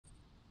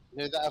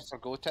Now that I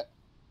forgot it,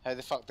 how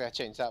the fuck do I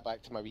change that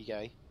back to my wee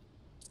guy?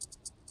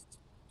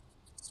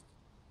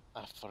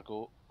 I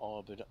forgot all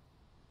about it.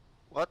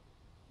 What?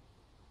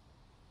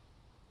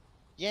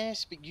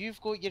 Yes, but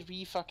you've got your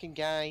wee fucking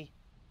guy.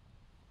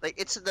 Like,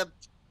 it's in the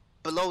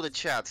below the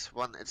chat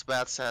when it's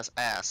where it says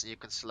ass, and you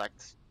can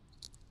select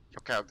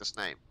your character's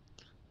name.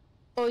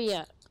 Oh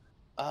yeah.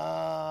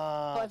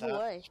 Ah, By the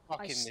way,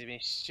 that's fucking the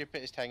most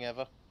stupidest thing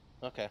ever.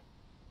 Okay.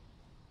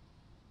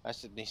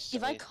 That's the most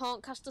if I silly.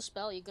 can't cast a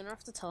spell, you're gonna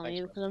have to tell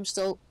me because I'm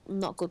still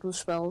not good with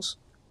spells.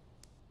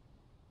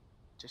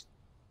 Just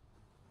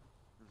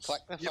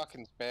click the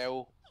fucking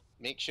spell.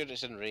 Make sure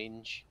it's in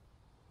range.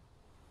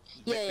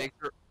 Yeah,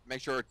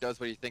 Make sure it does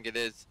what you think it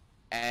is,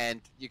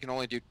 and you can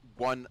only do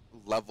one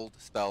leveled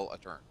spell a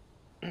turn.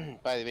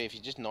 By the way, if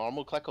you just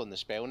normal click on the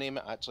spell name,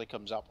 it actually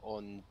comes up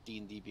on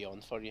D&D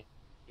Beyond for you.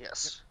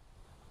 Yes.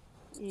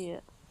 Yeah.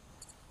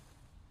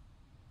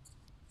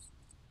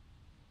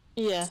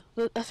 Yeah,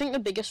 I think the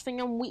biggest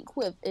thing I'm weak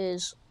with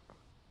is,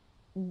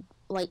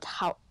 like,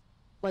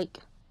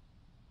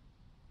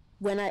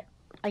 when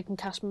I can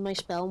cast my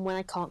spell and when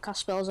I can't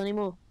cast spells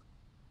anymore.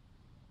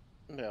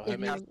 Well, how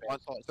many spell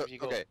slots have you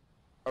got? Okay.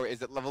 Oh,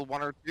 is it level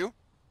 1 or 2?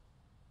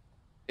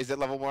 Is it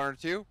level 1 or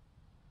 2?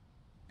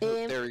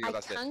 There you go.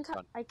 That's it.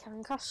 I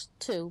can cast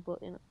 2,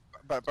 but you know.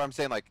 But I'm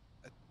saying like,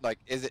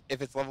 is it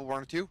if it's level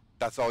 1 or 2?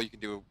 That's all you can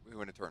do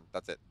in a turn.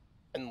 That's it.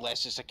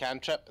 Unless it's a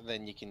cantrip,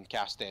 then you can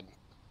cast them.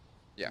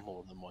 Yeah.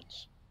 More than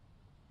once.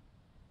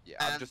 Yeah.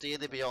 And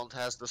D&D Beyond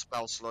has the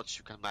spell slots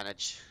you can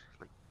manage.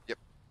 Like, yep.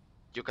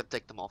 You can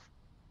take them off.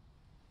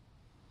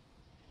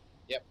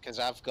 Yep, because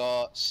I've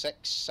got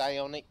 6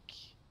 psionic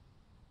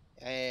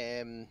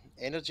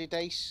energy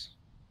dice.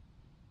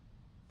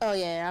 Oh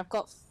yeah, I've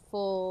got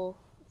four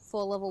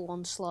level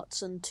 1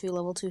 slots and 2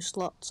 level 2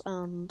 slots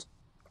and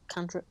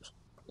cantrips.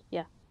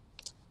 Yeah,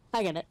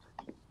 I get it.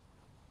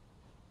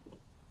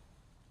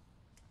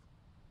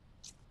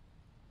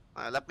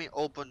 Let me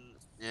open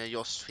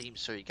your stream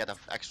so you get an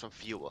extra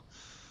viewer.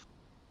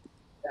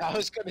 I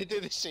was going to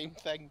do the same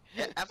thing.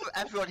 Yeah,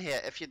 everyone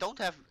here, if you don't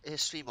have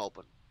his stream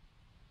open,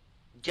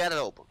 get it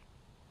open.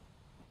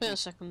 Wait a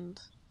second.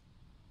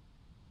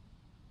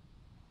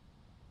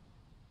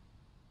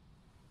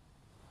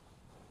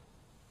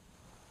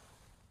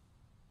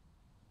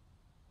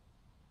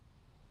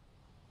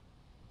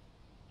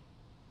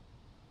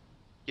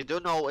 You do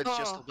know it's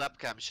just a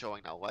webcam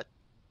showing now, what?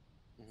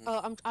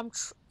 Oh,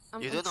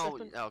 you do know?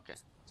 Oh, okay.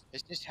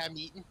 It's just him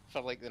eating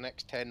for like the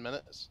next 10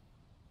 minutes.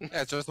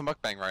 Yeah, it's just a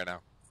mukbang right now.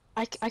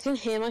 I can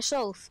hear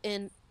myself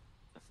because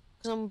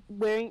I'm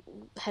wearing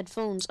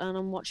headphones and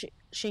I'm watching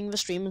the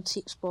stream and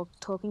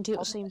talking to you at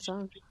the same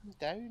time.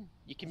 Down.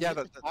 You can mute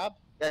the tab.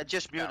 Yeah,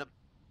 just mute him.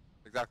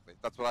 Exactly.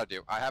 That's what I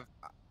do. I have.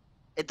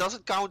 It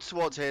doesn't count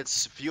towards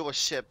its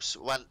viewerships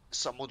when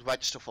someone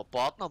registers for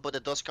partner, but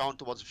it does count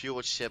towards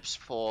viewerships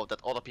for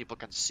that other people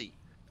can see.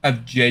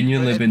 I've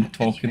genuinely been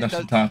talking this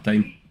entire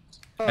time,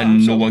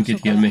 and no one could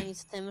hear me. I need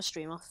to turn the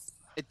stream off.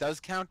 It does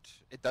count.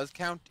 It does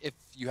count if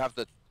you have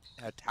the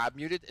tab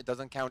muted. It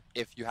doesn't count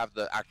if you have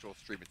the actual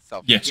stream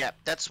itself. Yes. Yeah,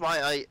 that's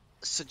why I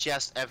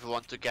suggest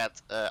everyone to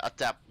get a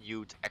tab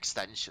mute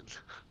extension.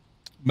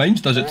 Mine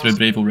does it through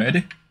Brave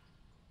already.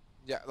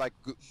 Yeah, like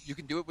you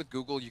can do it with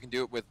Google. You can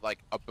do it with like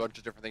a bunch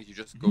of different things. You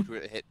just go to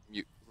it, hit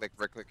mute, like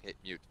right click, hit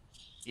mute.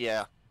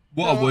 Yeah.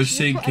 What I was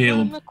saying,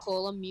 Caleb.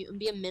 Call on mute and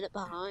be a minute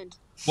behind.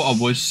 What I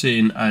was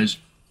saying is,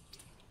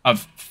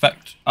 I've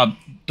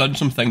done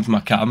some things with my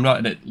camera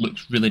and it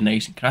looks really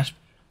nice and crisp.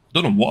 I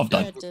don't know what I've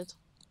done. Yeah, it did.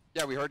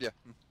 Yeah, we heard you.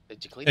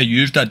 Did you clean? Yeah,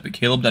 you did, but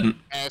Caleb didn't.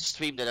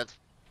 Stream did it.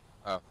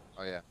 Oh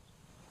yeah.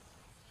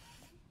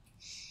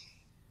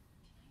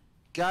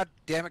 God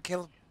damn it,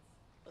 Caleb.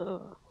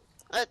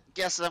 I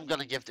guess I'm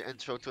gonna give the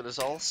intro to this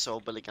all so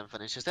Billy can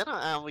finish his dinner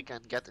and we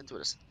can get into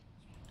this.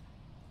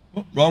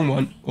 Oh, wrong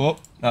one. Oh,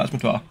 that's my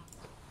Twitter.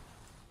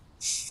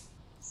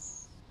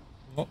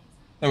 Oh,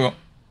 there we go.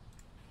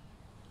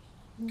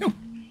 Cool.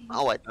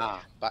 Oh wait.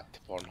 Back to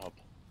Pornhub.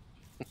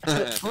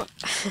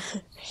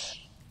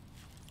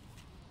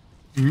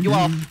 You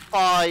are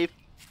 5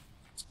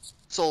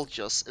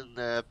 soldiers in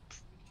the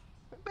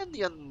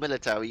Indian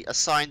military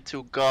assigned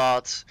to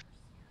guard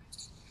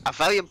a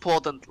very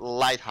important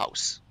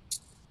lighthouse.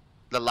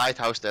 The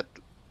lighthouse that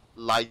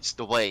lights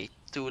the way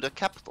to the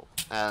capital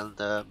and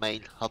the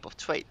main hub of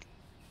trade.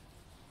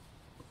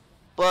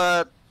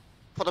 But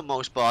for the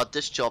most part,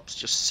 this job's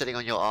just sitting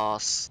on your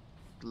ass,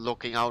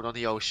 looking out on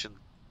the ocean,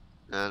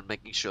 and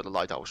making sure the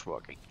lighthouse is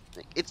working.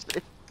 It's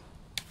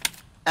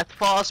as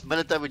far as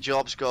military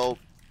jobs go,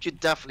 you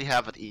definitely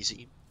have it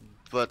easy,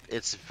 but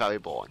it's very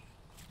boring.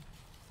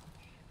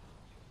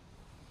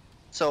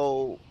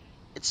 So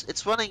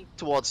it's running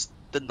towards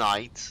the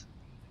night,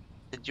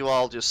 and you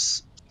all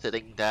just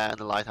sitting there in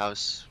the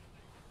lighthouse,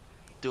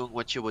 doing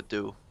what you would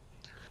do,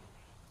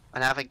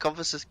 and having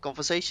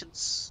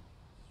conversations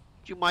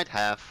you might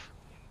have,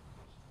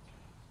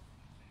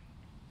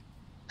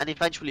 and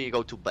eventually you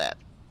go to bed.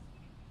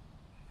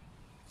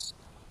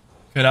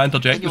 Can I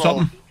interject with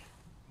something?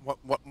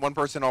 One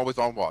person always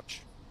on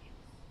watch.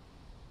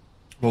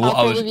 Well, I'll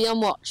probably be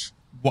on watch.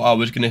 what I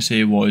was gonna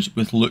say was,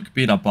 with Luke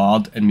being a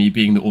bard and me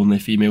being the only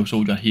female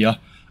soldier here,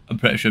 I'm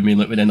pretty sure me and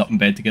Luke would end up in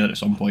bed together at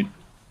some point.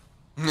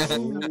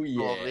 Oh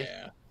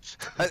yeah.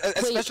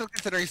 Especially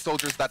considering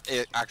soldiers, that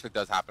it actually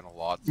does happen a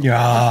lot. So.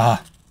 Yeah.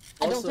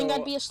 I don't think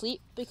I'd be asleep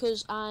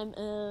because I'm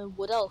a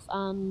wood elf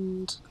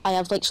and I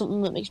have like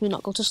something that makes me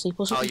not go to sleep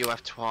or Oh, something. you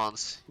have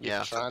trance.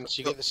 Yeah. Trance,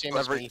 you get the same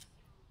as me.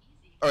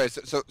 Alright,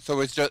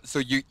 so it's just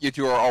you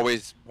two are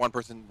always one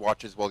person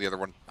watches while the other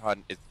one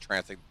is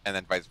trancing, and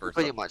then vice versa.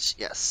 Pretty much,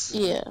 yes.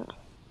 Yeah.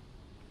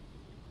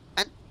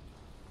 And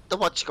the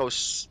watch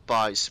goes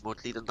by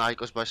smoothly, the night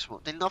goes by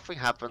smoothly, nothing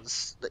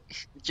happens.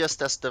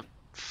 Just as the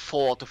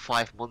 4 to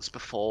 5 months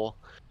before,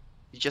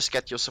 you just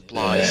get your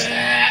supplies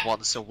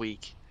once a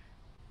week.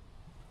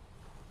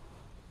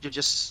 You're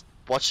just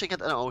watching it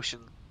in the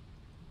ocean,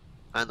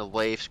 and the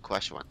waves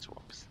crash around the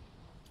rocks.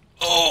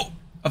 Oh,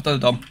 I've done a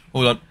dumb.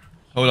 Hold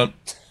on.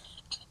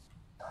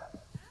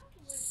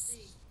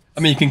 I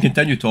mean, you can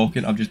continue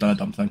talking. I've just done a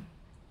dumb thing.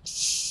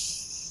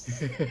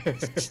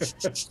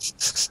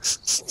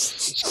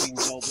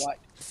 Screen's all black.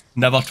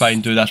 Never try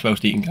and do this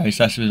whilst eating, guys.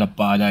 This was a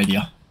bad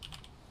idea.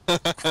 I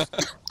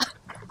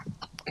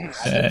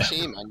did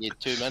say, man, you had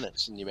 2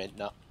 minutes and you went,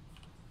 no.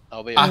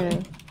 I'll be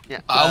Yeah. Yeah.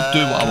 I'll do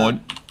what I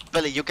want.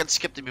 Billy, you can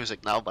skip the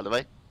music now, by the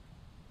way,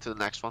 to the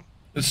next one.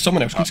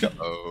 Someone else can skip.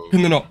 Oh.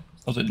 Can they not?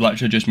 Or is it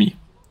literally just me?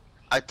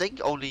 I think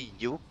only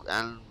you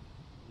and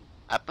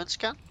admins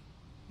can.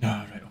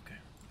 Ah, right, okay.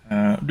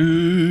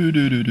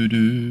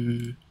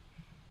 Do.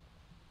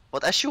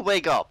 But as you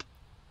wake up,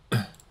 you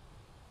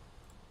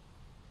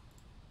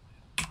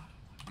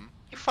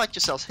find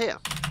yourselves here.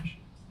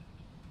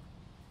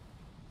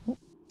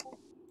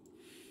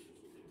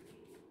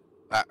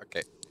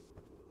 Okay.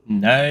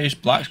 Nice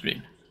black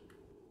screen.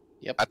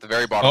 At the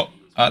very bottom.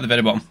 Oh, at the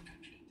very bottom.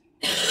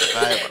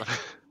 Right.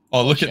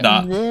 Oh, look at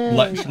that. Yeah.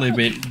 Literally,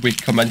 we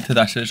come into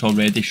this, it's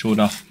already shown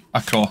a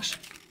cross.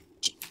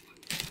 Do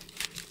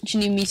you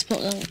need me to put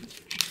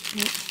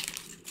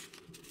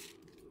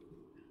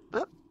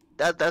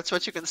that? That's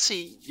what you can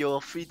see.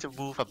 You're free to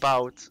move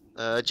about.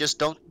 Just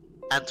don't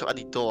enter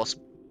any doors.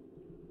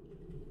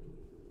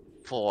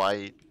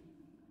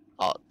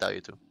 Oh, there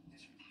you do.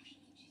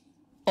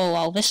 Oh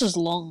wow, this is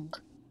long.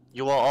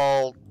 You are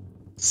all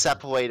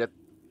separated.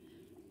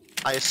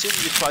 I assume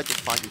you tried to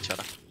find each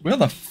other. Where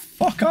the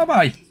fuck am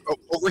I? Oh,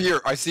 over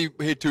here, I see.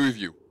 Hey, 2 of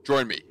you.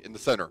 Join me in the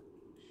center.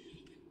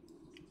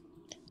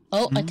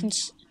 Oh, I can.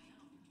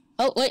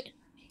 Oh wait,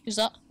 who's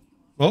that?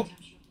 Oh, who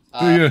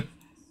are you?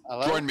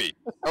 Hello? Join me.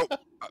 Oh,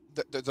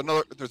 there's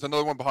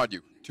another one behind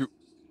you.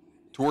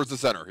 Towards the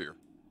center here.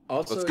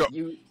 Also, Let's go.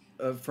 you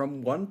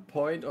from one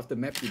point of the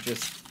map, you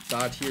just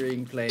start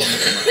hearing playing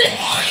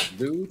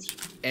loot,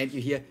 and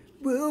you hear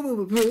 "Woo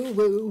woo woo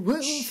woo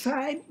woo,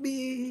 find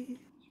me,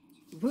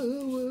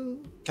 woo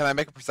woo." Can I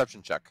make a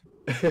perception check?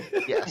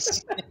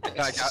 Yes,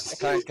 Can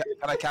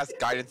I cast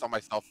guidance on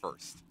myself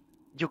first?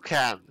 you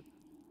can.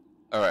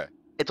 Alright.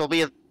 It will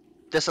be a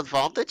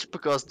disadvantage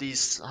because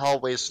these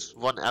hallways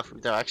run every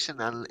direction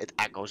and it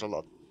echoes a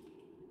lot.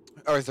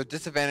 Alright, so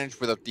disadvantage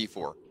with a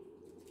d4.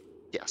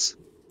 Yes.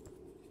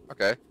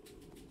 Okay.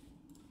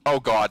 Oh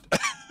god.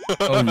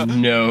 Oh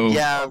no.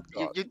 Yeah, Oh,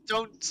 God. you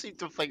don't seem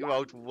to figure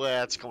out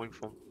where it's coming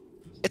from.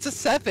 It's a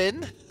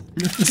 7.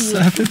 It's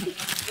a 7.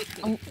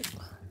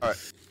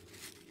 Alright.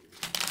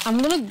 I'm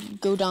gonna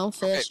go down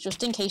first,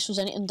 just in case there's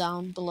anything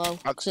down below,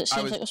 because it I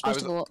seems was- like we're I supposed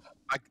was- to go up.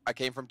 I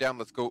came from down.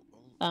 Let's go.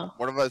 Oh.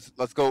 One of us.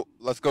 Let's go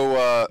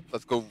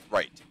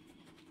right.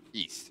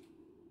 East.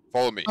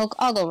 Follow me.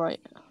 I'll go right.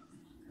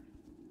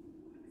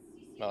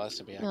 No, that's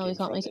to be No, we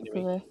can't make it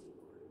through there.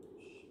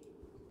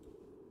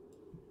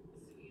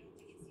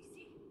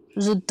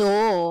 There's a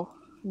door.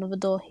 Another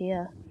door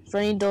here. Is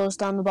there any doors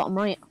down the bottom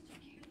right?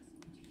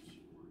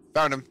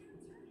 Found him.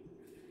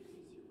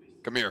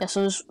 Come here. Yeah,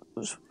 so there's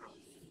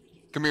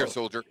Come here,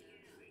 soldier.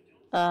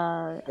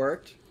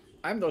 Worked.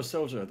 I'm no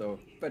soldier though,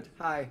 but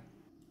hi.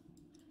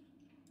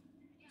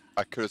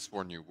 I could have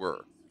sworn you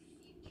were.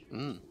 Hey,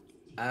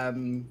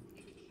 One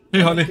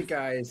of honey. the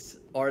guys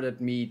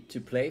ordered me to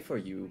play for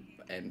you,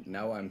 and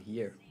now I'm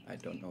here. I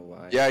don't know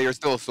why. Yeah, you're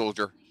still a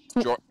soldier.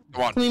 Come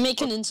on. Can we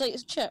make an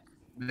insight check?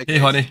 Hey,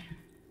 honey.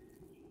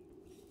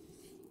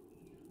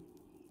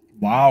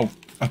 Wow.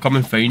 I come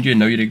and find you and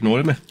now you're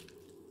ignoring me.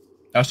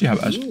 I'll see how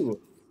it is. Ooh,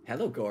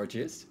 hello,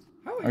 gorgeous.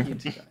 How are you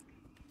today?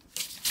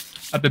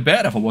 I'd be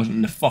better if I wasn't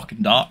in the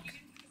fucking dark.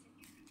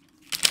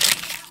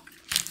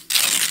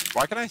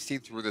 Why can I see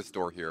through this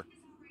door here?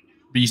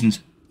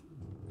 Reasons.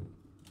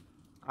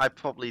 I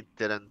probably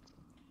didn't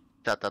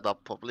set that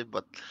up properly,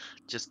 but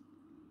just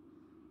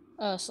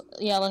So,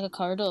 yeah, like a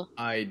corridor.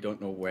 I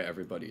don't know where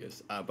everybody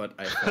is, but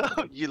I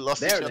thought you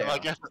lost There each they other are.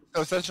 again.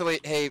 So essentially,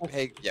 hey,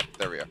 yeah,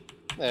 there we are.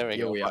 There we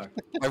here go. we are.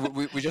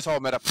 We just all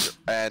met up here,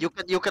 and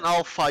You can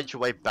all find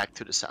your way back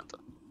to the center.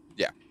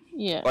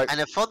 Yeah. Like-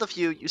 And in front of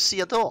you, you see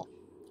a door.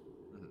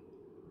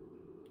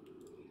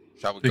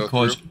 shall we go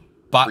Because through?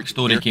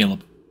 backstory, Here.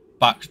 Caleb.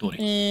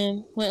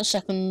 Backstory. Wait a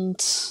second.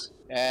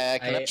 Can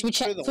I I- peek Should we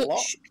check? through the lock?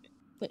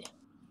 Wait.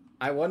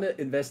 I want to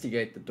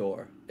investigate the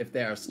door if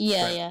there's Yeah,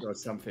 traps yeah. or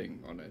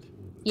something on it.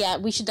 Yeah,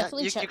 we should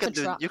definitely you check can for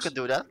do traps. you can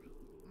do that.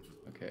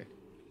 Okay.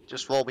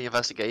 Just roll me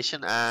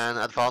investigation and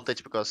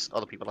advantage because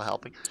other people are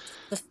helping.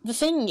 The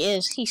thing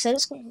is, he said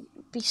it's going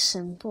to be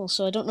simple,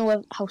 so I don't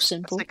know how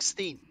simple.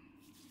 16.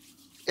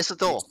 It's a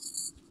door.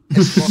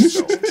 It's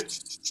locked door.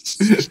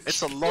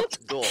 It's a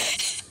locked door.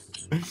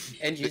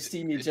 And you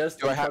see me just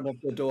do in I have- front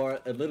of the door,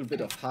 a little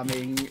bit of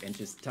humming and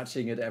just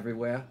touching it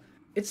everywhere.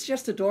 It's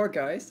just a door,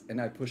 guys, and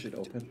I push it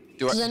open.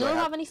 Does do I anyone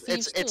have, have any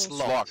thieves It's tools?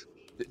 locked.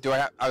 do I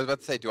have? I was about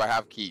to say, do I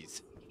have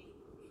keys?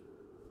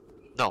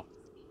 No.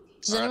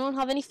 Does Alright. anyone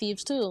have any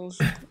thieves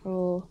tools?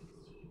 Or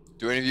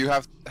Do any of you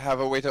have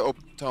a way to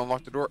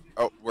unlock the door?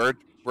 Oh, where'd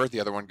the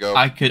other one go?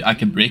 I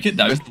could break it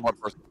down. Missing one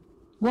person.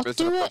 what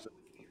Missing do a it? person.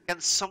 Can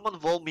someone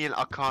roll me an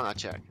Arcana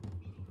check?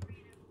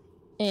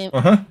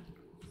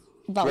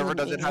 That Whoever wouldn't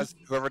does be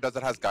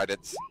it me. has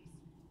guidance.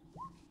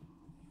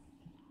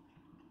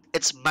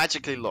 It's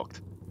magically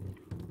locked.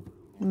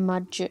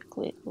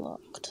 Magically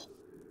locked.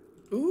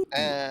 Ooh.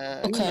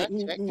 Okay.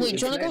 Wait, Wait,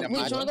 do you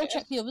wanna It's go magic.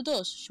 check the other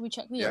doors? Should we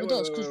check the Yeah. other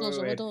doors? Because Wait, those wait,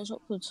 other wait. doors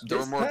upwards. There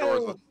were more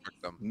doors. Let's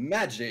check them.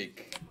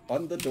 Magic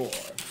on the door.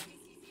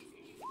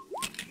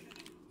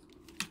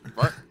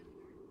 What?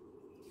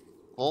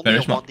 Roll me Very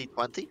a smart.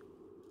 1d20.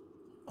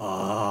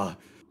 Ah.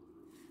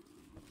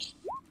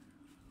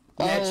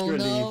 Oh, Naturally,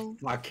 no.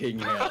 fucking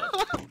hell.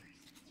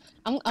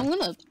 I'm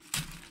gonna.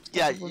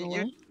 Yeah, Run you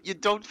away. you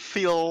don't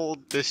feel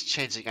this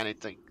changing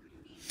anything.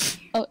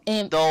 Oh,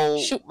 Though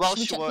should we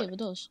whilst check you the are other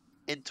doors?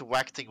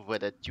 interacting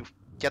with it, you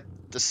get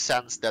the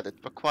sense that it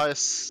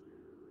requires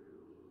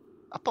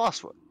a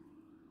password.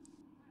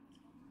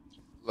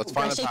 Let's I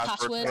find the say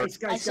password. password.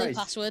 Guys, I say guys.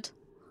 password.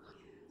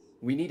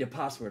 We need a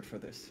password for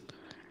this.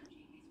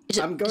 Is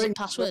it, I'm is going it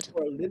password? to go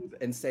for a limp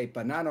and say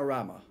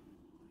Bananarama.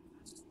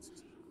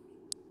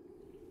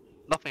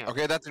 Nothing else.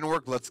 Okay, that didn't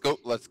work. Let's go.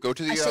 Let's go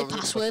to the. I say let's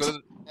go password.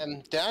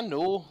 to Do I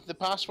know the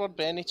password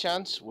by any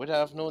chance? Would I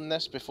have known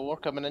this before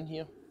coming in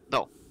here?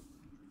 No.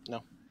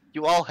 No.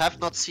 You all have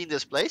not seen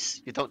this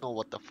place. You don't know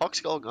what the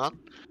fuck's going on,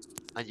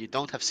 and you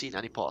don't have seen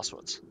any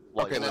passwords.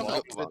 while Okay, you're let's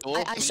walking the around.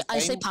 door I 3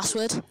 say times.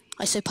 password.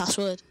 I say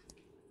password.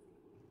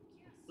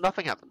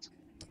 Nothing happens.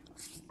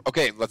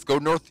 Okay, let's go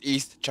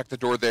northeast. Check the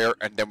door there,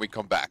 and then we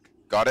come back.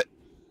 Got it?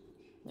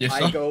 Yes,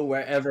 I sir. go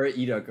wherever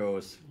Ida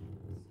goes.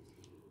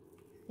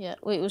 Yeah.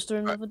 Wait, was there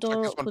Alright, another check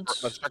door this one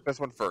upwards? let's check this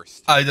one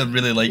first. I don't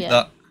really like Yeah.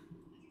 that.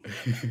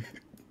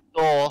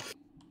 Door.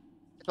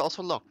 It's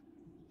also locked.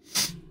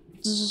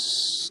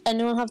 Does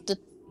anyone have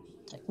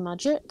detect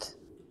magic?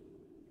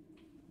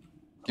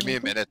 Give me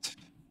a minute,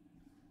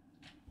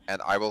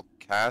 and I will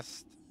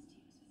cast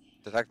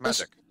detect This-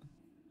 magic.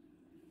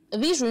 Are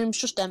these rooms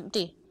just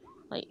empty?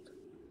 Like,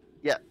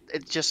 Yeah,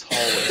 it's just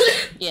hallways.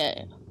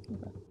 yeah.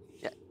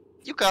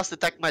 You cast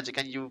detect magic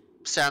and you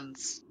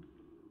sense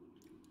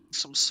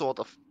some sort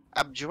of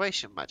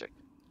abjuration magic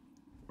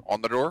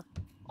On the door.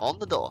 on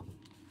the door.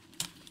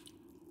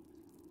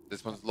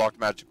 This one's locked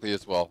magically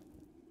as well.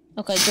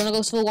 Okay, do you wanna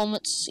go to the one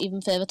that's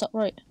even further top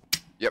right?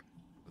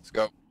 Let's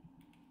go.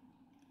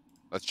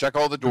 Let's check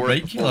all the doors.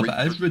 Right, before Caleb,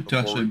 it is rude to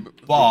before we assume, move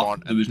but on,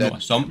 there and was no then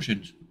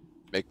assumptions.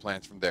 Make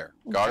plans from there.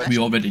 Got it? We As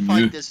already you knew.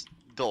 find this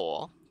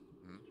door,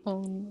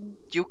 Oh, no.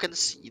 you can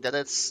see that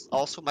it's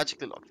also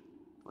magically locked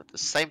with the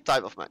same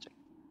type of magic.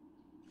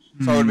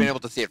 So I would have Hmm. been able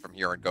to see it from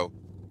here and go,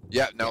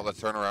 yeah, no, let's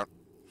turn around.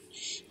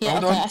 Yeah,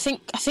 Hold okay. on.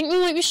 I think we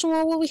might be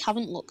somewhere where we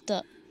haven't looked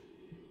at.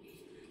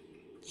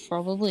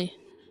 Probably.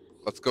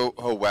 Let's go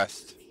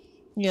west.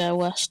 Yeah,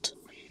 west.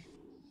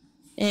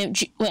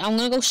 Wait, I'm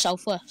gonna go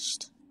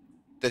southwest.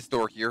 This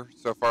door here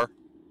so far.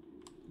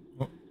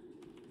 What?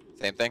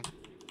 Same thing.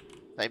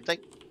 Same thing.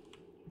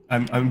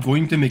 I'm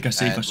going to make a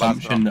safe And last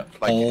assumption one,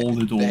 that like, all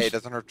the doors. Hey, it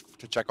doesn't hurt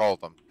to check all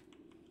of them.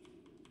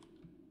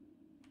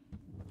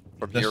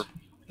 From This, here.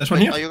 this one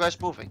Wait, here? are you guys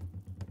moving?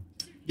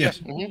 Yes.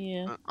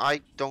 Yeah.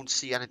 I don't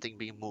see anything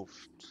being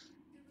moved.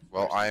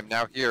 Well, I am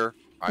now here.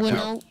 I'm We're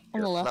now. now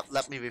on the left.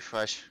 Let me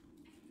refresh.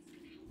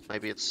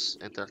 Maybe it's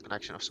internet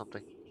connection or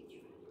something.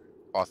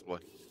 Possibly.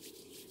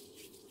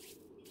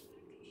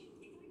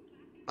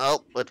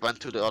 Oh, it went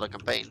to the other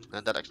campaign,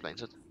 and that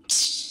explains it.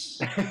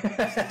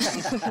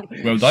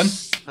 Well done.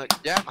 Like,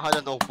 Yeah. I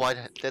don't know why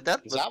they did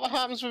that, Is but that what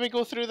happens when we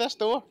go through this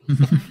door?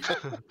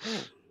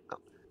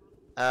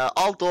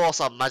 all doors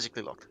are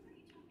magically locked.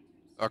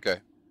 Okay.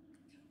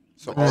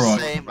 So With all the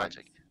Alright. same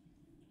magic.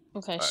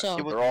 Okay, Alright, so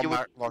You They're all would,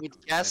 locked you would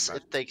with the guess same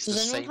it takes does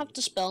the anyone same have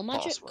dispel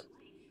magic? password.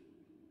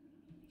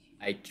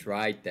 I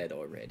tried that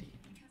already.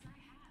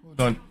 Well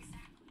done.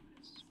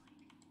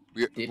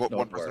 Did one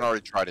not person work.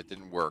 already tried it.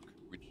 Didn't work.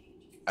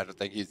 I don't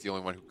think he's the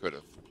only one who could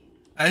have.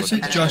 Is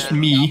it And just then-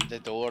 me? The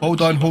door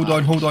Hold and on, see hold what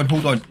on, hold on,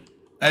 hold on.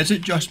 Is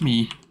it just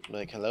me? happens.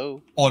 Like,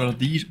 hello? Or are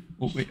these...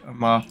 Oh wait,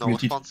 am I No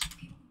muted? response.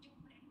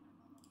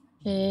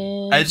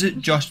 Is it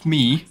just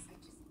me?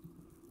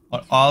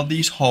 Or are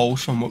these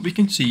halls, from what we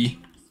can see,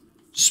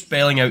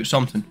 spelling out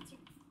something?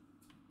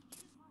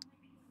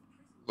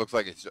 Looks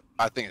like it's.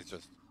 I think it's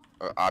just.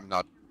 I'm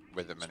not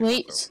with him anymore.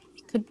 Wait,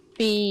 it could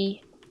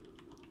be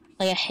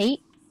like a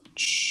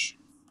H.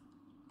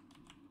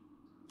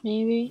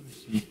 maybe.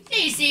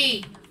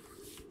 Easy.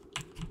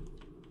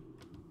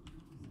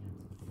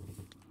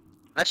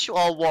 As you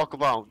all walk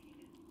around,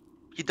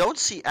 you don't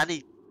see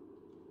anything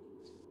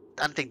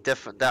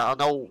different. There are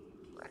no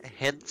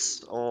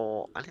hints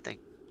or anything.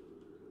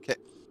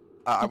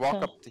 I walk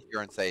Okay. up to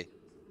here and say,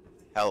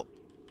 "Help,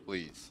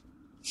 please."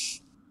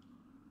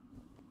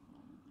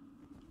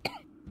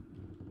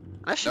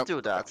 As you Nope.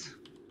 do that,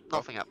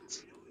 nothing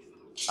happens.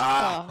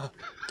 Ah.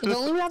 If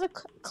only we had a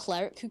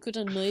cleric who could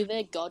annoy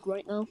their god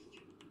right now.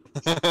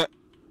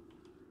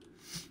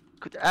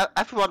 Could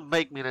everyone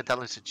make me an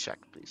intelligence check,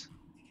 please?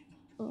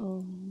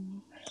 I'll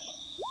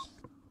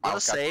Not a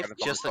cast save,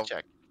 guidance on just a myself.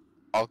 check.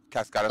 I'll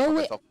cast guidance Oh, on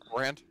wait. myself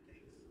beforehand.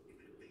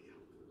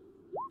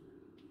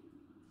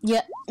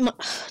 Yeah, Net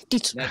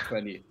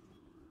 20.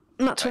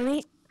 not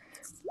 20.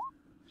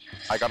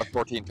 I got a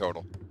 14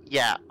 total.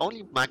 Yeah,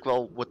 only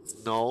Magwell would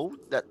know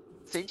that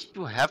since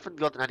you haven't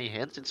gotten any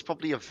hints, it's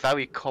probably a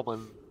very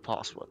common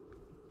password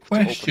to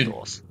open Question.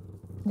 doors.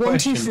 1,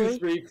 2, Question. 2, 3.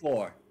 3,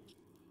 4.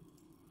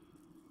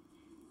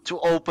 To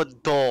open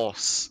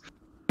doors.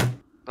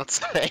 Not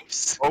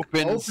safes.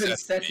 Open, Open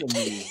sesame.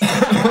 sesame.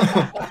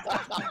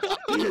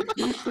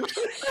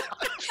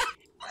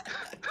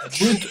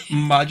 Would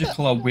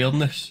magical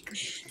awareness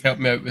help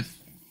me out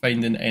with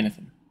finding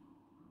anything?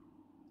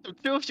 The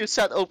two of you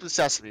said open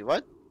sesame,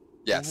 right?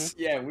 Yes.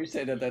 Yeah, we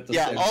say that at the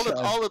Yeah, same all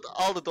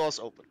time. the doors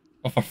open.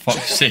 Oh, for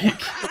fuck's sake.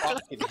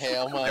 Fucking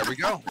hell, man. There we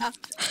go.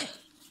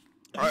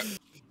 Alright.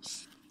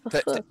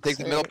 Take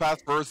the middle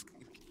path first.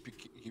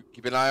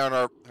 Keep an eye on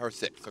our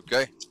 6,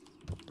 okay?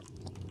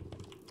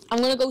 I'm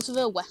gonna go to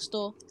the west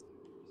door.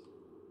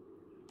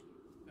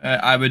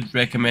 I would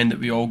recommend that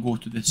we all go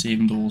to the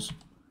same doors.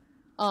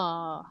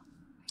 Ah.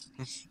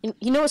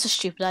 You know it's a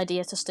stupid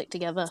idea to stick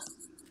together.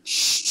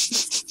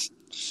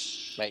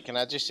 Right, can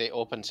I just say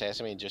open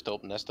sesame and just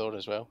open this door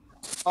as well?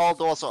 All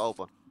doors are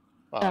open.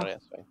 Alright,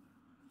 that's fine.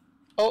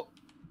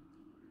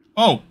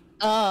 Oh!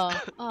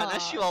 Oh,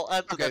 Unless you all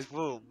enter Okay. that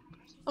room,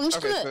 I'm just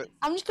Okay, gonna so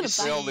I'm just gonna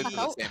you We all bang live back in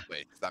the out. same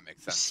place. That makes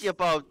you sense. see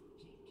about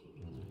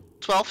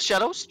 12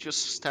 shadows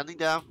just standing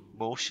there,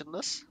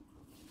 motionless.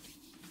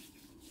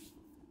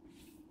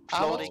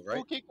 I'm a Floating right.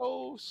 spooky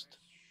ghost!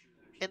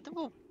 in the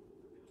room.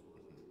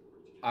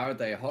 Are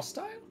they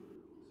hostile?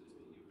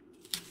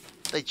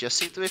 They just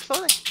seem to be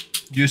floating.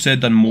 you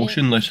said they're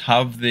motionless.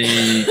 Have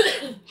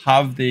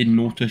they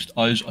noticed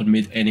us or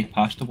made any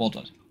pass towards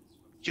us?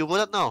 You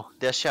wouldn't know,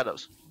 they're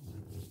shadows.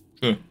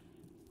 True.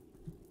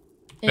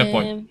 Fair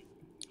point.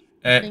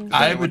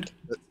 I would.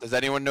 Does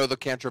anyone know the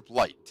cantrip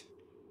light?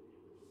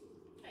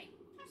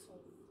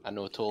 I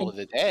know Toll of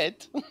the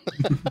Dead.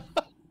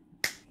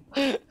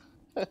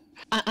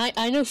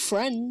 I know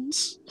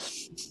friends.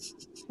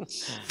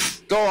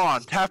 Go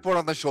on, tap one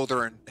on the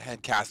shoulder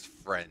and cast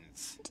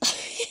friends.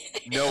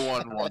 No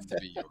one wants to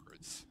be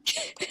yours.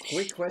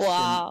 Quick question.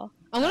 Wow.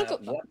 I'm gonna go.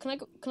 what-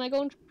 Can I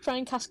go and try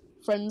and cast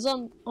friends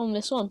on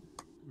this one?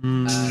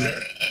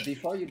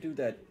 Before you do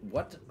that,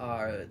 what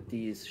are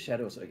these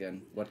shadows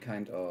again? What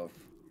kind of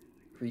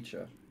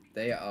creature?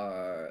 They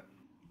are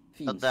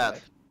fiends, Undead.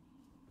 right?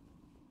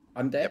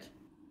 Undead?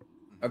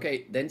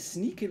 Okay, then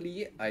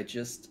sneakily I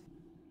just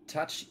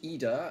touch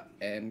Ida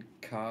and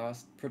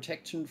cast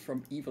protection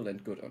from evil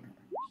and good on her.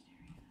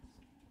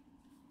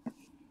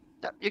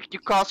 Yeah, you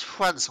cast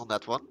friends on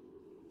that one,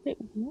 Wait,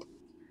 what?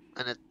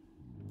 and it.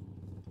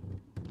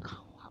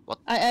 What?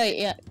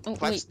 Yeah.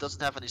 Friends Wait.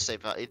 doesn't have any save,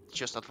 it's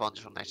just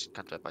advantage on next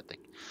cantrip, I think.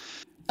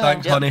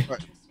 Thanks, yeah. honey.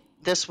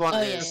 This one Oh,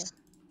 is.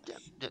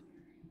 Yeah,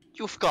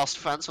 you've cast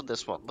friends on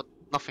this one, but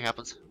nothing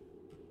happens.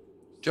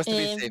 Just to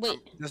be safe, wait.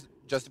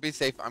 just to be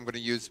safe, I'm going to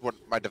use one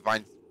of my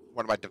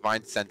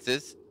divine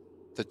senses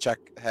to check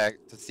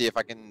to see if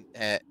I can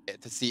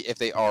to see if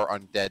they are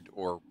undead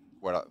or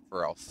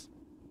whatever else.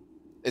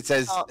 It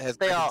says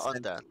They I are can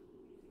sense- undead.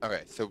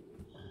 Okay, so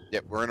yeah,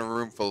 we're in a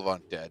room full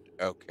of undead.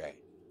 Okay.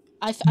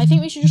 I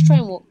think we should just try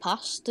and walk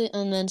past it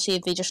and then see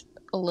if they just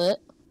alert.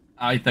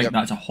 I think Yep.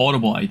 that's a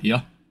horrible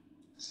idea.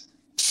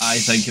 I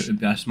think it would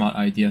be a smart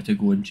idea to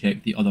go and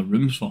check the other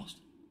rooms first.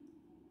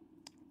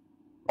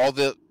 All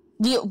the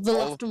The All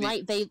left of and the-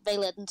 right, they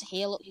led into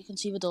here. Look, you can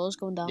see the doors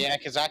going down. Yeah,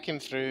 because I came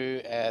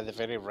through the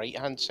very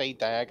right-hand side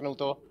diagonal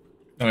door.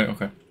 Alright,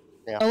 okay.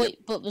 Yeah. Oh wait,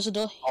 but there's a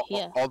door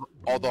here.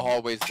 all the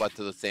hallways led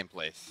to the same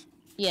place.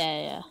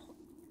 Yeah.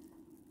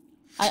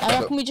 I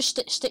reckon we just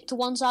stick to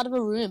one side of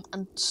a room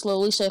and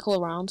slowly circle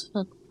around.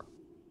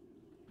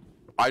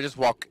 I just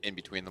walk in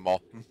between them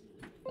all.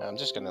 I'm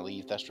just gonna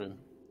leave this room.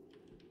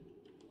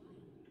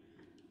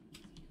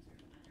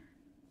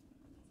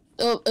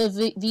 Oh, are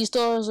these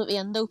doors at the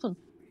end open?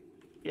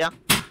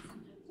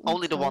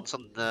 Only the Okay. ones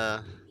on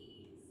the.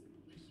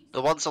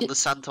 The ones on the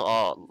center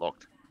are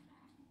locked.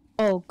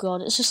 Oh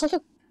god, it's just like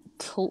a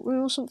cult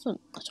room or something.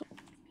 I don't...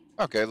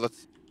 Okay,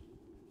 let's.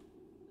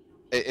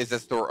 Is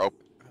this door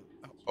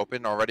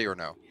open already or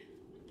no?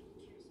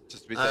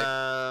 Just to be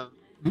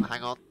safe.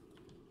 Hang on.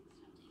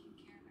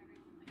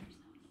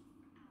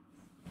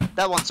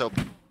 That one's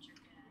open.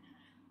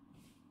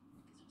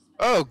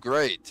 Oh,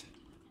 great!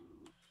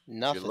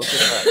 Nothing. Look at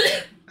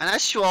that. And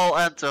as you all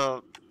enter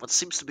what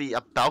seems to be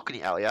a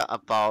balcony area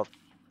about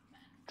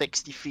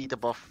 60 feet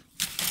above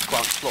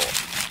ground floor.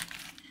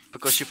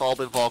 Because you've all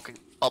been walking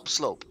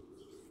upslope.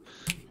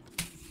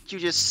 You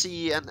just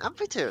see an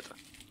amphitheater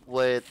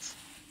with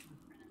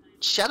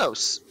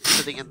shadows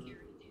sitting in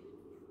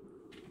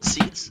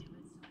seats,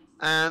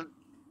 and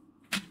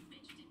you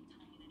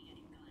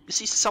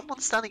see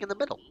someone standing in the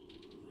middle.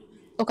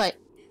 Okay,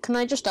 can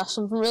I just ask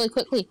something really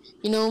quickly?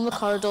 You know, in the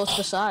corridor to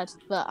the side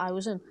that I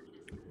was in,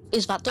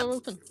 is that door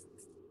open?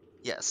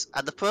 Yes,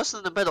 and the person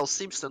in the middle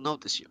seems to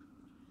notice you.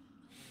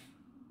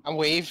 And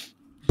wave.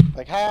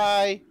 Like,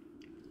 hi.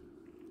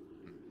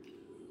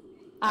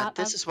 And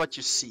this is what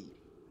you see.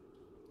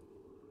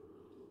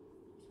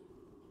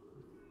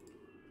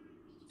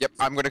 Yep,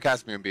 I'm gonna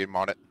cast Moonbeam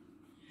on it.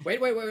 Wait.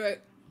 Wait, I'm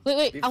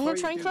Before gonna you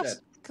try and do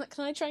cast.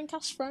 Can I try and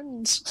cast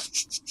friends?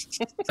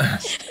 I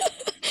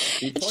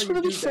Before just you want to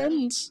do be that,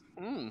 friends.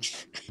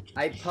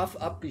 I puff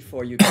up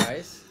before you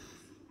guys,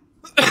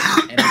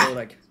 and I go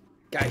like,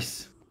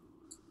 guys,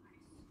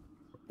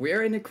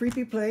 we're in a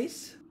creepy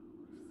place.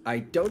 I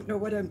don't know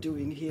what I'm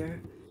doing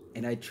here,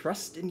 and I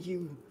trust in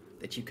you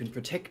that you can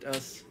protect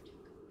us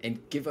and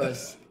give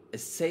us a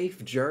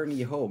safe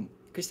journey home.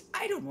 Because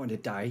I don't want to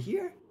die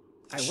here.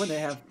 I want to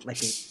have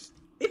like a.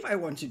 If I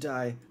want to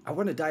die, I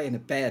want to die in a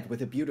bed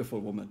with a beautiful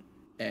woman.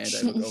 And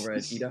I look over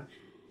at Ida,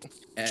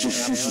 and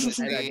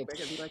I go back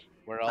and be like,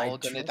 We're all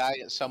gonna die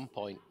at some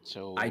point,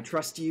 so... I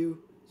trust you.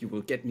 You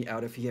will get me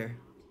out of here.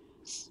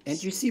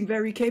 And you seem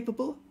very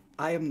capable.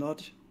 I am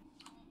not.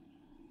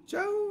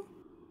 So,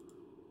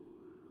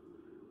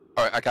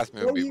 Alright, I cast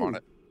Moonbeam you. on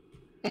it.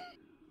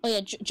 Oh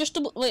yeah, just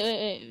double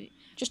wait.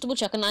 Just double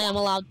checking. I am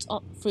allowed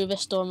up through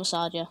this door on the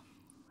side, yeah.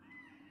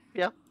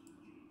 Yeah.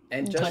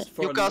 And Okay. just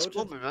for You cast notice,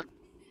 movement, man.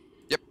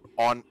 Yep,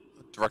 on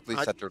directly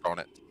I- centered on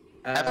it.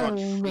 Everyone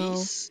Oh, no.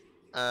 freeze.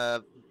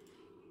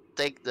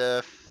 Take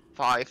the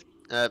 5.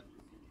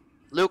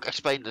 Luke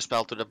explained the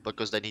spell to them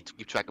because they need to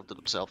keep track of it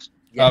themselves.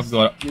 yes, I've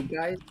got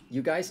it.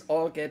 you guys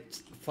all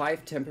get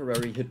 5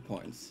 temporary hit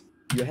points.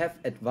 You have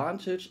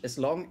advantage as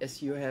long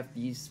as you have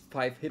these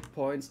 5 hit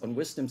points on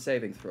wisdom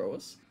saving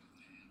throws.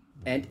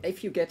 And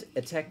if you get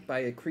attacked by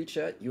a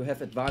creature, you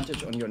have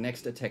advantage on your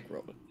next attack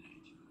roll.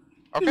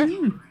 Okay,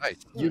 nice.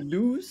 You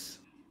lose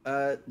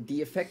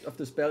the effect of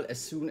the spell as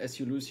soon as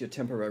you lose your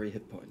temporary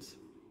hit points.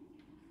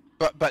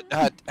 But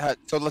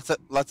so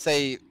let's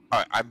say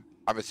I'm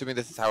assuming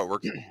this is how it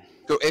works.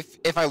 So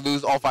if I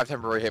lose all 5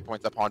 temporary hit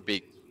points upon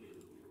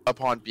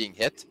being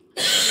hit,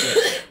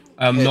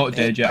 I'm not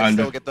dead yet,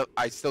 Andrew.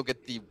 I still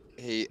get the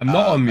I'm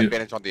not on mute.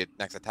 advantage on the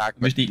next attack.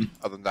 I'm just eating.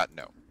 Other than that,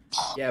 no.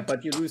 Yeah,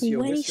 but you lose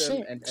your wisdom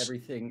 26. and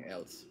everything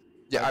else.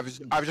 Yeah, I was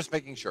just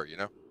making sure, you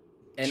know.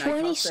 And I cast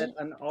 26. that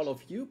on all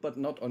of you, but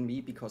not on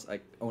me because I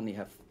only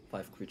have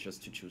 5 creatures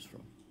to choose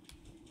from.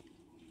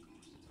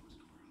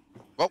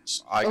 Well,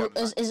 I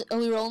got Are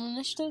we rolling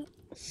initiative?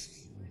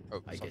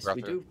 oh, I so guess forgot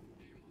we to- do.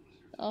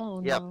 Oh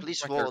no. Yeah,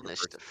 please My roll character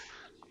first. initiative.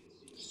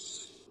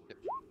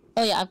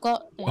 Oh yeah, I've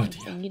got Oh,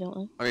 dear. thingy,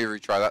 don't I? Let me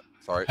retry that.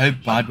 Sorry. How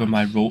bad were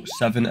my rolls?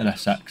 7 and a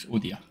 6. Oh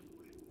dear.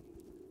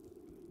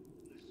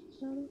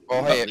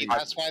 Well, hey,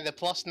 That's why the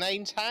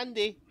 +9's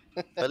handy.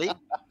 Billy,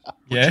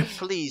 Yeah.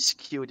 please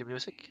cue the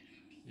music.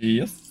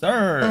 Yes,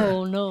 sir.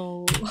 Oh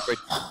no. wait,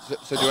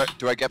 so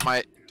do I get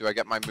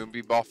my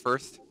Moonbeam ball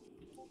first?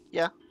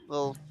 Yeah,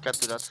 we'll get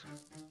to that.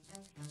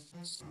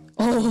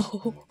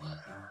 Oh.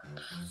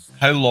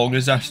 How long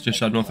is this? Just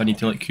so I know if I need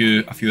to like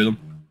queue a few of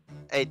them.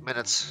 8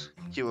 minutes.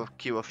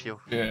 Queue a few.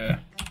 Yeah.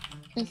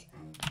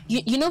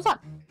 You know that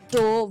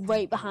door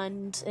right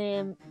behind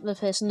the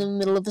person in the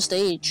middle of the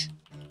stage?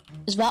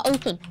 Is that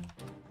open?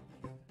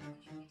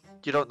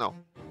 You don't know.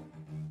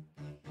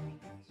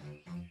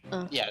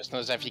 Yeah, it's not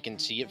as if you can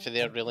see it for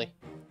there, really.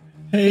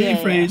 Hey, Yeah,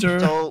 yeah. Fraser.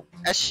 So,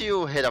 as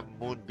you hit a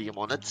moonbeam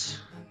on it,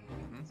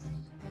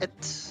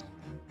 it...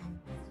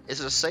 Is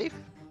it a save?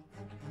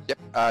 Yep.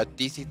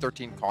 DC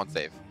 13 con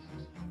save.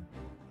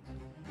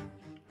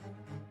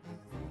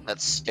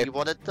 Let's see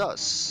what it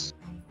does.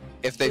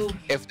 If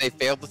they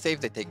fail to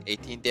save, they take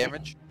 18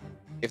 damage.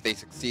 If they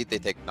succeed, they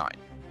take 9.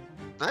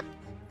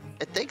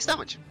 It takes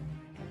damage.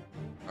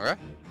 Okay.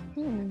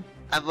 Hmm.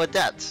 And with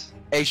that,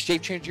 A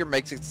shape changer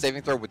makes its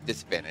saving throw with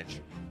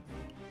disadvantage.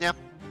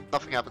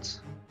 nothing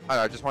happens.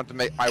 I just want to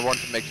make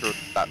sure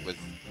that was.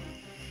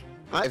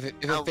 Right? If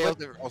it Now, fails,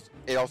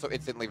 it also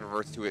instantly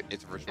reverts to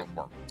its original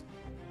form.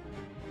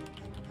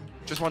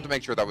 Just want to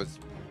make sure that was.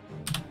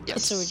 Yes.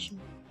 It's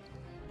original.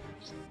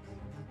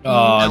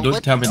 Now Don't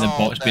with tell me the all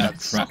bot's been a that-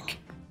 crack.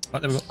 Oh,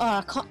 there we go.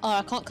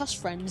 I can't cast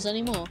friends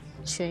anymore.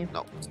 Shame.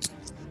 No.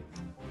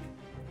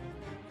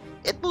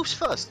 It moves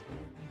first.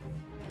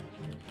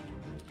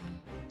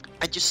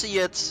 And you see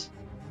it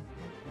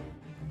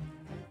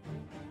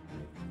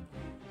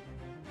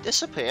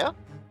disappear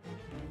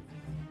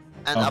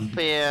and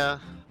appear.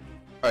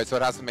 All right, so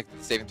it has to make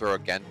the saving throw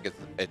again because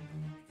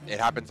it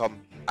happens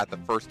at the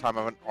first time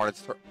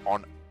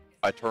on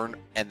a turn,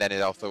 and then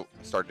it also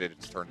started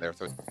its turn there,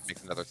 so it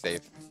makes another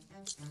save.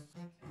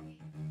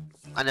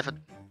 And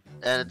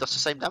it does the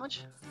same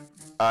damage?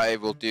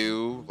 It will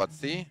do. Let's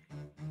see.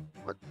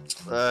 What?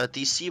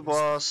 DC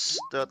was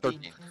 13.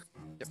 13.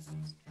 Yep.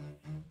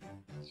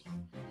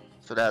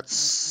 So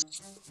that's...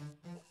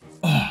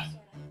 Oh,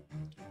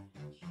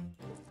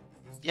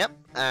 Yep,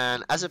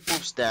 and as it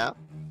moves there,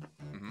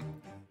 Mhm.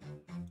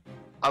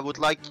 I would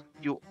like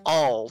you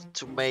all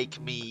to make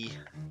me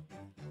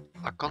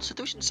a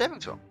Constitution saving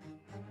throw.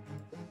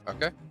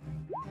 Okay.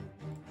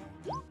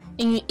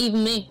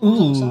 Even me.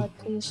 Ooh. Outside,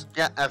 please.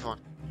 Yeah, everyone.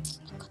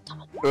 God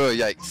damn it. Oh,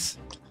 yikes.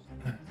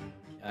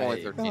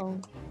 Only I, 13.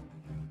 Wrong.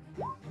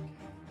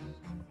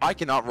 I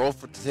cannot roll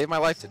to save my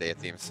life today,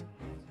 it seems.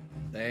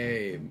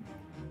 same.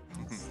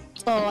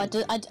 Oh, I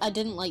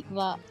didn't like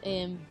that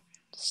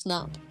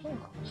snap.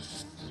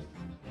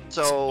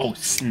 So, oh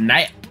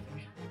snap!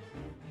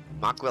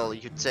 Magwell,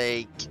 you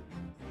take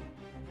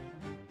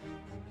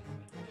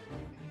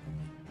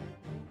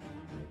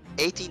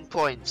 18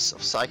 points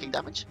of psychic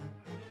damage,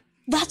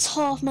 That's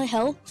half my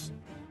health.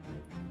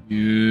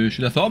 You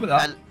should have thought about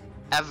that. and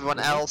everyone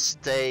else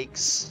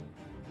takes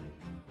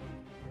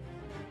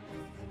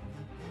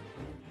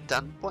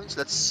 10 points.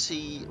 Let's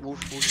see who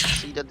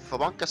succeeded.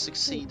 Fawanka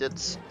succeeded,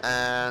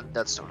 and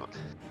that's no.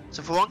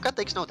 So Fawanka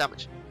takes no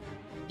damage,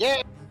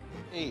 Yay!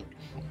 and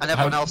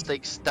everyone else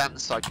takes 10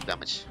 psychic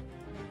damage.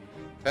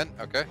 10,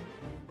 okay.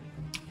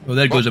 Well,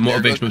 there goes a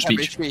Well, there goes motivational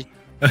speech. MVP.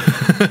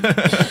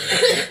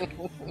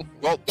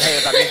 Well, hey,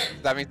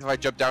 that means if I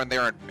jump down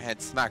there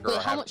and smack her, Wait,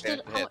 I how have much 10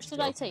 did hits, I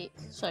so- take?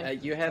 Sorry.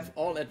 You have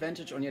all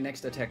advantage on your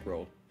next attack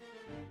roll.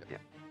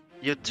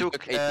 You took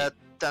took 18.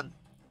 10.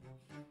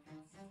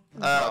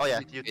 Well, Oh yeah,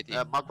 you took you, 18.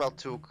 Magwell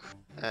took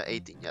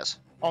 18. Yes.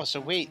 Oh, so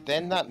wait,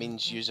 then that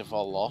means you have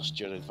all lost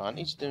your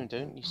advantage, don't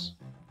you?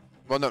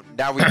 Well, no,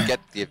 now we get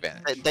the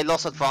advantage. They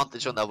lost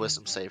advantage on their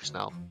wisdom saves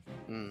now,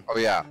 Hmm. Oh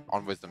yeah,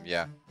 on wisdom,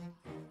 yeah.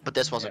 but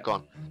this wasn't Yeah.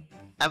 gone.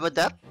 And with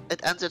that,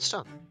 it ends its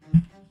turn.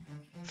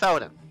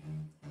 Faradin.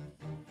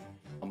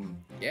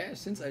 Yeah,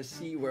 since I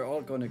see we're all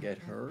gonna get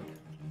hurt,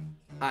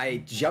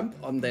 I jump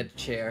on that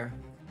chair,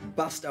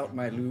 bust out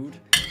my lute,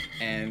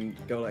 and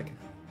go like,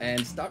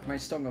 and start my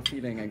song of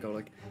healing and go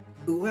like,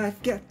 ooh,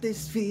 I've got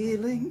this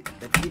feeling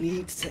that we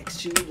need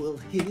sexual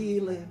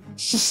healing.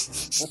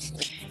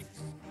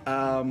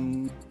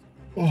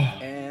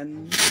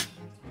 And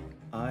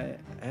I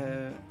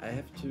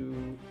have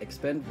to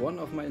expend one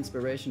of my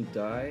inspiration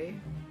die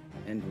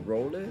and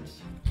roll it.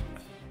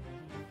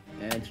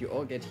 And you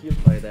all get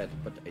healed by that,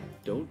 but I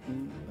don't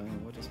know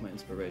what is my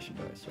inspiration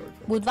die. Sorry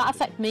for Would that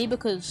affect me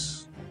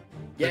because?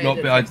 Yeah, not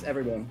it be a- affects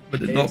everyone.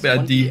 But it It's not be a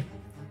 1d D.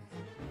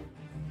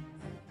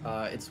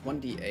 It's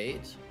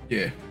 1d8.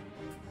 Yeah.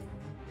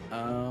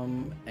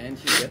 And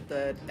you get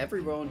that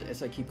every round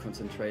as I keep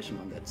concentration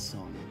on that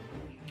song.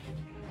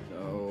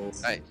 So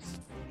Nice.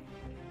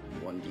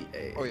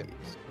 1d8. Oh, yeah.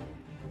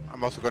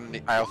 I'm also gonna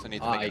need. I also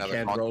need to make I another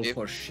can't con roll save.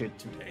 for shit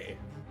today.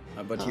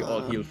 But you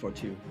all heal for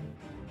 2.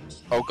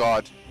 Oh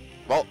god.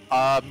 Well,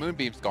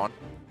 Moonbeam's gone.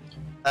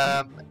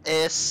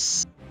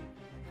 Is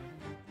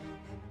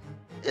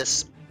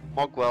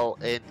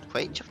Mogwell in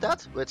range of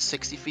that? With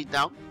 60 feet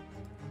down?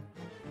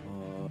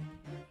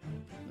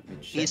 Let me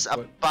check. He's what-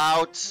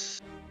 about...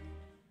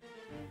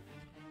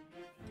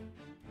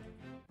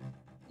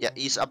 Yeah,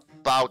 he's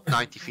about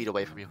 90 feet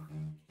away from you.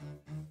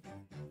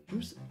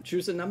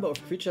 Choose a number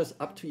of creatures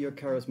up to your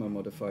charisma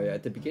modifier.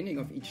 At the beginning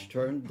of each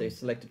turn, they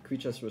selected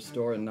creatures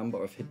restore a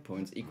number of hit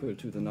points equal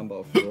to the number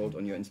of rolled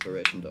on your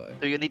inspiration die.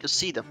 Do you need to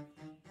see them?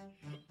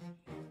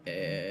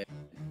 No.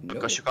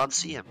 Because you can't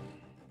see him.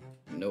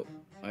 No,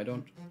 I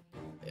don't.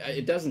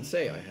 It doesn't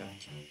say I have.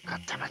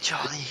 God damn it,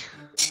 Charlie.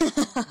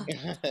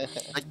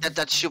 Like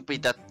that should be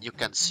that you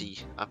can see,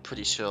 I'm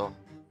pretty sure.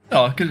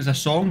 Oh, because it's a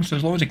song, so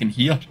as long as I can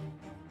hear.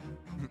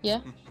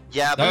 Yeah.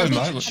 Yeah, That but was you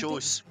my need to look.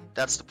 choose.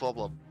 That's the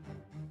problem.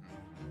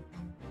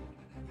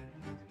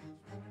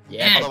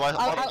 Yeah. Otherwise,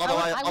 I would've-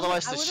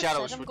 otherwise I the would've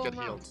shadows said I'm would going get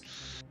round. healed.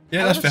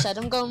 Yeah, I that's would have fair. said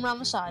I'm going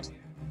round the side.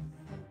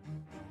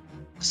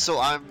 So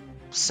I'm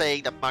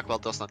saying that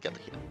Magwell does not get the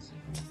heal.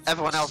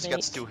 Everyone else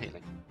gets Sick. 2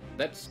 healing.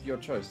 That's your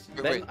choice.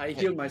 Wait, then wait, I wait.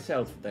 heal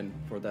myself then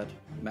for that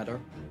matter,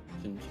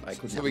 since I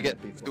could So not we do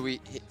get. that before.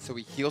 So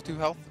we heal 2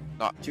 health.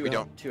 Not. Two we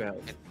health, don't. 2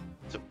 health.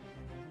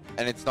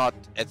 And it's not.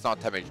 It's not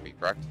 10 HP,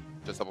 correct?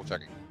 Just double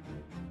checking.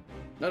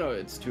 No,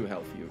 it's 2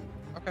 health. You.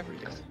 Okay.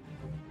 regain.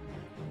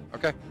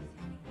 Okay.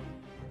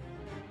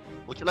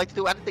 Would you like to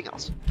do anything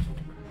else?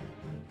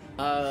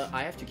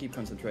 I have to keep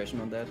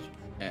concentration on that,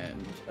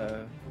 and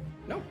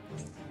no,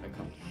 I can't.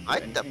 do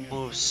Alright, that anything else.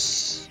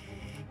 moves.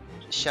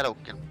 Shadow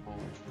can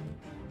move.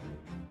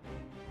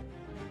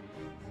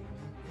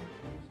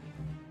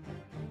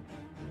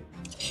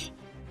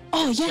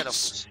 Oh Shadow yes.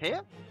 moves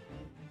here.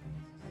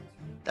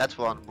 That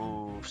one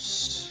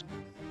moves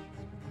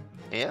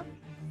here.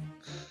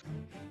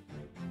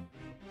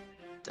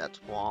 That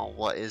one,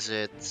 what is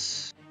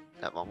it?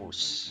 That one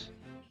moves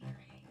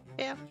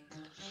here.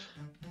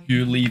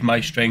 You leave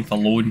my strength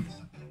alone.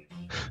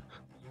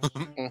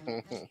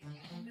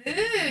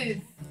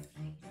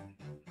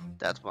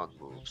 That one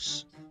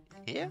moves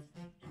here.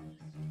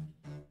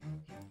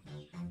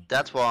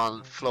 That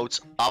one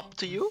floats up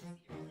to you.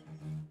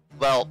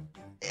 Well,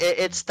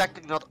 It's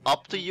technically not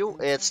up to you.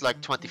 It's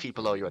like 20 feet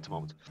below you at the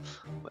moment.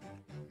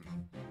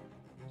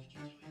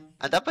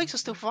 And that brings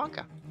us to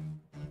Franca.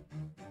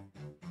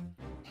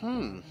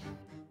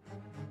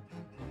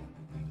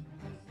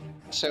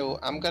 So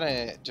I'm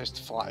gonna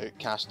just flat out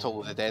cast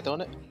Toll of the Dead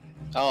on it.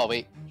 Oh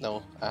wait,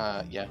 no.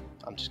 Yeah,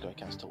 I'm just gonna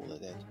cast Toll of the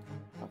Dead.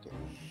 Okay.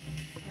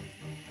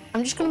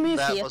 I'm just gonna move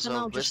That here was for a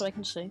now, just so I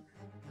can see.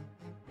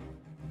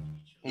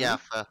 Yeah,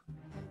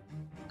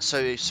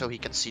 so he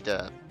can see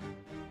the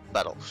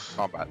battle.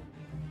 Combat.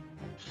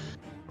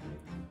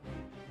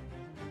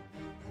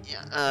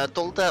 Yeah,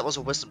 told that was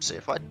a wisdom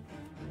save, right?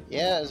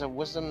 Yeah, it's a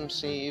wisdom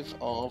save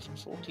of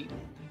 14.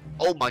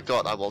 Oh my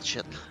god, I rolled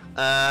shit.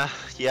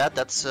 Yeah,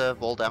 that's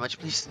roll damage,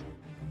 please.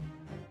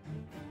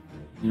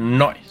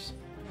 Nice.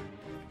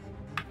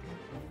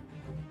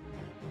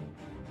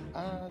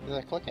 Did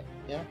I click it?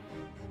 Yeah.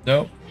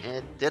 No.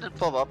 It didn't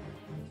pop up.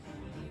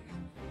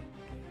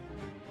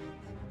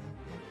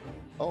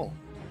 Oh,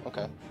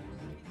 okay.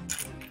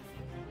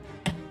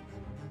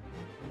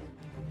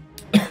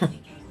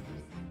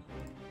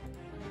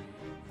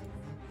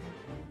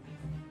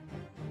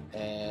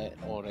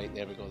 Alright,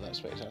 there we go,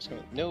 that's what it's asking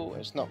me. No,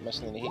 it's not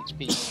missing any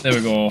HP. There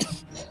we go.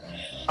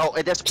 Oh,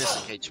 it is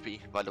missing HP,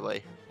 by the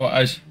way.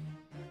 What is?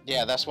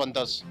 Yeah, this one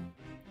does.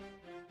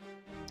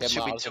 It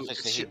should be matters two, if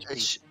it's the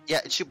HP. yeah,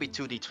 it should be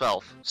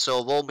 2d12.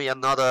 So roll me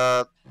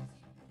another.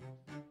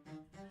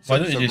 Why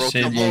don't you just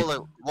say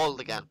roll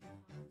it again?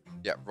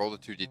 Yeah, roll the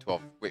 2d12.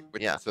 Wait,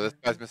 Yeah. so this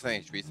guy's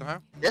missing HP somehow?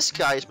 This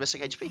guy is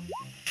missing HP.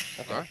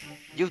 Okay.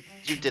 You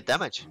did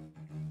damage.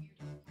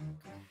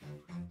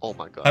 Oh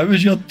my god. How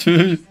was your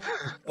 2?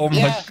 Oh my.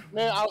 Yeah,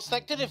 no, I'll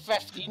stick to the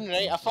 15,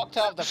 right? I fucked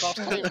up the first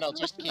time and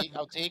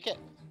I'll take it.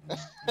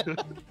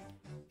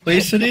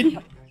 Play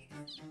Serene?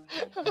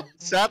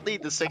 Sadly,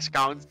 the 6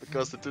 counts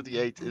because the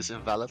 2d8 is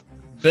invalid.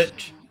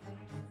 Bitch.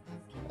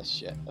 Oh,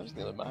 shit, that was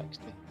nearly maxed.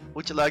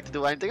 Would you like to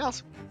do anything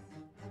else?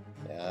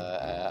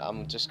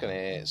 I'm just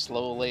gonna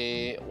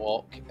slowly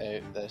walk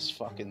out this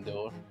fucking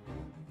door.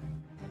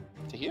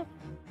 To here.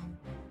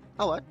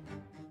 Alright.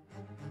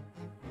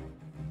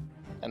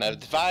 And I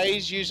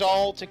advise yous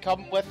all to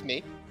come with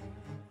me.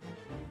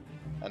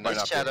 And This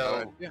that's shadow.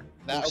 that'll be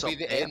moves the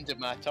up there. end of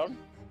my turn.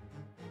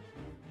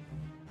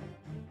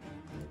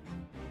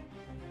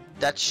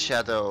 That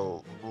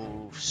shadow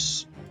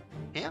moves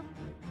here.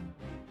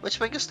 Which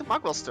brings us to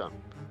Magwell's turn.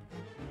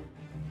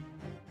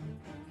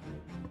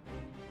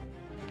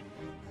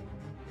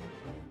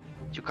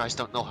 You guys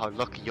don't know how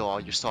lucky you are.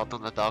 You start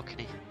on the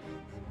balcony.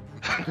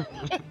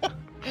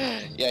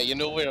 Yeah, you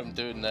know where I'm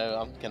doing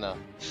now. I'm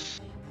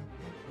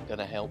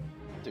gonna help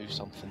do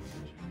something.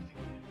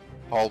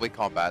 Hallway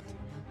combat.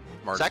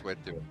 Smartest Zach? way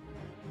to do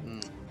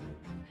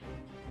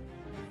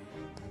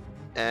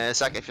it.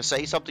 Zach, if you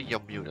say something,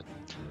 you're muted.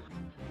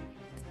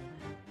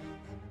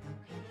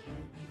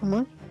 Am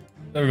I?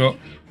 There we go.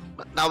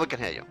 But now we can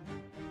hear you.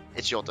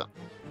 It's your turn.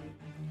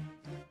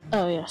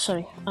 Oh yeah,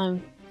 sorry.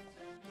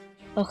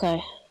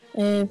 Okay.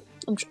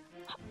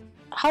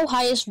 How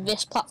high is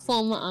this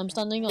platform that I'm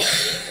standing on?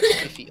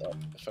 50 feet up,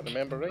 if I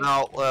remember right.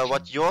 Now,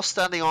 what you're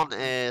standing on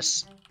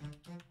is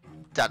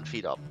 10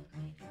 feet up.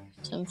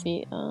 10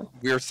 feet.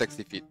 We're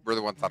 60 feet. We're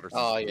the ones that are 60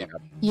 Oh, yeah. feet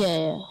up.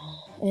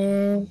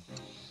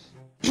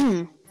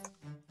 Yeah.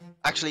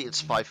 Actually,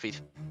 it's 5 feet.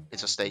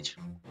 It's a stage.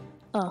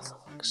 Oh, for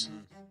fuck's sake.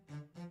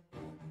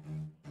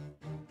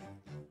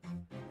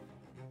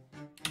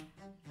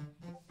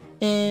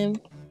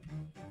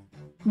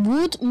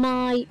 Would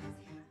my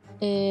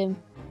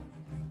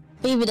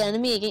favorite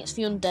enemy against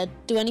the undead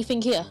do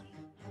anything here?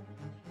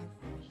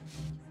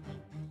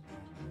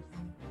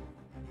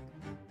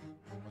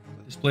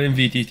 Just playing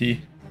VTT.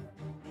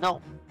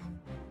 No,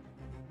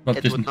 Not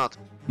it just. would not.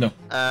 No.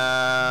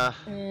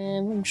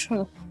 I'm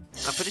trying to.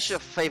 I'm pretty sure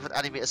favorite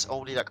enemy is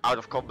only like out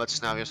of combat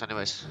scenarios,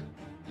 anyways.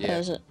 Where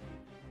is it?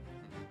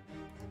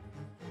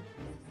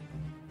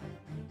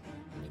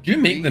 Did you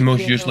make the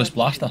most Yeah, useless no,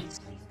 blaster?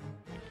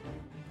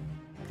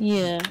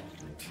 Yeah.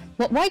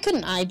 Why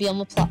couldn't I be on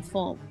the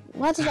platform?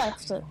 Why did I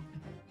have to?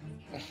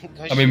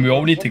 I mean, we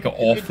all need to get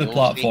off the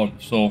platform,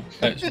 so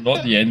it's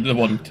not the end of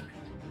the world.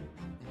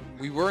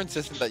 We were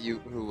insistent that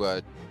you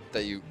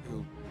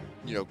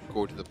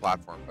go to the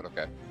platform, but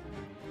okay.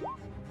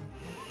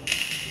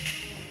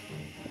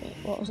 Wait,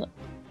 what was it?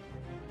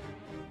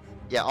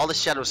 Yeah, all the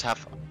shadows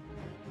have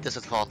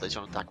disadvantage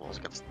on attack rolls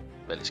against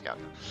Billy Scout.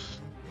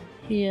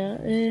 Yeah,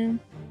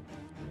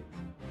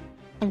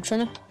 I'm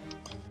trying to.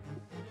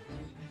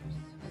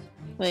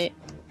 Wait.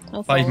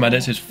 how 5 far-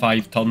 minutes is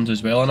 5 turns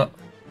as well, innit?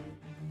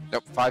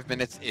 Nope, 5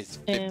 minutes is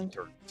 50 turns.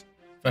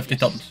 50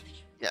 turns.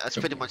 Yeah, that's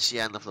pretty much the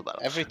end of the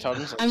battle. Every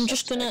turn's like I'm 6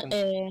 just gonna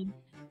seconds.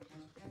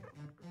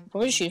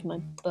 probably just use my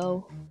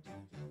bow.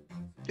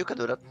 You can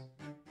do that.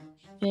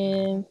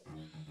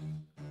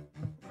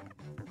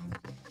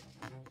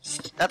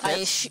 That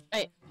hits.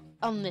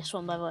 On this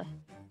one, by the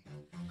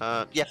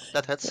way. Yeah,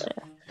 that hits.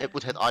 It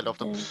would hit either of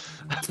them.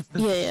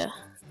 Yeah.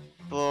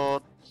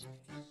 For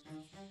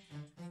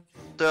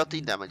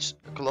 13 damage.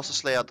 Colossus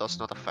Slayer does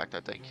not affect, I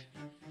think.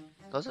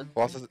 Does it?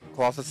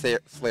 Colossus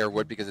Slayer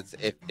would because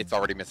it's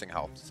already missing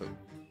health. So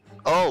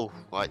Oh,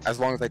 right. as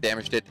long as I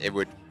damaged it, it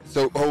would.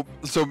 So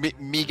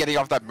me getting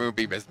off that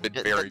moonbeam has been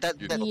Yeah, very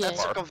useful Yeah.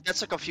 so far.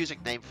 that's a confusing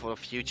name for the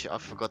future. I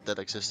forgot that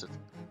existed.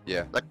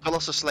 Yeah. Like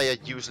Colossus Slayer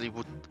usually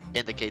would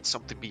indicate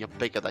something being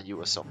bigger than you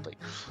or something.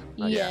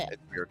 Like, Yeah.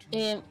 It's weird.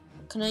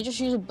 Can I just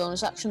use a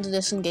bonus action to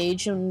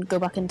disengage and go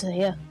back into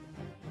here?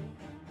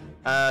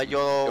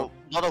 You're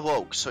not a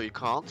rogue, so you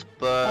can't.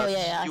 But Oh,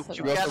 yeah, I you, forgot.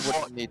 you You can also walk.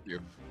 wouldn't need to.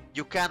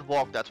 You can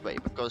walk that way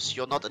because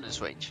you're not in his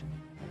range.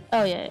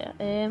 Oh yeah.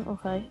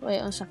 Okay.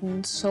 Wait 1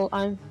 second. So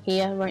I'm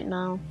here right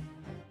now.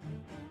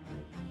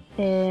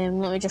 Let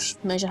me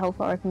just measure how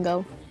far I can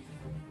go.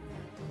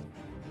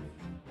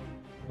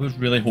 I was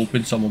really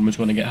hoping someone was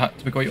going to get hit,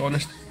 to be quite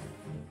honest.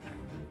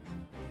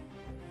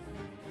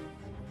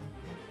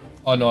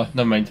 Oh no,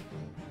 never mind.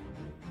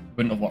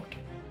 Wouldn't have worked.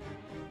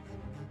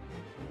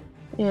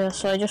 Yeah.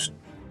 So I just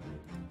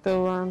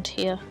go around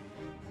here.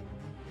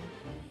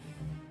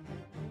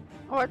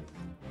 Alright.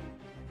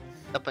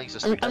 That brings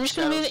us to I'm just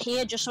gonna move it shadows.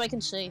 here just so I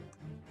can see.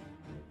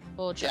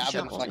 Or Yeah, just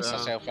I've been flex uh,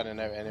 myself in and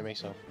out anyway,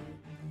 so.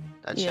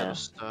 That Yeah.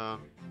 shadows.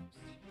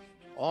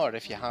 Or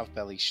if you have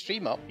Billy's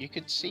stream up, you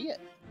could see it.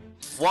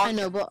 One. I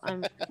know, but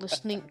I'm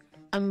listening.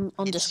 I'm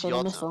on It's Discord your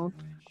on my turn. phone.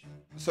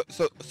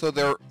 So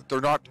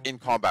they're not in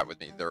combat with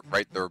me. They're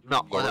right. They're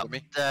No, lower no. than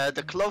me.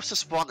 The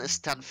closest one is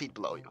 10 feet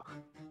below you.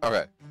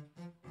 Okay.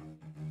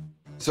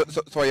 So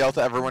I yell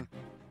to everyone,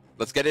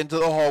 let's get into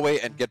the hallway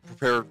and get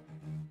prepared,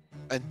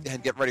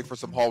 and get ready for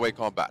some hallway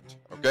combat.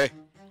 Okay.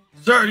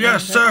 Sir,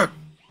 yes, sir!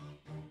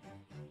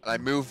 And I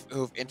move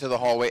into the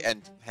hallway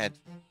and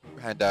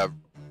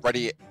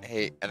ready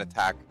an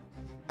attack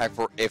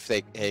for if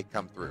they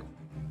come through.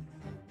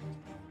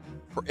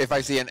 For if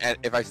I see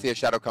a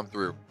shadow come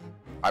through,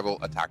 I will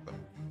attack them.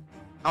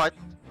 Alright.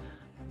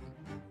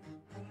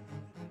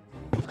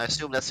 I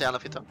assume that's the end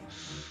of your turn.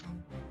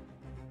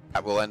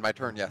 That will end my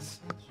turn. Yes.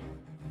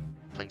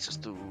 Brings us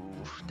to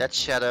that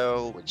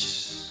shadow,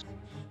 which.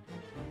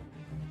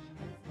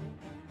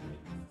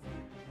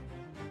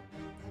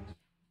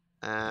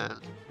 And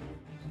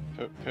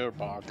Poor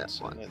Bard That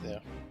sitting one. out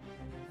there.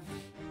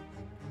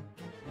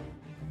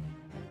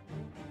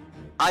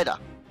 Ida.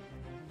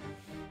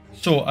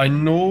 So I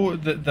know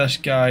that this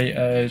guy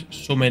is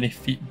so many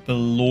feet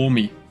below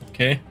me,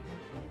 okay?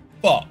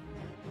 But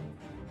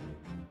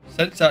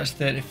since that's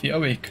 30 feet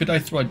away, could I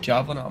throw a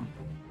javelin at him?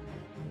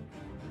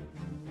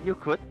 You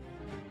could.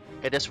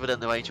 It is within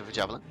the range of a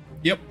javelin.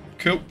 Yep,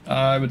 cool.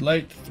 I would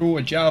like to throw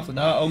a javelin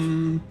at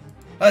him.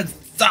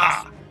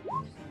 Huzzah!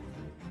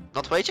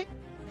 Not raging?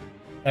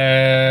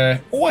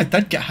 Oh, I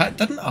did get hit,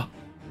 didn't I?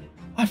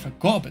 I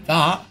forgot about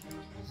that.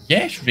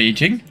 Yes,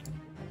 raging.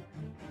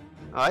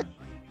 Alright.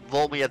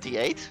 Roll me a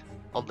d8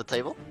 on the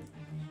table.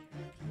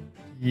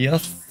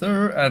 Yes,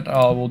 sir. And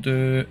I will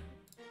do it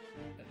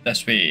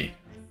this way.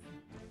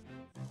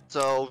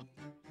 So,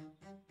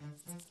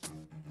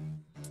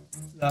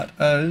 That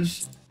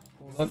is.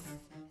 Hold on.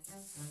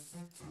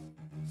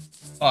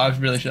 Oh, I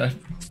really should have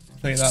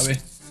played it that way.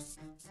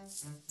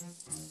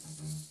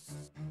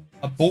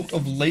 A bolt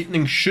of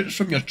lightning shoots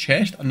from your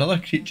chest. Another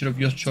creature of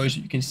your choice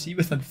that you can see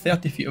within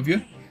 30 feet of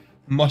you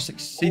must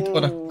succeed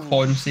on a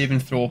con saving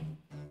throw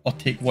or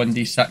take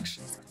 1d6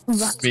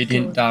 That's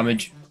radiant good.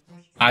 damage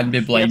and be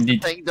here's the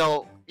blinded. thing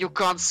though, you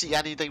can't see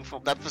anything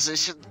from that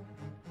position.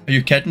 Are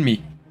you kidding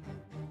me?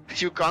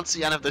 You can't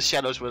see any of the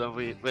shadows within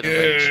range.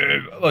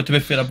 Well, to be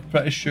fair, I'm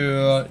pretty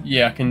sure.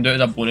 Yeah, I can do it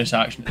as a bonus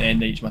action at the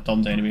end of each of my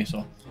turns anyway,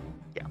 so.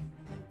 Yeah.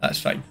 That's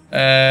fine.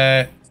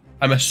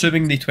 I'm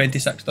assuming the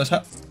 26 does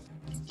hit.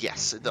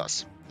 Yes, it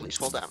does.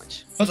 Please roll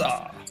damage.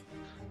 Huzzah!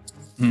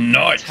 10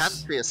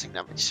 Nice! piercing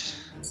damage.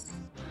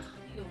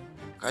 You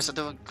guys are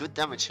doing good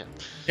damage here.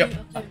 Yep.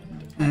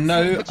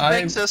 Now Which I.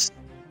 brings us.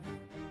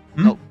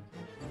 Hmm? Oh.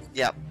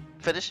 Yeah,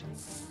 finish.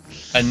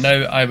 And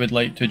now I would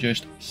like to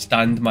just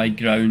stand my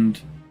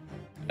ground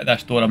at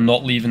this door. I'm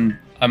not leaving.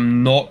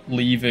 I'm not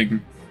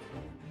leaving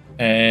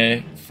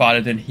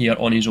Faradin here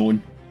on his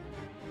own.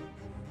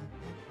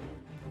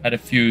 I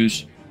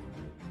refuse.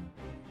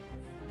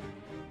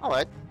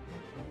 Alright.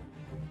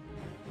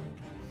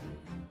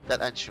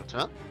 That ends your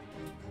turn.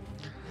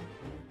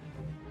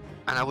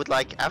 And I would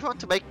like everyone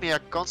to make me a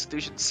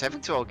Constitution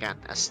saving throw again,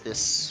 as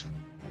this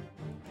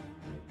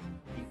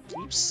he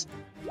keeps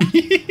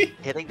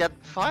hitting that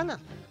violin.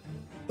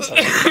 Does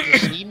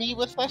it see me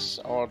with this,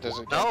 or does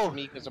it No. get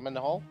me because I'm in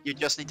the hall? You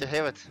just need to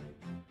hear it.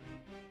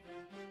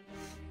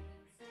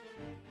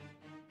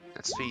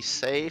 That's 3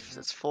 saves,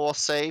 that's 4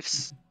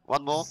 saves.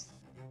 One more.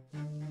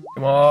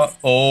 Come on.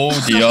 Oh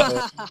dear.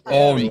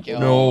 Oh we go.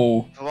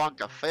 no.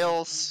 Veronica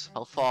fails.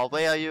 How far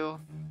away are you?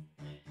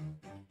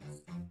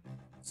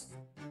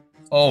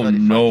 Oh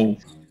 35. no.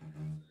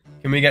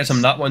 Can we get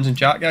some nat ones in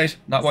chat, guys?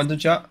 Nat ones in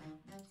chat?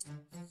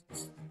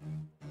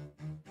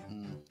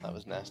 That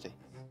was nasty.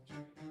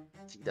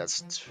 I think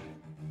that's.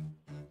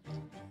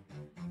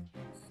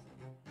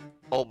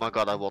 Oh my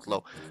god, I rolled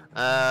low.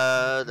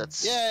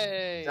 That's.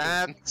 Yay!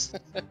 That.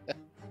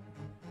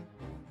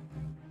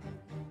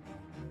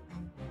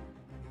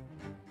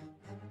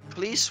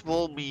 Please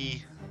roll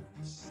me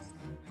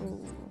Ooh.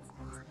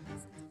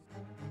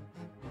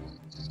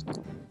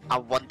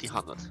 a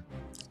 1d100.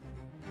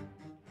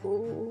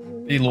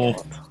 Ooh. Be low.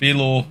 Be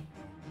low.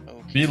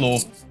 Be low.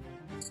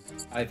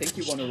 I think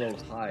you want to roll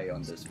high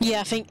on this one. Yeah,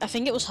 I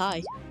think it was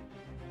high.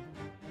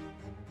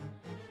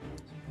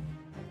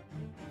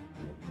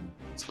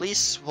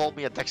 Please roll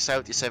me a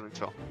dexterity saving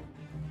throw.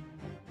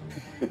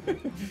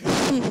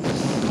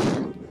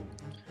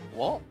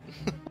 What?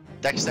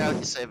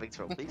 Dexterity saving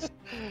throw, please.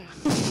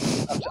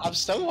 I'm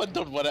still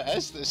wondering what it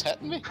is that's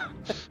hitting me.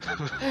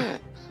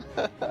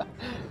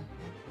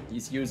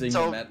 He's using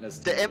So, the madness.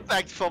 The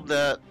impact from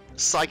the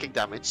psychic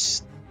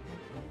damage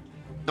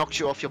knocks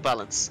you off your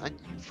balance and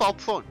you fall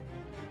prone.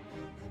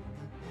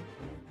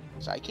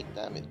 Psychic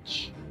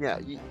damage. Yeah,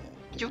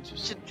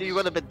 you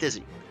run a bit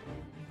dizzy.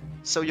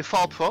 So you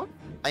fall prone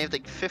and you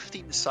take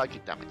 15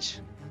 psychic damage.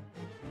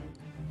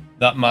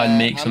 That man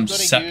makes I'm some gonna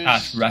sick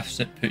ass use- riffs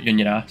that put you in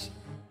your ass.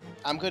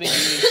 I'm going to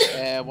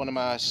use one of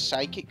my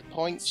psychic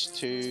points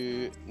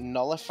to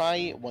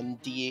nullify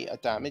 1d8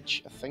 of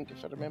damage, I think,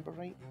 if I remember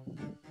right.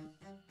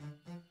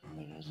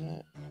 Where is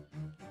it?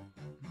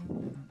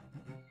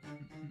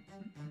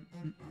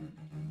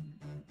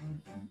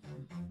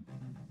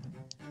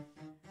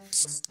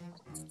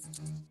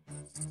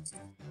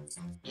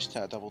 Just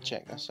to double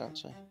check this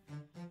actually.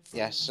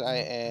 Yes,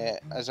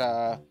 as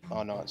a...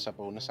 Oh no, it's a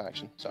bonus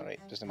action. It's alright,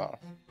 doesn't matter.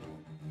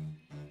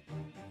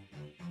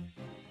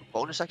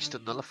 Bonus action to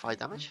nullify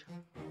damage?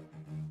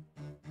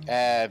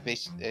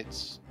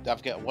 It's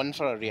I've got one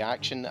for a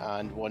reaction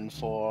and one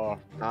for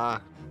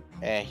Ah,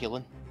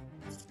 healing.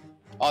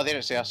 Oh, there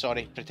it's there.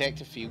 Sorry,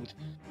 protective field.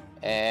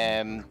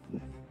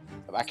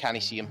 I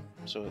can't see him,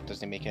 so it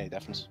doesn't make any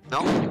difference. no,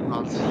 you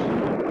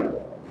can't.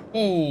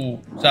 Oh,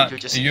 Zach, You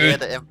just are hear you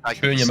the impact.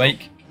 chewing your so-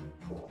 mic?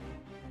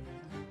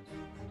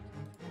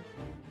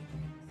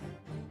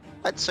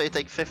 I'd say you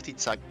take 15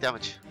 psychic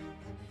damage.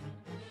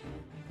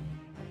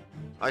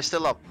 Are you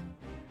still up?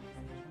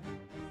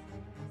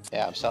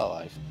 Yeah, I'm still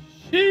alive.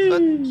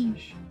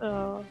 Sheesh.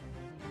 Oh.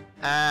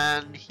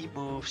 And he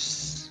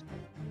moves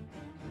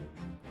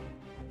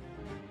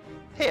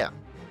here,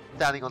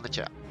 standing on the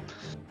chair.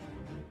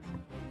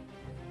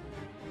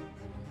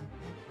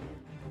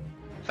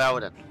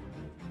 Vauden.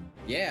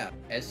 Yeah,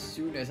 as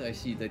soon as I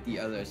see that the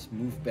others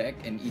move back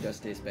and Ida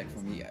stays back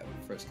from me,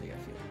 firstly I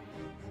feel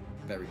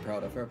very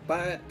proud of her.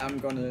 But I'm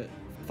gonna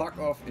fuck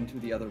off into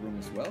the other room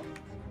as well.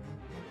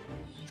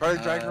 Try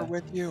to drag her Uh,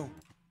 with you.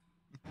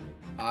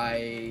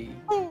 I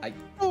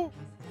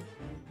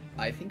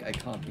think I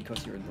can't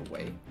because you're in the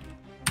way.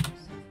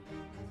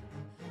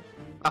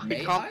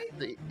 May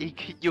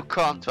You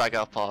can't drag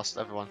her past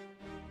everyone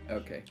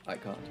Okay, I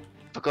can't.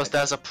 because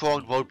there's a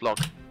prone roadblock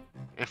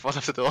in front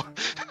of the door.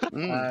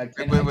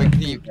 Can Wait, I wait, do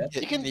can you, that?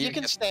 You can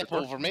get step the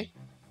door? over me.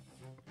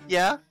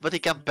 Yeah, but he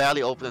can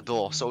barely open the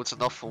door, so it's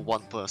enough for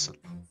one person.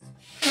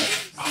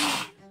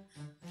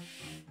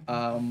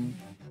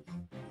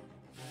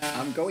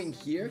 I'm going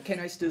here. Can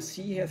I still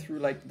see her through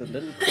like the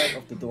little crack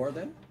of the door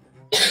then?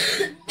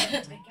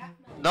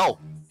 No,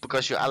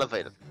 because you're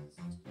elevated.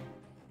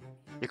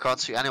 You can't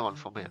see anyone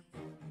from here.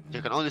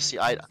 You can only see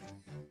Ida.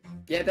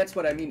 Yeah, that's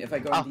what I mean. If I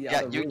go Oh, in the yeah,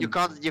 other room.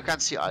 you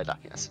can't see Ida.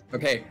 Yes.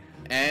 Okay,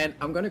 and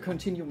I'm gonna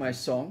continue my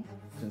song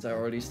since I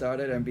already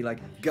started and be like,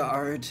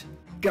 guard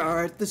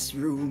this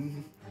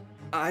room.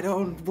 I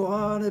don't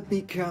wanna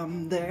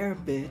become their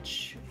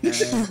bitch.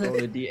 And roll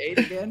a d8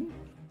 again.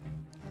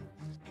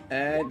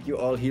 And you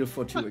all heal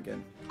for 2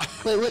 again.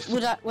 Wait,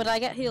 would I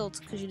get healed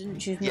because you didn't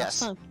choose me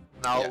Yes. last time?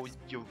 Now Yes.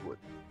 you would.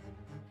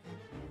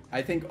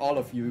 I think all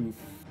of you,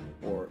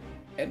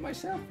 and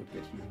myself would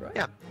get healed, right?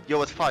 Yeah,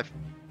 you're at 5.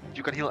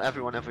 You can heal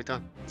everyone every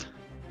time.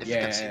 If you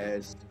can see.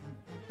 Yes.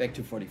 Back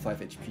to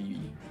 45 HP.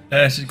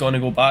 This is gonna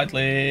go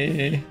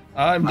badly.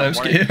 I'm now I'm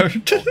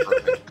worried. scared.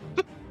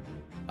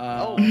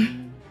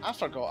 I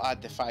forgot I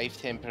had the 5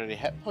 temporary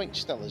hit points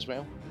still as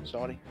well.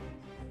 Sorry.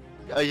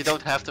 You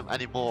don't have them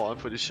anymore, I'm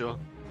pretty sure.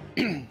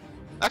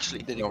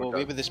 Actually, Did it No, go it away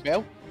doesn't. with the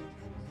spell?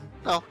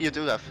 no, you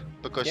do have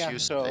because Yeah, you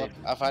so saved.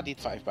 I've added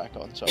 5 back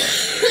on, so...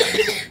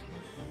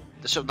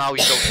 So now you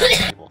don't have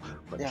them anymore.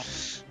 But, Yeah.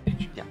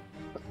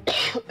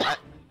 yeah.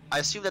 I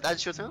assume that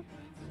ends your turn.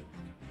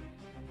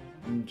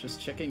 I'm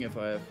just checking if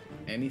I have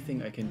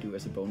anything I can do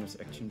as a bonus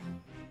action,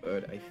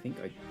 but I think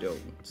I don't,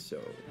 so...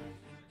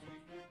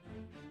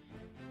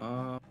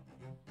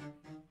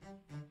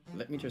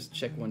 let me just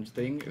check one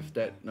thing, if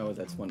that... No,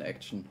 that's one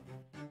action.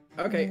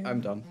 Okay,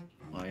 I'm done.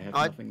 I have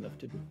Alright. nothing left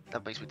to do.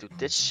 That brings me to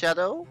this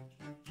shadow,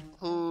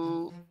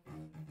 who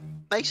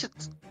makes it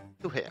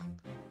to here.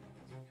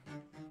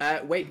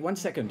 Wait, 1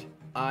 second.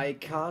 I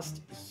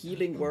cast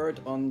Healing Word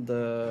on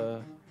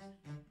the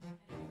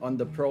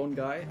prone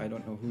guy. I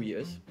don't know who he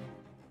is.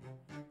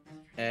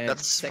 At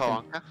That's second,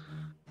 Faranka.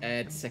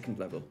 at 2nd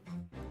level.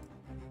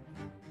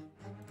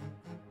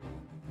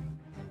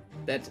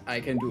 That I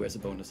can do as a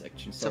bonus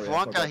action. So Sorry, I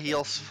Faranka forgot that.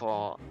 heals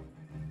for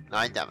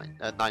 9 damage.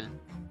 9.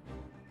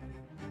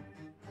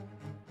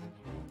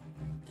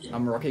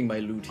 I'm rocking my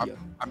loot here.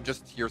 I'm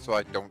just here so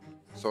I don't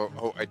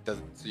So it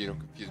doesn't. So you don't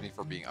confuse me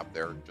for being up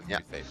there. Just Yeah.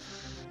 to be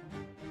safe.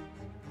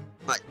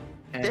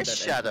 And This that ends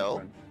my shadow-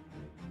 turn.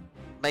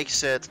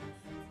 Makes it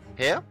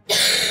here,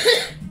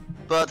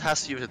 but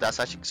has to use a dash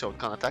action, so it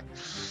can't attack.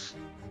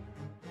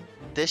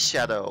 This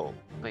shadow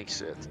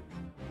makes it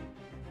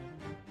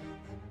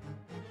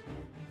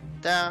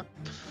there.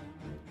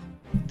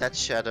 That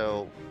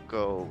shadow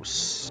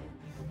goes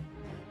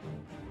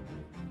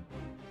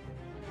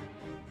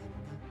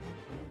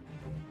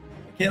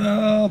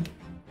Caleb!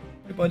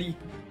 Hey, buddy.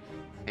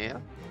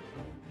 here.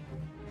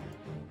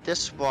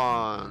 This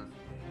one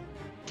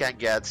can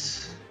get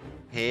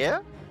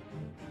here,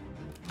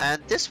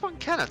 and this one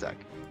can attack.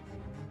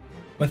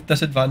 With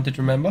disadvantage,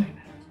 remember?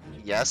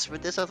 Yes,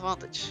 with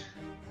disadvantage.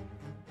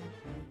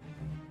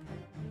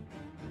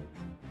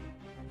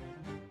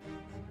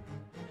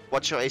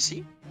 What's your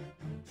AC?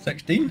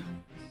 16.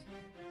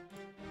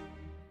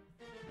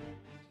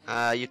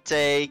 You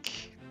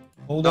take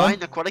Hold 9 on.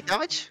 necrotic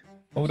damage.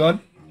 Hold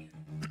on.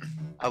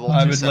 I rolled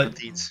I two would like-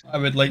 17s. I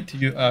would like to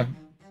use. I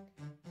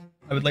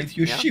would like to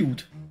use Yeah?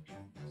 shield.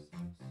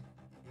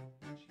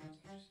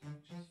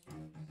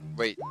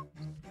 Wait.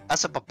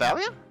 As a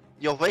barbarian?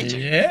 You're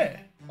raging. Yeah.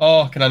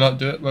 Oh, can I not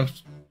do it? Well,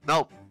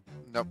 No,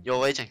 Nope.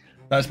 you're raging.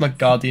 that's my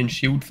guardian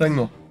shield thing,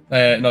 though.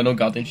 No, no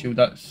guardian shield.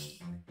 That's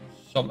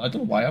something. I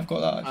don't know why I've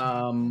got that.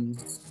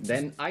 Actually.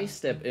 Then I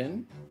step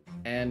in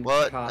and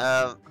What?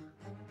 cast.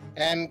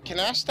 Can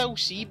I still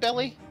see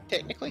Billy,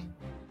 technically?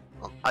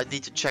 I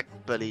need to check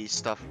Billy's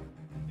stuff.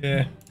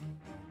 Yeah.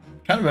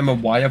 Can't remember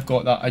why I've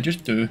got that. I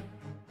just do.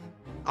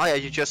 Oh yeah,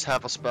 you just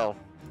have a spell.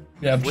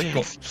 Yeah, I've Weird.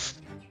 just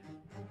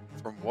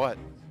got. From what?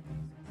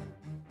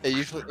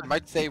 It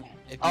might say. If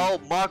you, Oh,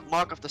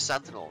 mark of the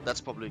Sentinel.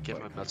 That's probably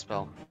giving him that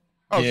spell.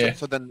 oh, yeah.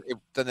 so then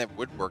it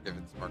would work if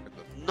it's marked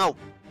the. No,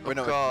 Wait,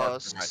 no,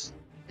 it's marked, because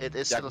it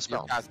is Yeah, still a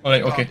spell.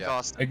 Alright, You okay. can't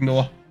cast it.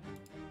 Ignore.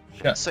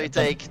 Shit. So you I've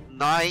done- take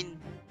 9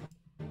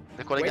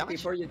 necrotic Wait, damage.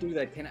 before you do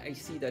that, can I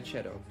see that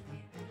shadow?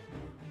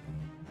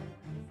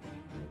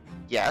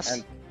 Yes.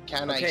 And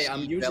can I Okay, see I'm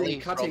using Billy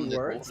cutting from the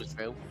words. boat as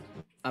well?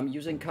 I'm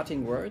using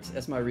cutting words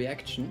as my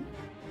reaction.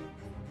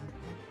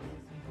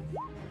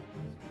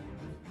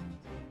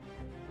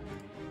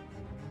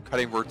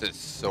 Cutting words is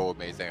so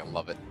amazing. I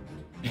love it.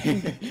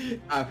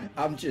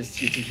 I'm just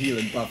here to heal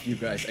and buff you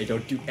guys. I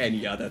don't do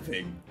any other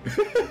thing.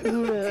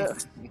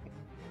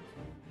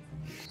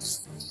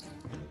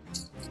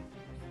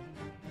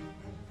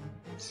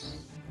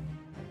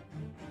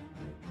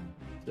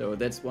 So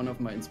that's one of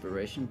my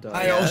inspiration dice.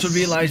 I also Yes.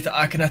 realised that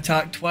I can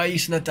attack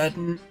twice and I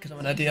didn't because I'm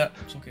an idiot.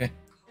 It's okay.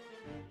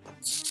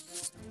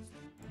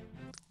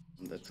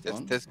 That's Tisk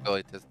one. tisk,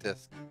 Billy, tisk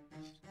tisk.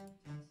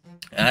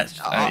 That's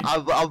fine.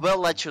 I will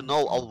let you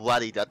know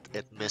already that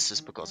it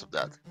misses because of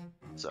that.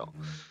 So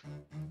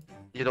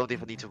you don't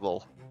even need to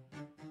roll.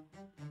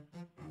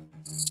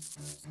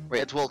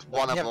 Wait, It rolled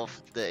one yeah.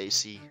 above the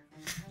AC.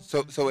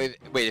 So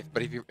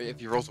but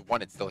if you rolls a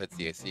 1, it still hits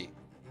the AC.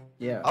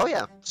 Yeah. Oh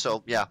yeah.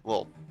 So yeah,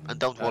 roll and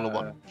don't roll a Uh,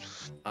 1.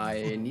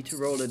 I need to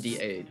roll a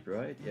d8,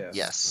 right? Yeah.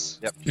 Yes.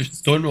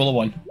 Just don't roll a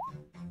 1. Yep,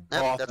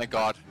 Oh, that's thank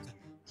fine. God.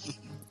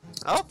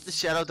 Oh, the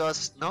shadow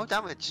does no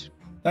damage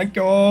Thank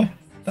you.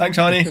 Thanks,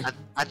 honey.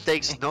 and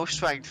takes no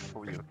strength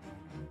from you.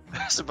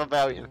 As a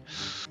barbarian.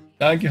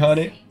 Thank you,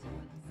 honey.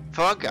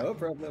 Franka, No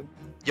problem.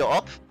 you're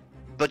up,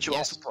 but you're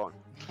Yes. also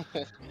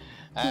prone.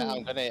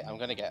 I'm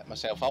gonna get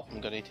myself up.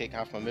 I'm gonna take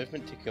half my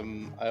movement to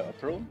come out of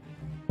prone,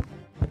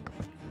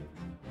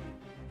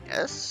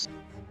 Yes.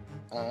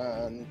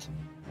 and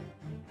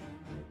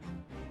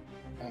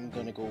I'm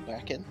gonna go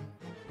back in.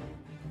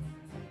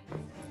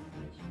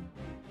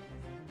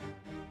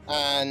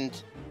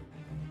 And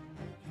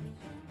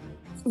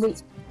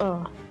Wait.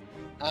 Oh.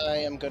 I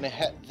am gonna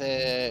hit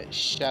the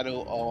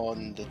shadow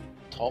on the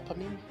top of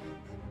me,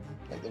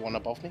 like the one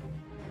above me.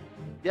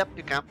 Yep,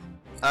 you can.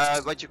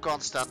 But you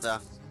can't stand there.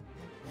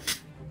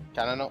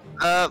 Can I not?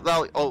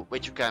 Well, oh,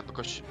 wait, you can,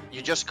 because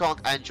you just can't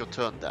end your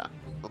turn there.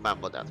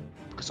 Remember that.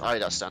 Because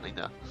Ida's standing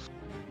there.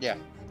 Yeah.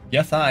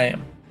 Yes, I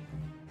am.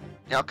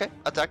 Yeah, okay,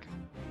 attack.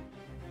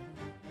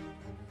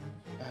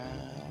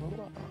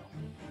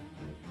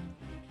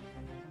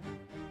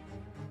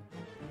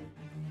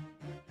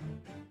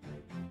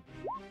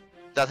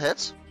 That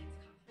hits.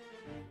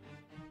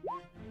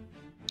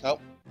 Oh,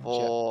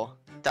 For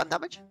 10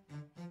 damage.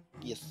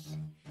 yes.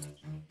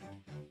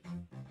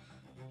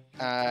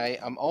 I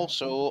am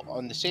also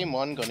on the same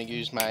one going to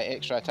use my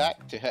extra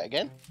attack to hit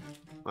again.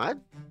 Right.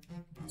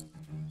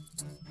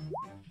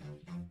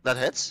 That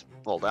hits.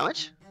 Roll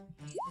damage.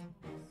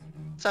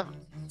 7.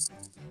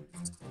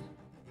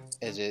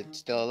 Is it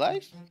still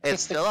alive?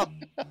 It's still up.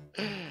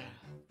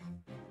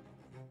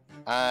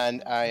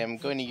 And I am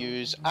going to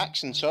use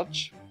Action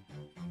Surge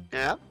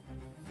Yeah.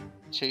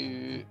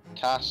 to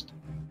cast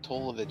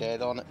Toll of the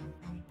Dead on it.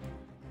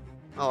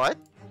 Alright.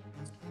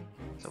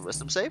 So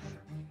wisdom save.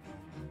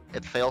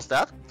 It fails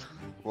that.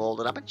 Roll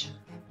the damage.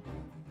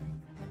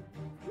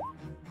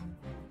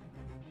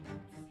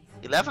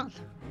 11.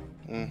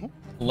 Mm-hmm.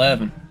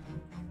 11.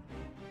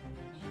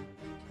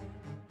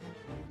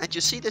 And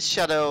you see the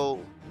shadow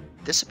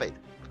dissipate.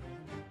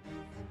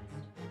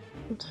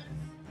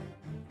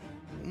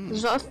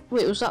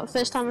 Wait, was that the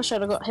first time I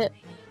said I got hit?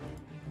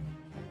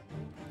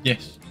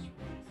 Yes.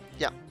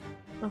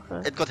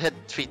 Okay. It got hit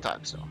 3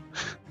 times though.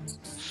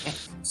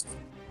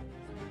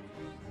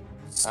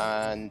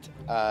 And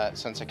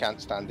since I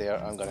can't stand there,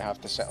 I'm going to have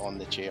to sit on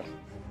the chair.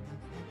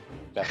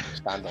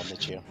 Stand on the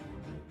chair.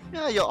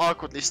 Yeah, you're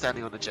awkwardly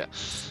standing on the chair.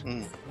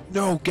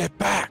 No, get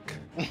back!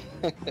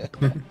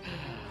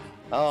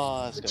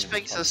 Oh, that's Which gonna be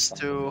brings fun us stuff.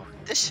 to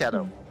this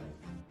shadow,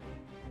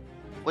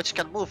 which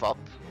can move up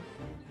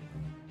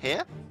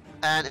here,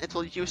 and it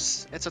will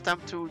use its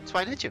attempt to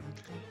try and hit you.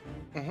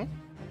 Mhm.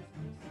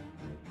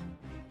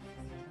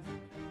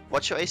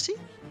 What's your AC?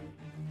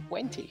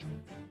 20.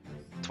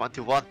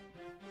 21.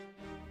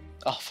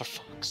 Oh, for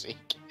fuck's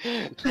sake.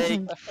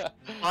 Take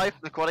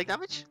 5 necrotic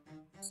damage.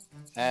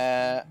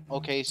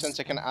 Okay, since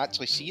I can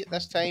actually see it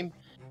this time,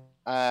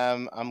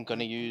 I'm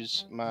gonna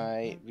use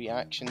my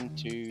reaction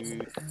to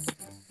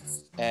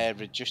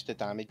reduce the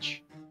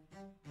damage.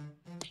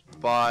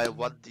 By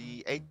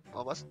 1d8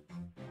 almost.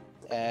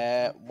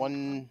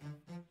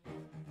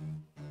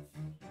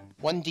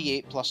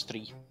 1d8 plus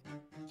 3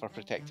 for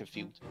protective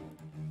field.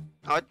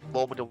 Alright,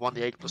 roll with the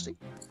 1d8 plus 3.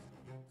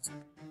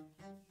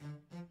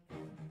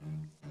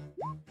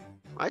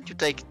 Alright, you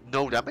take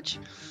no damage,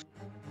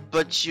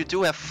 but you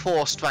do have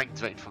 4 strength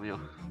drained from you.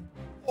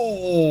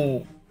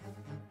 Oh.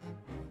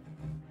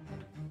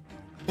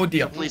 Oh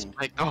dear. Please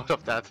make note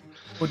of that.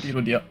 Oh dear,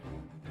 oh dear.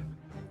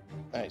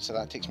 Alright, so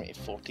that takes me to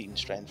 14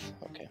 strength.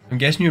 Okay. I'm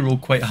guessing you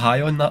rolled quite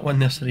high on that one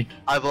there, Serene.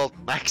 I will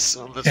max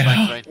on the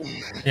Yeah. strength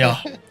drain,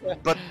 Yeah.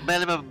 but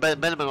minimum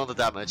on the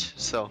damage,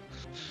 so.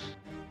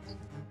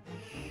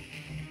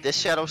 This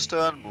shadow's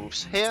turn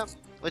moves here,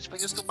 which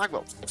brings us to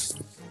Magwell.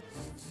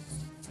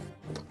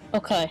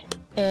 Okay.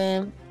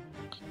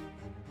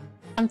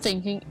 I'm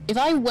thinking if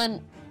I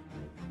went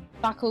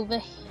back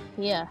over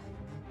here,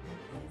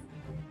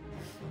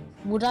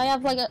 would I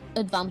have like an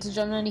advantage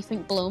on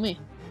anything below me?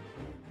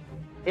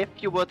 If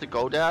you were to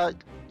go there,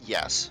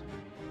 yes.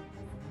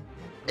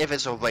 If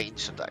it's a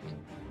ranged attack.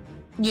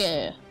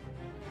 Yeah,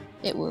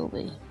 it will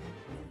be.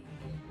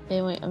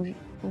 Wait, I'm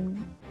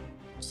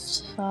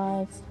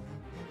 5,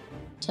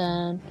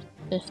 10,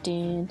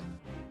 15,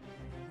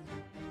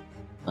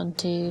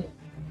 20,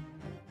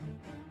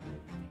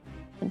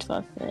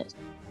 25,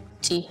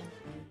 30.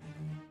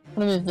 I'm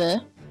gonna move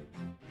there.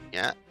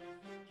 Yeah.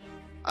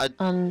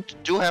 And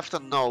Do have to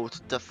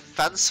note the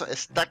fencer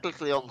is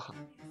technically on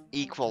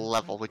equal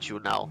level with you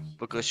now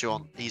because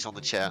he's on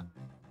the chair.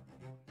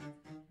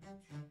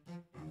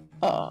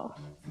 oh.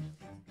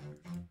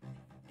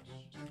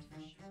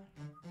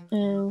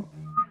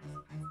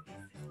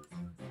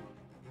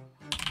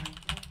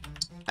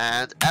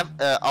 And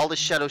all the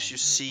shadows you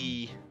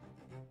see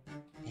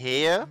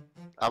here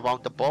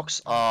around the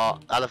box are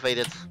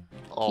elevated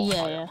or Yeah,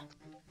 higher. yeah.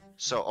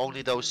 So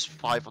only those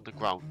 5 on the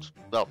ground,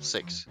 well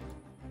 6,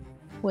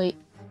 Wait.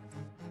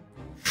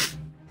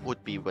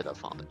 would be with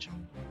advantage.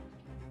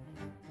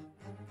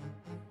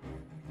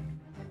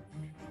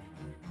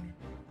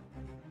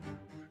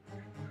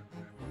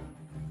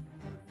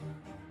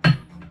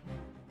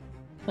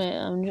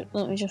 Wait,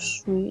 let me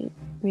just read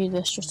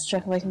this just to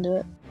check if I can do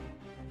it.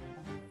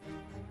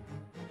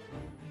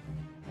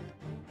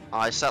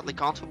 I sadly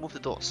can't remove the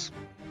doors.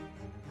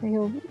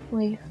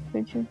 Wait,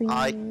 would you be...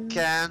 I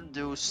can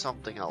do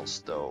something else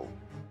though.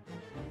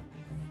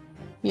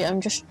 Yeah,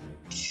 I'm just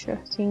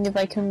checking if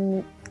I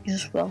can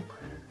use well.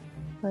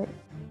 Wait.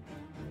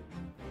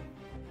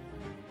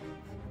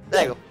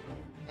 There you go.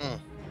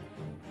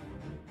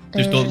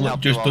 Just don't Help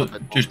look. you Just out a don't.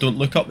 bit more. Just don't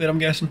look up there. I'm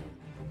guessing.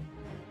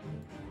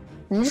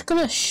 I'm just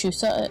gonna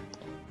shoot at it.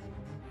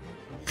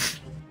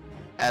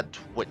 At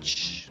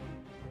which?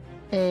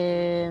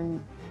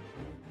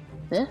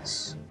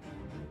 This?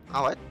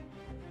 Alright.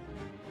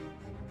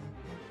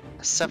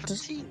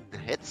 17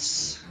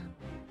 hits.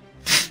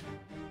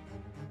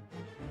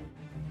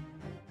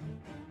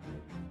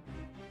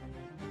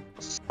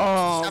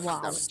 Oh, 7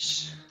 wow.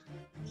 damage.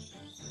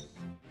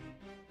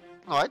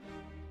 Alright.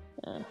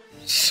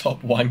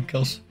 Sup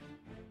wankers.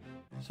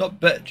 Sup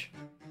bitch.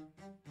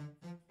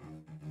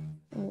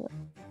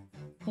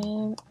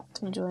 Can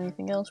I do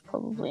anything else?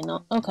 Probably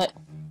not. Okay.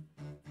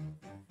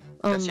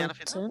 That's the my end of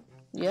your turn? turn.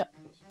 Yep.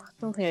 I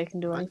don't think I can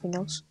do Right. anything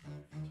else.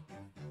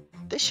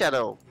 This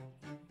shadow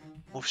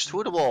moves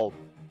through the wall.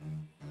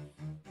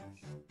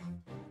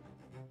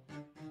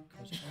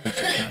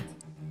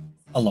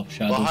 I love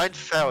shadows. Behind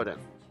Faradin.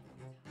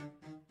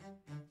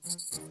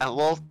 And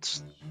will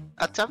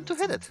attempt to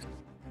hit it.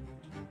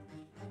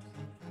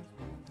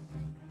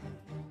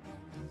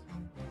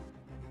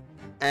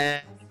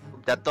 And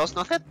that does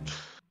not hit.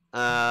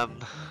 I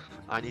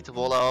need to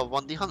roll a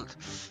 1d100.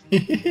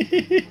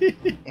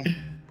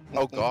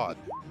 Oh god.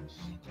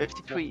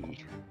 53.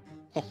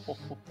 What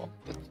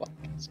the fuck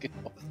is going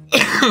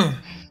on?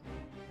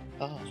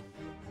 Oh.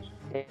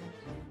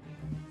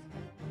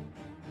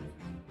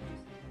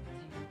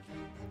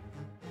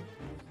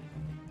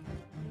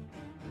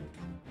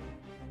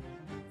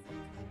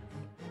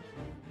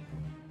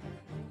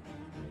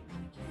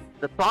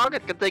 The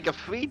target can take a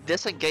free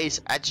disengage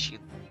action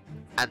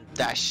and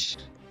dash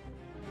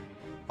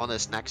on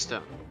his next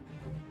turn.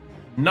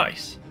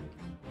 Nice.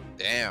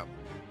 Damn.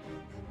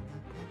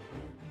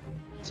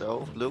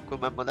 So, Luke,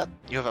 remember that?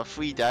 You have a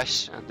free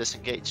dash and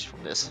disengage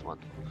from this one.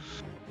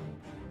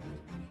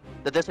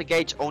 The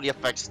disengage only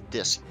affects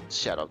this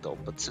shadow though,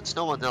 but since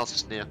no one else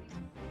is near,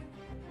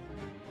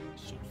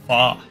 So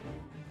far.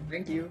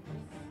 Thank you.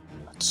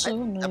 So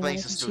no, that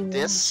brings us to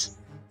this,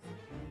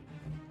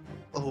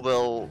 who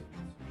will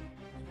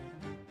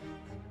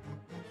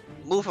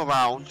move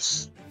around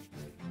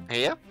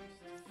here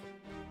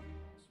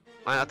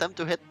and attempt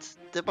to hit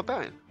the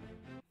barbarian.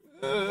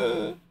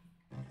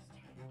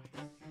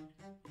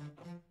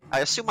 I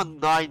assume a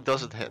 9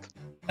 doesn't hit.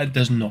 It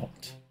does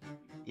not.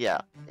 Yeah,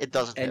 it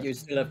doesn't And hit. you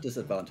still have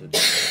disadvantage.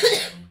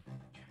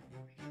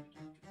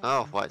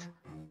 Oh, right.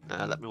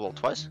 Let me roll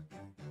twice.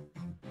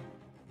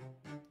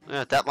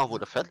 Yeah, that one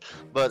would have hit,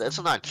 but it's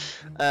a 9.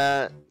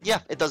 Yeah,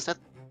 it does hit.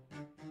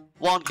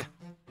 1.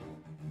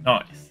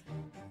 Nice.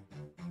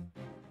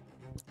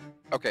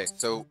 Okay,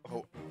 so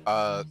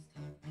I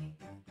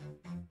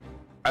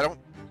don't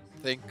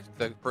think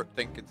the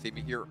thing can see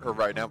me here or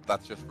right now. But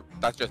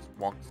that's just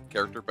Wonk's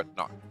character, but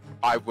not.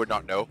 I would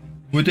not know.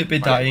 Would it be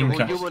Right, dying, you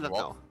You Chris? wouldn't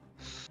know.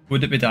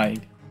 Would it be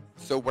dying?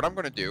 So what I'm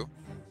gonna do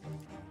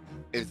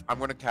is I'm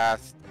gonna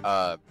cast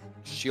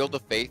Shield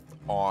of Faith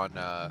on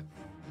our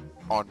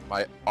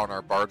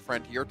bard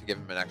friend here to give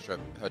him an extra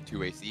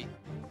 2 AC.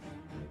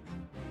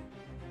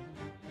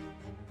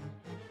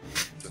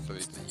 Just so you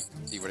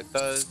can see what it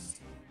does.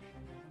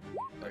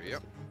 There you go.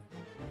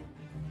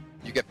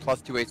 You get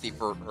plus 2 AC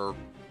for her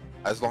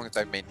as long as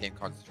I maintain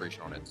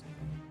concentration on it.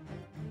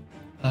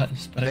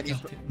 Spirit Then he's-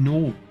 guilty.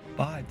 No,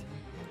 bad.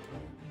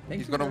 Thank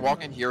He's you gonna very walk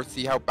much. in here,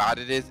 see how bad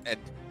it is, and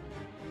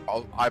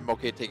I'm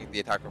okay taking the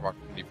attack of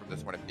opportunity from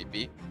this one if need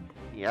be.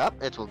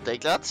 Yep, it will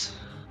take that.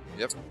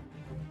 Yep.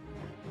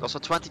 Also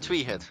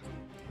 23 hit.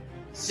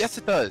 Yes,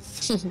 it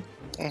does.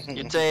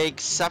 You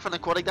take 7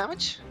 necrotic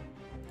damage,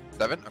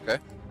 7. Okay.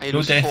 and you No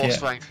lose death 4 yet.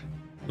 strength.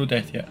 No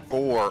death yet.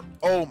 4.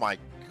 Oh my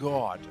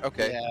god.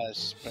 Okay.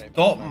 Yes. pretty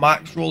Stop bad.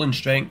 max rolling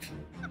strength.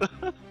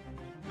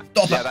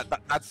 Stop Yeah, it.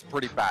 that's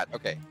pretty bad.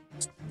 Okay.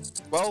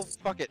 Well,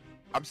 fuck it.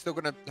 I'm still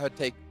gonna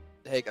take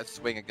a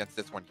swing against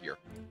this one here.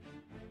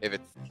 If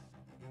it's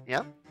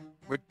Yeah.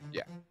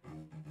 Yeah.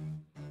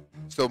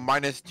 So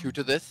 -2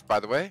 to this, by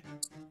the way.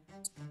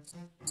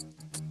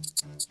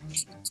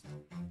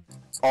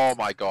 Oh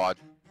my god.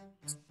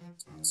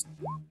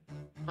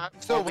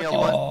 So roll me a what-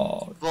 one.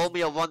 Oh. Roll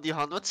me a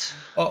 1d100.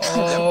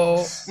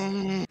 Oh.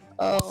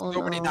 Oh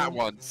So many no. nat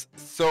ones.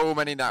 So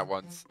many nat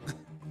ones.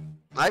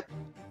 Right.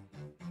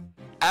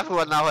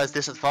 Everyone now has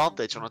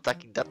disadvantage on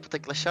attacking that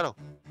particular shadow.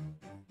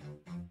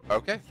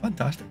 Okay.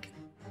 Fantastic.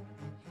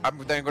 I'm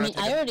then I gonna mean,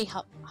 take I a- already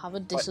have a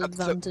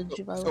disadvantage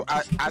if I So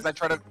want as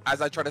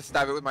I try to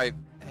stab it with my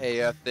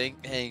thing,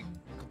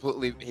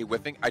 completely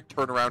whiffing, I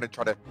turn around and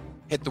try to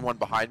hit the one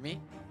behind me.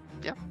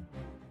 Yeah.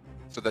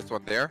 So this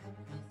one there.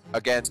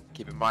 Again,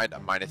 keep in mind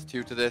I'm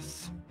 -2 to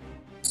this.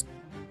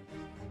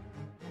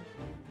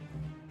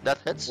 That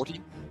hits.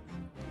 14.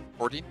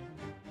 14.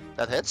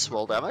 That hits.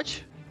 Roll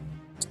damage.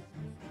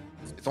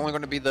 It's only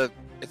going to be the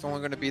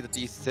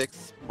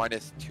d6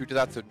 -2 to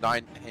that, so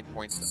 9 hit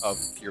points of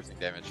piercing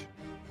damage.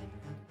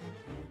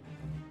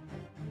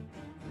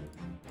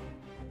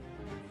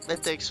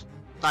 It takes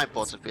 9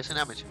 points of piercing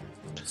damage.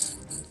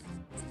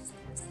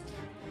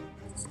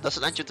 Does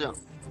it end your turn?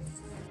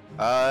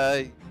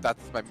 That's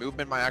my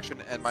movement, my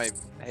action, and my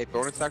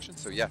bonus action.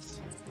 So yes.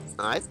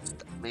 Alright.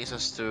 That brings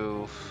us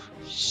to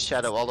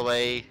shadow all the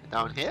way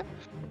down here.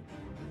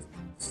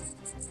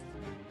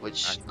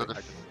 Which Actually, none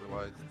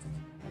of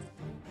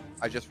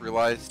I just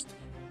realized.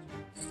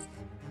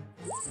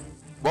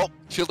 Well,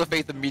 Shield of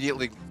Faith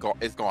immediately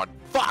is gone.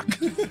 Fuck!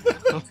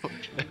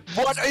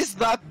 What is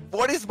that?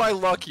 What is my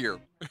luck here?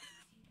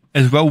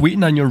 Is Will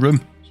waiting in your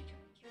room?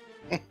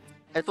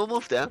 It will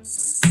move there,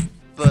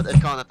 but it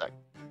can't attack.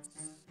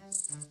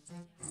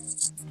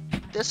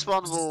 This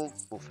one will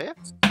move here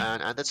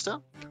and end its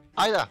turn.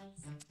 Ida,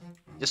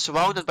 you're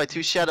surrounded by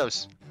 2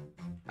 shadows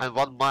and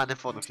 1 man in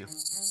front of you.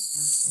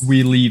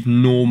 We leave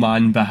no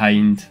man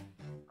behind.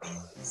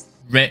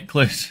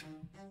 Reckless.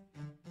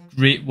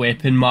 Great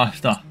weapon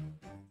master.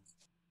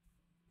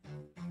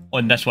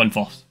 On this one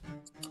first.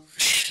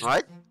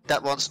 Right?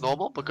 That one's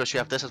normal because you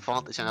have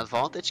disadvantage and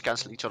advantage,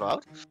 cancel each other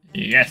out.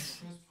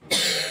 Yes.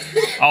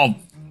 Oh,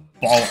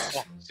 bollocks.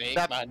 Fuck's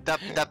sake, man.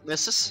 That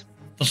misses.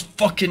 There's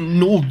fucking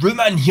no room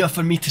in here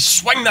for me to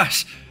swing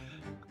this.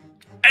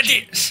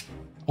 Idiots.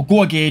 I'll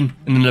go again,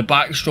 and then the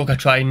backstroke I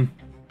try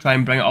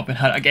and bring it up and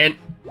hit again.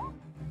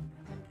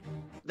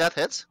 That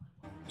hits.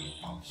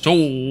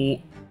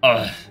 So,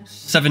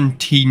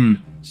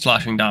 17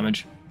 slashing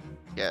damage.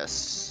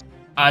 Yes.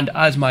 And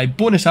as my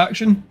bonus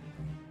action,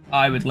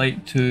 I would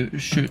like to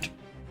shoot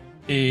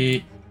a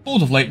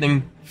bolt of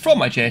lightning from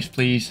my chest,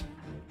 please.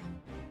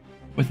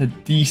 With a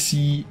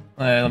DC,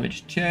 let me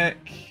just check.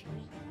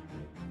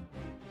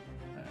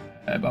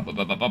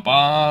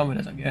 What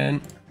is it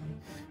again?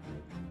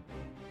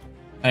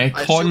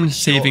 assume Con it's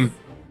saving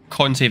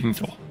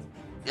throw.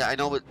 Yeah, I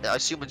know. I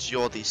assume it's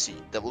your DC.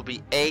 That will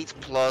be 8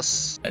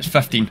 plus. It's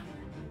 15.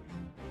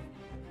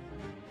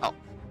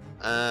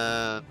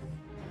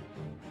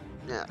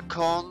 Yeah,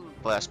 con.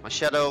 Blast my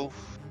shadow.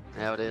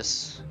 There it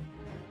is.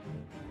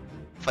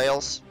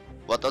 Fails.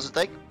 What does it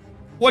take?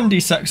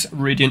 1d6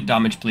 radiant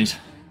damage, please.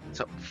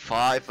 So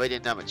 5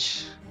 radiant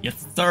damage,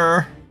 Yes,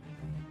 sir.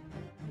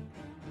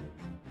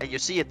 and you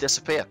see it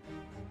disappear.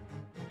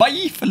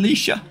 Bye,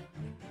 Felicia.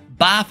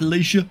 Bye,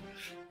 Felicia.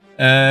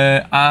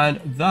 And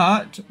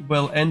that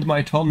will end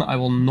my turn. I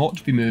will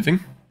not be moving.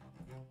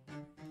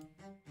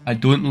 I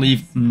don't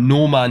leave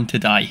no man to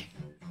die.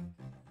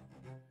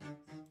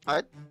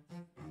 Alright.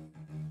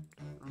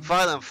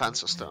 Violent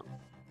Fencer's turn.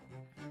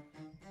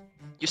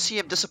 You see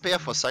him disappear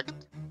for a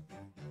second,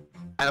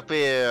 and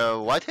appear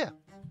right here.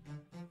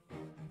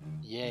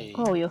 Yay.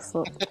 Oh, you're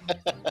fucked.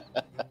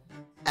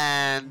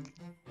 And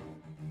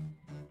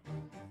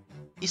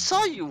he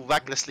saw you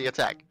recklessly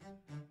attack.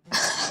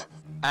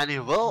 And he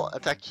will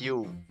attack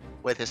you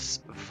with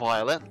his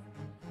violin.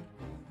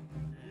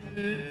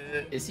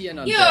 Is he an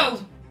undead?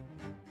 Yo!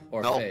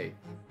 Or No. Fey?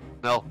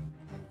 No.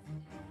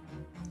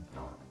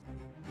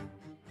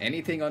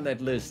 Anything on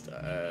that list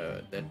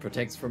that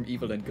protects from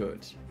evil and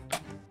good?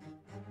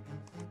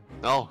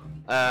 No.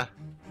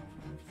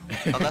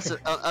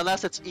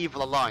 Unless it's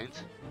evil aligned.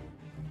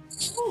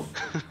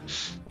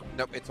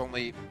 Nope, it's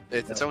only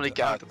It's only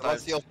character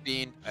types. celestial,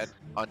 fiend, and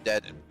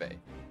undead and fey.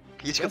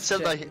 He's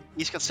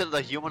Just considered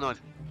a humanoid.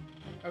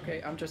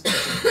 Okay, I'm just.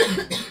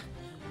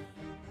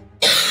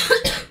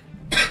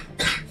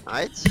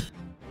 Right.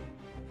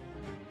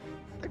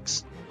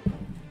 Thanks.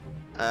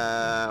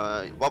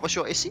 What was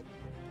your AC?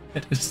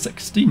 It is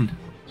 16.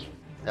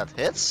 That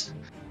hits.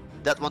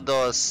 That one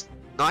does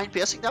 9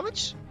 piercing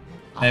damage.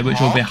 Which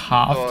will be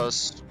half.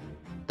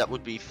 That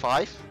would be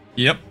 5.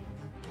 Yep.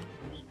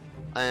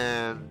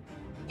 And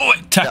Oh,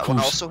 it that one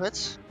tickles. also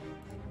hits.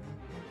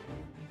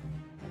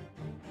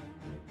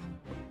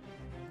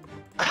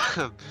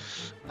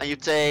 And you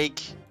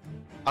take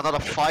another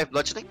 5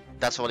 bludgeoning.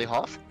 That's already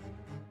half.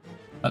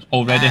 That's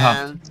already half.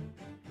 And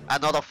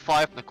another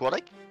 5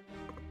 necrotic.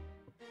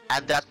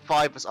 And that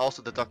 5 is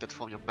also deducted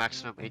from your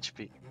maximum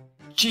HP.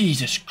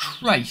 Jesus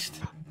Christ.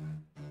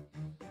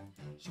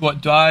 So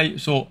what do I...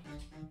 So,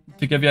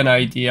 to give you an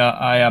idea,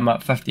 I am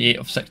at 58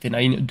 of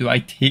 69. Do I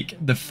take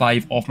the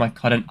 5 off my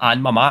current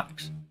and my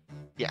max?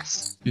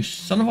 Yes. You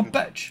son of a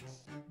bitch.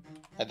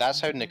 And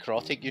that's how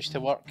necrotic used to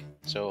work.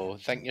 So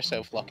think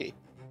yourself lucky.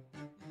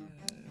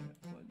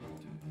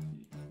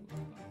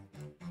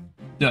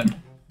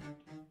 Done.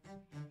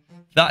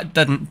 That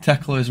didn't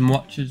tickle as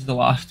much as the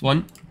last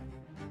one.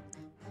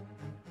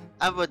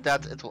 And with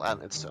that, it will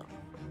end its turn.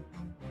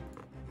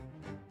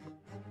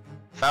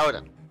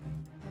 Faradin.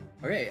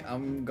 Okay,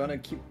 I'm gonna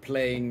keep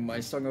playing my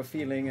Song of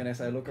Feeling, and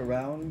as I look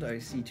around, I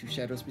see 2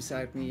 shadows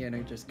beside me, and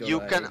I just go. You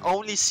like, can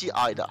only see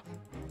Ida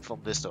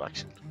from this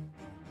direction.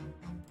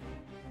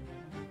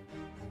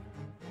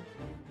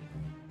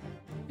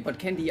 But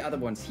can the other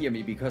ones hear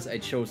me because I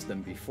chose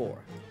them before?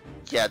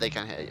 Yeah, they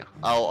can hear you.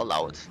 I'll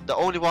allow it. The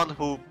only one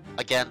who,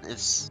 again,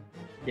 is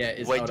Yeah,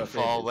 it's way out too of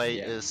far range, away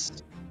yeah.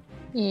 is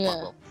Yeah.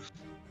 Buckle.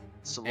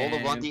 So roll a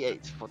And-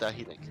 1d8 for their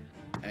healing.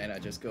 And I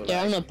just go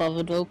Yeah, I'm like, not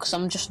bothered though, because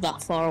I'm just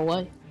that far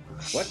away.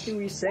 what do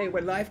we say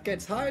when life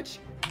gets hard?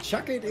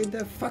 Chuck it in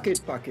the fuck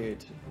it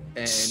bucket.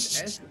 And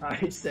as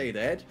I say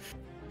that,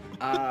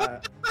 I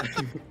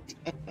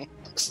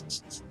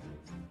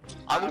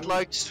would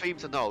like stream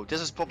to know,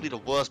 this is probably the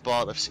worst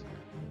bard I've seen.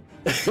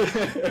 He's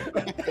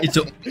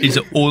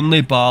the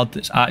only bard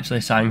that's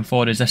actually sang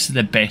for us. This is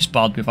the best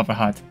bard we've ever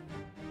had.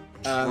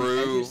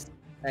 True.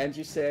 And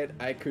you said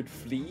I could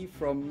flee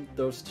from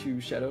those 2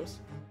 shadows?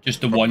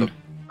 Just the one.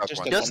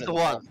 Just Just at the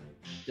one.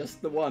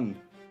 Just the one.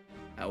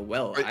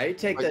 Well, But- I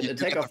take but that you do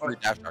attack get of the free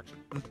dash action.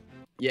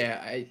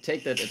 yeah, I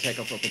take that attack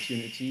of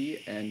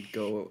opportunity and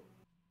go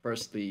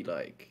firstly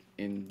like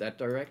in that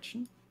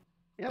direction.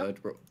 Yeah. But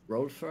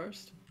roll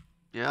first.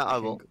 Yeah, I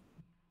will.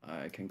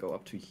 I can go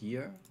up to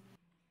here.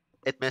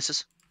 It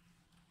misses.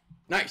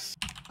 Nice.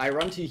 I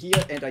run to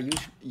here and I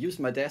use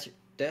my dash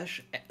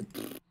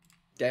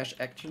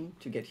action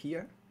to get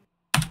here.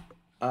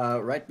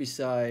 Right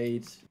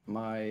beside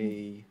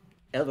my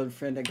elven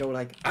friend, I go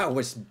like, I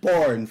was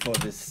born for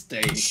this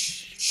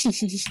stage.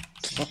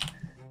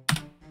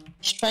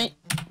 Just try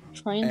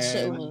and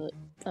sit And- over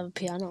the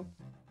piano.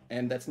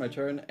 And that's my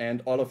turn.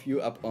 And all of you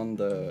up on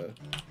the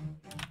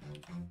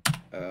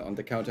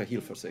counter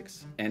heal for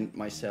 6, and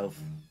myself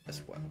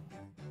as well.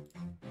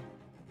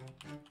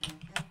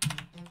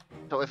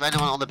 So if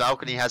anyone on the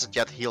balcony hasn't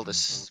yet healed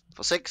us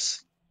for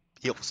 6,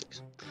 heal for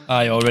 6.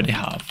 I already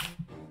have.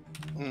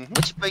 Mhm.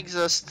 Which brings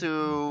us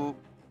to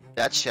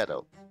that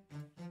shadow,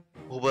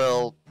 who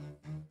will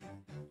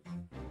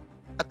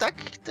attack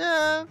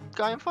the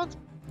guy in front.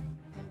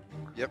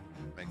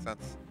 Makes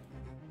sense.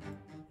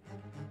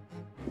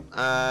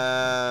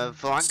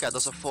 Veranka,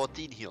 does a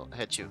 14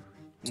 hit you?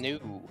 No.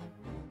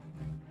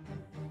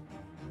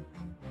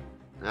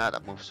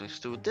 That moves us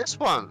to this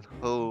one,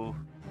 who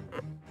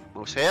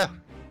moves here,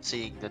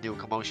 seeing the new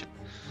commotion.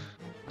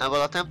 and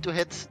will attempt to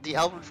hit the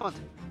elf in front.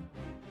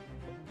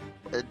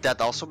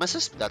 That also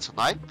misses, that's a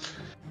 9.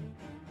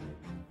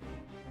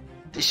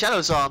 The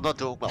shadows are not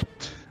doing well.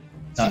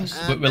 That's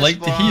And what we this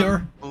like to one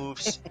hear.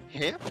 Moves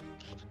here.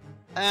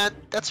 And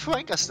that's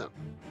Frankus then.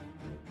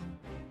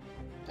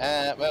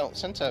 Well,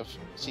 since I've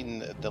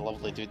seen the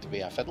lovely dude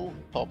with a fiddle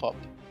pop up,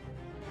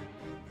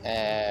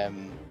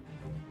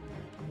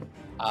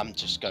 I'm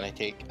just gonna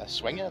take a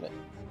swing at it.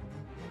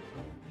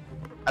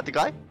 At the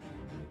guy?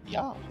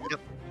 Yeah.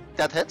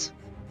 That hits.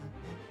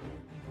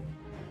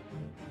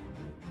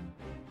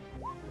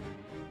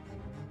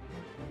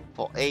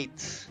 For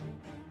 8.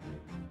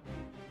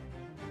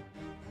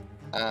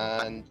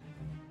 And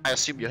I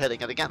assume you're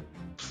hitting it again.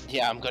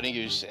 yeah, I'm gonna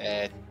use.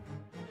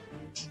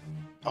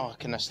 Oh,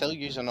 can I still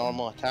use a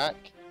normal attack?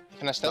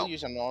 Can I still No.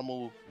 use a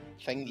normal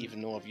thing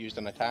even though I've used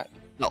an attack?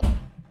 No.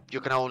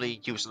 You can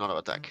only use another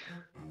attack.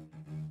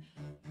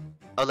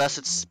 Unless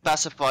it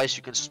specifies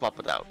you can swap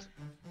it out.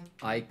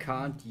 I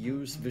can't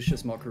use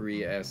Vicious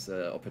Mockery as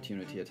an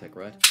opportunity attack,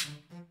 right?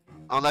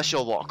 Unless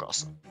you're a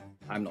Warcaster.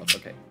 I'm not,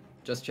 okay.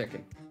 Just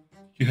checking.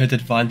 You had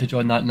advantage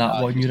on that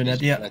nat one, you you're an can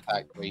use an idiot.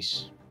 attack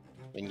twice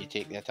when you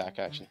take the attack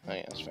action.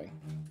 Right, that's fine.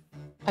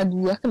 I'd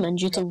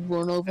recommend you to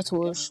run over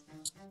to us.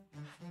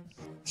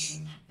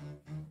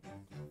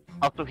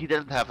 Also, he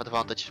didn't have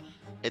advantage.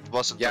 It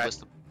wasn't Yeah. the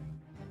wisdom.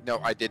 No,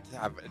 I did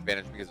have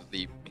advantage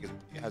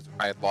because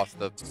I had lost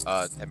the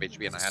 10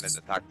 HP and I hadn't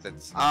attacked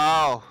since.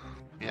 Oh,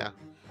 yeah.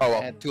 Oh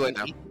well, too late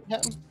now.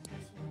 Hit him.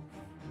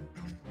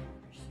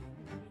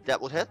 That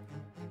would hit.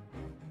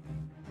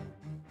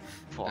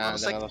 For another And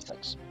 6. another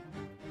 6.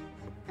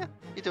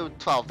 You do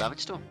 12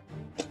 damage to him.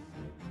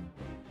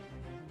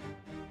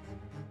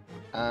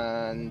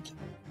 And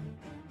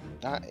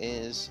that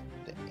is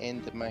the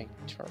end of my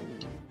turn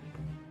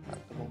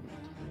at the moment.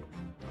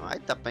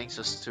 Alright, that brings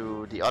us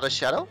to the other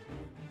shadow.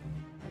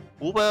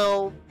 Who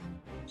will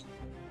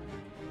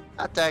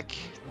attack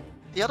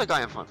the other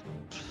guy in front.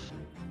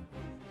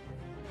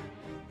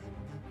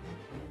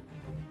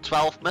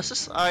 12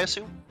 misses, I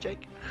assume,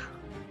 Jake?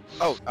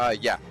 Oh,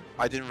 yeah.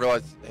 I didn't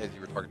realize as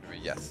you were talking to me.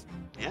 Yes.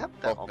 Yeah,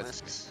 that 12 all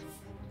misses. misses.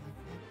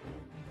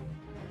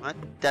 Right,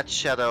 that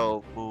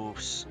shadow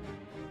moves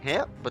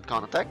here, but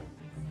can't attack.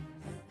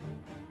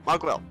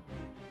 Markwell.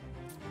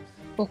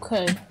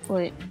 Okay,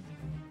 wait.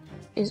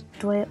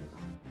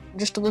 I'm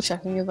just double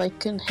checking if I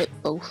can hit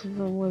both of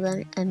them with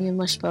any of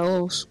my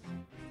spells.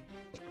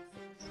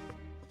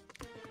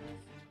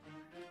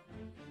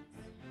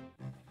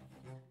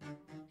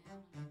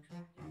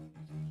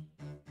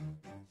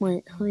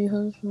 Wait, how many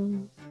has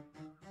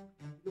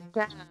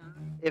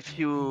If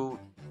you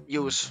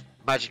use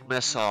magic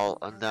missile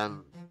and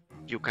then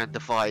you can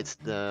divide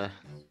the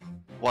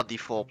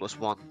 1d4 plus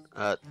 1,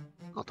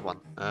 not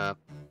 1,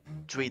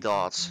 3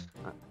 darts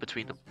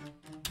between them.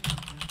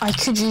 I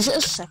could use it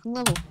as second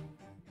level.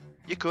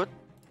 You could.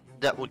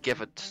 That would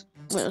give it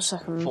Wait a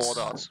second. 4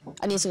 darts.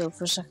 I need to go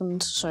for a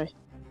second, sorry.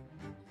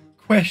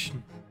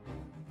 Question.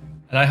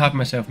 And I have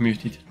myself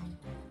muted.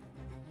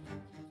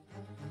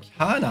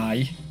 Can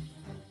I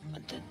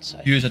And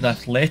inside. use an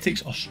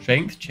athletics or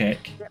strength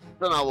check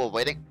No, no, we're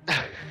waiting.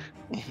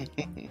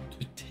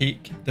 to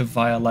take the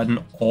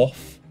violin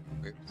off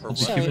Wait, for of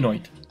the what? Sorry.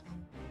 humanoid?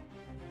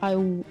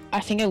 I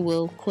think I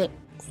will click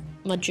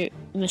magic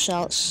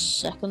missile at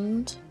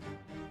second,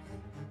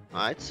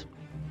 Right.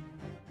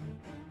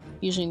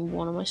 using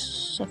one of my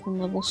second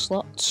level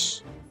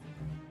slots.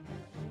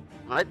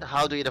 Right,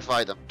 how do you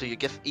divide them? Do you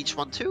give each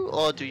one 2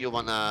 or do you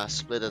wanna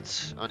split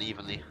it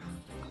unevenly?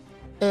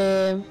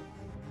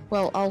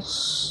 Well,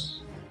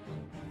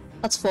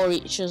 that's 4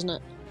 each, isn't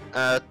it?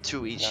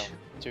 2 each. No,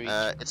 2 each.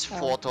 It's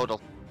 4 total.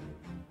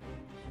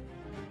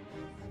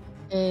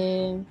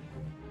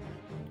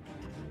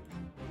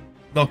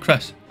 No,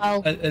 Chris,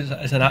 I'll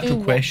it's an actual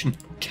Do question.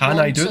 Can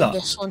I do to that?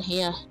 This one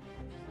here.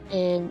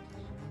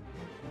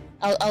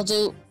 I'll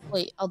do.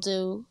 Wait, I'll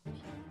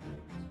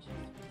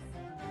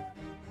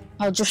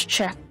just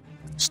check.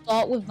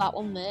 Start with that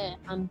one there,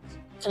 and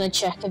can I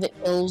check if it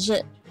kills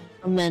it,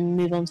 and then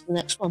move on to the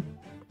next one?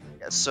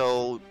 Yeah,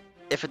 so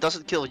if it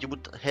doesn't kill, you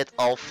would hit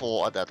all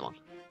 4 at that one.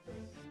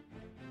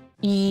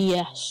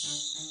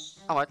 Yes.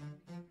 Alright.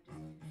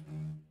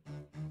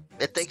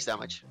 It takes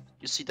damage.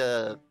 You see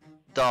the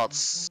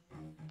darts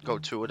go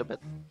through it a bit.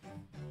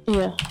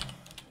 Yeah.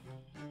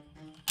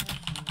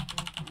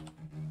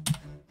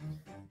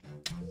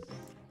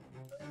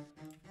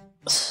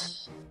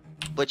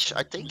 Which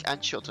I think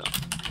ends your turn.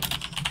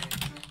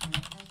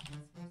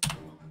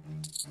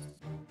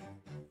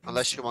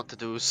 Unless you want to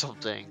do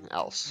something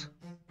else.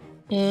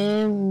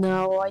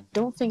 No, I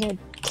don't think I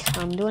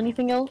can do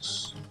anything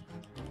else.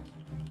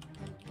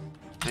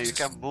 Now you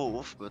can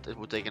move, but it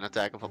would take an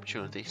attack of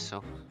opportunity,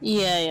 so...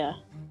 Yeah.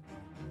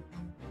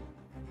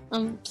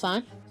 I'm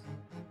fine.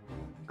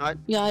 Alright.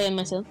 Yeah, I am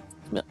my turn.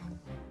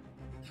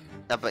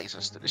 That brings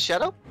us to the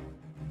Shadow,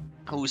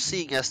 who's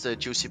seeing as the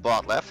juicy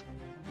bard left,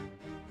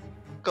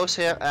 goes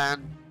here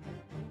and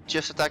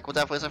just attack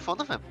whatever is in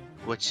front of him,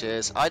 which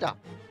is Ida.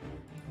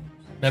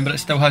 Remember, it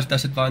still has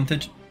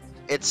disadvantage.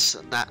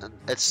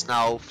 it's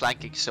now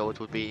flanking, so it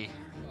would be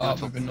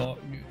neutral. Maybe not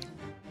neutral.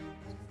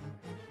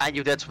 And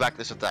you did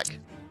reckless attack,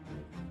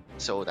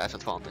 so that's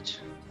advantage.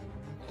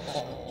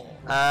 Oh.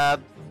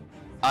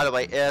 Either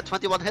way,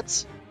 21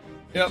 hits.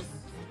 Yep.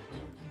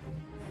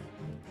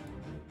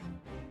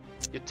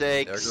 You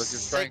take There goes your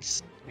strength.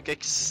 6. You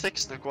take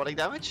 6 necrotic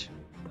damage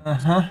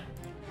Uh-huh.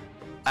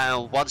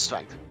 and 1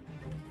 strength.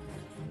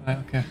 Right,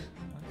 okay.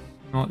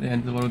 That's not the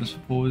end of the world, I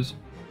suppose.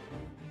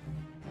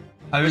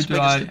 How Which do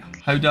biggest-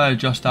 I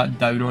adjust that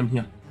down on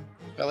here?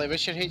 Billy,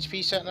 what's your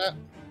HP sitting at?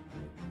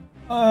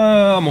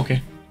 I'm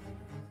okay.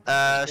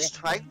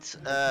 Strength.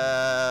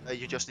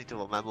 You just need to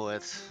remember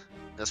it.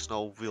 There's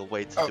no real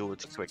way to do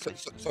it quickly.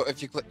 So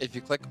if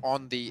you click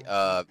on the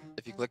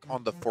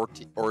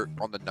 14 or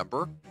on the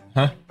number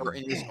Huh? or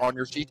on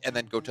your sheet and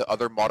then go to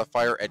other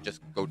modifier and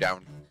just go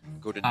down,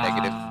 go to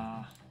negative.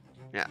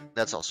 Yeah,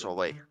 that's also a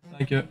way.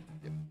 Thank you.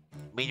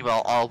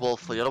 Meanwhile, I'll roll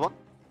for the other one.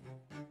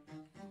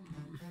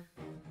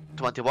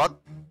 21.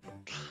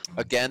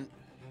 Again,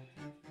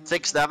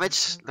 6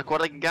 damage.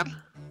 Necrotic again.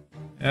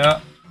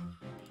 Yeah.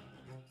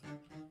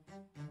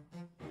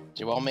 Do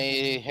you want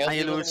me to help And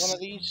you you with lose- one of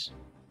these?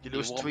 You Do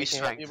lose want 3 me to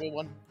help you strength. with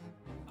one?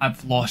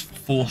 I've lost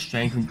 4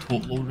 strength in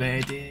total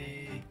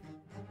already.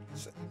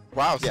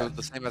 wow, so Yeah.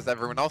 the same as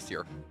everyone else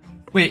here.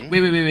 Wait.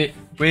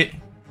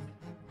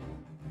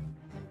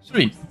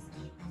 Serene.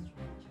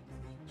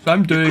 So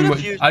I'm doing could've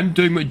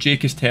what used-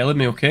 Jake is telling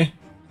me, okay?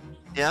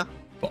 Yeah.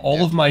 But all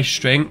Yeah. of my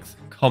strength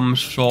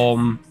comes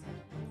from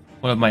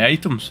one of my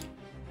items.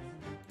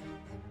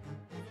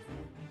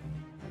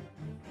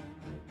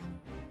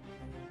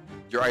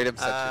 Your item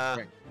sets your Uh,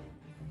 strength.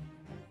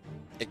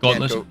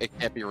 Gauntlets. It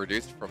can't be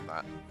reduced from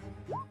that.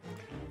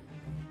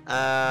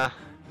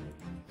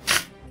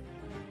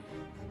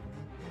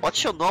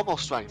 What's your normal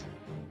strength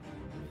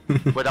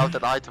without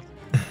that item?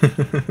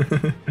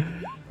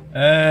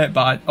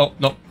 Bad. Oh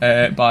no,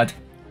 bad.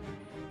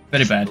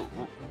 Very bad.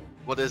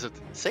 What is it?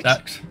 6?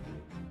 6.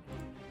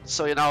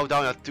 So you're now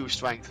down at 2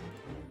 strength.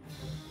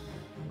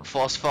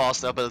 As far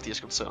as the ability is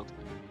concerned.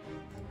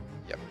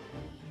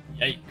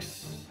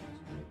 Yikes.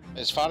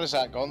 As far as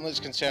that gauntlet's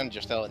concerned,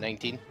 you're still at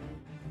 19.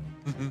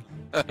 Yeah,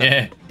 but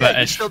Yeah,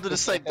 you it's, still do the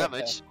same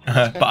damage.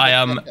 but I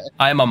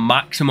am a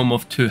maximum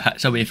of 2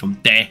 hits away from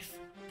death.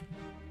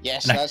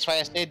 Yes, And I- that's why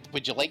I said,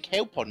 would you like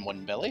help on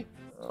one, Billy?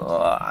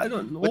 I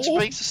don't know. Which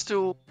brings us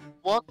to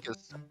what?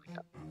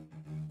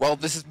 Well,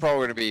 this is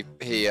probably going to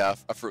be a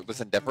fruitless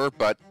endeavor,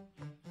 but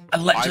I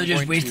literally I'm just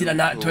going wasted to, a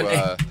nat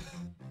 20.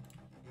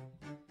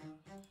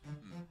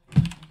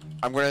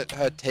 I'm going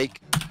to take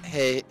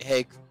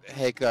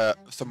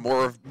some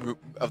more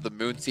of the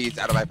moon seeds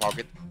out of my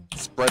pocket,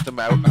 spread them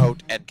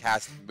out, and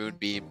cast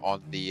moonbeam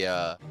on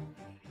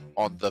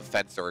the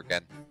fencer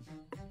again.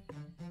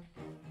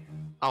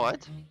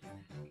 Alright.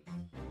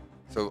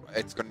 So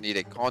it's going to need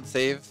a con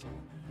save.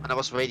 And that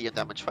was radiant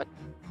damage, right?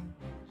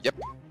 Yep.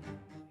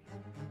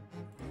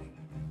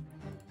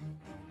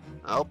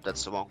 Oh,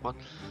 that's the wrong one.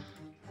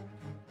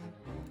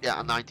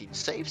 Yeah, 19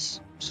 saves.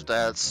 So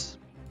that's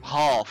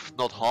half,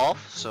 not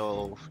half.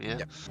 So, yeah.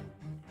 Yep.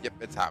 Yep,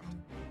 it's halved.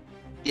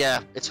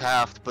 Yeah, it's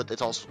halved, but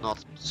it's also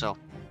not. So,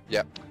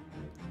 Yep.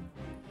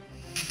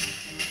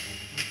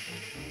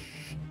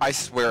 I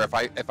swear,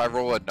 if I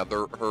roll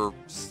another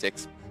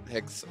 6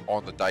 hits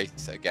on the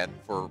dice again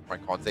for my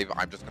con save,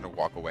 I'm just gonna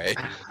walk away.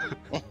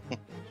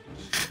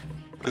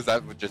 Because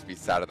that would just be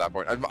sad at that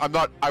point.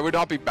 I would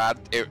not be mad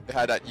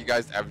at you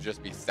guys. I would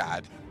just be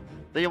sad.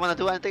 do you want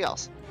to do anything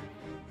else?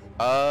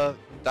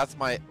 That's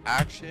my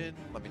action.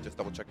 Let me just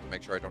double check to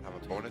make sure I don't have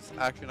a bonus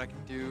action I can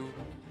do.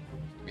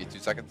 Give me 2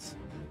 seconds.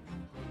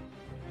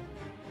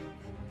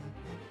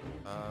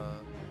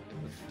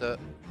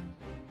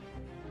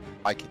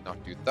 I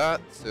cannot do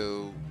that,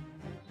 so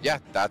yeah,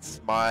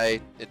 that's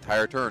my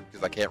entire turn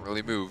because I can't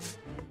really move.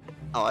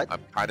 Alright, I'm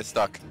kind of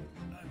stuck.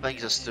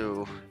 brings us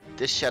to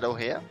this shadow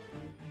here.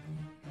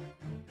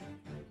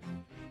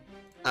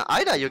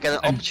 Ida, you get an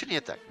opportunity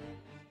attack.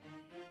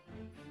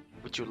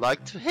 Would you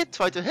like to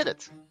try to hit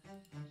it?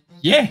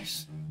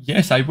 Yes,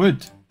 I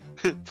would.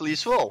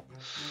 Please roll.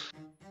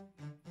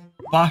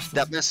 Bastard.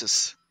 That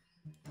misses.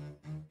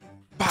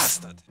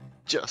 Bastard.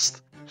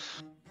 Just.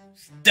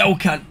 Still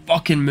can't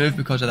fucking move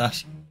because of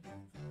this.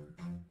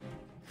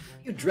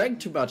 You drank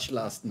too much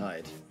last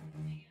night.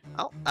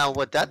 Oh, and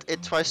with that,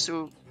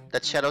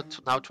 that shadow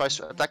now tries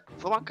to attack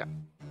Valanka.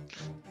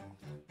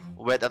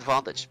 With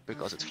advantage,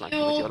 because it's flanking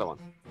with the other one.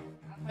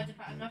 I've had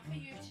about enough for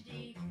you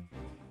today.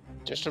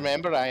 Just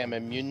remember, I am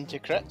immune to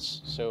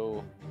crits,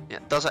 so Yeah,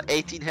 does an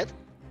 18 hit?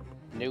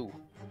 no.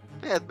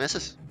 Yeah, it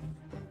misses.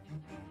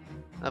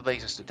 That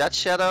brings us to that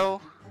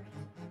shadow,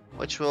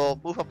 which will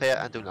move up here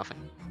and do nothing.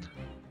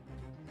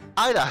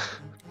 Ida!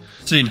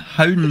 Serene,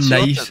 how your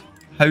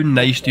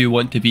nice do you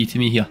want to be to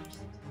me here?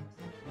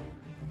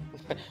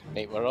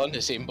 Mate, we're on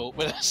the same boat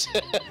with us.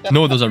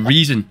 No, there's a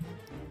reason.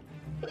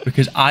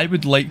 Because I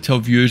would like to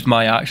have used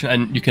my action,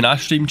 and you can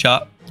ask stream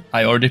chat.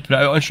 I already put it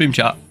out on stream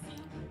chat.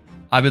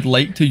 I would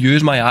like to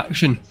use my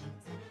action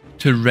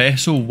to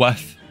wrestle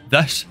with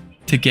this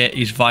to get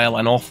his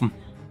violin off him.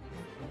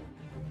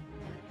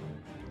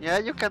 Yeah,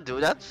 you can do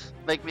that.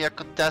 Make me a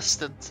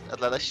contested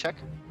athletics check.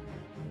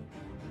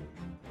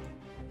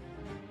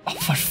 Oh,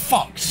 for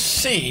fuck's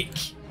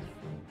sake!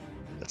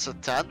 That's a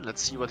 10.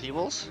 Let's see what he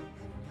rolls.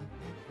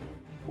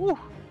 Ooh,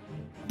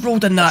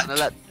 Rolled a that's nat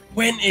an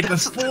 20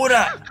 before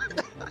that!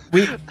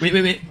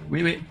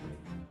 Wait.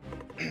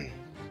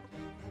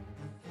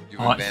 You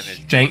Oh,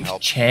 advantage strength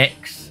help.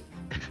 checks.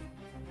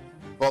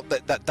 Well,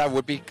 that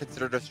would be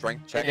considered a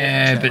strength check.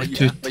 Yeah, but you-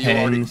 two but you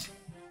already- tens.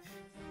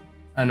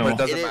 I know. But it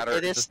doesn't It, matter.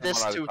 it is just this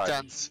one out of 2 five.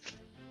 10s.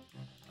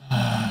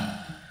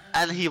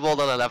 And he rolled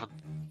an 11.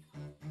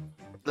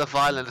 The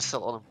violin is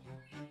still on him.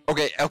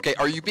 Okay.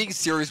 Are you being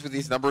serious with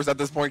these numbers at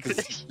this point?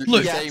 Because you're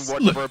Look, saying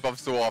one look. number above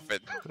so often.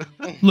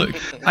 Look,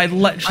 I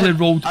literally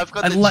rolled. I've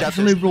got I the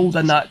literally chapters. rolled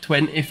a nat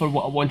 20 for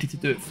what I wanted to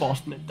do at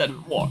first, and it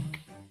didn't work.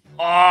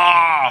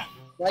 Ah!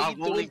 Why I'm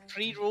you rolling- don't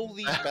pre-roll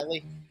these,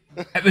 Billy?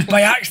 It was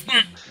by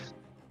accident.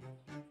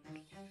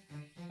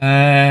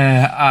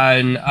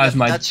 And as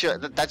my That's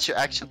your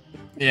action.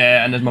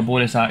 and as my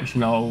bonus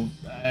action, I'll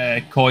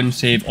con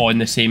save on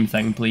the same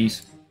thing,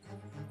 please.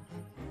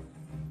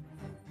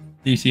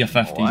 DC a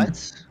 15. Alright.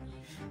 That's a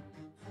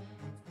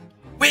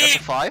Wait.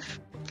 5.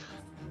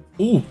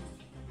 Oh.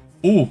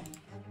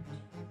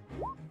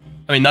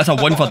 I mean, that's a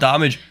 1 for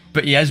damage,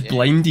 but he is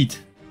blinded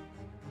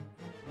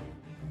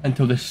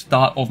until the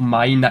start of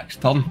my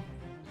next turn.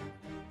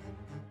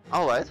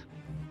 Alright.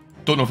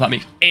 Don't know if that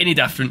makes any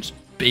difference,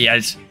 but he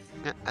is.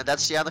 Yeah, and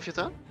that's the end of your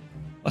turn?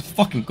 That's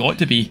fucking got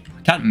to be.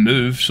 I can't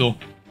move, so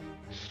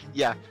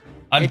Yeah.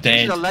 I'm It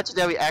dead. uses a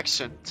legendary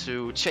action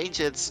to change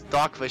its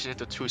dark vision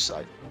into true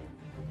sight.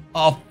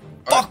 Oh,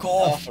 fuck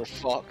Oh, off! for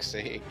fuck's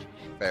sake.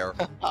 Fair.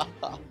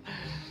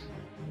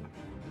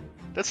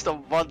 That's the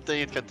one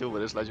thing it can do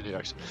with its legendary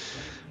action.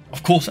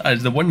 Of course it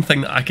is the one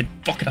thing that I could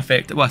fucking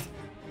affect it with.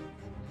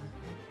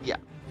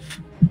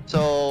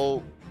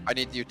 So, I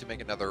need you to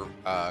make another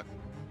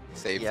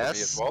save for me as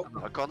yes, well.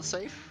 a con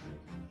save.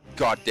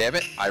 God damn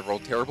it! I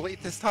rolled terribly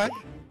this time.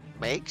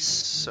 Makes,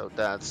 so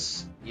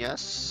that's,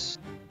 yes.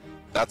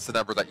 That's the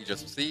number that you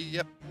just see.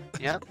 Yep.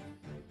 Yeah.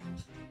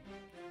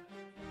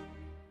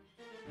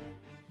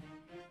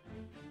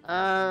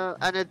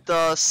 And it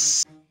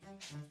does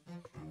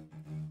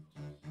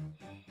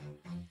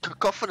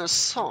Cacophonous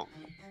Song.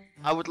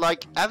 I would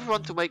like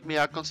everyone to make me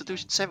a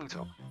Constitution saving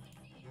throw.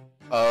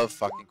 Of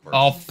fucking course.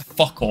 Oh,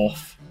 fuck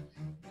off.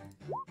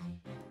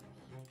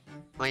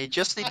 Now you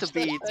just need to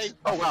beat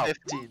Oh, wow.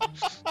 15.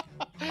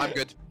 I'm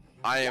good.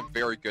 I am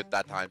very good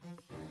that time.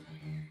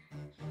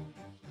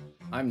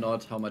 I'm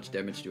not. How much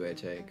damage do I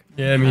take?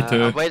 Yeah, me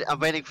too. I'm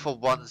waiting for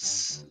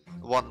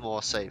one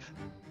more save.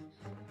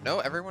 No,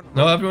 everyone.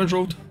 No, everyone's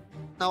rolled.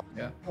 Oh,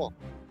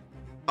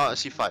 I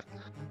see 5.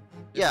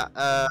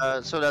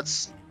 Yeah, so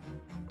that's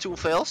 2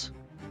 fails.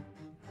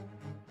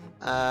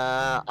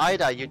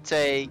 Ida, you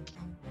take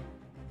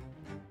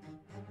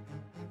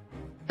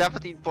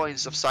 17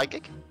 points of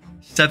psychic.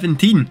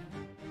 17.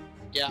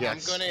 Yeah,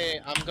 Yes.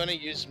 I'm gonna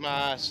use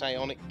my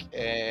psionic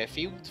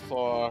field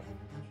for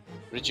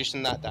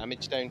reducing that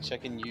damage down, so I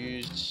can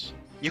use.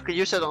 You can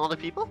use it on other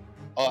people.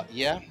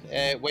 Yeah.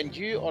 When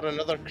you or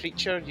another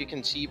creature you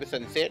can see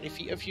within 30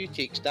 feet of you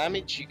takes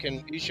damage, you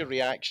can use your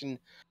reaction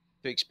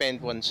to expend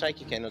 1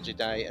 psychic energy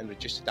die and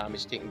reduce the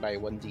damage taken by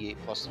 1d8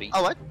 plus 3.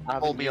 Alright, I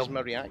roll haven't me used a-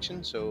 my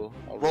reaction, so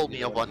I'll roll the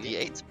me a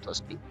 1d8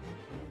 plus B.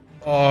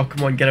 Oh,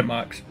 come on, get it,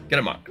 Max. Get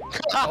it, Max.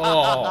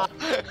 Oh.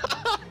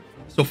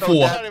 So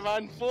 4. Sorry,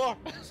 man, 4.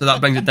 So that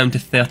brings it down to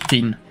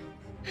 13.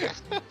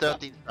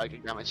 13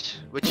 psychic damage,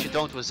 which you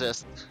don't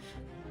resist.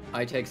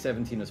 I take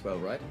 17 as well,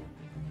 right?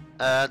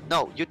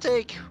 No, you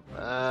take.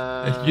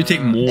 You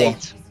take more.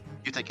 8.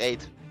 You take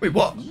 8. Wait,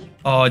 what?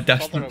 Oh, Further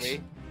distance.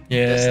 away.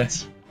 Yeah.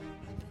 Distance.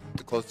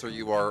 The closer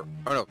you are.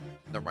 Oh no,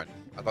 never mind.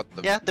 I thought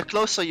the. Yeah, the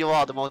closer you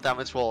are, the more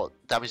damage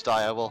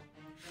die I will.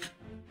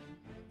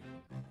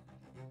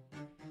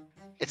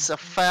 It's a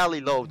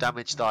fairly low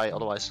damage die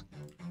otherwise.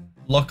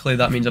 Luckily,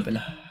 that means I've been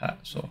hit,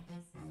 so.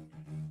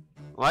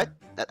 Right?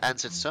 That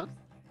ends its turn.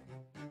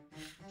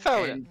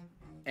 Fair enough.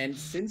 And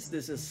since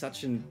this is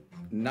such a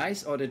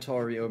nice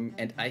auditorium,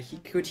 and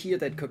could hear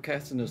that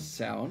cacophonous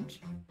sound,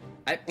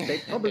 they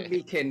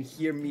probably can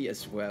hear me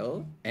as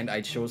well, and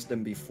I chose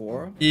them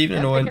before.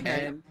 Even though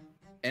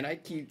And I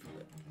keep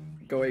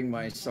going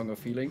my Song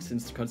of Healing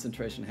since the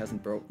concentration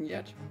hasn't broken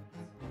yet.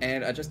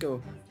 And I just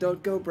go,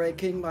 don't go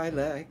breaking my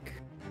leg.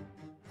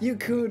 You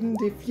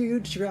couldn't if you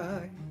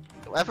tried.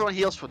 Everyone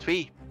heals for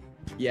 3.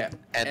 Yeah.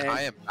 And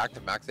I am back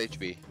to max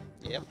HP.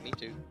 Yeah, me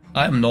too.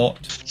 I am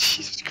not.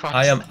 Jesus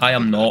Christ. I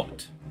am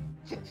not.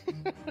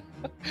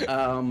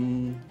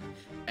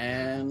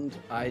 And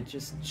I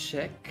just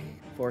check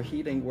for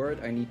healing word.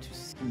 I need to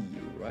see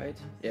you, right?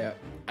 Yeah.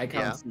 I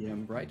can't Yeah. see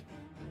him, right?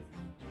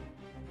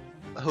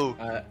 Who?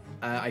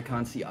 I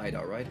can't see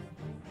Ida, right?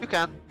 You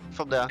can.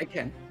 From there. I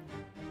can.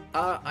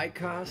 I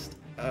cast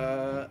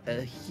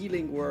a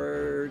healing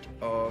word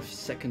of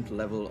 2nd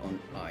level on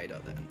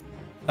Ida then.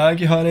 Thank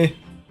you, honey.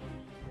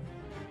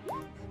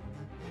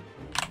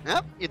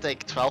 Yep, you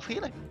take 12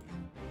 healing.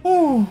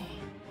 Oh.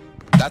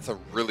 That's a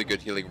really good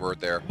healing word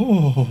there.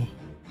 Oh.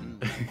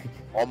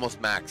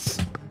 Almost max.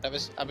 That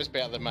was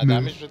better than my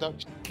damage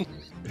reduction.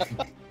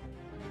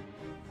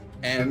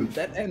 And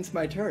that ends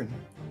my turn.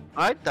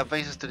 Alright, that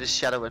brings us to the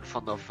shadow in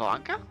front of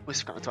Varanka,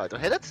 who's gonna try to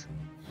hit it.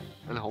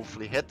 And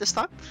hopefully hit this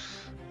time.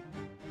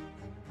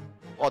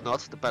 Or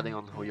not, depending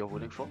on who you're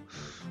rooting for.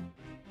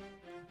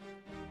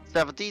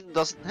 17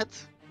 doesn't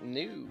hit.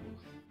 No.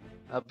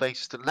 That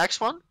brings us to the next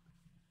one.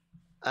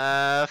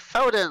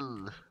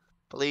 Foden,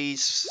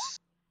 please.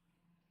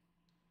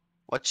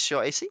 What's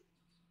your AC?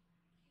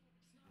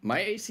 My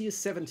AC is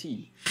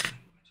 17.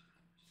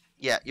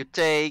 Yeah, you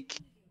take...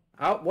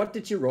 What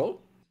did you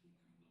roll?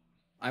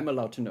 I'm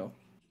allowed to know.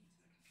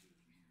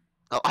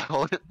 Oh, I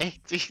rolled an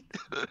 18.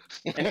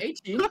 An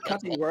 18?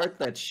 Cutting word,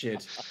 that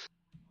shit.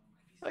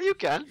 Oh, you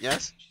can,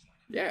 yes.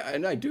 Yeah,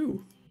 and I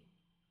do.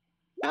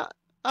 Yeah,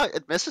 oh,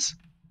 it misses.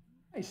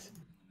 Nice.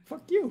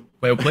 Fuck you.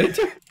 Well played.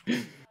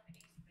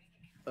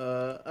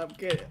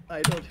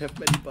 I don't have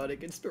many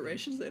bardic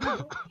inspirations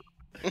anymore.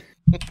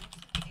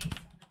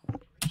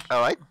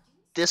 Alright,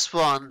 this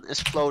one is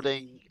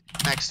floating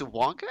next to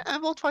Wonka,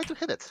 and we'll try to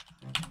hit it.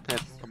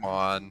 Come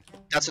on.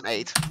 That's an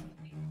 8.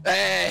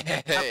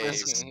 Hey!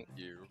 misses.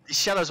 You. The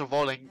shadows are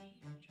rolling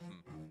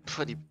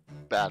pretty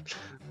bad.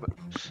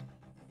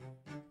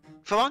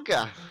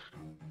 Varanka,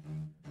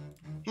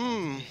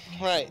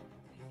 Right.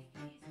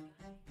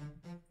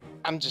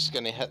 I'm just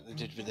gonna hit the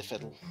dude with the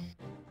fiddle.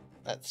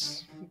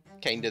 That's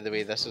kind of the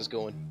way this is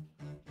going.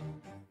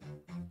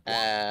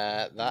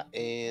 That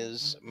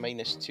is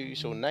 -2,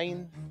 so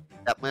 9.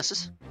 that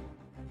misses.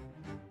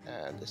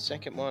 And the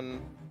second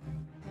one,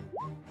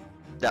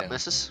 That Yeah.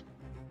 misses.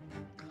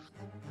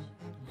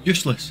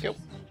 Useless.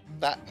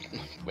 that,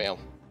 well,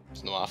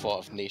 it's not our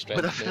fault if no With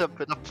strength. a,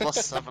 with a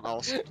 +7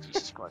 also.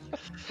 Jesus Christ.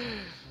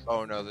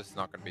 Oh no, this is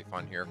not gonna be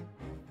fun here.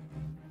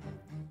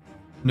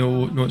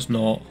 No, it's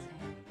not.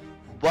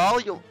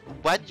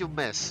 When you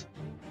miss,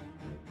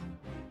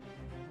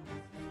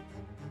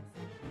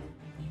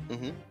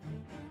 Mm-hmm.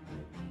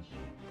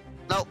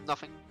 no,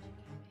 nothing.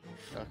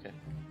 Okay.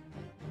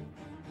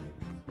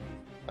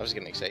 I was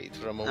getting excited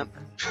for a moment.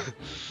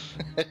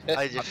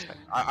 I just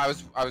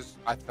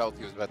I felt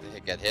he was about to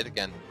get hit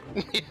again.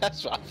 Yeah,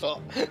 that's what I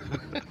thought.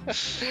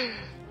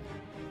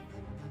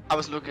 I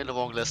was looking at the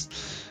wrong list.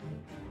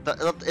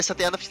 Is that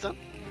the end of your turn?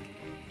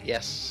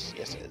 Yes,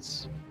 it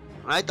is.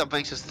 Right, that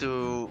brings us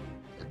to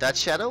that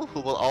shadow,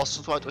 who will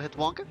also try to hit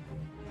Wonka.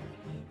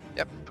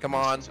 Yep, come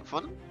on. Some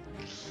fun.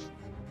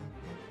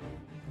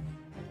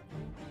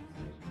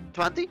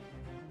 20.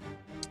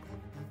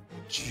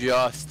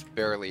 Just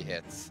barely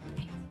hits.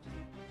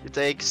 You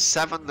take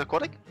 7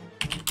 necrotic.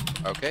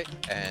 Okay,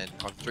 and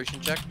concentration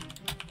check.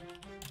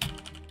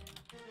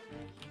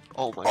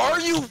 Oh my Are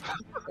god. you?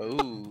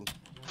 Oh.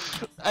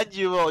 And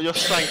your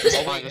strength is Oh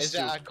wait, minus is 2.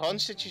 it a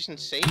Constitution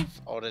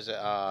save or is it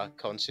a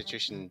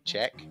Constitution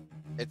check?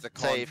 It's a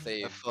con Save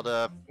save. for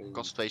the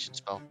concentration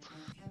spell.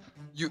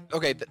 You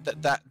okay?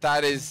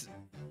 That is.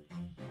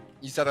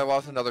 You said I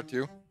lost another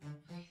 2.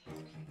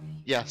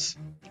 Yes.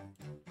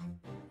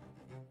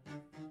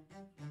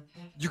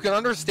 You can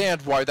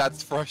understand why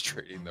that's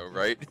frustrating, though,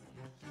 right?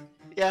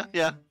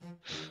 Yeah.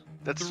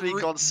 That's 3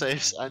 Three- con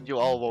saves, and you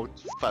all rolled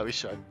very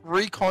sharp.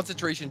 3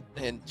 concentration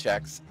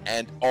checks,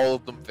 and all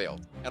of them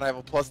failed. And I have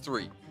a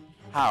 +3.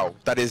 How?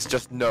 That is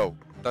just no.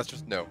 That's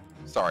just no.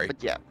 Sorry.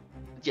 But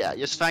yeah,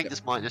 your strength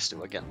is minus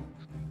 2 again.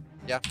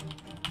 Yeah.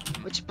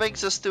 Which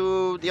brings us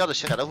to the other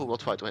shadow, who will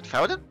try to hit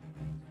Foden.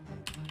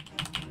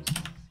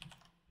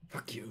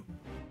 Fuck you.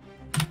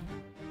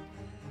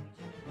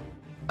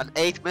 An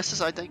 8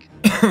 misses, I think.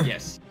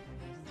 Yes.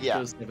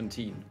 Yeah. Still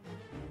 17.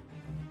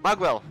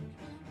 Magwell,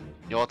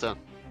 your turn.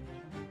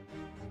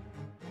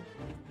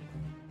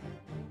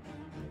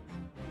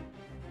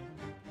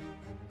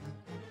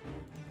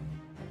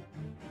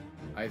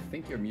 I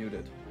think you're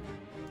muted.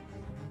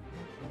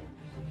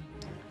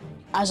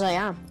 As I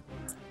am.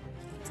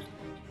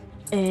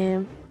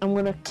 I'm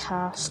gonna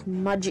cast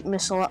Magic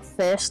Missile at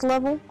first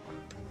level.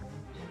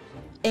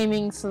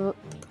 Aiming for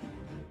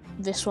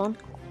this one.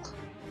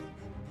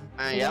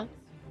 Yeah.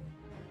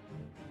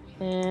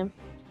 Where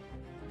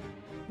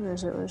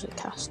is it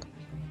cast?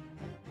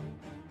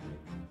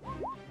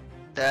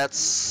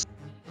 That's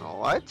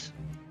alright.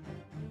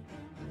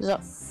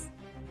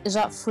 Is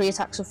that 3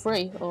 attacks of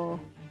 3 or?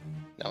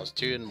 No, it's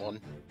 2 and 1.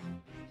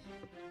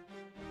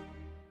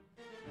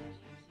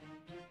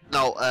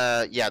 No,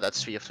 yeah,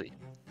 that's 3 of 3.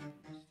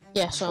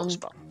 Yeah, so Full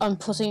spell. I'm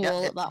putting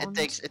all Yeah, at that one.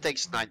 it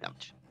takes 9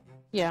 damage.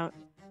 Yeah.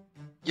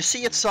 You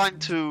see it's trying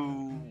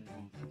to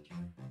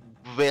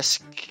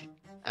whisk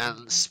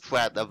and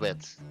spread a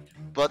bit,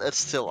 but it's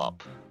still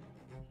up.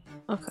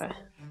 Okay.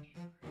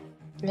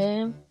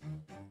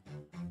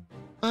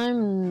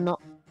 I'm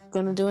not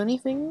gonna do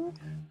anything.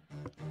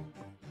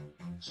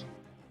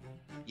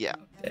 Yeah.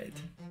 Dead.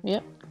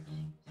 Yep.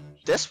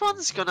 This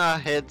one's gonna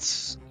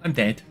hit. I'm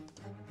dead.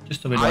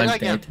 Just so we know I I'm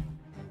like dead.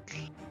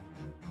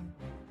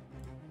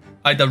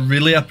 I'd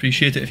really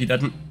appreciate it if you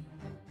didn't.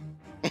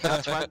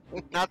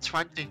 Not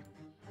 20.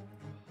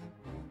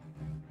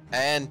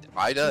 And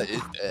Ida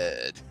is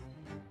dead.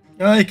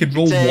 Ah, you could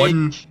roll take-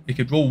 1. You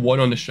could roll 1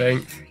 on the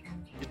strength.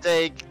 You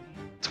take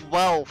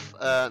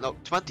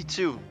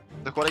 22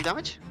 necrotic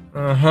damage.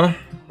 Uh huh.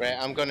 Right,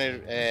 I'm gonna.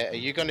 Are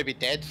you gonna be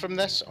dead from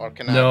this, or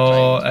can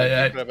No, I try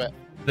and stay for a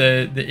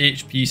bit? the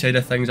HP side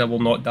of things I will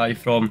not die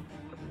from.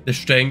 The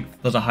strength,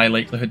 there's a high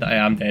likelihood that I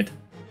am dead.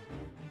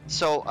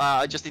 So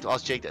I just need to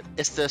ask Jake that.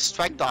 Is the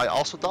strength die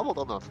also doubled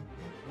or not?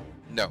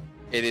 No,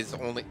 it is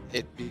only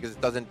because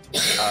it doesn't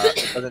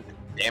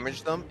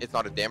damage them. It's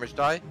not a damage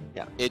die.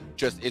 Yeah. It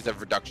just is a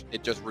reduction.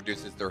 It just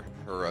reduces her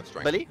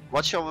strength. Billy,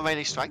 what's your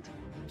remaining strength?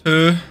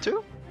 2.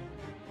 2?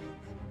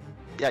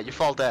 Yeah, you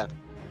fall dead.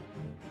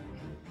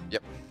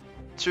 Yep.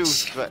 2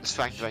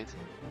 strength drained.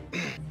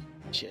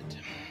 Shit.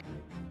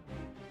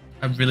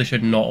 I really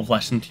should not have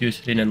listened to you,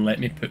 Serena, and let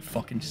me put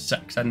fucking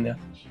 6 in there.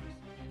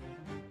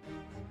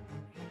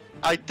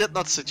 I did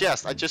not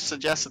suggest. I just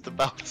suggested the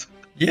belt.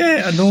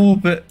 Yeah, I know,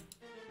 but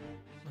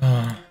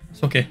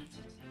it's okay.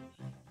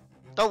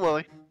 Don't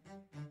worry.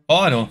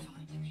 Oh, I know.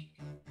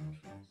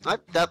 Right,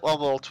 that one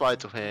will try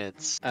to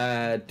hit.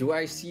 Do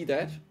I see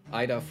that?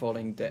 Either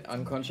falling dead,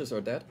 unconscious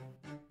or dead?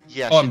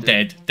 Yes. Oh, you I'm do.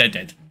 dead.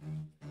 Dead.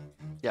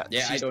 Yeah.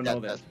 Yeah, I she's don't know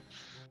dead, that. dead.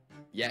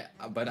 Yeah,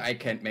 but I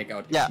can't make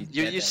out. if Yeah, she's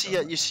you dead see or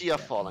her, not. you see her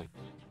falling.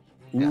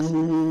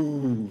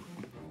 Ooh,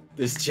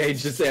 this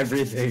changes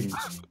everything.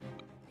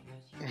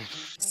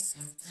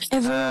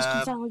 Everyone else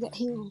can finally get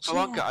healed.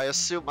 Karanka, Yeah. I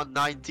assume a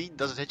 19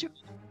 doesn't hit you.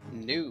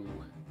 No.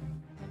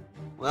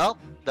 Well,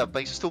 that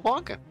brings us to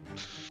Wonka.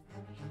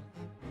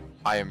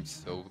 I am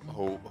so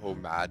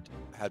mad.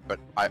 But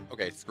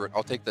okay, screw it.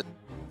 I'll take the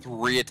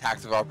 3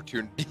 attacks of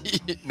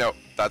opportunity. No,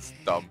 that's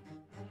dumb.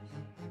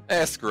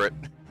 Screw it.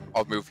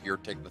 I'll move here.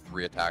 Take the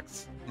 3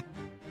 attacks.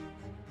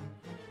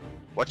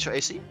 What's your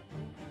AC?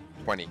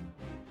 20.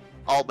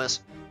 All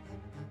miss.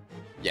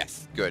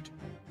 Yes, good.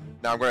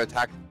 Now I'm going to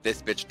attack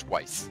this bitch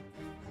twice.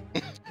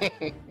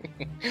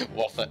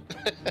 Worth it.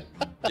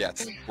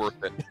 Yes,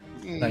 worth it.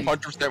 Nice.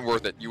 100%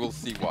 worth it. You will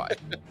see why.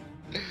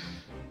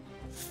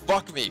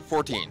 Fuck me.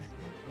 14.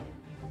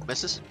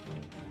 Misses.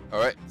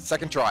 Alright,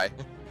 second try.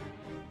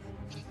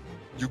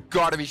 You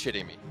gotta be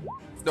shitting me.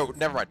 No,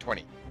 never mind.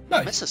 20.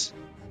 Nice. Misses.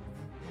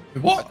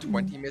 What?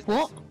 20 misses?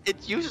 What?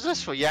 It uses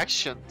its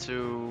reaction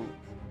to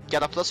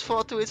get a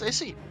 +4 to its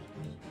AC.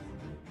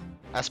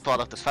 As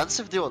part of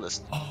defensive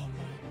duelist. Oh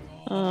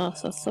Oh,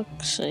 for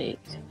fuck's sake.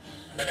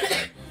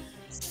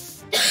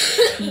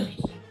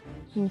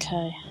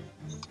 Okay.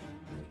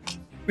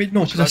 Wait,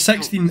 no, because a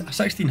 16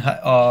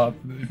 hit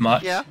would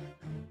match. Yeah.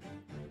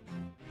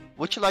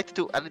 Would you like to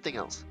do anything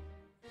else?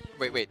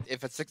 Wait.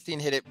 If a 16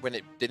 hit it when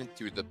it didn't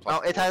do the No,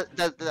 plus it 4,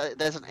 has.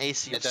 There's an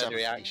AC of Is that a 17.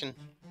 reaction?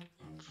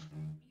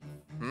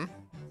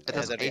 It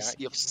has Yeah, an the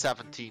AC of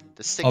 17.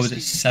 The 16. Oh, was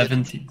it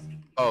 17?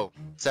 Oh, okay,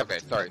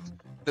 17. sorry.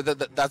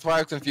 That's why I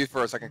was confused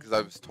for a second because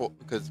I was told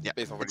Yeah,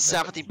 based on what it's you said.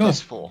 17 No.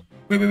 plus 4.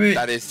 Wait.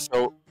 That is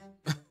so.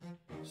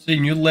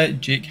 Saying you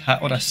let Jake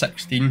hit on a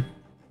 16.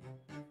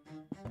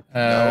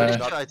 Pretty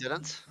not- sure I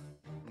didn't.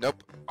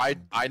 Nope.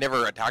 I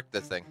never attacked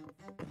this thing.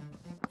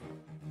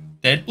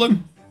 Dead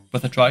Bloom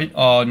with a try.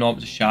 Oh no, it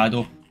was a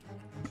shadow.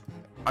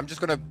 I'm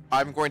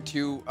going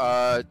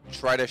to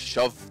try to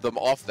shove them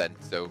off then.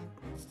 So,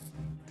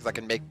 because I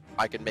can make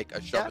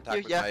a shove attack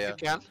with my you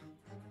can.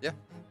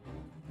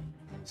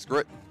 screw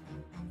it.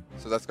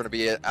 So that's going to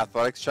be an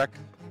athletics check,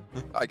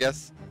 I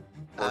guess.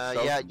 Or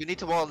so. Yeah, you need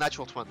to roll a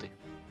natural 20.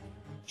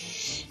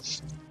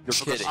 You're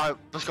kidding.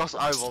 Because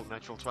I rolled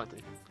natural 20.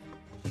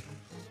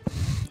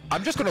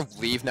 I'm just going to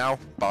leave now.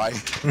 Bye.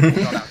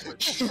 Not actually,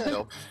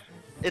 still.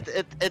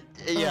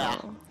 Yeah.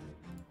 Oh.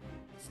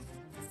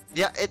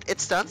 Yeah, it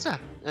stands there.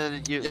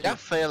 And you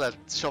fail at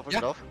shoving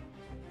it Yeah. off.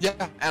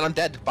 Yeah, and I'm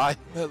dead. Bye.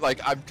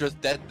 Like I'm just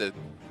dead then.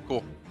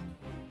 Cool.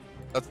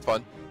 That's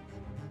fun.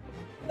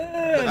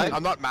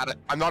 I'm not mad at.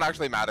 I'm not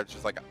actually mad. It's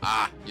just like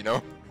you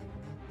know.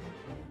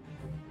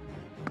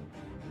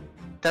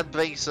 That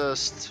brings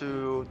us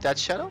to Dead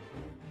Shadow,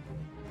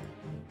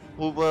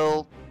 who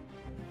will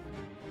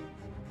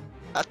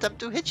attempt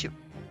to hit you.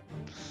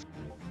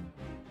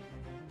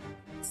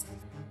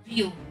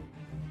 Feel.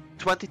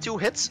 22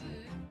 hits.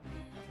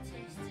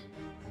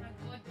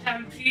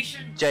 Goddamn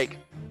patient. Jake,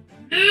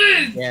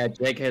 Move! Yeah,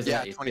 Jake has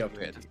Yeah, an AC 22 of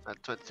hits.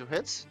 22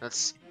 hits.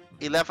 That's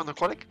 11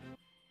 necrotic.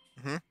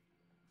 Mhm.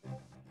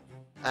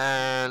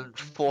 And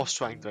 4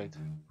 strength drained.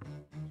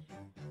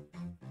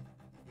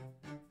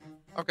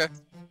 Okay.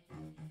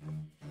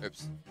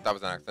 Oops, that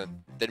was an accident.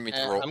 Didn't mean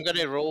to roll. I'm going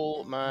to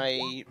roll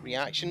my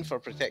reaction for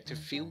protective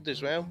field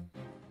as well.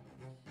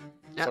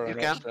 Yeah, for you an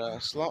can. extra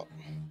slot.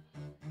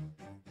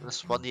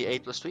 That's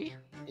 1d8 plus 3.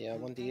 Yeah,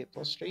 1d8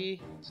 plus 3.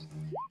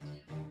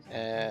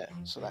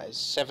 So that is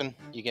 7.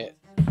 You get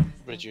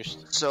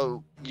reduced.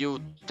 So you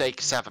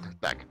take 7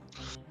 back.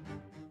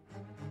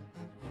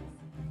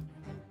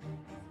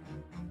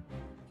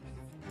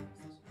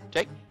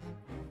 Jake?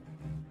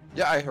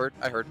 Yeah, I heard.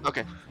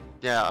 Okay.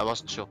 Yeah, I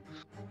wasn't sure.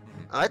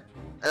 Alright,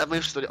 that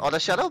moves to the other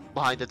shadow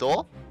behind the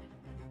door.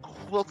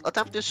 Who will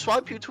attempt to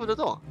swipe you through the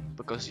door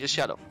because you're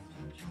shadow.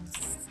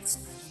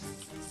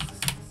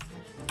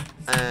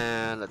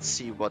 And let's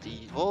see what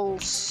he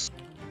rolls.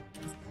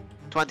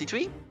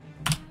 23.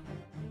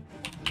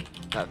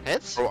 That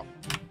hits. Oh.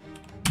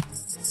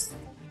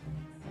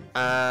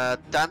 10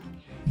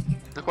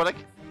 necrotic.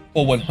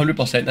 Oh,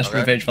 100%. That's Okay.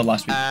 revenge for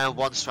last week. And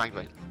 1 strength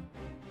drain.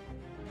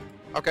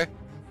 Okay.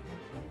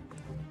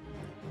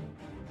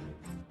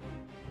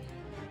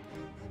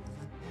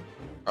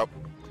 Oh.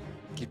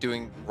 Keep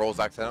doing rolls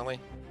accidentally.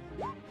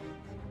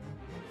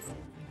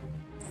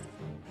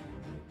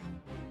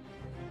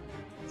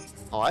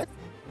 Alright.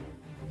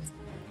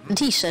 And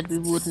he said we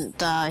wouldn't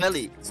die.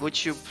 Ellie,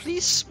 would you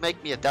please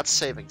make me a death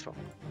saving throw?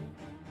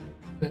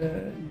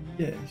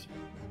 Yes.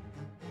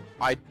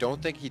 I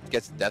don't think he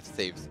gets death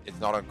saves. It's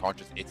not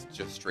unconscious. It's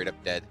just straight up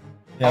dead.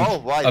 Yeah,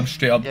 Oh, right. I'm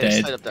straight up Yeah, dead.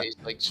 straight up dead. He's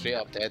like straight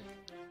up dead.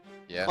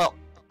 Yeah. Well,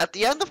 at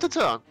the end of the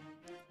turn,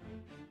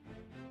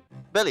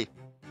 Billy,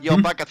 you're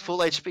Hmm? back at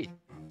full HP.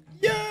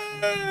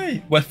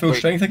 Yay! With full Wait.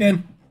 strength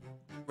again?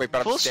 Wait, but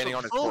I'm full standing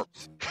on his full-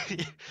 corpse.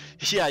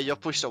 Yeah, you're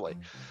pushed away.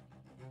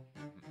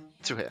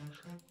 To here.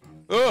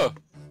 Ugh.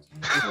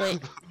 Wait.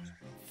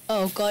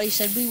 Oh god, he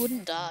said we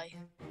wouldn't die.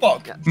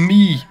 Fuck Yes.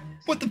 me!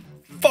 What the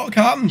fuck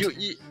happened?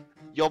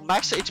 Your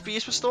max HP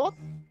is restored.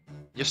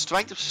 Your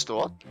strength is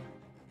restored.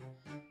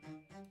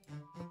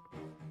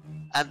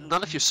 And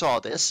none of you saw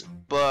this,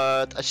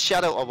 but a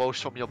shadow arose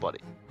from your body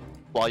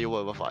while you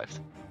were revived.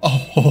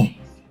 Oh.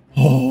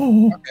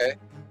 Oh. Okay.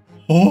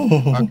 Oh.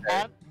 Okay.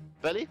 And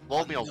Billy,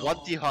 roll me a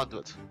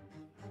 1d100.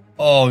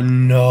 Oh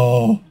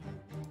no.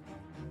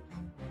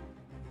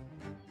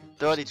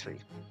 33.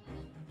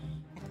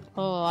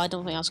 Oh, I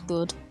don't think that's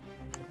good.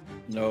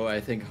 No, I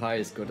think high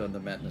is good on the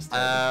madness.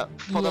 table.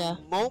 For Yeah. the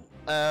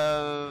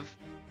moment,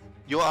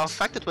 you are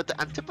affected with the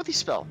antipathy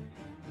spell.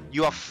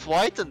 You are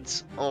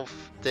frightened of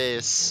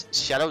this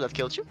shadow that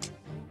killed you,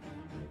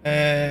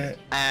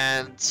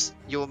 and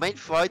you remain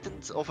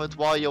frightened of it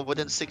while you're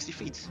within 60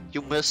 feet.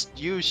 You must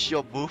use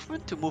your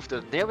movement to move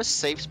to the nearest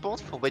safe spot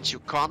from which you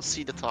can't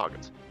see the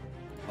target.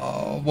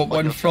 Oh, what What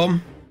one you're-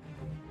 from?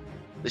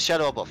 The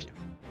shadow above you.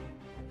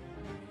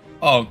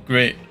 Oh,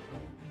 great.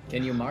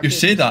 Can you mark You it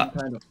say with some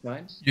that. kind of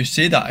sign? You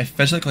say that, I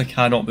physically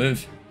cannot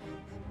move.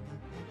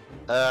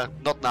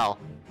 Not now.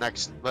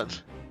 Next,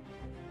 but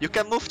you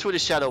can move through the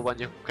shadow when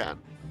you can,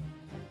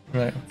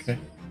 Right, okay.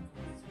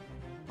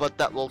 but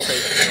that will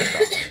take some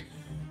time.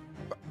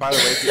 By the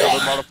way, the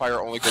other modifier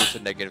only goes to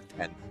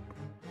 -10.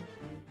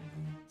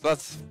 So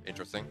that's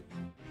interesting.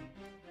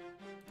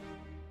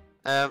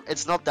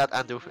 It's not that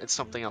Andu, it's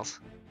something else.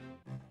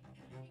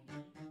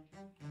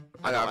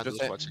 I know I'm Andu's just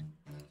saying. watching.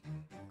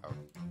 Oh.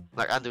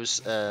 Like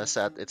Andu's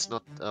said, it's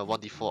not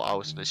 1d4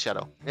 hours in the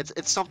shadow.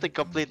 It's something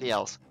completely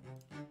else.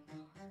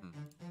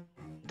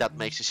 That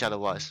makes the shadow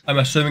wise. I'm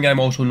assuming I'm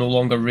also no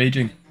longer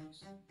raging.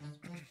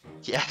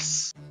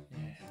 Yes!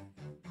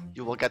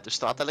 You will get to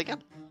start that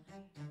again.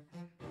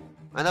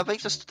 And that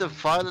brings us to the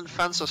Violent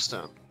Fencer's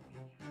turn.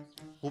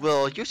 Who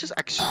will use his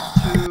action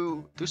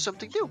to do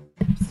something new.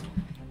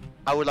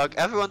 I would like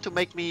everyone to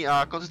make me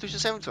a Constitution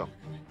saving throw.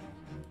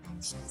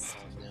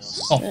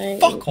 Oh,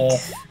 fuck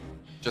off.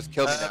 Just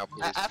kill me now,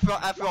 please.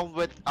 Everyone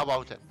with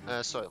around him.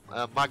 Sorry,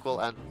 Michael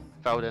and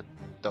Vaudin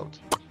don't.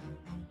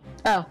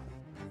 Oh.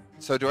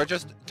 So do I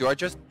just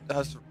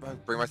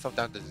bring myself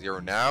down to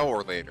 0 now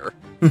or later?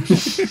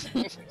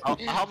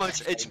 How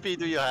much HP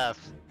do you have?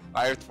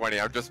 I have 20.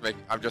 I'm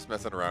just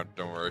messing around.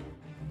 Don't worry.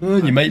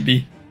 You might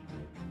be.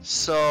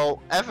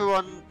 So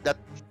everyone that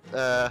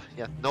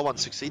yeah, no one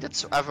succeeded.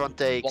 So everyone What,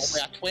 takes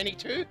we're at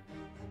 22?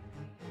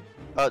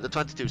 the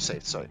 22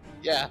 saved. Sorry,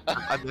 Yeah.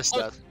 I missed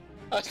that.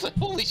 I was like,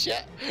 holy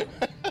shit.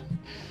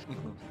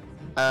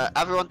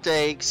 Everyone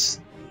takes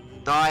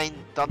 9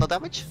 thunder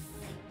damage.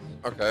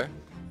 Okay.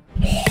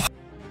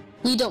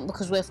 You don't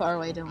because we're far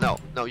away, don't we?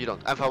 No, you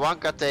don't. And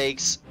Varanka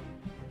takes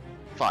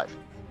 5.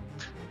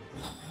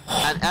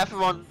 And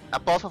everyone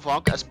apart from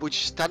Varanka is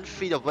pushed 10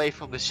 feet away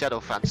from the shadow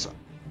fencer.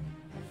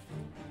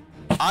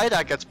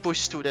 Ida gets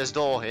pushed to this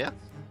door here.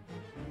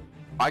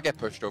 I get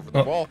pushed over the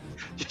Oh. wall.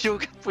 You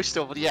get pushed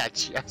over the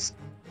edge, yes.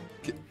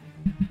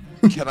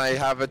 Can I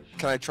have it?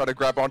 Can I try to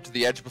grab onto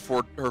the edge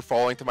before her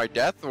falling to my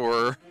death,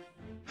 or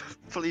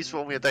Please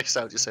roll me a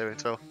dexterity saving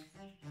throw.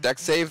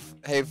 dex save?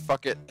 Hey,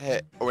 fuck it.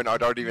 Hey, oh, and I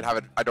don't even have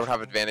it. I don't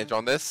have advantage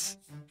on this.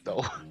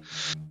 No.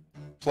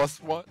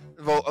 +1?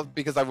 Well,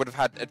 because I would have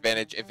had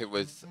advantage if it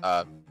was.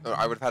 I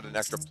would have had an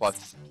extra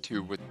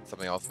 +2 with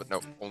something else, but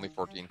no, only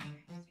 14.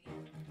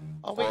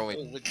 Oh, Or wait,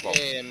 only would, 12.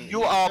 You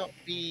would are- not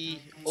be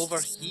over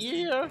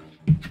here?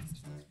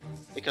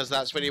 Because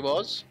that's where he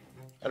was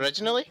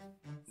originally?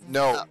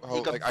 No,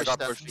 he got like I pushed got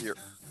that pushed feet. here.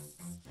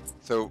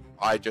 So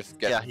I just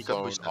get Yeah, he got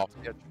thrown pushed off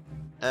the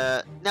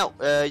edge. No,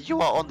 you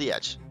are on the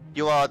edge.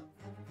 You are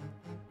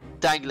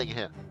dangling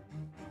here.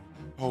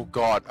 Oh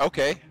god.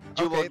 Okay.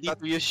 You okay, will need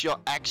to use your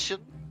action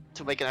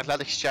to make an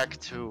athletics check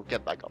to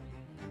get back up.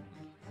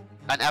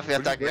 And every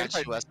Would it attack be against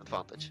if I- you has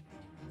advantage.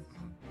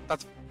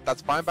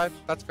 That's fine.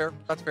 That's fair.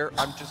 That's fair.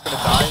 I'm just gonna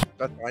die.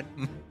 That's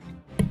fine.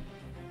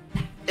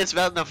 It's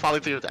better than falling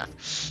to your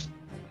death.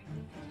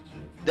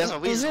 There's a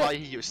Is reason it? why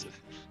he used it.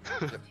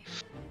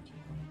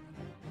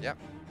 Yep.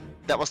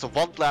 That was the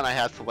one plan I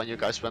had for when you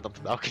guys went up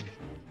the balcony.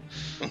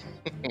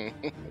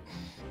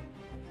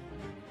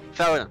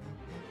 Fair enough.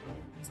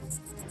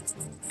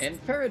 And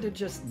Faraday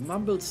just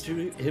mumbles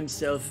to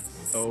himself,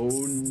 "Oh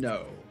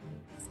no,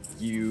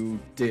 you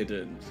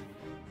didn't."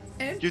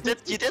 And You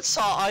did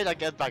saw Ida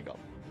get back up.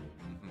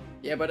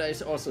 Yeah, but I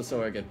also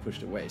saw her get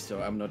pushed away,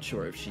 so I'm not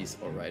sure if she's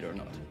alright or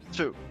not.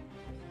 True.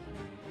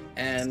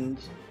 And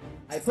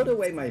I put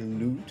away my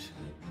loot,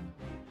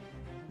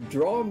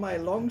 draw my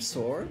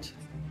longsword,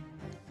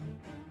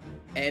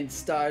 and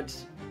start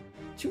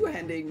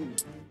two-handing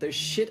the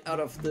shit out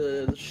of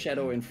the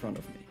shadow in front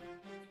of me.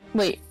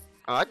 Wait,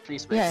 Alright,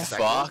 please make Yeah. a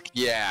Fuck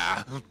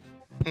yeah.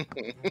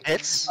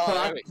 Hits. Oh,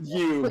 Fuck right.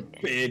 you,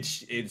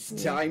 bitch! It's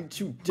time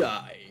to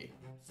die.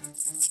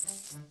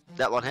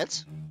 That one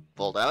hits.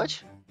 Full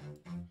damage.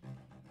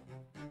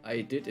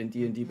 I did in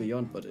D&D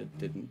Beyond, but it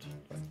didn't.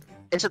 Like...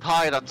 Is it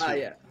higher than 2? Ah,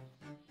 yeah.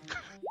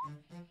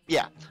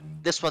 Yeah.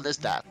 This one is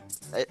that.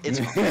 It's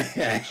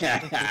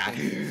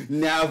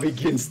Now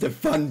begins the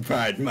fun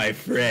part, my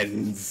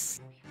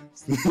friends.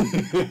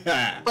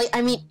 like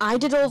I mean, I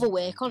did all the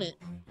work on it.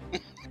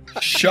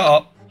 Shut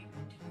up.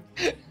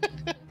 The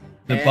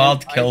And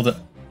bard killed it.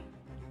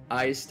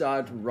 I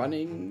start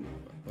running.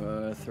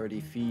 30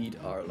 feet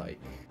are like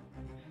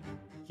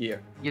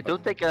here. You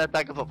don't take an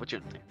attack of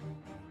opportunity.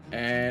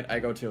 And I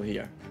go till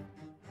here.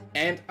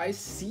 And I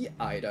see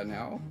Ida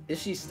now.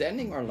 Is she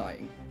standing or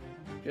lying?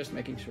 Just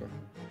making sure.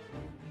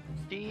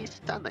 She's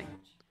standing.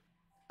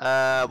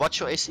 What's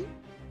your AC?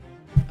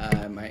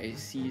 My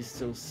AC is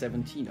still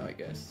 17, I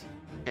guess.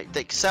 Okay,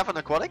 take 7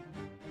 aquatic,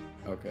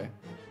 Okay.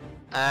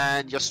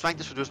 and your strength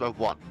is reduced by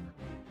 1.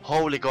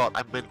 Holy god,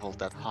 I min-rolled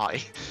that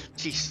high.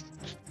 Jeez.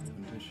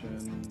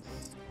 Conditions.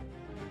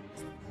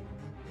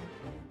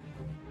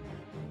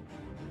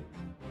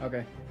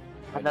 Okay.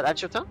 And that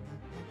ends your turn?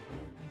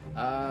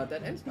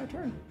 That ends my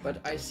turn.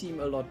 But I seem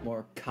a lot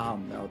more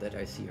calm now that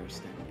I see her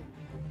standing.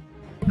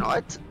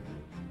 Alright.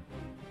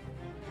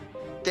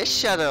 This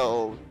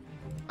shadow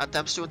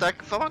attempts to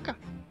attack Varanka.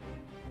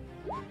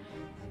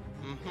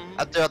 Mm-hmm.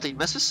 A 13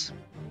 misses.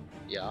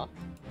 Yeah.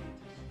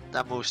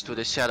 That moves to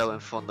the shadow in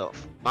front of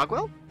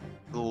Magwell,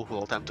 who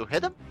will attempt to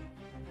hit him.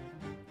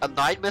 A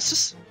 9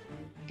 misses.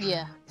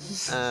 Yeah.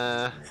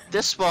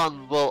 This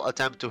one will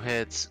attempt to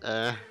hit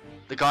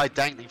the guy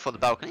dangling from the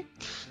balcony.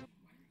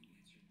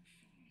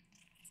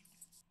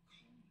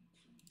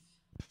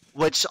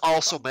 Which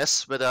also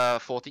miss with a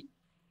 14.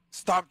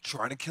 Stop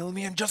trying to kill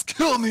me and just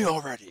kill me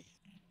already.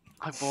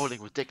 I'm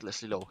rolling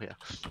ridiculously low here.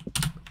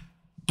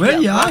 Where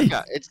are you?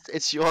 Varanka,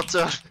 it's your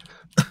turn.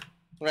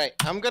 Right,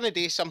 I'm gonna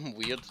do something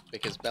weird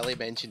because Billy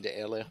mentioned it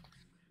earlier.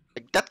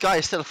 Like, that guy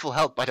is still full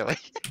health, by the way.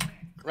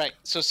 Right,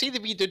 so see the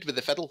wee dude with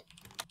the fiddle?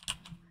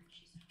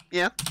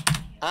 Yeah.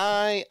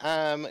 I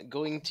am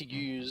going to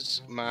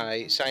use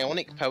my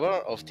psionic power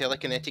of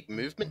telekinetic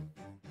movement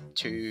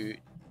to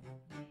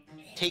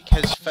take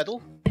his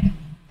fiddle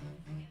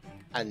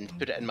and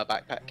put it in my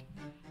backpack.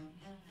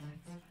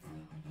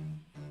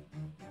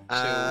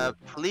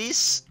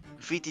 Please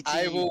VTT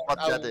I will what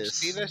that is.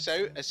 see this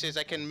out. It says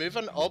I can move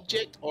an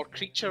object or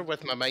creature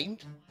with my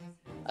mind.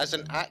 As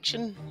an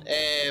action,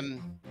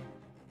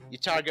 you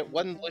target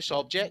one loose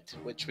object,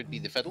 which would be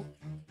the fiddle.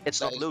 It's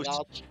that not is loose.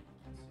 large.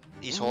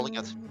 He's holding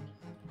it.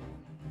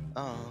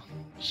 Oh,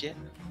 shit.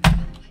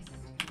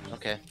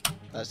 Okay,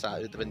 that's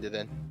that out the window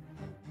then.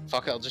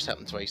 Fuck it, it'll just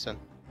happen twice then.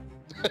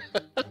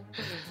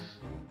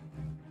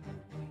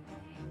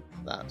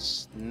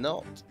 That's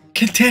not.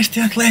 Contest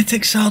the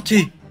athletics,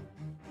 Sargy.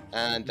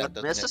 And that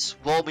That doesn't hit. misses.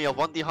 Roll me a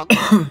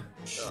 1d100.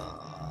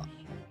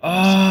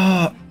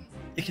 Ah,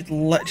 you could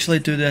literally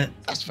do the.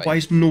 That's fine. Why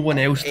is no one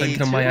else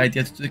thinking of my 82.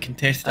 idea to do the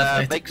contested Make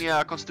athletics? me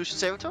a Constitution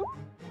saving throw.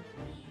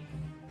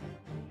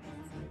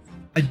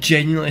 I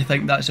genuinely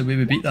think that's the way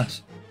we beat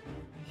this.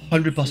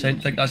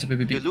 100% think that's the way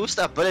we You beat. lose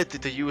the ability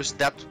to use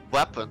that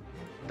weapon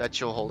that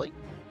you're holding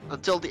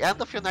until the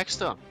end of your next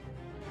turn.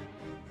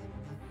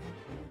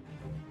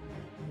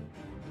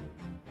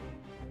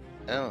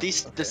 Oh, The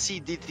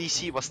okay.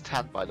 DC was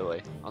 10, by the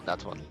way, on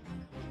that one.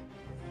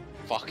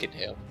 Fucking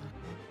hell.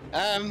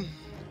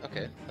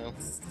 Okay, well.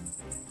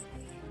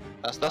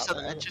 That's Does that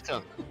that then. end your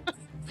turn?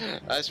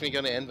 That's me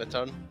gonna end my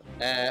turn.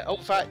 In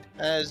fact,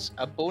 as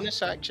a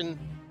bonus action.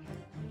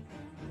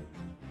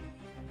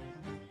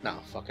 Nah,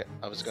 fuck it.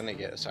 I was gonna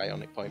get a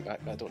psionic point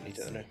back, but I don't need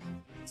it now.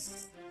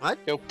 Right?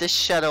 Cool. This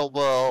shadow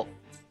will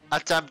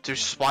attempt to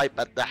swipe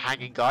at the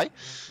hanging guy.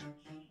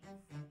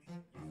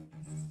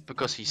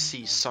 Because he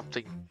sees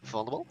something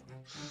vulnerable.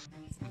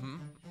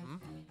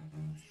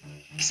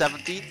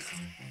 17.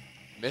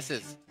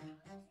 Misses.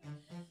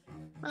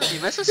 Well, he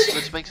misses,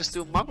 which makes us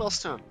do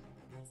Mugwell's turn.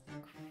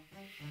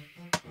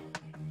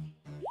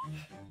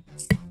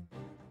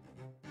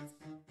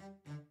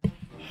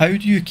 How do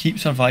you keep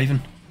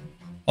surviving?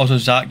 Also,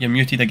 Zach, you're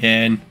muted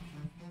again.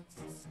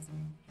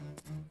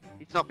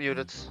 He's not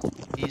muted.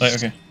 He's Right,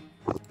 okay.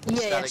 Yeah,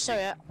 Static.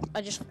 sorry,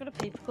 I just got a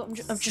paper cut.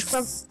 I've just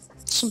grabbed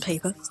some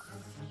paper.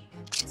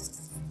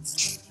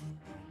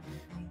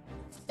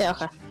 Yeah,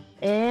 okay.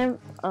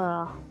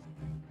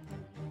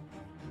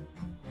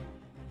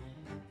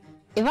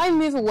 If I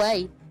move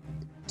away,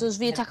 Does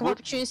the attack of would-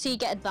 opportunity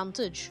get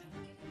advantage?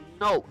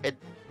 No, it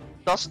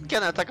doesn't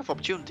get an attack of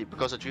opportunity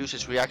because it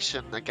uses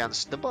reaction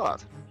against the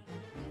bard.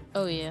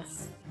 Oh yeah.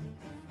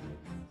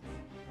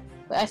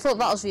 Wait, I thought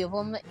that was the other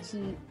one that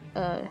he.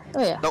 Oh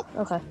yeah. Nope.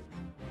 Okay.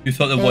 You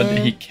thought the one that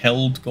he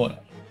killed got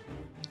it?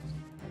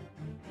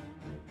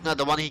 No,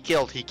 the one he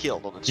killed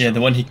on its Yeah, own.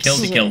 the one he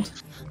killed, he killed.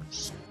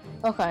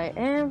 Okay.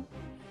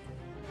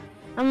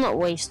 I'm not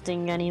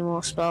wasting any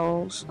more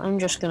spells. I'm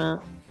just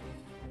gonna.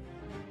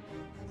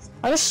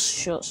 I'll just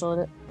short sword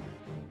it.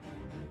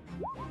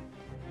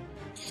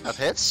 That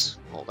hits.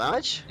 All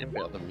damage. You're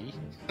better than me.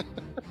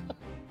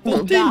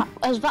 Look,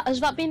 has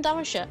that been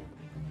damaged yet?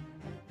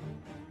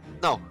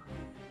 No.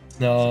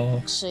 No.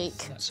 Fuck's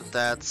sake. So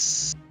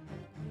that's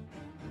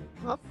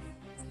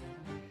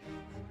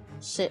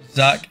 6.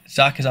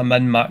 Zach is a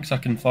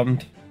min-maxer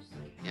confirmed.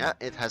 yeah.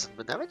 It hasn't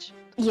been damaged.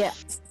 Yeah.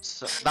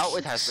 So now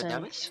it has been Same.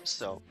 damaged.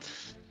 So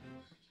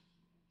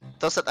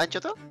does that end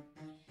your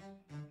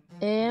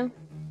turn?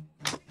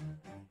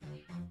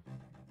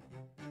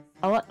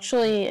 I'll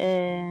actually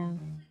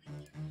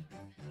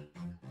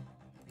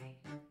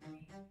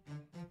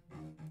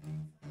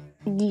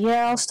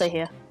yeah, I'll stay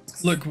here.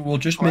 Look, we're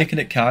just Alright. making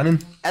it canon.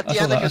 At the That's end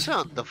all of that your is.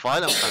 turn, the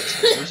Violent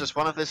Fence uses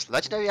one of his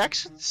legendary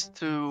actions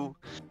to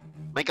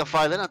make a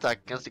violin attack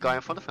against the guy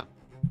in front of him.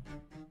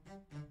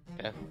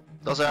 Okay.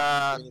 Does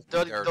a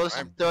There,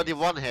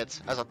 31 hit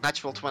as a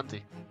natural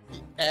 20.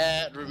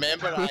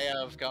 Remember, I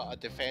have got a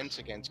defense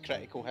against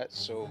critical hits,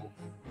 so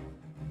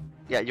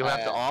Yeah, you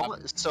have the armor,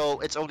 so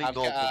it's only I've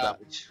normal got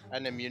damage.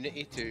 an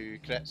immunity to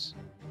crits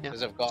Yeah.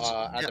 because I've got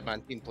a Yeah.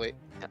 adamantine plate.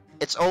 Yeah.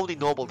 It's only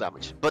normal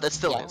damage, but it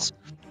still Yeah. hits.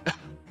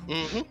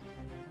 Mm-hmm.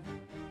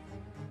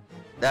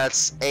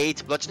 That's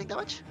 8 bludgeoning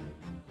damage.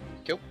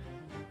 Cool.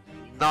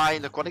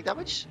 9 necrotic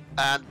damage,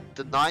 and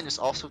the 9 is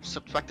also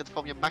subtracted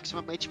from your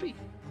maximum HP.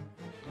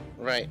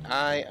 Right,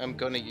 I am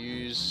gonna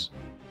use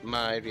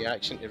my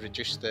reaction to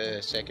reduce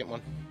the second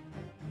one.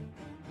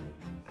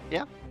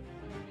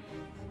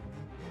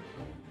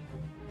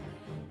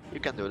 You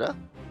can do that.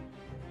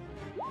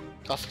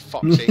 Oh, for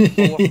fuck's sake!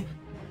 4.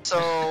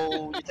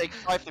 So you take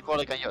 5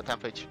 necrotic and your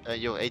temperature,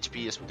 your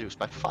HP is reduced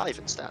by 5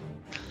 instead.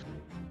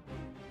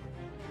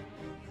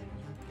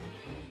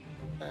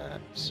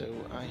 So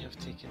I have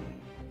taken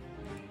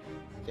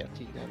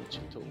 13 damage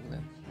in total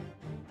then.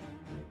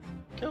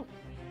 Cool.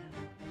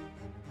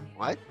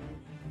 Right?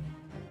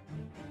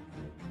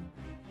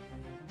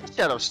 The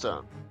Shadow's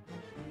turn.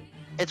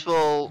 It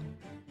will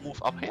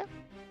move up here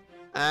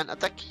and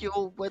attack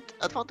you with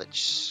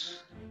advantage.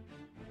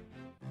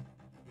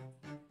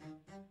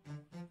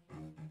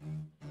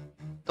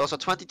 Does a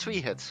 23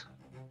 hit?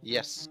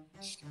 Yes.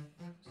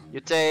 You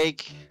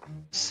take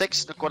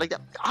 6 necrotic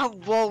damage. I'm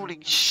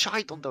rolling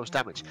shite on those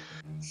damage.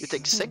 You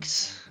take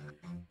 6,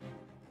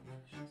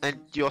 and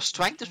your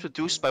strength is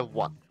reduced by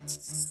 1.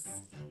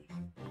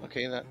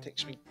 Okay, that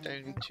takes me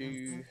down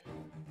to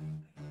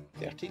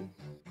 13.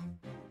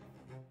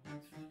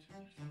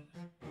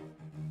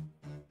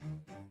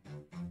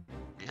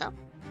 Yeah.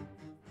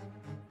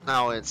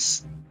 Now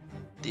it's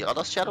the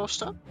other Shadow's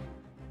turn,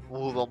 who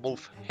will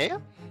move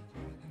here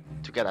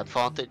to get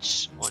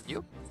advantage on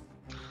you.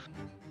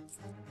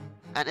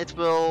 And it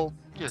will,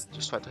 yeah,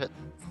 just try to hit.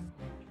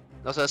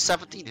 Does a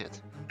 17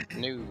 hit?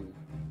 No.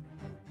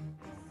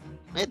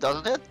 It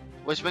doesn't hit,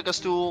 which brings us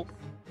to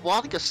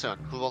Wanika's turn,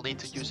 who will need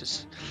to use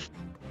his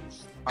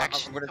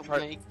action I'm gonna to try.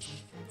 make-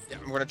 Yeah,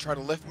 I'm gonna try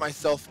to lift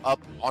myself up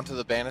onto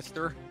the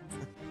banister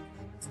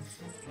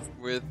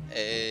with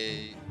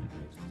a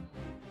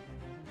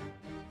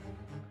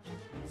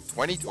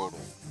 20 total.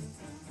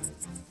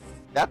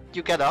 That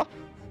you get up.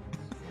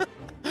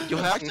 You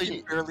have I'm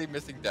to. barely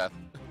missing death.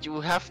 You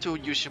have to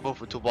use your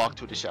movement to walk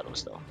through the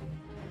shadows, though.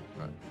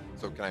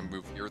 So can I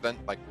move here then?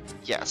 Like,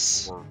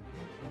 Yes. or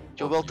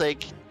You will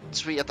take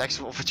 3 attacks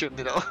of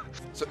opportunity, though.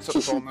 so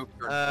I'll move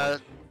here.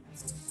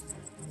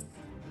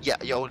 Yeah,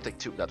 you only take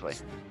 2 that way.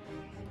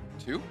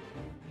 2?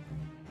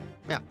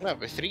 No,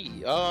 with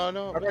 3. Oh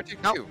no. How do I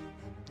take No. 2?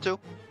 2.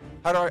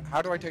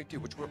 How do I take 2?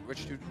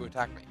 Which 2 do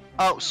attack me?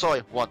 Oh,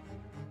 sorry, 1.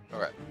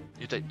 Alright.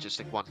 You just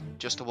take 1.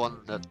 Just the one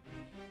that.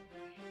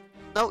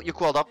 No, you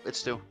crawled up.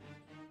 It's 2.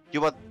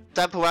 You were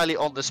temporarily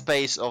on the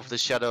space of the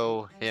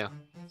shadow here.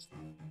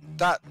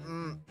 That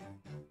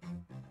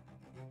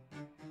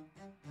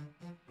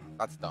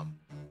that's dumb.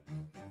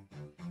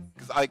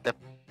 Cause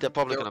They're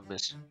probably They're- gonna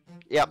miss.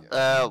 Yeah,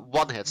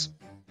 1 hits.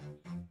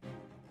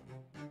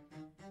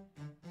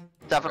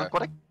 7 Okay.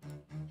 aquatic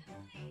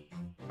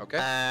okay.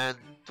 and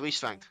 3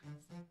 strength.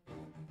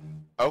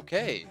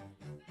 Okay.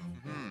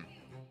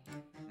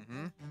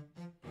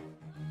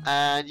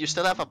 And you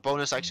still have a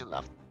bonus action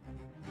left.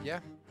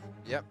 Yep.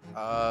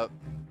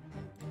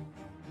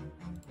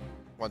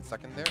 1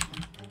 second there.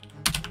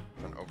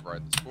 Trying to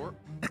override the score.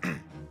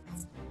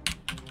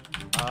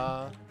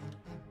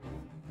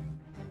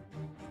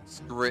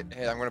 Screw it.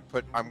 Hey,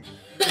 I'm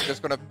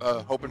just gonna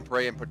hope and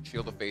pray and put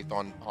Shield of Faith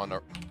on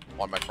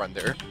my friend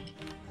there.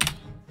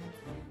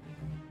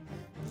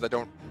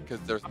 Because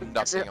there's nothing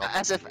else.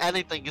 As if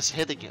anything is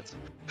hitting it.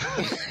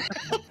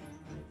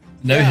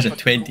 Now Yeah, he's a but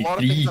there's a lot of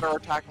things 23. that are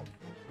attacking.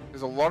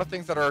 There's a lot of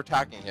things that are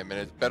attacking him, and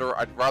it's better.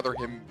 I'd rather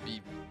him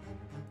be.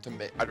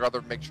 I'd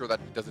rather make sure that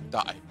he doesn't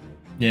die.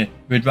 Yeah,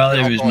 we'd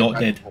rather he was I'll not die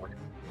dead. before him.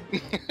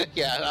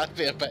 Yeah, that'd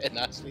be a bit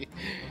nasty.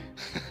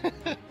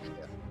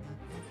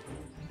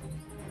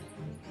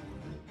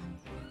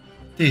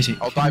 Daisy,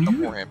 I'll die can you...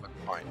 before him, but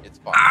fine. It's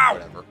fine. Ow!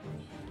 Whatever.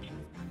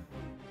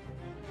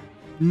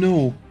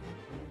 No.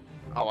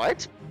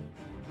 Alright.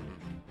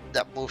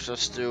 That moves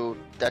us to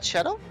that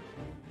shadow.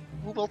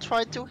 Who will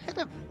try to hit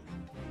him?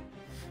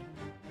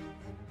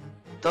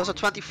 Does a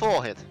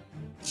 24 hit?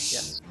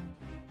 Yes.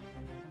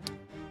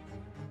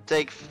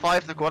 Take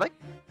 5 necrotic.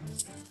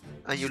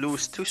 And you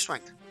lose 2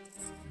 strength.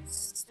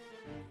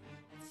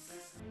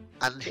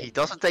 And he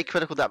doesn't take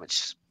critical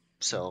damage.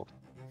 So...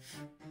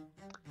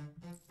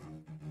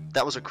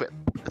 That was a crit.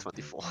 A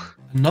 24.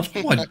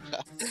 Another one.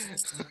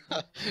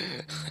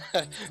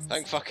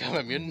 Thank fuck I'm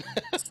immune.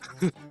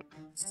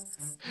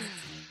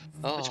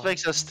 Oh. Which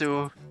brings us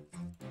to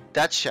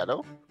that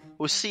shadow,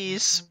 who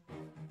sees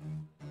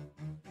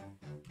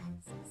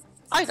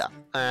Ida,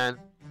 and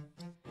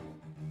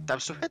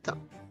attempts to hit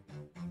them.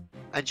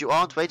 And you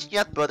aren't raging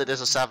yet, but it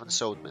is a 7,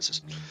 so it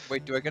misses.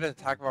 Wait, do I get an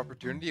attack of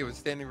opportunity? It was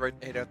standing right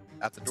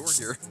at the door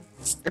here.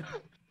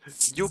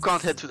 You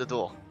can't hit through the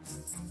door.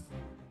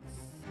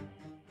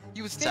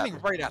 He was standing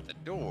Sadly. right at the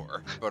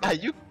door. But Ah,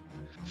 you.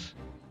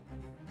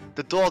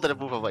 The door didn't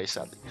move away,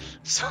 sadly.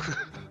 So.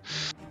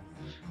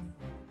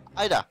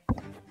 Ida,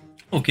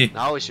 Okay,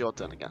 now it's your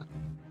turn again.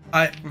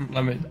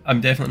 I'm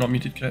definitely not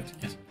muted, correct?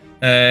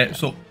 Yes.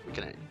 So, We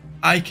can.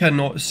 I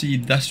cannot see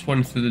this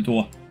one through the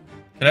door,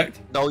 correct?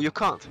 No, you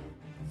can't.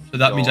 So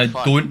that means I You're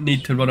fine. don't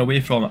need to run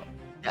away from it.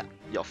 Yeah,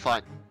 you're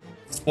fine.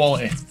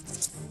 Quality.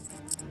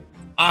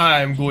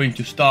 I'm going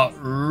to start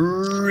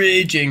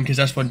raging because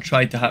this one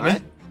tried to hit me.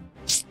 Alright.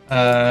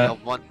 Uh,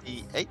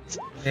 1d8.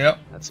 yep.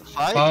 That's a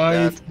 5.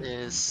 5. That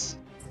is.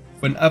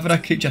 Whenever a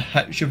creature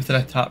hits you with an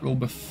attack roll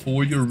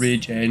before your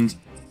rage ends,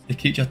 the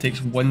creature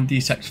takes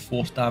 1d6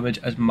 force damage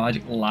as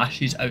magic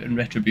lashes out in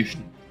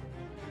retribution.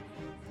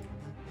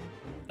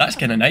 That's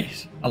kind of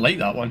nice. I like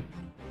that one.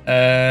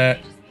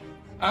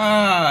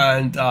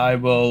 And I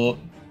will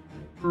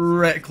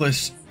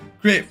reckless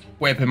great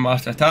weapon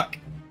master attack.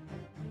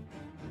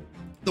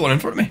 The one in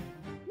front of me.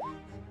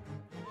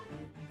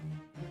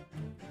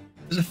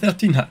 There's a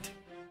 13 hit.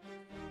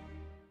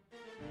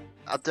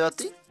 A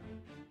 30?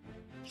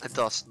 It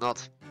does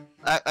not.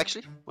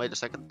 Actually, wait a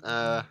second.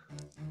 Yeah,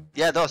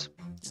 it does.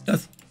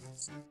 That's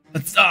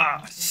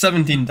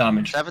 17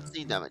 damage.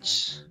 17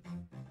 damage.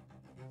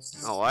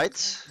 Alright.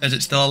 Is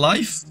it still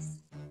alive?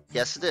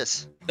 Yes, it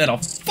is. Then I'll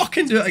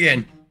fucking do it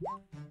again.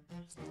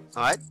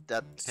 Alright,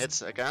 that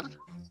hits again.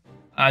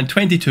 And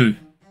 22.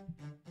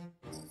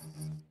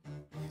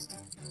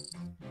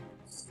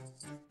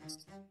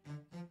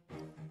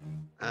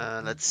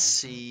 Let's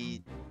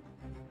see.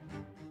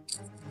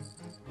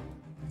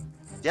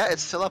 Yeah,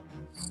 it's still up.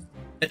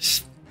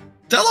 It's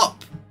still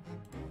up.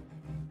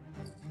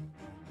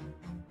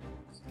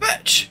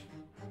 Bitch.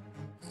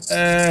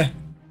 I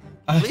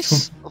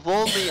Please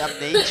roll me a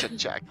nature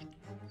check.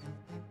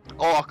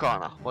 Or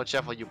Arcana,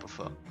 whichever you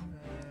prefer.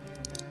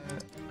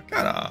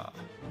 gotta.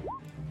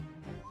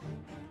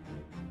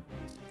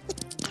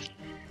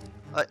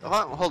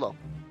 Hold on.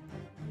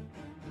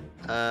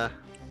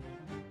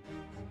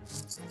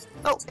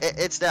 Oh,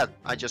 it's dead.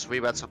 I just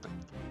reread something.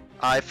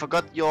 I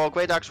forgot your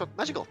great axe was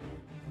magical.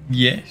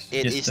 Yes.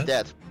 It yes, is it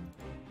dead.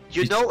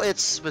 You It's- know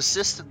it's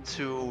resistant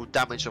to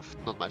damage of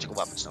non-magical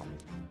weapons though.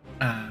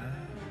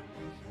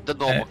 The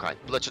normal kind,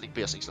 bludgeoning,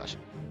 piercing, slash.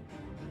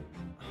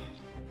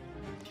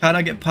 Can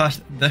I get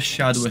past this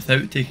shadow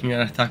without taking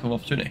an attack of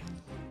opportunity?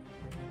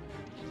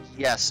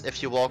 Yes,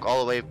 if you walk all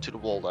the way to the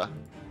wall there.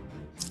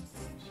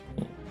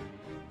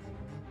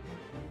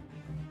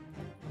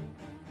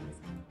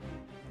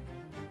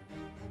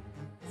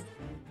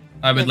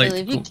 I would I like to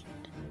believe go. you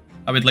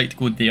I would like to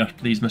go there,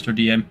 please, Mr.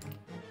 DM.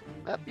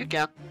 Yep, you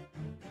can.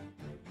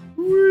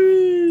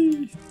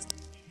 Whee!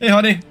 Hey,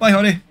 honey. Bye,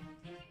 honey.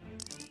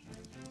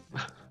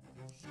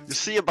 You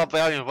see a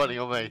barbarian running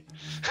away.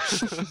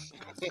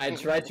 I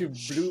try to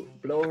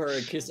blow her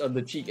a kiss on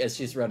the cheek as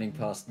she's running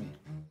past me.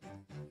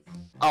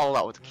 All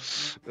out.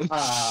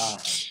 Ah,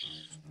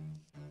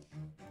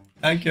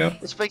 Thank you.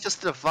 Which brings us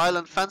to the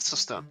violent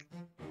fencer's turn.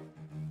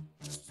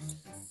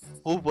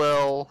 Who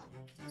will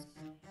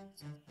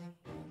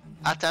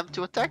attempt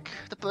to attack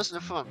the person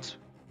in front?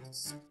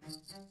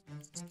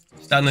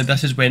 Stanley,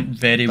 this has went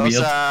very Does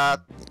weird.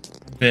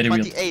 Very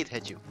weird. 28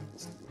 hit you?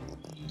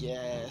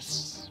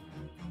 Yes.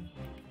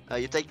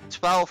 You take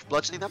 12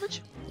 bludgeoning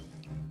damage?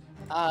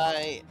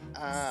 I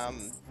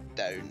am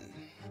down.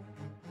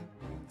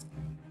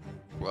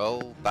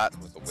 Well, that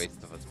was a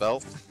waste of a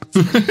spell.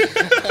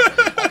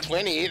 At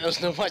 28,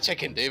 there's not much I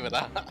can do with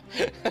that.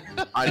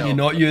 I Can you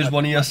not use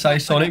one of your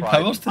psionic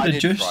powers to I did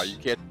reduce? try, you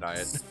can't deny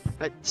it.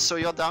 Right, so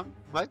you're down,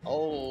 right?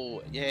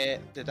 Oh, yeah.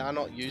 Did I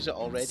not use it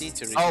already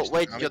to reduce Oh, the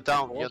wait, damage you're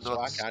down, before? you're So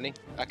not-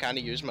 I can't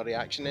use my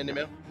reaction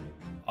anymore.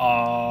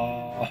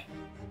 Yeah,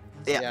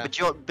 Yeah.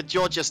 but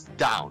you're just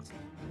down.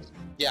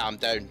 Yeah, I'm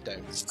down.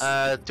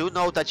 Do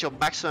note that your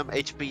maximum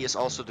HP is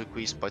also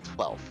decreased by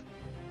 12.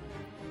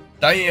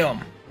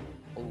 Damn.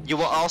 You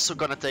were also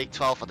gonna take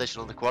 12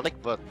 additional necrotic,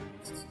 but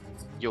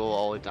you're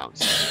already down.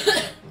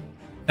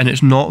 And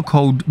it's not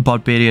called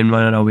Barbarian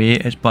Running Away,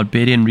 it's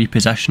Barbarian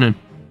Repositioning,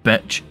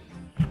 bitch.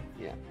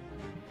 Yeah.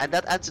 And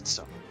that ends its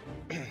turn.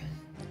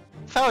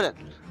 Fiddle.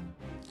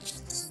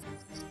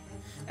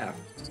 Yeah.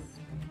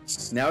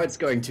 Now it's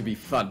going to be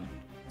fun.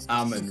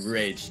 I'm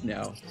enraged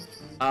now.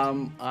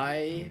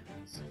 I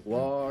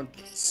walk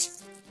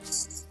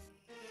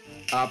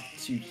up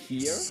to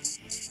here.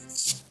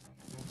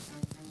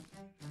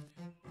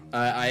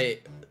 I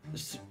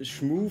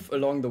move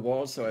along the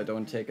wall so I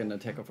don't take an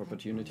attack of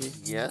opportunity.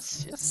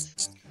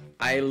 Yes.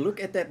 I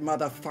look at that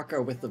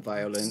motherfucker with the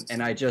violin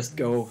and I just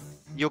go,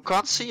 You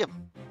can't see him.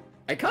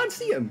 I can't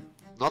see him.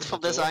 Not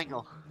from this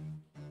angle.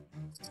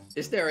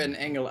 Is there an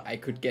angle I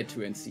could get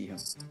to and see him?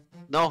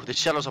 No, the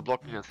shadows are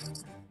blocking it.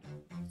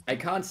 I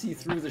can't see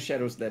through the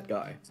shadows that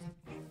guy.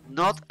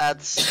 Not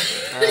at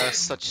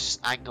such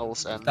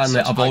angles and. Stanley,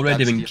 such I've high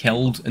already been density.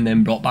 killed and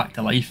then brought back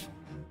to life.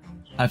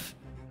 I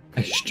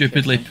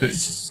stupidly put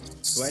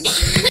 20.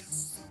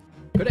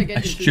 Could I get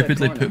I into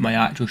stupidly that put corner? my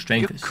actual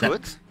strength You at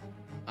could. 6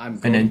 I'm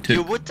and then going. You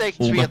took would take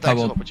 3 attacks of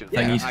overpowered opportunity.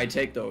 Yeah, thingies. I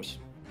take those.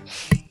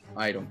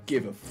 I don't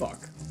give a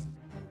fuck.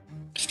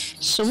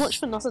 So much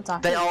for not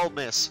attacking. They all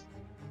miss.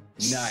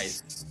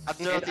 Nice. A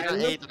 13, I an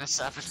look- 8, and a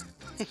 7.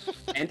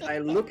 And I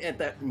look at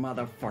that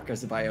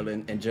motherfucker's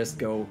violin and just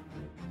go,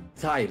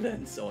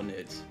 silence on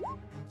it.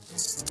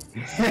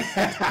 You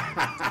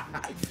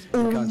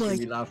Oh can't my- see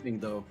me laughing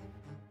though.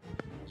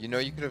 You know,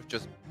 you could have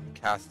just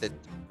cast it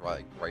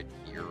like right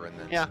here and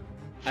then. Yeah.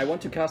 I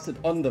want to cast it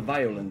on the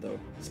violin though,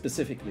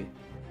 specifically.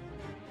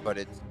 But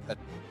it's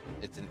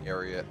an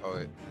area.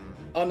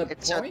 On a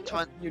It's a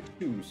point you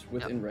choose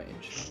within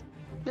range.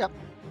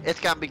 It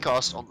can be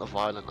cast on the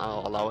violin,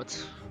 I'll allow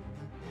it.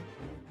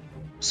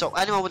 So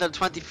anyone within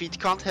 20 feet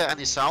can't hear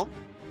any sound.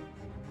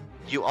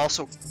 You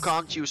also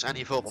can't use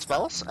any verbal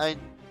spells, and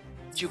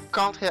you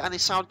can't hear any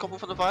sound coming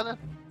from the violin.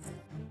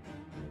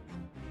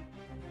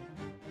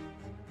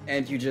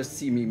 And you just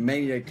see me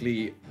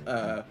maniacally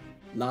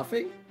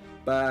laughing,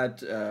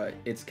 but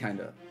it's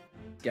kinda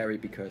scary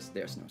because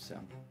there's no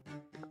sound.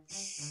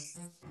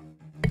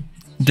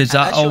 Does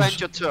that As you also end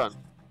your turn,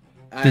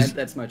 And Does-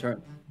 that's my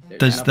turn. There's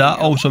does nothing that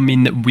else. also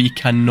mean that we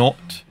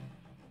cannot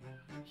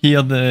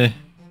hear the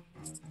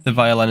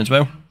violin as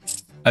well?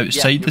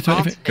 Outside you the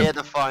 20 can't feet? hear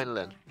Cool. the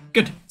violin.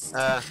 Good.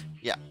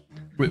 Yeah.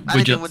 Would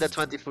Anything you within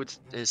 20 foot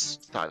is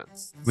silent.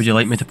 would you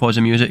like me to pause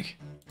the music?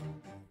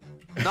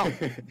 No,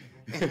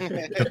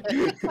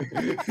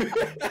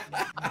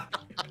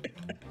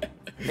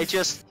 it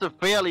just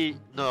severely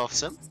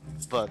nerves him,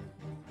 but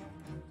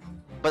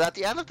at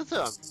the end of the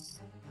turn,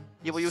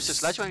 you will use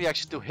his legendary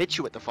reaction to hit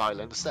you with the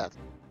violin instead.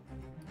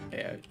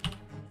 Yeah,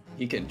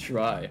 he can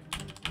try.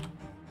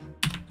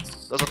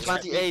 Does a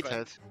 28 right.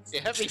 hit?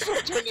 You hit me for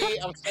 28,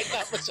 I'm taking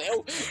that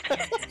myself.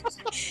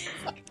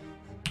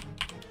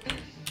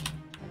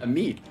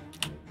 Me?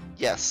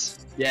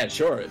 Yes. Yeah,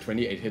 sure.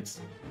 28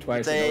 hits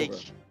twice and Take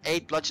over.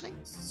 8 bludgeoning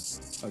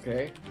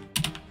Okay.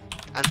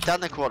 and 10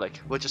 necrotic,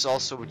 which is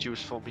also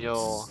reduced from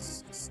your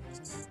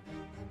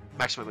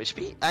maximum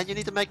HP, and you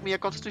need to make me a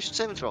Constitution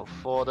saving throw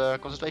for the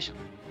concentration.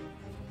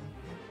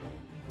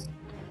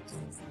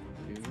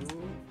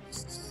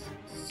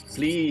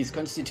 Please,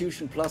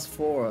 Constitution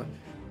 +4.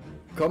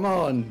 Come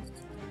on.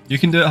 You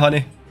can do it,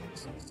 honey.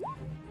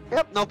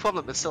 Yep, no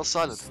problem. It's still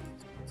silent.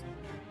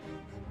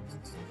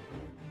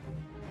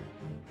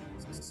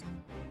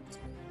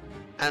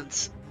 And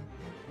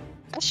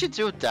as you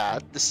do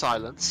that, the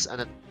silence,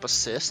 and it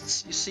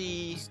persists, you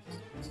see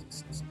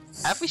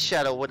every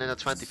shadow within a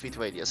 20 feet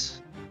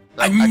radius.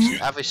 No, I knew-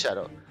 actually, every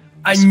shadow.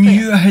 I disappear,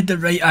 knew I had the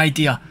right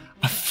idea.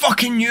 I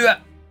fucking knew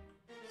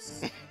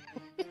it.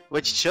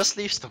 Which just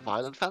leaves the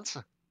violent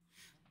fencer.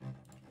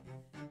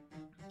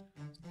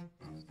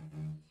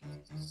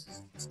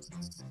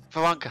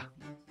 Veranka.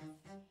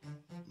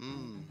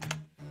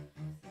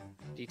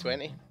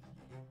 D20.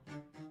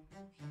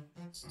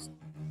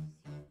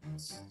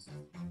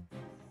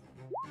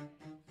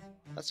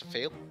 That's a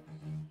fail.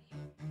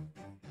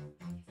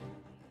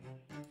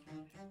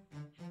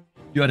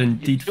 You are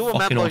indeed Do fucking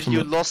remember awesome. you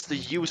Luke. lost the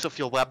use of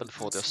your weapon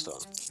for this turn.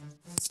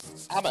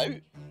 I'm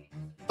out.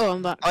 Oh,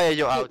 I'm back. Oh yeah,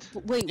 you're out.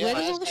 Wait, where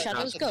did all the that's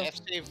shadows a go?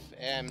 death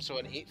save, so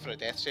an 8 for a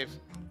death save.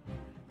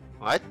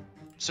 Right?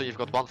 So you've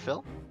got one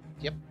fill.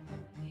 Yep.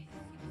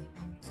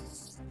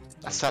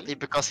 That's sadly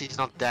because he's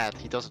not dead.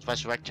 He doesn't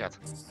resurrect yet.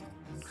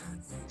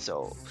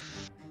 So,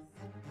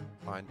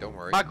 Fine, don't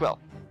worry. Magwell.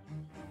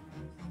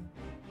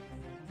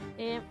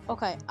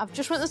 Okay, I've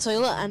just went to the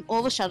toilet and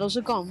all the shadows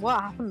are gone. What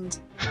happened?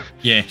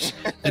 Yes.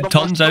 It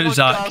turns out,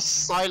 Zach.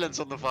 Silence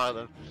on the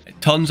violin.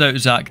 It turns out,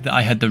 Zach, that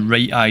I had the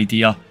right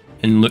idea,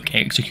 and Luke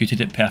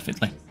executed it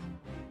perfectly.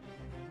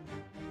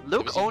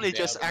 Luke was even only better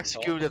just than I thought.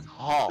 executed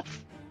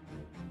half.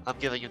 I'm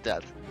giving you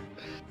that.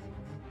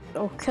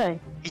 Okay.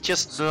 He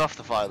just nerfed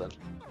the violin.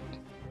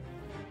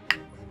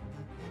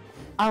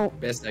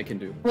 Best I can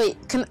do. Wait,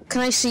 can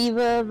I see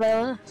the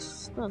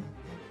violinist? Oh.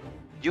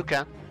 You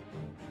can.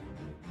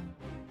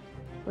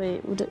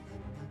 Wait, would it?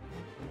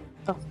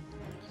 Oh.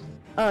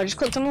 Oh, I just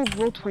clicked on the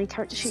Roll20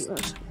 character sheet.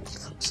 Let's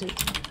see.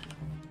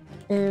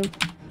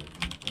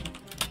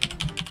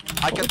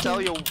 I can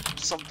tell you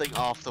something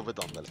after we're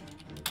done with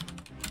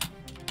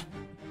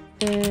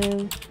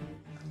it.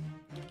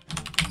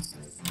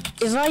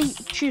 If I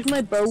choose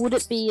my bow, would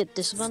it be at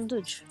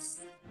disadvantage?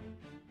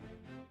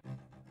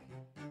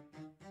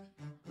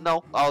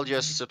 No, I'll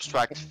just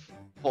subtract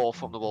 4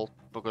 from the roll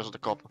because of the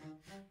copper.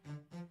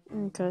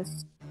 Okay.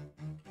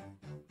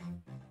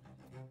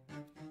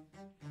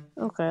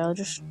 Okay, I'll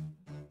just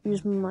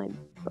use my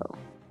bow.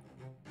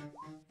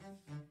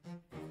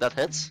 That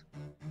hits.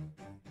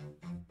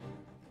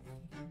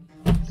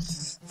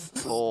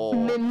 For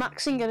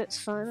Min-maxing at its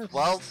finest.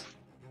 12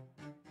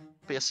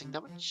 piercing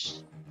damage.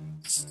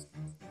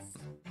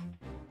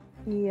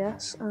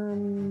 Yes,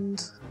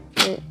 and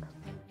wait.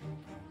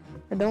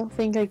 I don't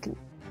think I can.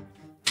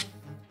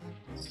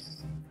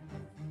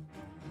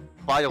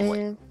 By the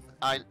way,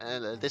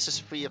 this is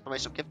free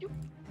information I'm giving you.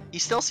 He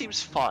still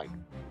seems fine.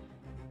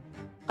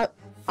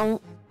 Can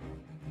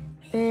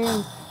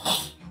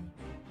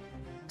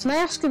I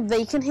ask if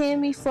they can hear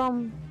me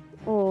from,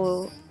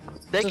 or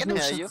They there's can no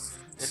hear sound? you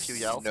if you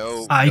yell.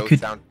 No, I no could-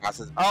 sound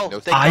passes. Oh, no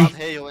they sound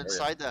can't hear you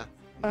inside there.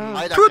 Oh.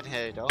 I can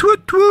hear you though.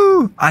 Toot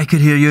toot! I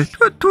could hear you.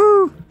 Toot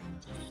toot!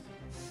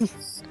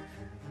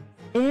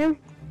 I'm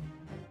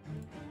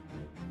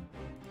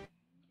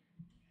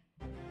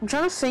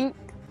trying to think,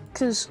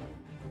 because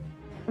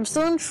I'm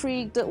still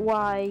intrigued at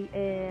why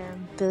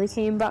Billy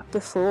came back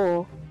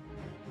before.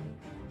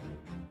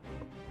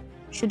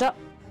 Should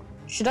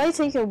I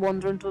take a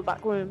wander into the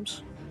back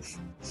rooms?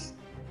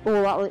 Or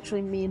will that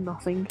literally mean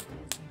nothing?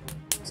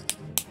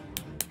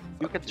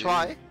 You can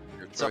try.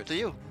 Your It's up choice. to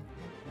you.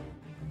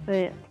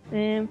 Wait,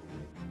 wait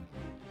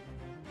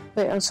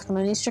a second,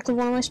 I need to check if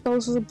one of my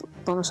spells is a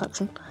bonus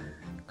action.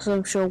 Because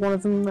I'm sure one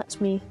of them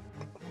lets me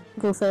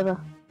go further.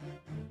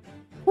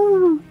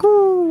 Ooh,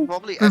 cool!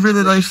 Probably. It'd be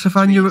really nice if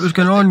I knew what was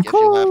going on. If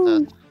you have Cool!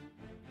 that.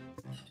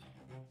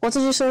 What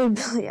did you say,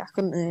 Billy? I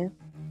couldn't hear.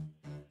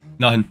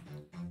 Nothing.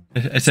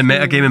 It's a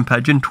metagaming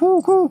pigeon.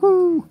 Cool, cool,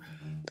 cool!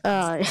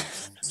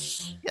 Alright.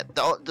 Yeah,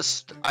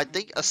 I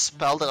think a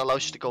spell that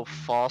allows you to go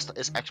fast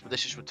is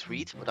Expeditious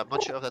Retreat, but I'm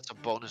not sure if that's a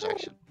bonus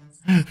action.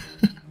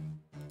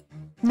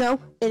 No,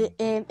 it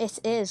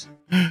is.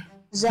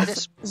 Zephyr,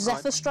 is,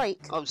 Zephyr right. Strike.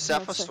 Oh,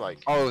 Zephyr so- Strike.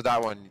 Oh,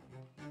 that one.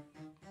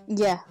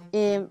 Yeah,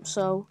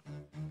 so...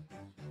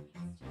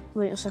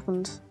 Wait a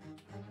second.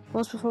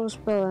 Once before a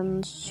spell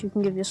ends, you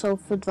can give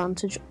yourself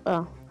advantage...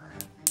 Oh.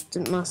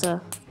 Didn't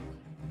matter.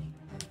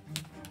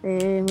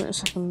 Wait a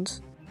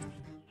second.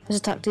 His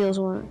attack deals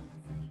 1.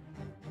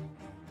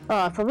 Oh,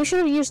 I probably should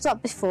have used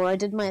that before I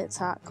did my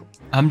attack.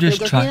 I'm It just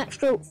gives me an trying.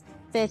 extra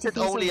 30 It's feet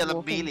only of a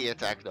walking. melee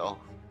attack though.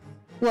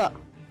 What?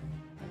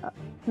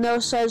 No,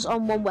 it says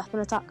on 1 weapon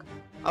attack.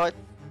 Alright.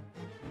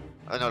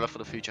 I know that for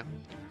the future.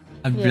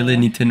 I really Yeah.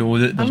 need to know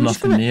that there's I'm just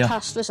nothing gonna there.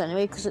 cast this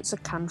anyway because it's a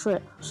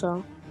cantrip,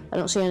 so I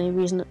don't see any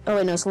reason. Oh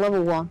wait, no, it's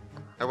level 1.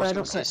 I I was don't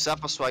gonna say care.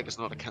 Zephyr Strike is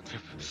not a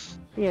cantrip.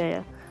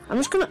 Yeah. I'm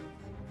just gonna.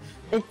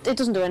 It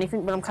doesn't do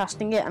anything, but I'm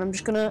casting it, and I'm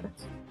just gonna.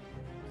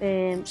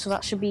 So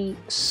that should be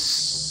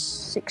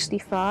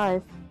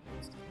 65.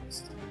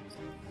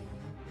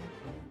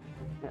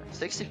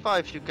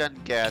 65 you can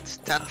get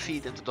 10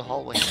 feet into the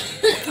hallway.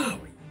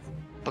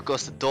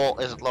 Because the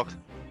door isn't locked.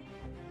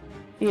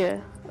 Yeah.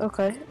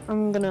 Okay.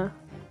 I'm gonna.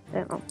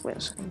 Oh, wait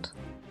a second.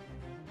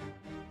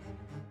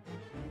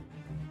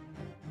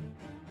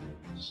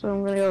 So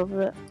I'm gonna go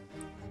over it.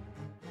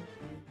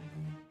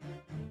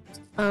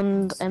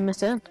 And end my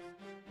turn.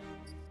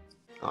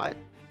 Alright.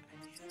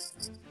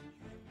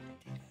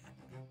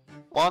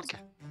 Wonka.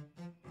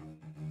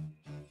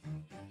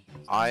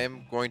 I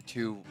am going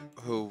to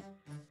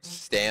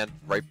stand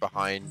right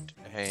behind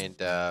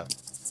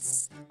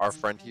our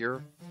friend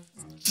here,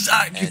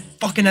 Zach, you and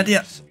fucking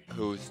idiot!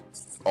 who's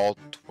all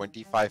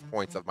 25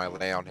 points of my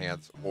lay on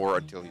hands, or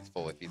until he's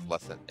full. If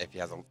he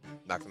has a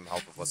maximum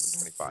health of less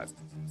than 25.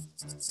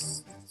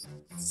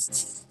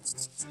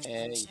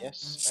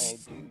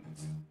 Yes, I do.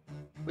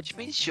 Which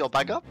means you're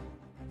back up.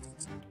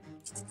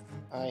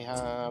 I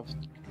have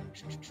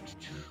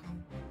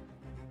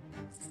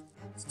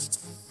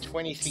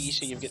 23,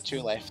 so you've got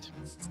 2 left.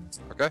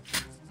 Okay,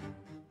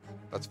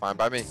 that's fine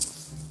by me.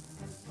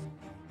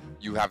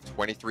 You have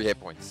 23 hit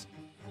points,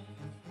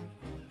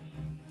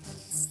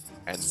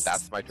 and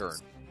that's my turn.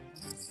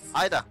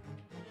 Ida.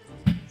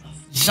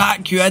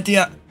 Zach, you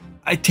idiot!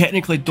 I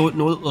technically don't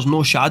know that there's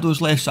no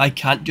shadows left, so I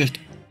can't just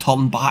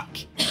turn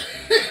back.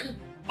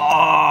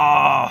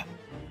 Ah!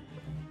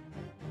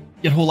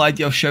 Your whole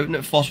idea of shouting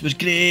at first was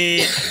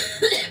great.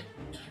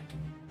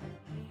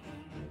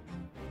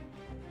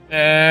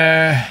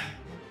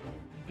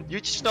 You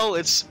just know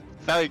it's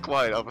very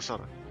quiet all of a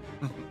sudden.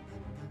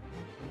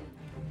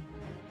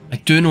 I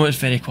do know it's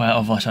very quiet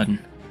all of a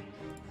sudden.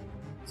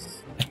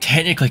 I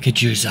technically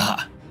could use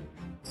that.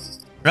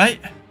 Right?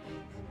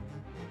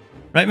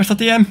 Right, Mr.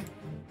 DM?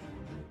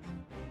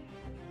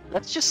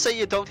 Let's just say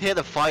you don't hear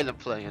the violin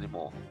playing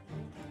anymore.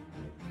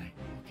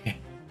 Okay.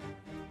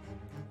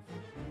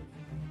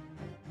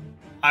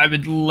 I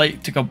would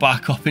like to go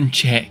back up and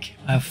check.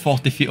 I have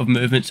 40 feet of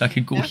movement, so I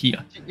could go Yeah.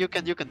 here. You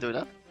can do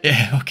that.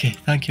 Yeah, okay,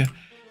 thank you.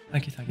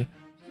 Thank you.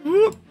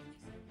 Whoop.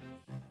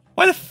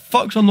 Why the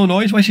fuck's on no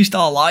noise? Why is she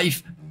still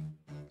alive?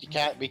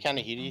 We can't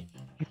hear you.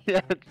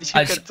 Yeah, you It's,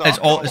 can it's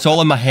talk.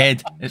 all in my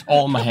head. It's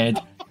all in my head.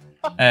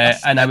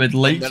 And I would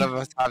like None to, of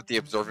us have the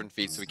observant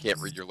feat, so we can't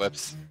read your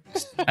lips.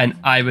 and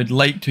I would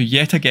like to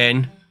yet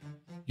again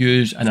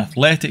use an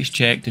athletics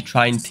check to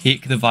try and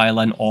take the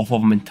violin off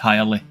of him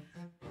entirely.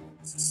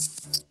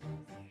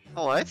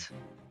 Alright.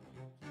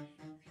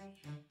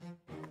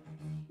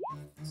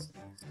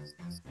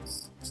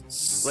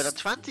 With a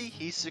 20,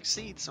 he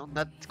succeeds on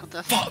that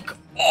contest. Fuck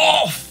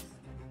off!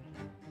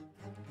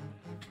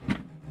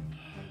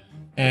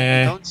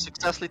 Don't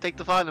successfully take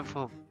the violin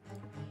from him.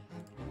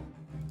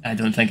 I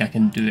don't think I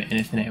can do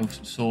anything else.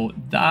 So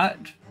that,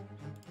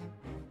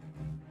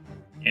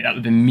 yeah, that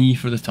would be me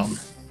for the turn.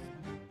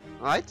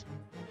 Right?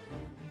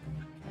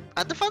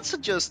 And the fencer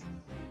just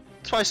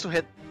tries to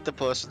hit the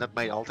person that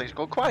made all things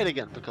go quiet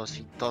again, because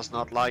he does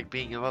not like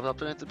being involved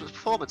up into the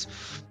performance.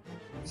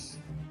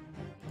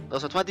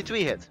 Does a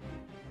 23 hit?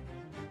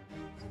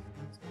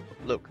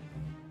 Luke.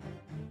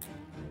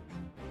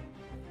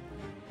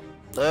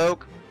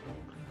 Luke.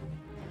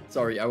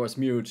 Sorry, I was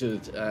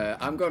muted.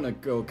 I'm gonna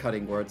go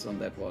cutting words on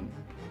that one.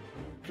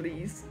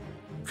 Please.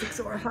 6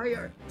 or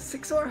higher.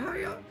 6 or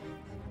higher.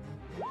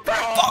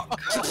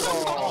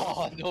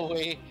 Oh, no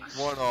way.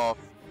 One off.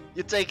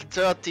 You take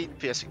 13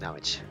 piercing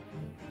damage.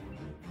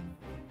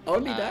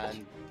 Only that?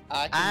 And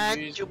I can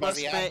And use you my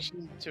must make-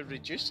 reaction to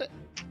reduce it.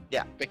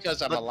 Yeah.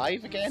 Because I'm But-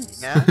 alive again.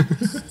 Yeah.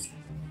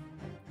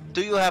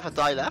 Do you have a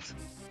die left?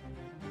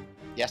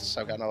 Yes,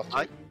 I've got another 2.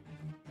 Right.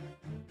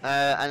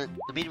 And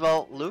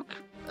meanwhile, Luke,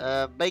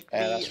 make me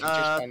That's reduced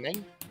by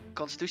 9.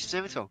 Constitution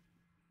saving throw.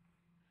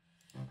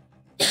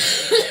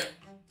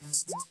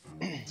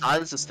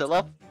 Silence is still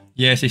up.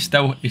 Yes, he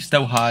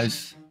still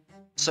has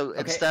So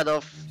instead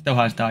of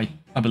die,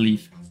 I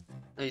believe.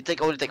 you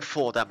only take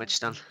 4 damage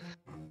then.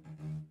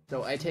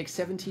 So I take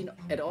 17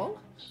 at all?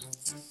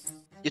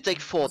 You take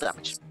 4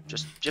 damage.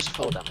 Just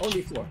 4 damage.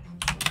 Only 4.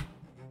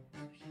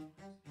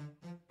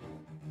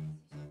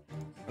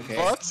 Okay.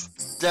 But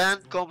then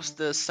comes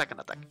the second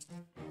attack.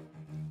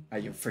 Are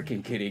you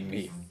freaking kidding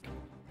me?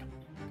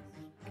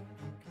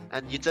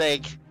 And you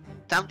take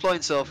 10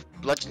 points of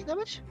bludgeoning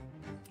damage?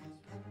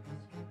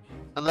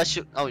 Unless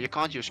you you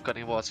can't use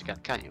cutting words again,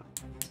 can you?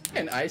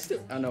 And I still...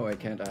 Oh no, I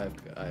can't.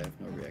 I have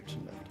no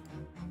reaction left.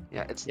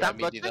 Yeah, it's Yeah, 10 me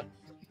bludgeoning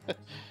neither.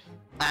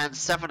 and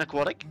 7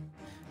 aquatic,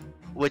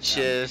 which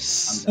I'm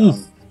is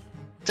down.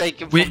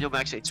 taken Wait. from your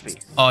max HP.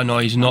 Oh no,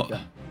 he's not.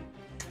 done.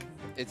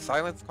 It's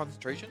silence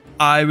concentration?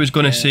 I was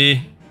gonna Yeah.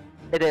 say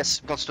It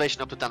is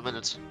concentration up to 10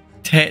 minutes.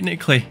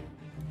 technically.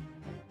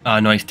 Oh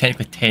no, he's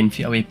technically 10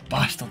 feet away,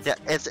 bastard. Yeah,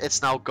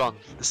 it's now gone.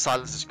 The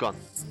silence is gone.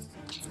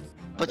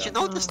 But you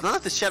done. notice none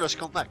of the shadows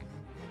come back.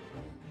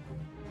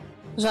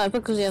 Is that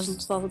because he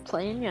hasn't started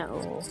playing yet,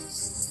 or?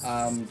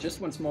 Just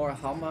once more,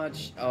 how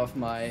much of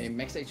my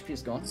max HP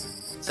is gone?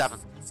 7.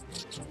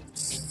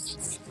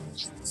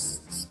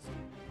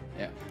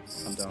 Yeah,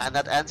 I'm done. And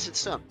that ends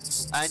its turn.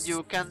 And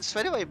you can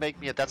straight away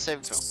make me a death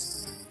saving throw.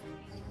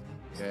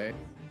 Okay.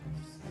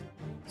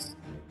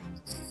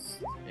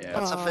 Yeah.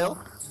 That's a fail.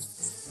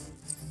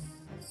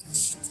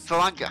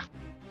 Faranga.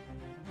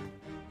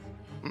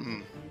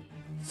 Mm.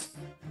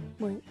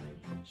 Wait.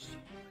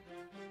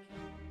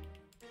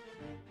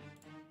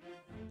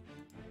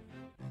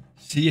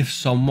 See if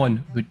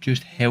someone would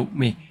just help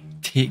me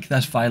take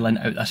this violin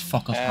out this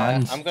fucker's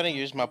hands. I'm going to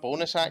use my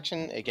bonus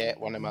action to get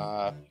one of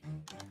my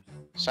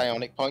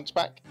psionic points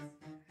back.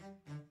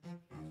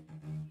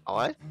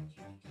 Alright.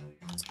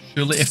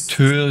 Surely if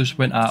two of us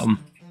went at him,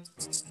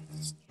 it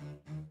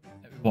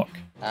would work.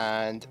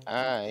 And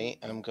I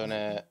am going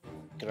to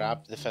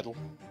grab the fiddle.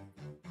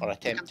 Or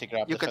attempt to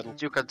grab You the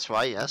fiddle. can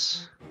try,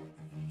 yes.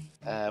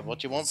 What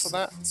do you want for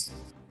that?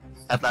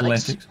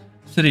 Athletics.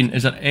 Serene,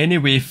 is there any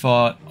way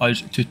for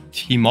us to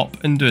team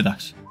up and do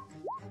this?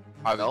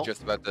 I was No.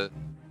 just about to.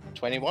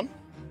 21?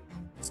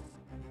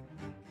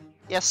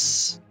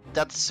 Yes,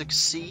 that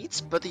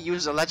succeeds, but he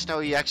uses a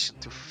legendary action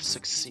to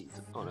succeed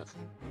on it.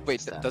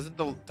 Wait, that?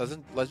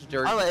 doesn't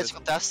legendary? Oh, it's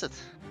contested.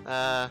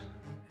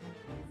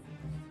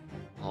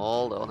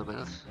 Hold on a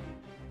minute.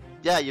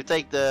 Yeah, you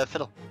take the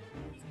fiddle.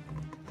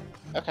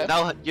 Okay.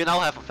 You now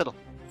have a fiddle.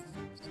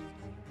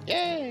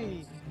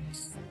 Yay!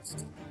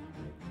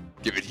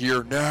 Give it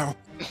here now.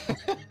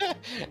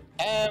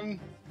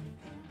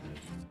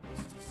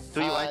 Do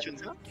you Uh, end your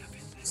turn?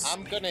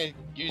 I'm going to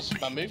use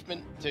my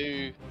movement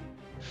to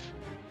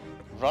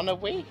run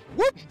away.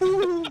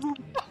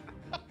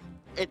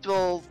 It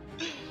will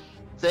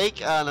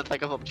take an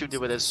attack of opportunity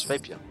with his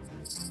rapier.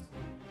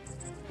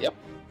 Yep.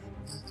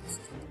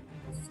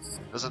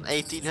 Does an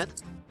 18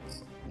 hit?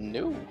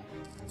 No.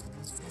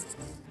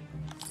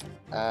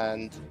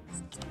 And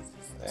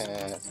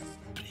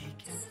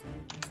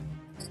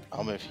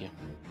I'll move here.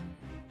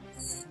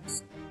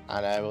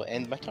 And I will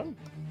end my turn.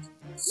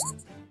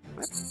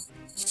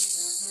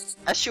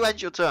 As you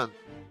end your turn,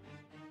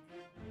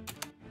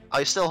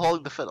 are you still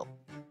holding the fiddle?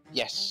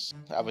 Yes,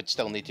 I would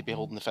still need to be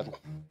holding the fiddle.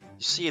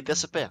 You see it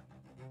disappear.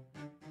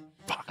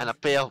 And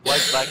appear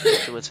right back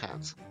into its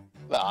hands.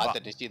 Well, I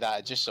didn't see that,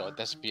 I just saw it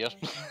disappear.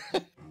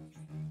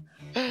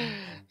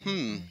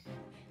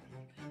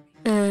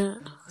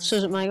 So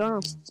is it my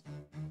go?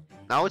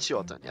 Now it's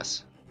your turn,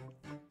 yes.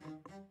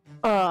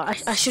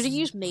 I should have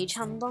used Mage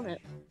Hand on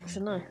it,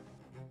 shouldn't I?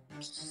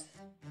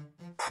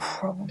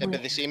 Probably. It'd be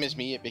the same as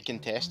me, it'd be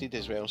contested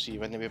as well, so you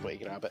wouldn't be able to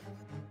grab it.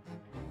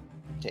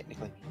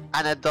 Technically.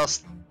 And it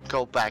does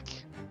go back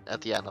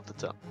at the end of the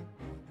turn.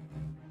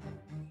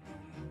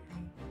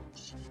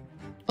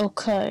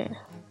 Okay.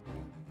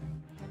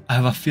 I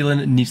have a feeling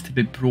it needs to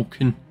be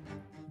broken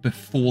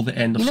before the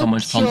end of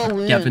someone's turn,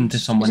 Cure given to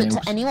Wounds, someone is it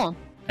else. to anyone?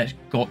 It's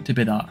got to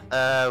be that.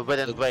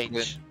 Within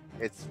range.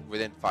 It's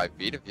within 5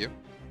 feet of you.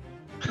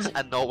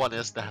 And no one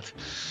is that.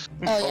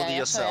 Oh yeah, Only yeah,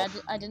 yourself.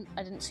 sorry,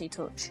 I didn't see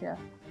touch. Yeah.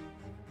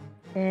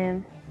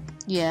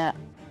 Yeah.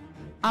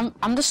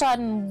 I'm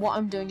deciding what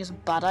I'm doing is a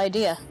bad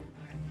idea.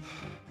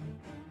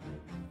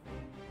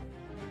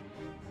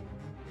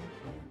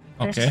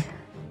 Okay.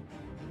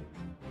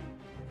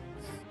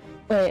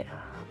 Wait.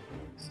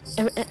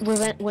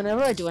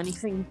 Whenever I do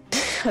anything,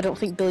 I don't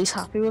think Billy's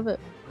happy with it.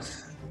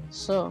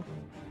 So.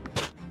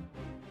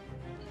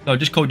 No, I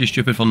just called you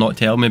stupid for not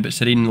telling me, but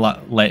Serene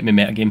let me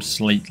metagame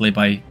slightly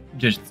by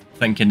just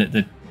thinking that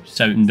the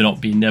sound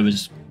not being there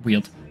was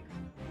weird.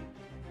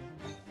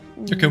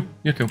 You're cool.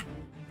 You're cool.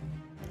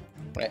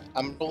 Right,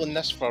 I'm rolling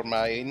this for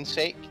my own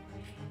sake.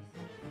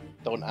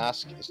 Don't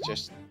ask, it's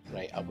just,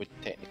 right, I would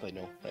technically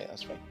know. Right,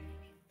 that's fine.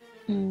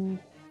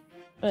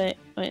 Wait,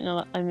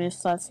 no, I moved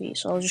 5 feet,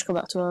 so I'll just go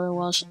back to where I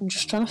was. I'm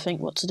just trying to think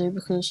what to do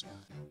because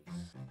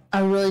I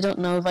really don't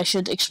know if I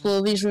should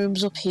explore these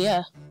rooms up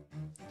here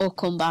or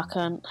come back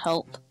and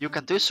help. You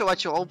can do so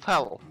at your own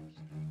peril.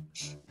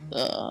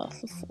 For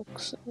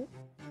fuck's sake.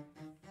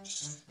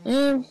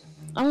 I'm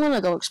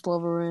gonna go explore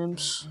the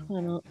rooms.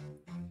 Why not?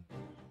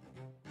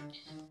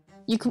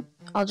 You can.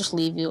 I'll just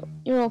leave you.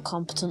 You're all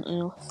competent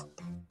enough.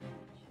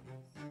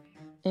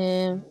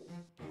 I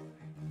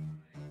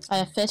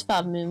have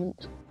 35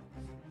 movement.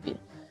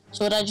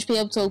 So would I just be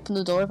able to open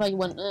the door if I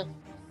went there?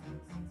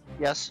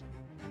 Yes.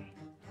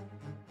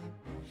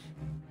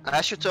 And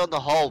as you turn the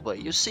hallway,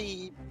 you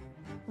see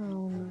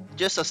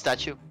just a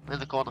statue in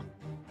the corner.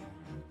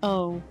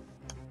 Oh.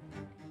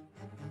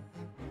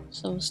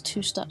 So there's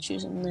 2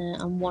 statues in there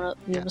and one at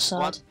the other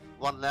side.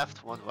 One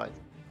left, one right.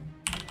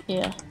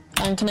 Yeah.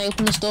 And can I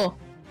open this door?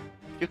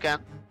 You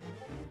can.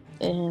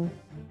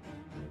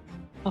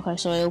 Okay,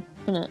 so I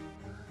open it.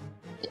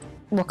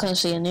 What can I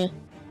see in here?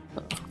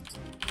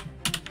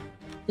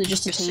 Is it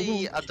just a You table?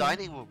 see a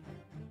dining room.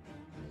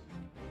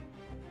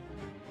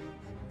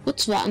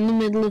 What's that in the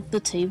middle of the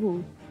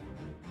table?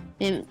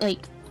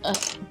 Like,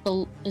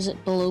 is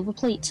it below the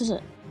plates, is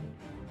it?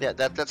 Yeah,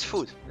 that's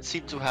food. It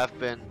seemed to have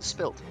been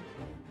spilled.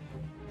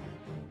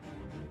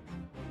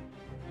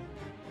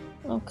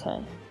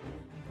 Okay.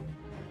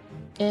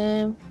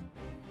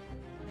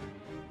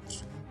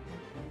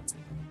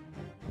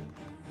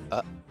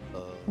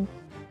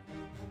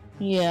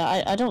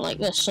 Yeah, I don't like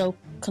this, so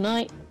can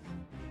I...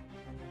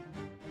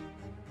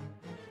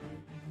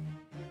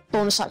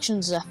 Bonus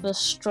action Zephyr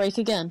Strike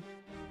again.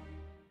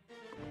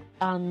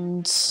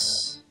 And...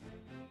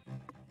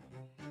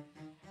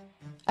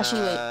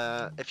 Actually,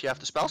 wait. If you have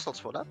the spell slots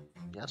for that,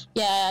 yes.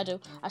 Yeah, I do.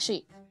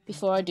 Actually,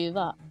 before I do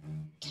that,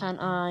 can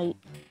I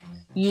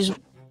use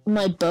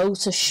my bow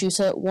to shoot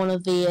at one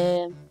of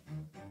the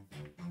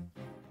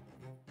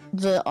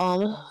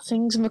armor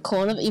things in the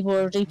corner that you've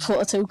already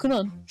put a token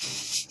on?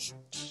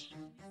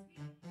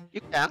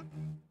 You can.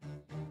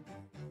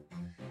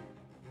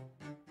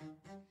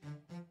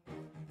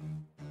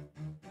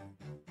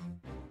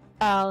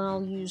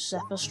 I'll use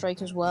Zephyr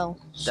Strike as well.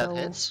 That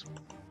hits.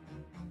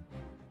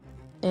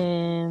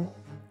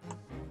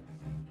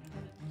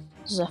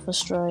 Zephyr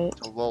Strike.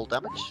 So roll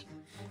damage.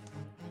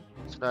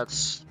 So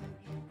that's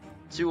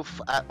 2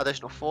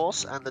 additional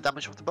force and the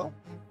damage of the bow.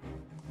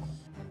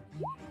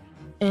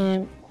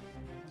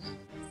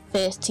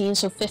 13,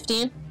 so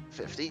 15.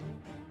 15.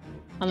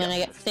 And then I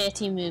get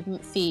 13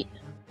 movement feet,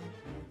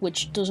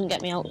 which doesn't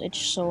get me outage,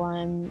 so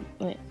I'm...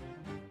 Wait.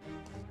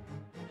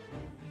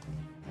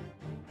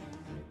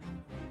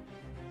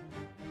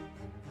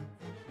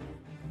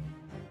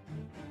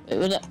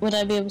 Would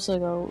I be able to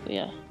go...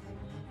 Yeah.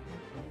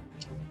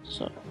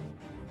 So...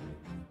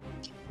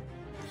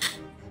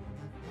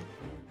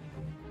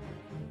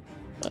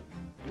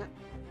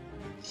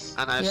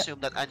 And I assume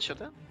that ends your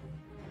turn?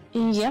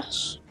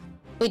 Yes.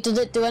 Wait, did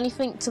it do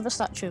anything to the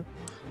statue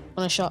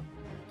when I shot?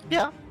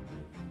 Yeah.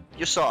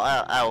 You saw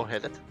our arrow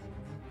hit it.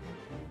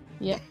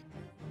 Yeah.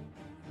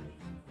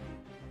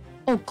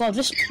 Oh god,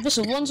 this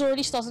other one's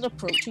already started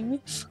approaching me.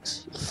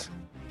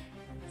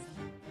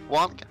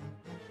 One.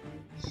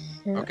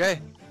 Yeah.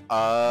 Okay.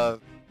 Well,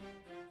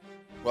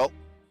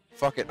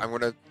 fuck it. I'm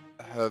gonna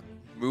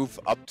move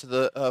up to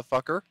the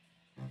fucker.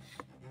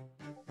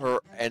 her,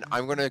 and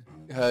I'm gonna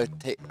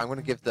take. I'm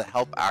gonna give the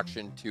help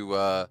action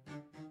to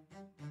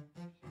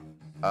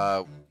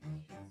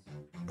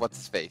what's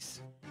his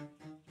face?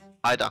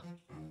 Ida.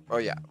 Oh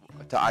yeah,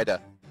 to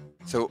Ida.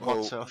 So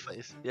What's her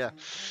face? Yeah.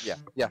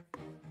 yeah.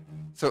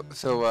 So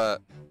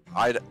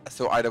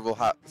Ida will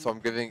have. So I'm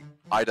giving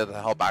Ida the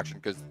help action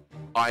because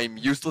I'm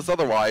useless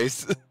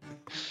otherwise.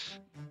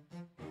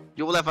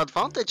 You will have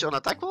advantage on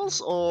attack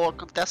rolls or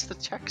contested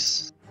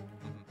checks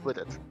with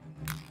it.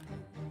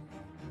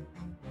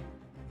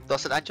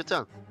 Does it end your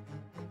turn?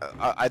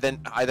 I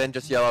then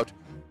just yell out,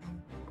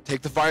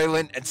 "Take the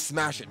violin and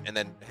smash it," and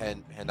then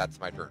and that's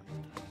my turn.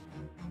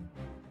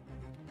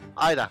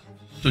 Ida.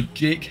 So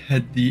Jake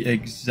had the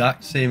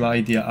exact same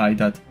idea I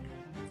did.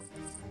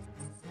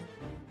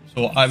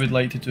 So I would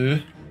like to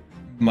do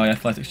my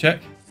athletics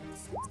check.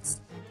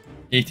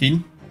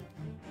 18.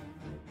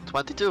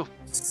 22.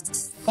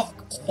 Fuck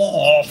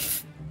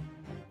off!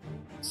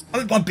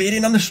 I'm a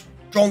barbarian, I'm the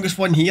strongest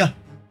one here.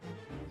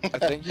 I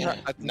think you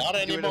Not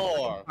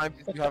anymore.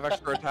 You have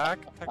extra attack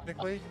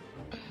technically.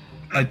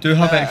 I do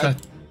have extra.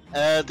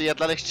 The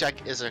athletics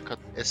check is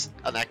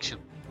an action.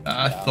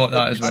 I thought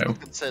that as It's well. not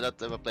considered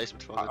the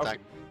replacement for an Okay. attack.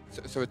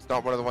 So it's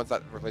not one of the ones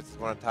that replaces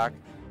one attack.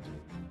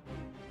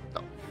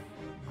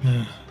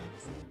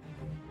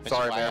 Which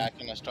Sorry, is why man. I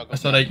kinda struggled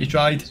That's with alright, that. you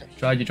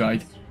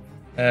tried.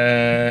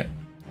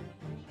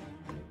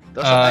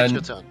 Does it end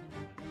your turn?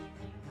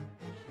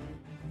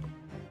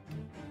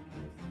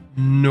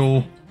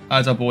 No,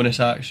 as a bonus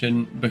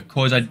action,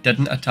 because I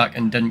didn't attack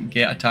and didn't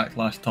get attacked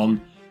last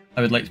turn,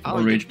 I would like to put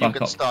my rage you back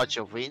can up. start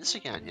your wings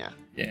again, yeah.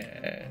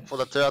 Yeah. For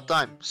the third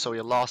time, so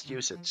your last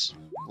usage.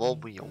 Roll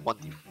me your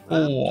 1d4.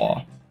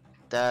 4.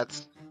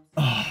 That's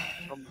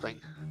something.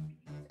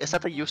 Is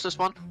that a useless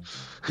one?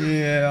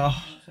 Yeah.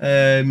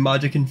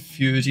 Magic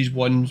infuses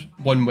one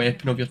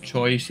weapon of your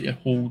choice that you're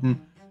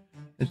holding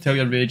until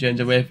your rage ends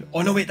a weapon.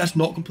 Oh no, wait, that's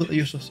not completely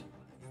useless.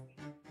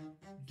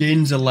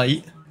 Gains a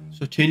light,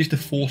 so changes to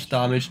force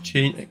damage.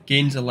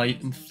 Gains a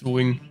light and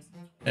throwing,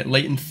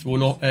 light and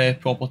thrown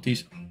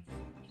properties,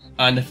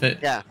 and if it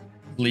Yeah.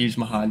 leaves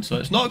my hand, so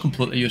it's not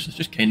completely useless,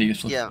 just kind of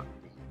useless. Yeah.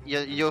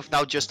 You've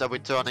now just a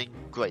returning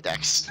Great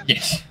Axe.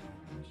 Yes,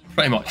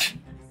 pretty much.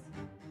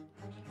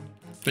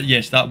 But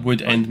yes, that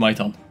would end my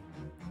turn.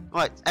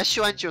 Right, as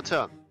you end your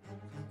turn,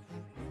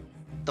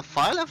 the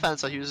Fire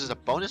Fencer uses a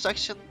bonus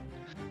action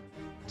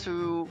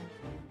to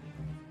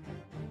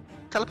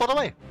teleport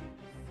away.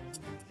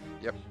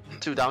 Yep.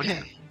 To down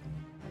here.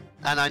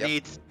 And I Yep.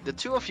 need the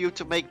two of you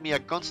to make me a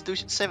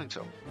Constitution saving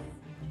throw.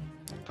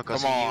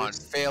 Because Come on,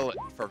 fail it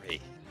for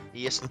me.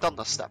 he is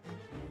Thunder Step.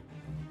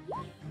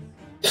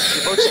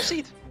 You both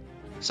succeed.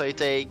 So you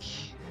take...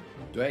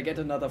 Do I get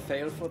another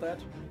fail for that?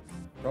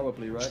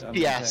 Probably, right? I'm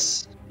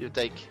Yes, you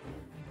take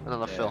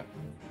another attacked. fill.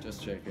 Yeah,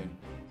 just checking.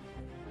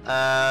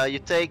 You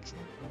take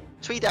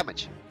 3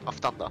 damage of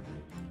thunder.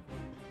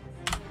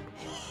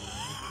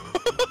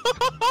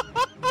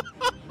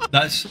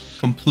 That's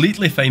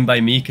completely fine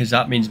by me, because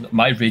that means that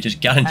my rage is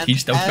guaranteed And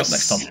still up as-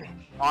 next turn.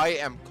 I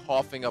am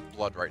coughing up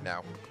blood right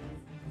now.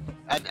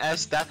 And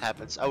as that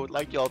happens, I would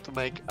like you all to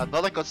make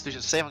another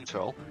Constitution saving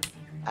throw.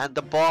 And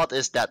the bard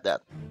is dead.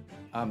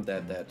 I'm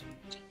dead.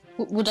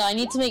 Would I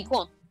need to make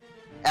one?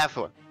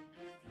 Everyone.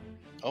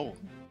 Oh,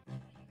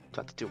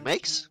 22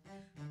 makes.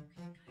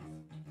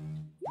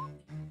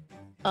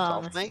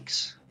 Um, 12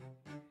 makes.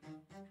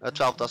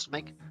 12 doesn't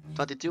make.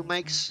 22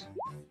 makes.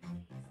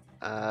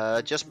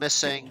 Just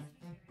missing.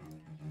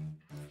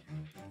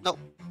 No.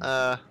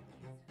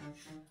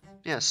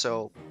 Yeah,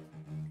 so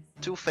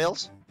 2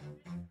 fails.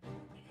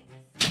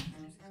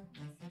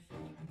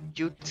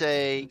 You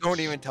take. Don't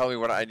even tell me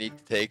what I need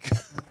to take.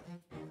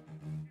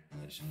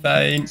 It's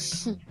fine,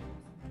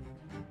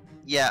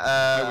 Yeah,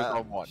 I was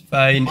on one.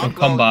 fine, I'll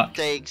come Mongo back.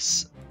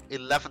 takes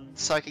 11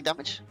 psychic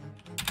damage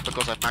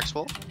because I max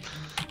roll.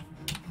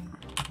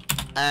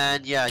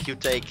 And yeah, you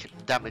take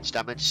damage,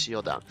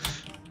 you're down.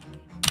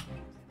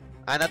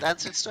 And that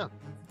ends its turn.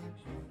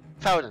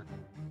 Fowden,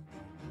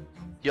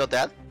 you're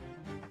dead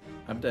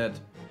I'm dead.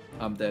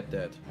 I'm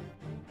dead.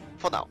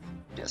 for now.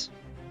 Yes.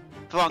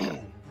 Veronica,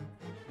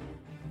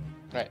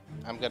 right.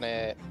 I'm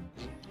gonna.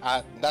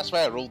 That's why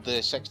I rolled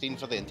the 16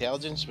 for the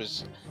intelligence.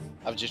 Was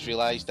I've just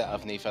realised that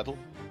I've no fiddle.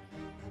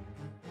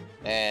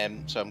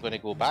 So I'm gonna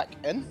go back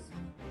in.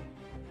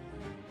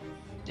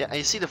 yeah, and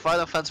you see the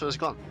fire fence was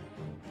gone.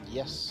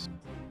 Yes.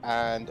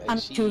 And I and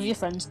see 2 of your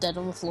friends dead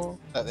on the floor.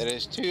 that there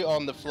is 2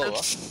 on the floor.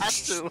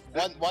 Has to.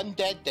 one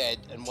dead,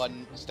 and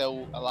one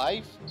still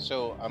alive.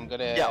 So I'm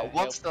gonna. Yeah, help-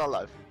 one's still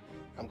alive.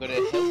 I'm gonna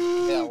help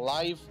the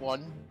alive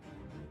one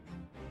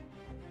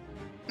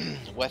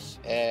with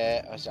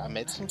is it a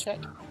medicine check?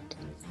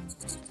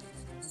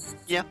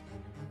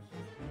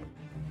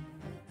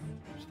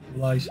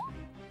 Lies.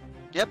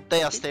 Yep,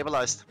 they are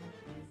stabilized.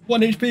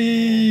 1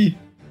 HP!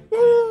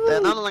 Woo!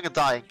 They're no longer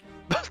dying,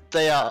 but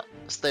they are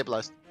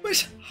stabilized.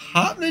 What's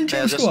happening, They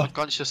are James just Score?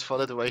 unconscious for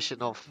the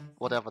duration of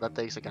whatever that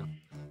takes again.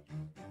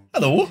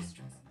 Hello.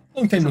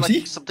 Long time no Like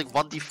see. something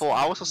 1d4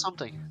 hours or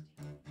something.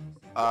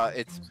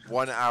 It's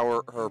 1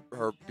 hour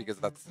her because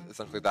that's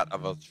essentially that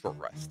of a short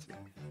rest.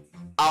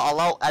 I'll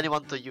allow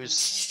anyone to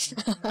use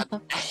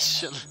an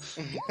action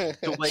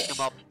to wake him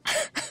up.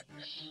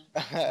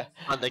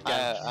 And they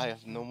can. I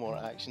have no more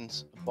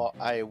actions, but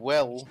I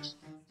will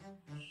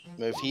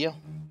move here,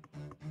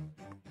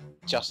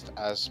 just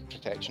as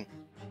protection,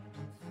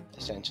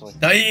 essentially.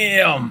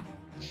 Damn!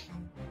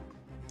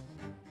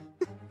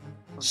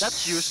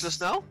 That's useless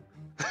now.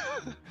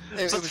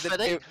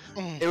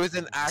 It was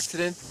an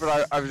accident,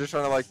 but I was just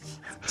trying to like.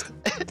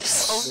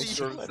 Only make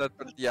sure you. that,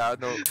 but yeah,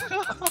 no.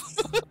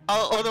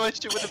 Otherwise,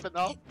 you would have been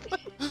up.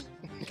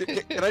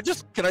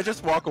 Can I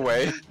just walk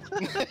away?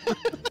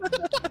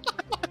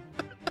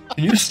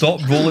 Can you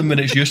stop rolling when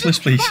it's useless,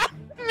 please?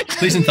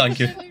 Please and thank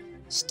you.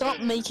 Stop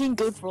making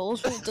good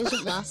rolls when it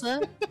doesn't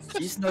matter.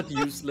 He's not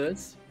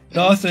useless.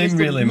 Nothing Just a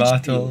really loose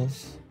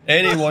matters.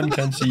 Anyone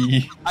can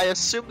see. I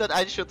assume that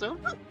I should do.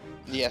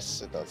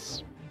 Yes, it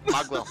does.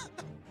 Magwell.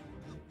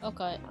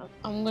 Okay,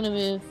 I'm gonna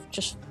move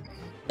just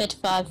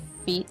 35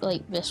 feet,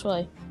 like, this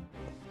way.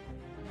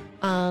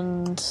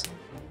 And...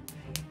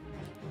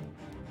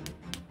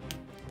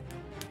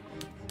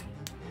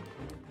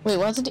 Wait,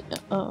 why did he...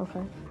 Oh,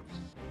 okay.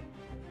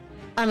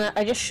 And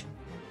I just...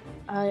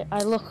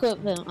 I look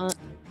at them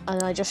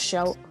and I just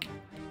shout,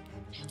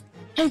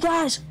 "Hey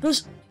guys,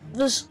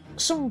 there's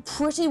some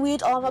pretty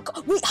weird armor.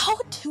 Wait, how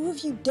are 2 of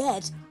you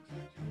dead?"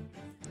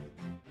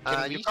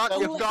 You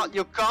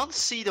can't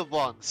see the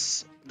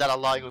ones that are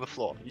lying on the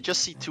floor. You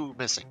just see 2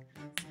 missing.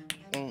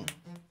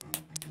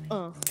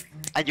 Oh.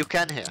 And you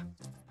can hear.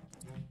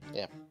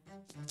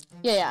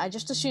 Yeah, I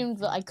just assumed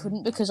that I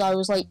couldn't because I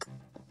was like...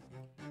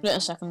 Wait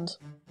a second.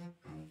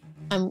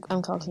 I'm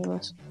calculating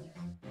this.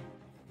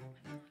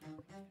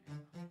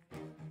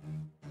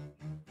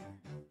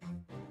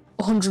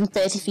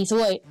 $130 feet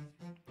away.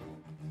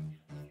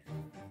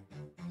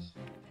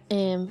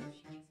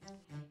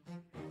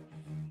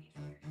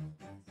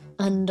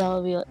 And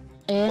I'll be like,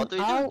 What do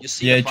you do? You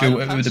see Yeah, the Joe, final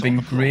it pants would have on been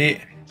the floor,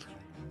 great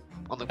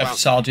on the if ground.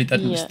 Sargi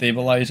didn't Yeah.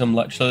 stabilise him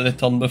literally the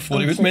turn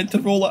before he was meant to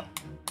roll it.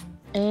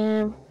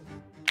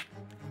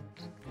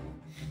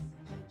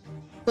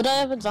 Would I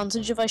have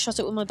advantage if I shot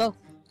it with my bow?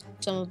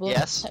 'Cause I'm a bow,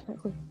 Yes.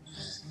 technically.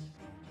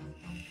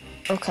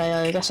 Okay,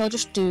 I guess I'll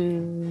just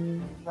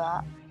do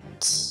that.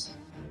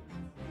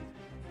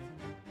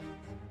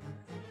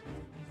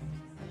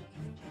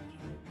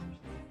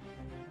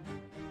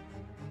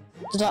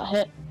 Did that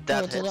hit?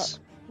 That Oh, did hits.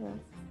 yeah.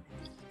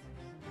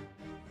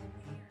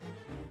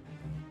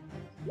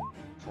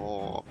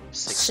 For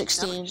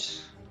 16. damage.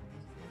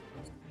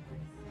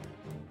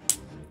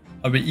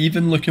 Are we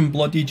even looking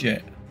bloody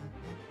yet?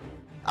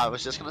 I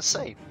was just gonna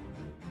say,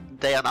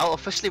 they are now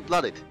officially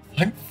blooded.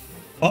 Thank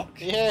fuck.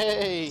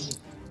 Yay!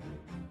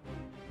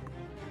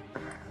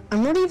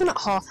 I'm not even at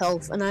half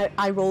health, and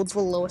I rolled the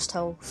lowest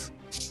health.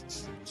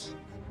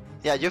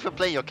 Yeah, you've been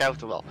playing your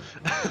character well.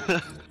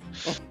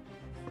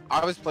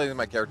 I was playing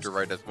my character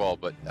right as well,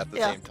 but at the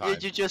Yeah, same time.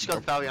 you just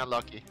got very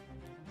unlucky.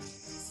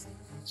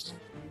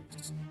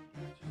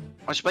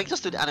 Which brings us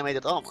to the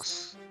animated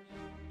armors.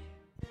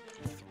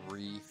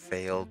 3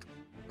 failed.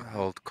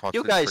 Hold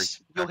You concentration.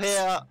 guys, you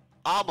hear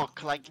armor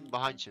clanking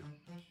behind you.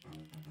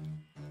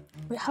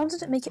 Wait, how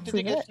did it make it Did through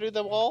you there? get through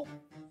the wall?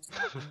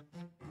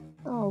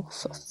 Oh,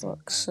 for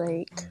fuck's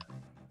sake.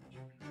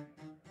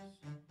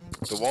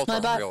 The walls My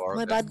aren't bad, real, are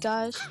my they? bad,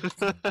 guys.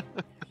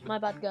 My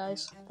bad,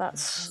 guys.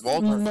 That's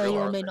Walls aren't may real,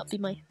 or are may they? not be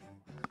my...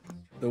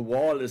 The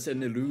wall is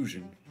an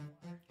illusion.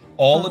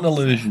 All an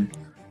illusion.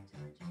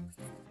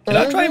 Can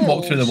I try and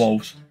walk through the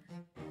walls?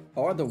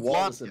 Or the wall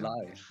What? is a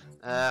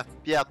lie.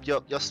 Yeah,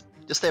 you're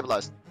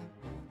stabilized.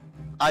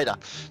 Either.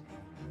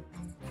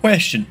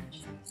 Question.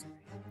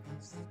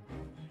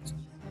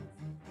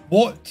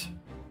 What?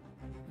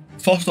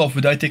 First off,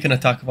 would I take an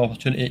attack of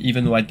opportunity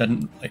even though I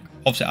didn't, like,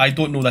 obviously I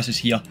don't know this is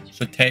here,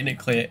 so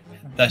technically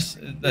this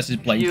is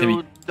blind to me.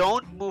 You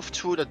don't move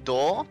through the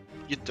door.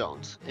 You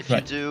don't. If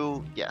Right. you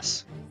do,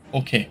 yes.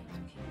 Okay.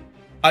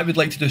 I would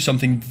like to do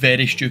something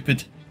very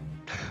stupid.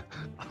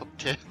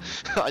 Okay.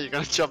 Are you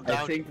gonna jump I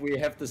down? think we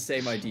have the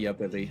same idea,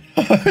 Billy.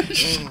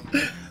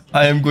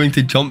 I am going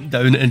to jump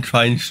down and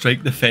try and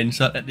strike the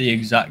fencer at the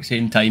exact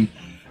same time.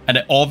 And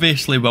it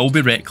obviously will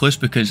be reckless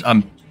because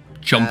I'm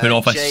jumping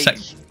off a Jake,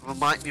 6.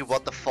 remind me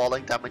what the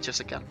falling damage is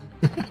again.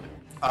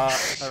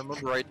 If I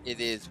remember right, it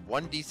is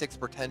 1d6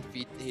 per 10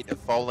 feet of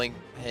falling,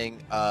 hang,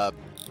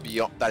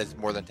 beyond, that is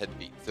more than 10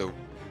 feet. So,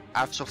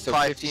 after, So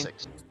 5 to 15,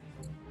 6.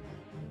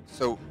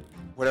 so,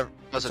 whatever,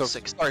 Was it so,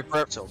 6? sorry,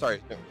 So-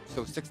 sorry, no,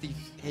 so 60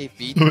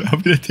 feet.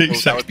 I'm going to take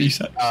so that would be,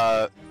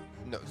 66.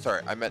 no,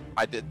 sorry, I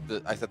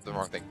said the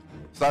wrong thing.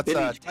 So that's, Billy,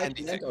 try to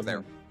 10d6 land on there.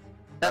 him.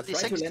 That's Try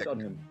to 6. land on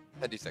him.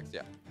 10d6,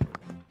 yeah.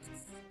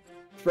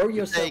 Throw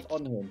yourself Take-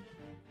 on him.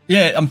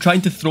 Yeah, I'm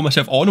trying to throw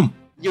myself on him.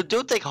 You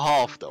do take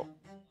half though.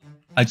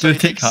 I So do you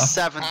take half.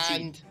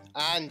 17.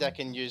 And I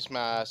can use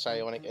my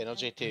psionic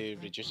energy to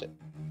reduce it.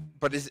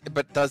 But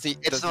does he?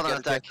 It's does not he an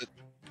get a attack. chance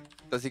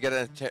to- does he get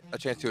a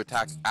chance to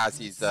attack as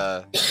he's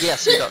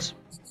Yes, he does.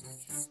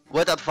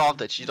 With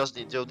advantage, you don't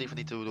even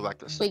need to do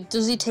reckless. Wait,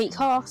 does he take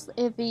half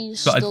if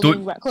he's But I still don't-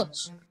 doing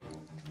reckless?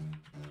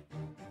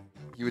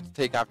 He would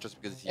take half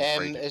just because he's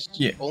afraid. It's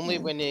Yeah. only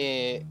when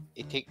they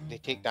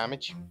take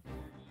damage.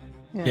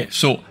 Yeah,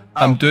 so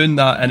I'm doing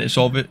that, and it's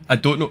obvious. I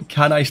don't know.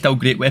 Can I still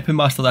Great Weapon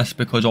Master this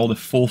because all the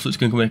force that's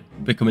going to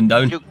be coming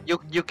down?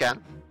 You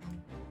can.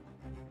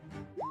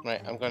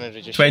 Right, I'm going to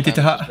reduce 20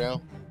 to damage hit. as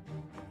well.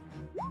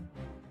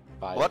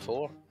 5, What?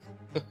 4.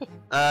 It's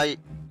Yeah,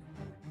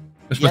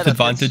 with that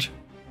advantage.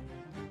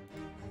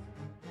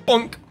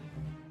 Bonk.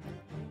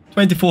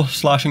 24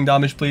 slashing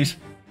damage, please.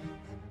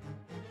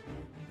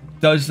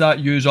 Does that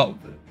use up?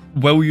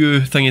 Will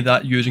you thingy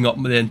that using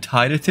up the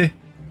entirety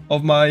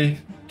of my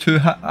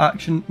 2-hit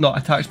action, not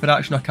attacks per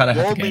action, or can I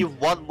hit Roll me again?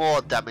 1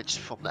 more damage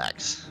from the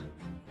axe.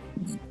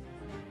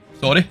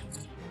 Sorry?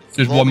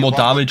 Just Roll one me more one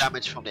damage?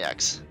 damage from the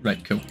axe.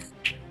 Right, cool.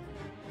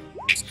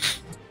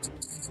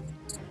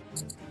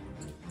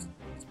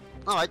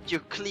 Alright, you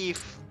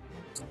cleave.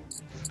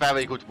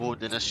 Very good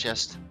wound in his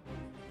chest.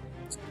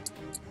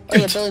 Oh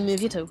yeah, Billy,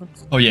 move your token.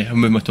 Oh yeah, I'll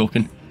move my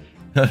token.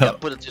 Yeah,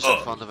 put it just in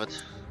front of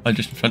it. I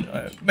just in front.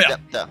 Yeah. Yep,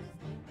 there.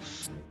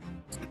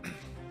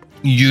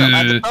 You So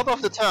at the top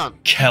of the turn,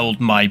 killed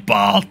my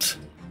bard.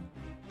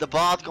 the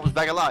bard comes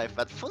back alive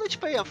at full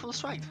HP and full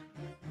strength.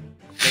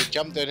 They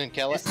jump down and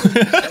kill it.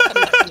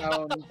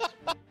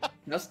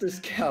 Does this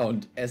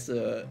count as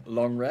a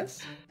long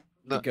rest?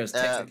 No, Because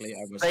technically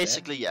I was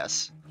basically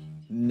yes. dead.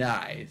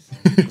 Nice.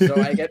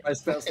 So I get my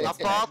spell slots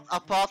back.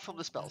 Apart from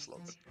the spell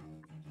slots.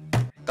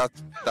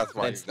 That's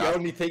why. That's the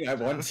only thing I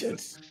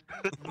wanted.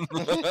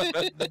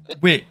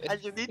 Wait,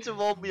 And you need to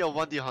roll me a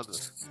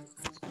 1d100.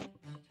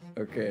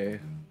 Okay.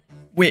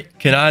 wait,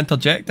 can I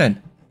interject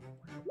then?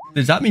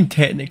 Does that mean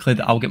technically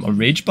that I'll get my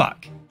rage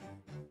back?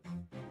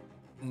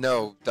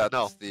 No, that's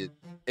No. the.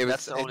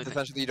 That's the only It's thing.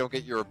 essentially you don't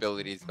get your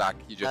abilities back.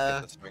 You just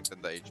get the strength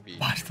and the HP.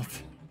 Bastard.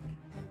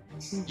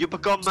 You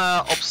become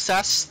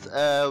obsessed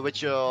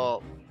with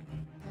your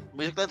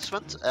music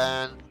instrument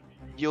and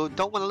you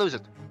don't want to lose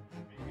it.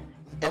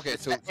 Okay,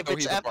 so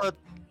he's a bard.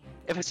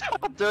 If it's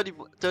ever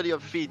 30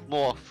 feet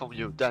more from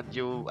you, then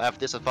you have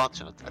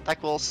disadvantage on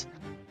attack rolls,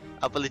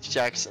 ability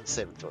checks, and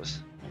saving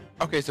throws.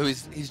 Okay, so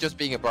he's just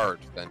being a bard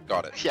then.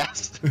 Got it.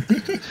 Yes.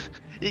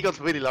 He got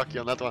really lucky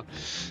on that one.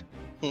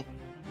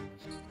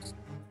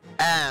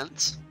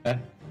 And Eh,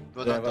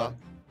 we're not whatever. done.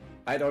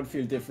 I don't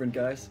feel different,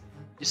 guys.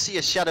 You see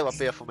a shadow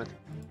appear from it.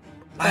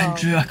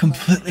 Andrew, I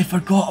completely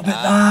forgot about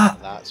Ah,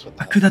 that. that's what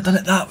I that could have done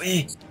it that way.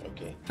 is.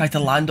 Okay. Try to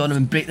land on him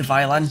and break the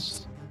violin.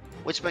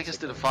 Which brings us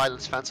to the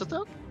violence fencer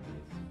turn.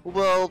 Who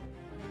will,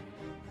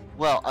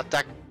 well,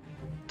 attack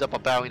the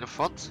barbarian in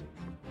front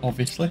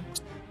Obviously.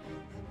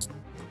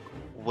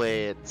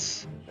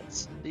 with,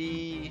 let's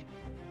see,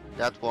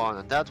 that one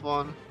and that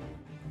one.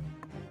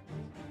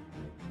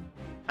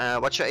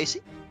 What's your AC?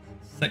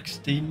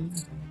 16.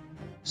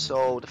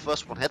 So the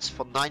first one hits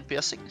for 9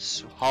 piercing,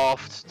 so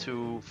halved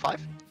to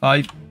 5.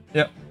 5.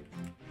 Yep.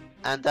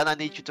 And then I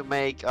need you to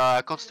make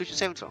a Constitution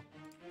saving throw.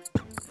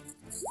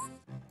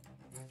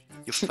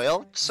 You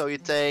failed, so you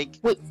take.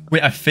 Wait,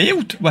 I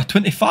failed with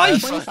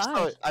 25. 25.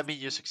 Sorry, I mean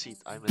you succeed.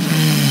 I mean.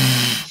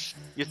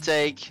 You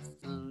take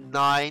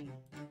 9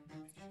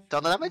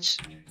 thunder damage,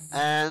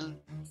 and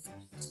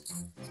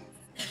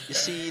you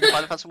see the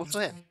final fence move to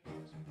here.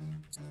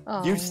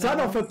 Oh, You son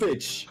no. of a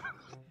bitch!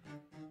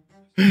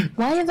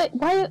 Why are they?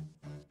 Why?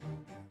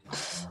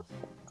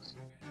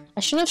 I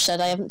should have said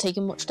I haven't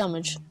taken much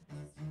damage.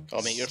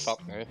 Oh mate, you're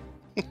fucked now.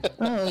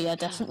 Oh yeah,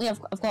 definitely. I've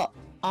got The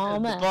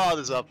armor. bard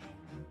is up.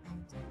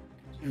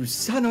 You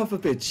son of a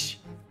bitch!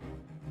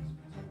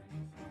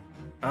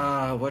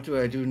 Ah, what do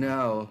I do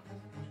now?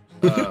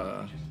 Do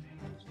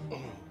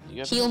you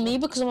have Heal me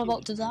because I'm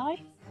about to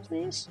die,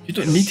 please. You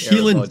don't need care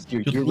healing. about you.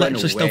 You're You ran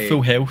literally still away.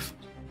 full health.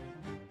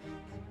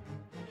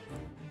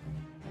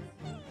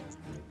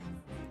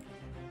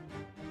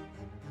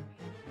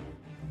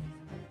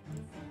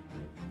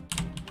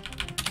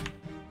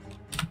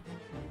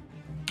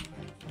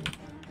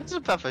 This is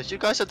perfect. You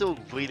guys are doing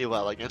really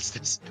well against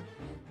this.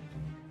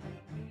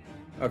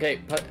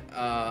 Okay, but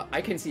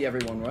I can see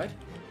everyone, right?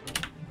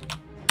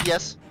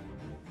 Yes.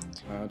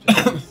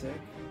 Just a sec.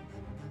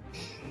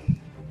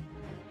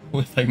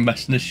 Only thing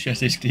missing is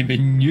shitty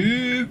screaming,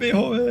 "You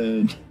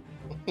behind!"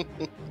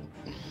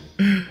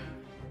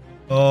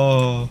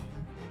 Oh.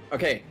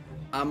 Okay,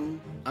 I'm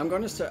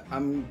gonna start.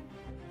 I'm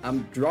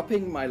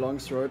dropping my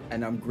longsword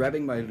and I'm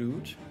grabbing my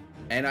lute,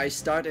 and I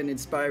start an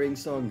inspiring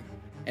song,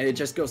 and it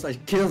just goes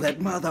like, "Kill that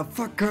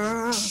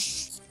motherfucker!"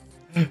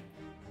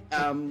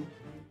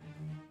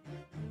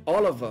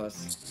 All of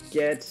us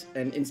get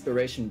an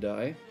inspiration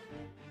die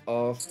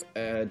of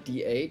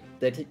D8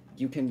 that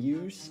you can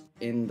use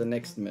in the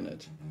next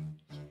minute.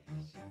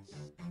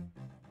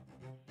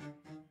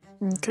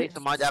 Okay. Please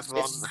remind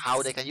everyone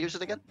how they can use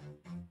it again.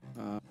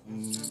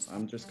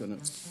 I'm just gonna.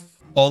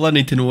 All I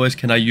need to know is,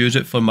 can I use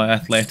it for my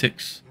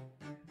athletics?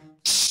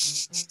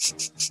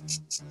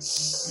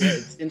 Yeah,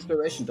 it's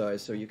inspiration die,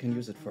 so you can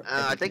use it for.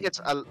 I think everything.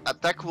 it's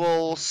attack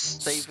roll,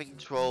 saving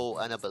throw,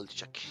 and ability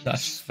check.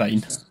 That's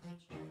fine.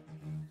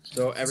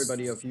 So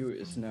everybody of you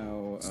is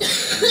now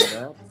doing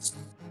that.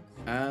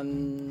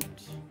 And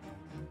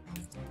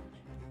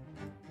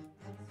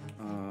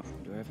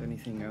do I have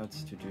anything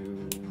else to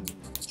do?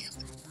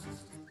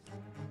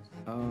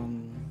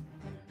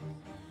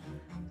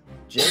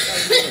 Jake,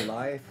 are you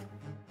alive?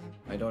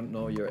 I don't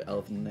know your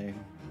elven name.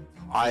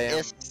 I am.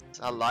 Is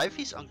alive,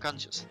 he's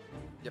unconscious.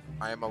 Yep,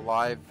 I am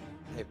alive.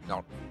 Hey,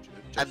 no.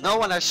 And no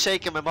one has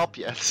shaken him up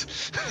yet.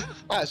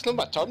 Ah, it's not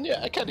my turn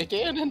yet. I can't do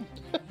anything.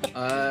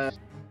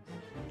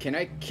 Can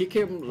I kick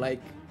him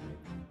like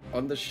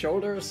on the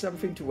shoulder or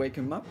something to wake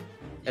him up?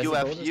 As You a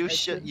have bonus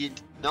used action?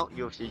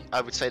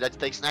 I would say that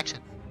takes an action.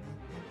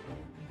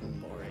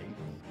 Boring.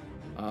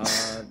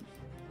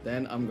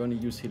 Then I'm gonna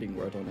use healing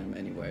word on him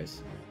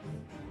anyways.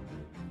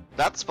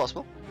 That's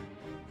possible.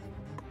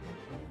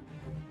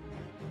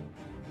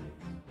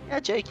 Yeah,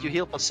 Jake, you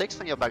heal for 6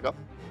 and you're back up.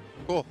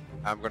 Cool.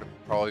 I'm gonna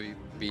probably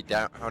be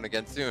down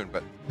again soon,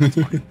 but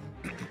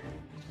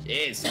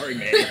Yeah, sorry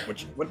man.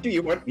 What do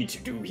you want me to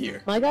do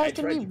here? My guy's I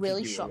gonna tried be to keep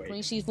really you shocked awake. when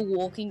he sees the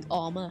walking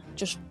armor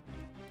just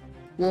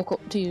walk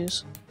up to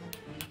use.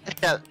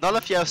 Yeah, none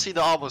of you have seen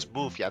the armors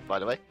move yet, by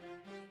the way.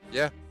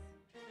 yeah.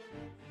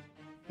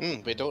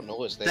 We don't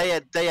know, is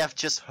there? They have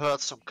just heard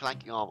some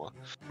clanking armor.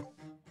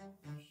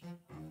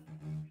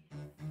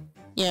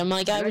 Yeah,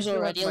 my guy Can I was still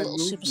have already a my little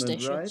movement,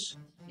 superstitious.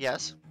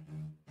 Yes.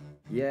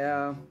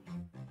 Yeah.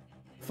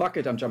 Fuck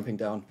it, I'm jumping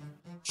down.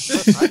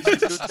 I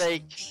think you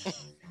take.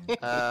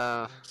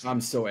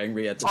 I'm so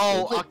angry at this.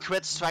 Oh, thing. a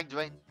crit strength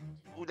drain.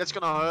 Ooh, that's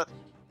gonna hurt.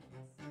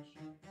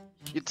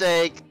 You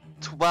take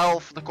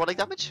 12 necrotic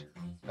damage.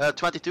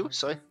 22,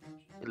 sorry.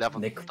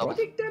 11. double.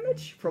 Necrotic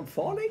damage from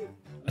falling?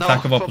 No, Attack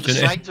of from the opportunity.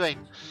 strength drain.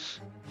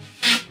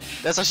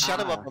 There's a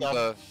shadow Ah. up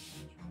there.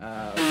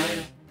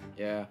 Okay.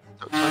 Yeah.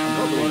 So I'm 22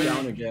 probably necrotic.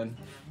 down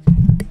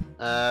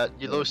again.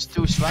 You lose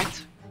 2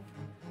 strength.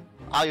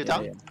 Are you Yeah,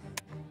 down? yeah.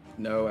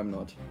 No, I'm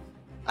not.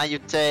 And you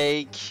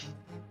take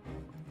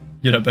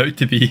You're about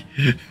to be.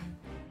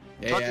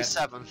 Yeah,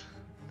 27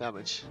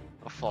 damage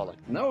of falling.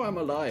 No, I'm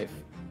alive.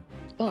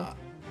 Oh,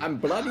 I'm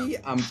bloody,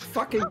 I'm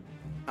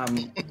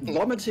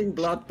vomiting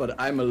blood, but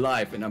I'm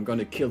alive and I'm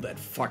gonna kill that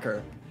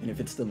fucker. And if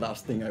it's the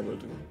last thing I will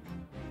do.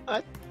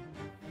 Alright.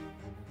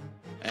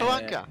 Uh,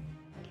 Karanka.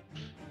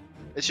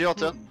 It's your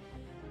turn.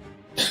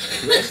 Do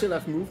I still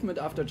have movement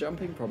after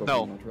jumping? Probably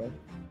No. not, right?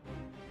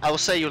 I will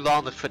say you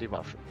landed pretty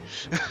rough.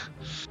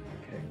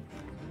 Okay.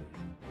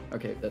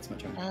 Okay, that's my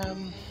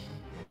turn.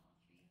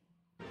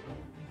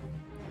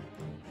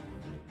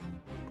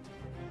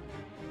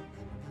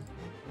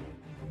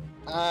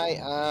 I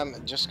am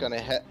just gonna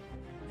hit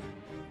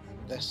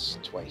this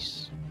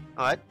twice,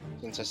 Alright.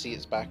 since I see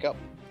it's back up.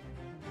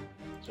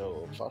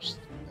 So first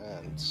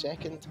and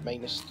second,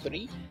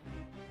 -3.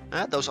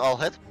 Those all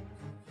hit.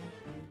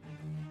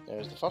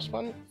 There's the first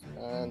one,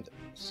 and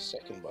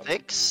second one.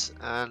 6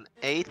 and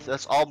 8.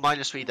 That's all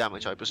 -3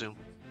 damage, I presume.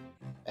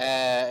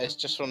 It's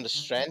just from the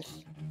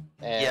strength.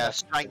 Yeah,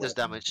 strength is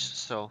damage,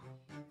 so.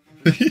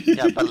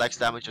 Yeah, but less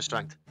damage or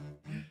strength.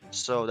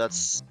 So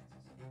that's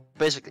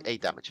basically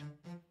 8 damage.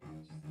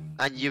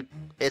 And you.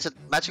 Is it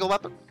magical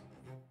weapon?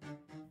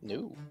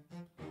 No.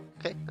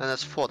 Okay, and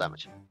that's 4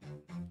 damage.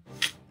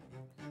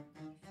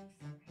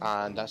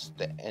 And that's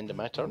the end of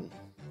my turn.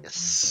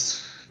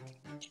 Yes.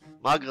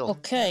 Margril,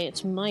 okay,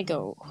 it's my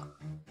go.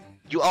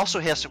 you also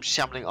hear some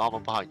shambling armor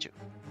behind you.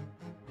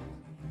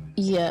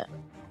 Yeah,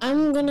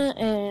 I'm gonna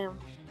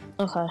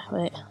Okay,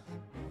 wait.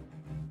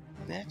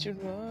 Natural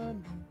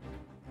one.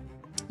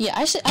 Yeah,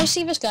 I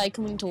see this guy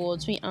coming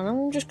towards me, and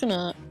I'm just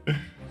gonna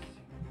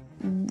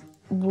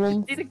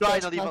run. See the guy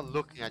not like- even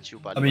looking at you,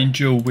 by the I way. mean,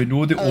 Joe, we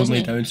know the Oh, isn't only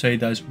he?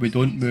 downside is we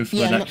don't move for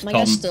Yeah, the my, next my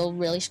turn. guy's still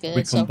really scared.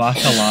 We come so back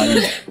alive,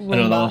 and run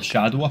another back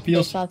shadow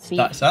appears. 5 feet.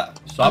 That's it.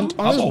 So I'm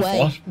on his all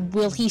way, for.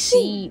 will he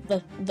see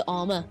the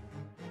armor?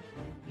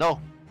 No.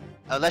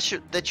 Unless you.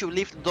 Did you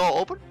leave the door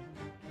open?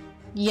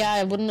 Yeah,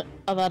 I wouldn't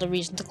have had a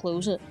reason to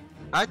close it.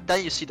 Alright,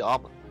 then you see the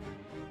armor.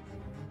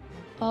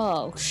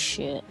 Oh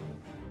shit.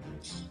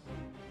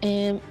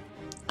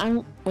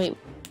 Wait.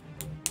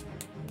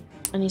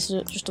 I need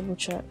to just double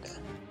check.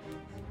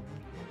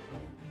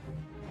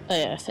 Oh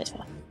yeah, fair.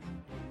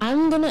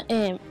 I'm gonna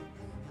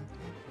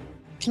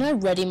Can I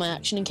ready my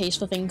action in case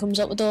the thing comes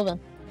out the door then?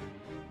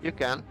 You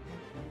can.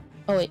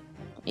 Oh wait,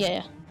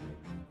 yeah.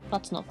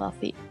 That's not 5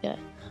 feet. Yeah.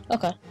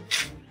 Okay.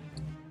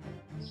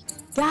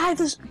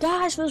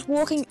 Guys, there's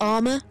walking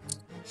armor.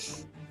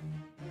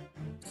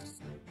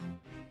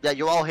 Yeah,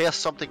 you all hear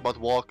something about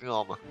walking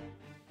armor.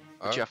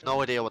 But you Okay. have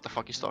no idea what the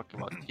fuck he's talking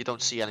about. You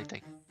don't see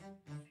anything.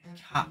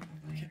 Cat,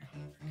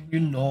 can you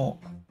not?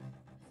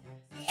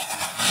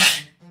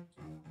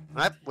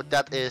 Right, but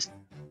that is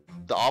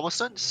the armor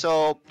stand.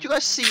 So you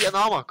guys see an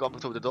armor coming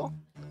through the door.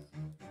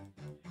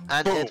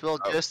 And it will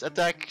just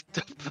attack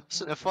the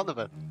person in front of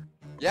it.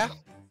 Yeah.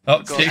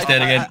 Oh, Go Jake's on.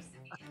 dead again.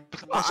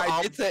 Because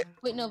I did say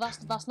Wait, no,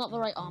 that's not the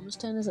right armor's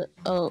turn, is it?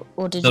 Oh,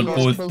 or did They're you both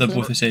roll they're them?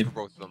 both the for same.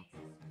 both of them.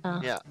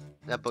 Yeah,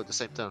 they're both the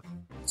same turn.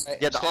 Right,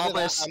 Yeah, the instead of armor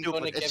that, is I'm gonna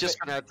stupid. It's give just it-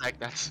 gonna attack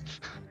that.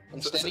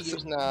 Instead of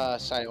using a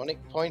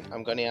psionic point,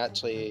 I'm going to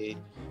actually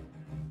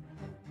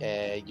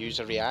use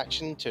a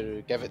reaction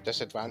to give it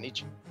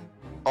disadvantage.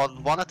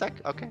 On one attack?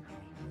 Okay.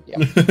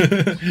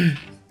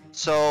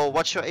 So,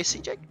 what's your AC,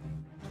 Jake?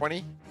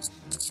 20.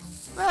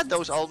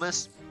 Those all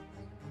miss.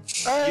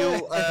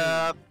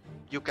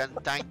 You can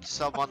thank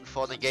someone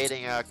for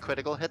negating a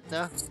critical hit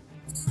there.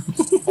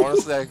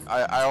 Honestly,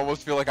 I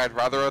almost feel like I'd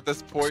rather at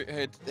this point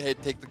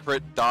take the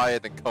crit, die,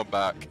 and then come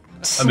back.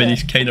 I mean,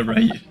 he's kind of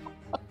right.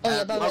 Oh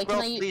yeah, by the way, can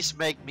Mugwell, I? please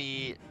make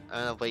me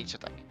a range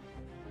attack.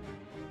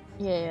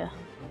 Yeah.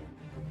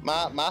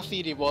 My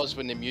theory was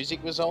when the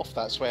music was off,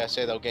 that's why I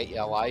said I'll get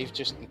you alive,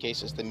 just in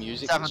case it's the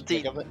music that's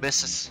 17 triggering it.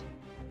 misses.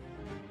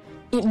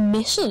 It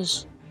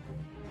misses.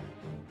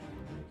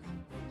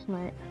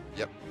 Right.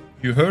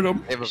 You heard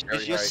him. They were You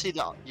very just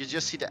high.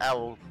 see the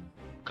arrow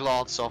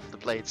glance off the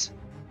blades.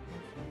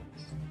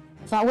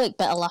 That worked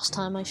better last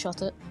time I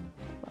shot it.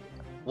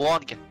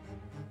 One.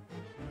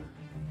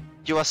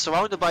 You are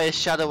surrounded by a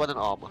shadow and an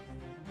armor.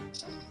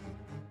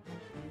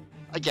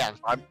 Again.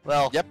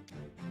 Yep.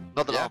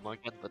 Not an Yeah. armor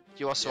again, but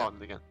you are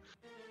surrounded again.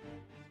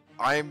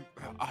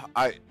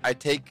 I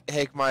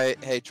take my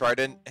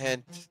trident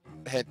and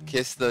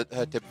kiss the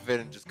tip of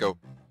it and just go.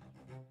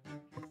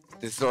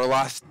 This is our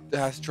last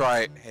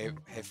try, hey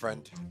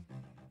friend.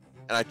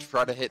 And I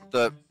try to hit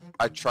the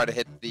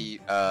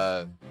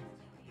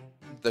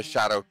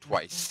shadow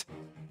twice,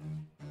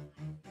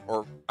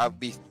 or at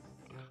least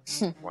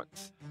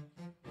once.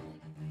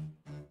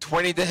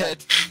 20 to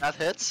hit. That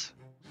hits.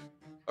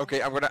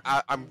 Okay, I'm gonna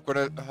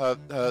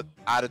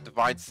add a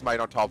divine smite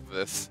on top of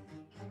this.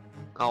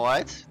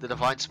 Alright, the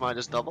divine smite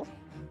is double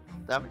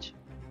damage.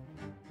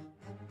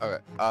 Okay,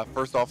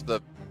 first off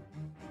the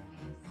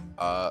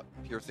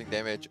piercing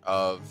damage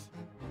of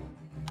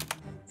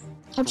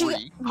How'd you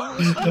 3.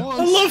 I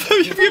love how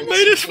you get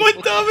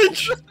 -1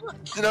 damage.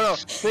 No.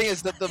 Thing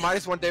is that the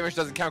 -1 damage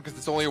doesn't count because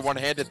it's only a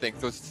one-handed thing,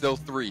 so it's still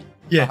 3.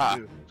 Yeah, Aha.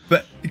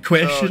 but the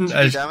question So, 2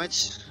 is,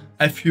 damage.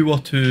 if you were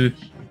to,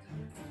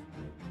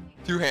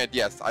 Two-hand,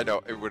 yes, I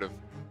know it would have.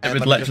 It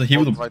would literally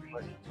heal them.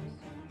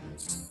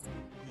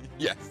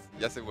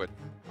 Yes, it would.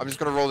 I'm just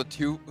gonna roll the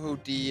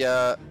 2d.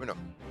 No,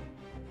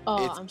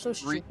 Oh, it's I'm so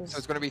 3. stupid. So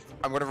it's gonna be.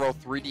 I'm gonna roll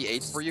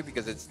 3d8 for you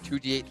because it's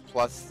 2d8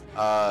 plus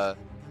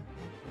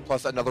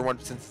plus another one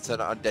since it's an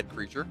undead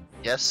creature.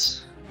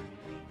 Yes.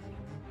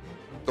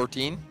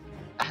 13.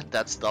 And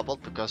that's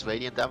doubled because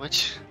radiant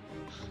damage.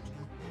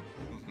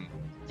 Mhm.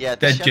 Yeah,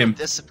 the Dead shadow Jim.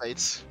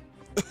 dissipates.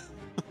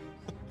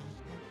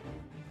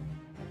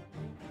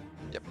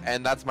 Yep,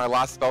 and that's my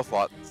last spell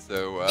slot.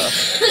 So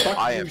Fuck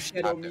I you, am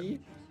Shadow active. me.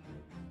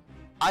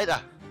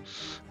 Ida.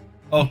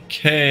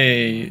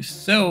 okay,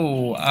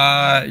 so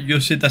you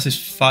said this is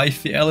 5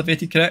 feet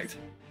elevated, correct?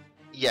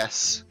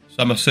 Yes. So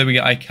I'm assuming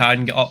I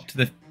can get up to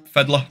the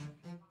fiddler.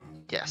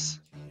 Yes.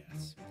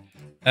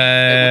 It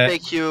Uh, would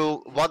take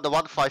you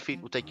the 5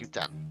 feet would take you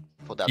 10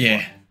 for that yeah,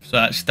 one. so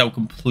that's still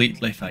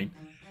completely fine.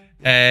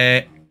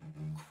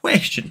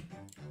 Question.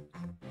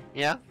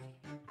 Yeah.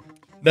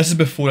 This is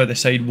before I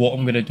decide what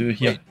I'm gonna do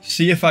here. Wait.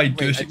 See if I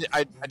do. Wait,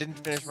 I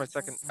didn't finish my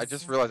second. I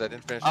just realized I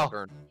didn't finish my Oh.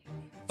 turn.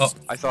 Oh.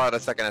 I saw it a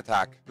second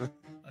attack.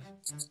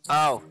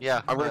 Oh,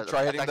 yeah. I'm gonna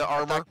try hitting the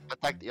armor.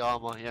 Attack the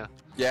armor, yeah.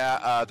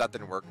 Yeah, that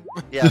didn't work.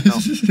 Yeah, no.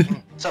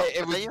 So, Hey,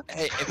 it was. continue?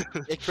 Hey,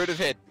 it could have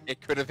hit. It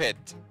could have hit.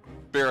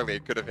 Barely,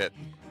 it could have hit.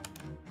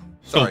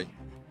 So, Sorry.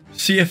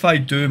 see if I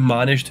do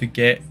manage to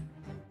get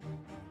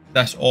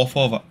this off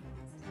of it.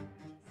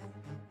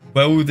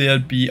 Will there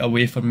be a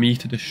way for me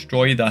to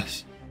destroy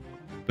this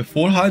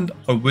beforehand,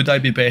 or would I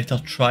be better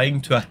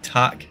trying to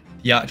attack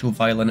the actual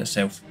violin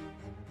itself?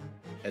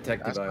 Attack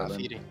the That's my violin.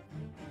 theory.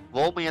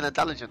 Roll me an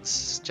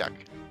intelligence check.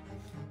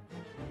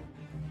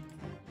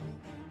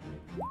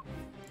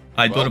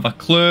 I don't have a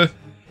clue.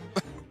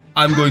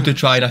 I'm going to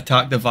try and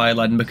attack the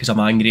violin because I'm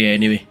angry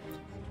anyway.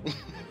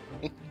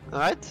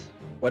 Alright.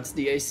 What's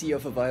the AC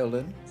of a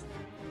violin?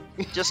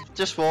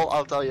 Just roll,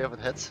 I'll tell you if it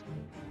hits.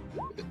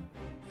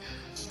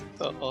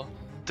 Uh-oh.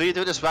 Do you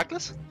do this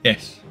reckless?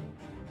 Yes.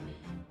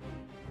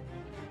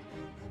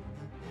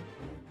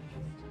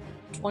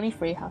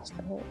 23 has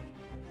to hit.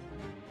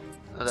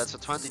 That's a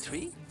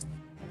 23.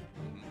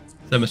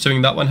 So I'm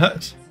assuming that one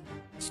hits.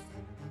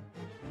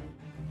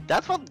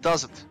 That one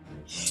doesn't.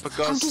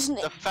 Because doesn't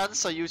it? the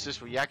fencer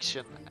uses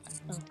reaction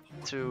Oh.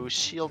 to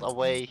shield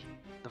away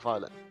the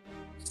violin.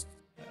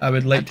 I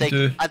would like to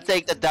do. And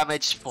take the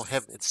damage for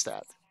him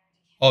instead.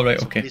 All right.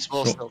 So Okay. please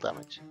roll So, still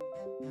damage.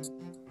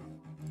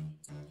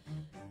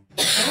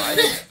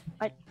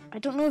 I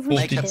don't know if we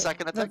Make should a hit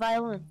second the attack.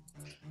 violin.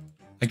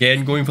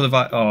 again, going for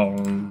the oh,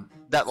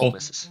 That one Oh.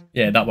 misses.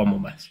 yeah, that one will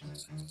miss.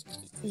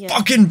 Yeah.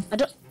 Fucking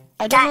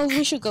I don't know if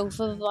we should go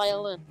for the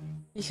violin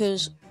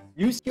because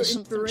Use your there's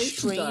something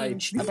inspiration die.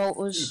 strange about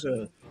us.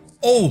 people.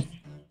 oh,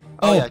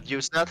 Oh, oh, yeah,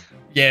 use that.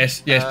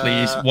 yes,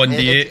 please.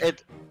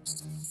 1d8.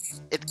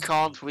 It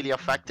can't really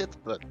affect it,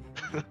 but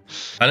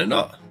Can it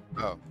not?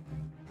 Oh.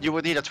 you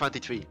would need a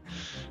 23.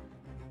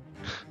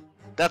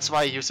 That's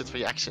why I used it for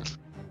reaction.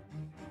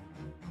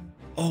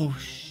 Oh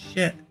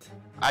shit.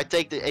 I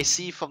take the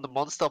AC from the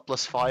monster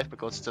plus 5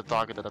 because it's a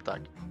targeted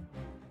attack.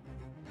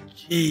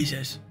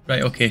 Jesus.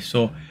 Right, okay,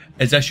 so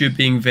is this you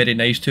being very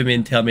nice to me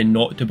and telling me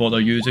not to bother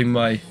using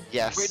my...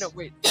 Yes.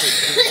 Wait.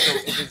 So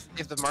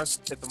if the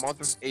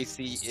monster's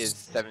AC is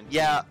 17,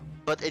 Yeah,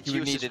 but it You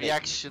would uses need an eight.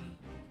 reaction.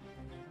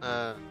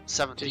 To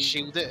 17.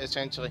 shield it,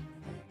 essentially.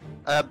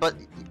 But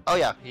oh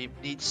yeah, he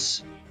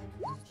needs.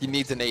 he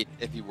needs an 8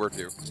 if he were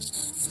to.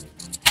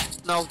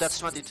 No, that's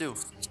 22.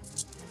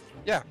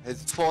 Yeah,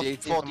 his Four- the AC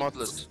of the 14 monster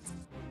plus.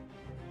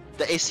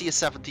 The AC is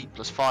 17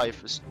 plus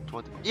 5 is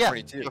 20. Yeah,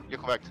 22. you're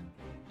correct.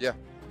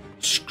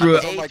 Screw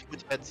it. And the 8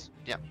 would hit.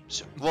 Yeah.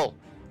 So, roll.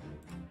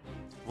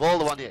 Roll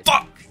the 1d8.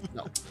 Fuck!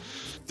 No.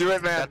 Do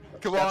it, man.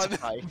 Come That's on. a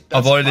five. I've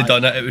That's already five.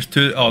 done it. It was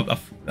too... Oh,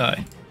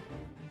 aye.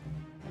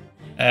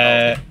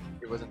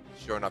 It wasn't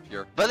showing up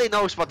here. Billy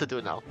knows what to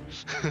do now.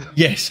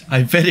 Yes,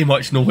 I very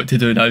much know what to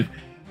do now.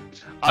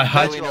 I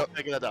had- Billy will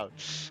figure it out.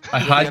 I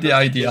had the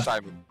idea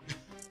Simon.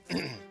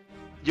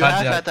 You had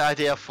have the- had the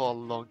idea for a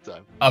long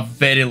time. a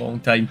very long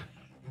time,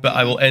 but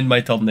I will end my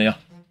turn there.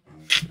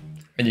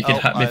 And you can Oh,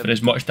 hit me for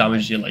as much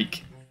damage as you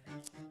like.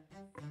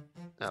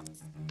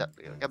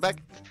 Get back.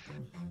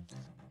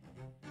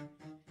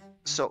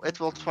 So it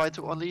will try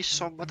to unleash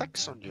some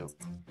attacks on you.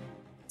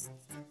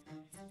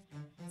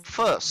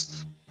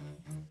 First.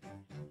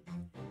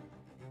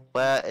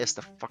 Where is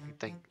the fucking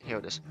thing? Here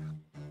it is.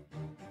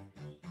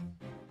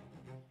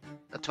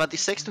 A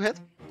 26 to hit.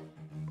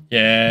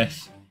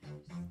 Yes.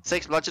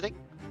 6 bludgeoning.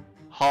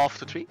 Half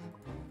to 3.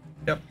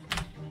 Yep.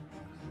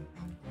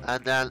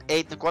 And then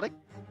 8 necrotic.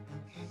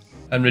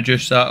 And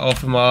reduce that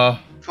off of my...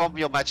 From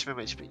your maximum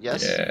HP.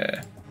 Yes.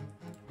 Yeah.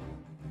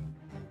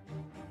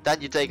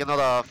 Then you take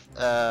another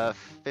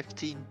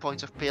 15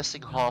 points of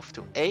piercing. Half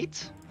to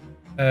 8.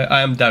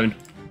 I am down.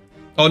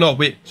 Oh no,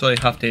 wait. Sorry,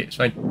 half to 8. It's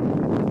fine.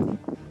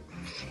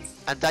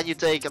 And then you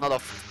take another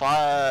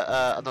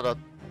another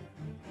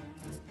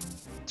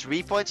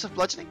 3 points of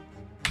bludgeoning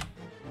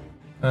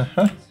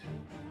Uh-huh.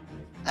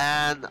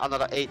 and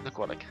another 8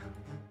 necrotic.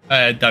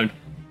 Down.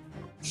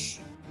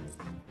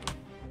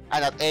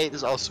 And that 8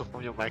 is also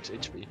from your max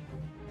HP.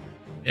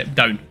 Yep,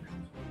 down.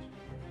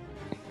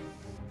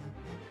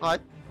 Alright.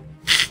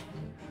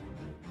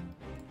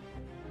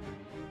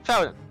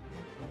 Fair enough.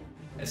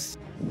 Yes.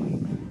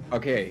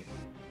 Okay,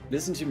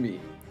 listen to me.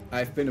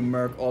 I've been a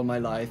merc all my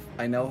life.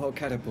 I know how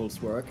catapults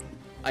work.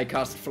 I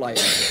cast fly.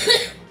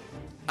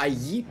 I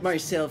yeet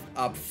myself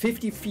up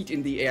 50 feet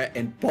in the air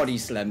and body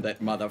slam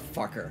that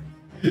motherfucker.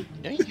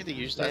 Yeah, you could have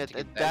used that.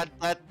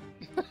 That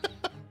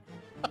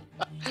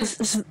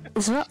Is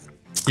that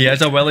He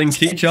is a willing And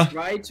creature.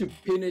 try to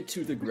pin it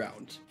to the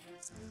ground.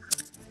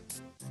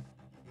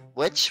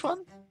 which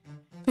one?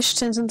 which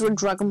turns into a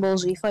Dragon Ball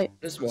Z fight?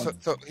 This one.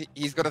 So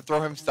he's gonna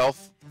throw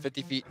himself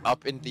 50 feet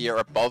up in the air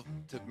above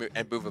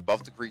and move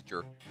above the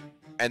creature,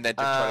 and then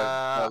just try to.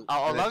 I'll and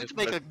then allow you just to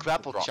make try a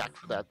grapple drop. check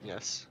for that.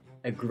 Yes.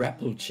 A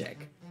grapple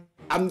check.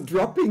 I'm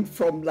dropping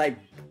from like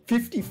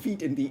 50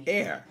 feet in the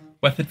air.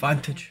 With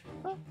advantage.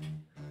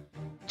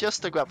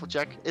 Just a grapple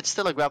check. It's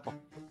still a grapple.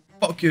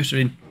 Fuck you,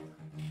 Serene.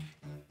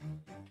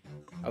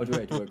 How do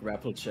I do a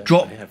grapple check?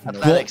 Drop. I have no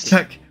Drop Athletics.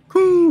 kick.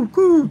 Coo,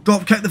 coo.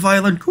 Drop kick the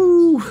violin.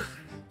 Coo.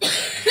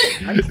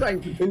 I'm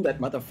trying to pin that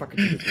motherfucker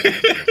to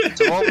the ground.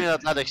 So roll me an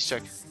athletics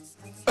check.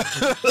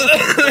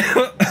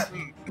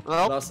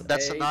 Well, Plus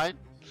that's a 8. 9.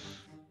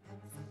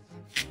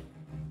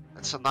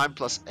 That's a 9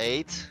 plus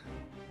 8.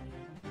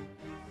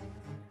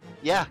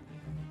 Yeah,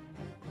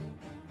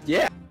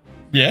 Yeah,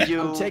 Yeah.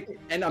 you I'm taking,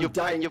 and I'm you-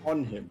 dying you-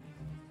 on him.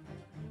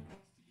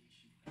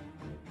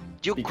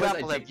 you because I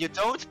grapple him. think- You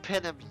don't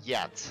pin him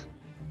yet.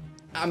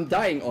 I'm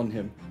dying on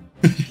him.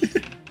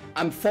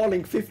 I'm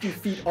falling 50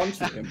 feet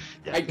onto him.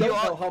 Yeah, I you don't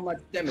are- know how much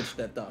damage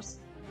that does.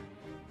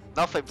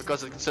 Nothing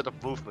because it's considered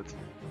movement.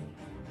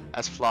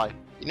 As fly.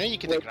 You know, you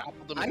could have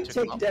grappled them I and took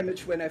them take up.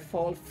 damage when I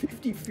fall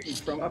 50 feet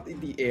from up in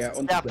the air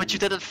on Yeah, the but you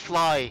ground. didn't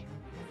fly.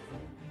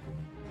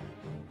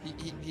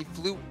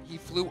 He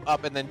flew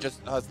up and then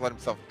just let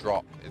himself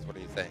drop. Is what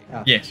he's saying.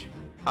 Yes.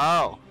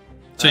 Oh.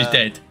 So he's Uh,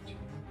 dead.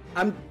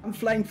 I'm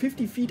flying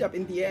 50 feet up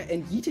in the air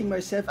and yeeting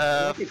myself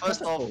like a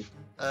First catapult.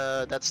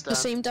 off, that's The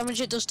same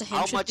damage it does to him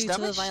how should much do to the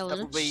damage? That would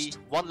violinist.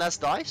 be one less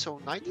die, so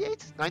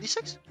 98?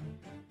 96?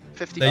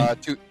 50? Nine-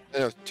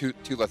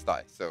 Two less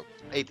die. So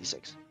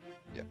 86.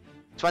 Yeah.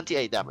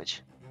 28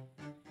 damage.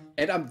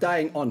 And I'm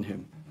dying on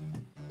him.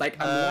 Like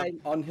I'm Uh,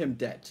 lying on him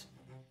dead.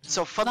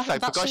 So fun That-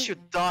 fact, that's because a- you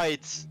died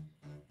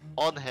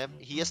on him,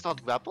 he is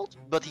not grappled,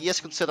 but he is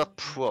considered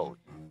prone.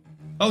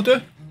 I'll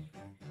do.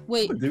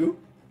 Wait, Do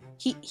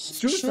he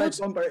suicide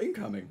should. bomber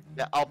incoming.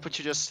 Yeah, I'll put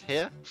you just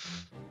here.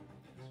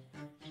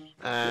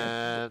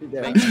 And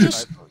Yeah. make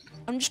Just- sure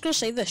I'm just gonna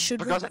say this: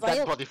 because that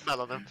dead body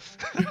fell on him.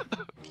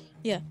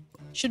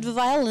 should the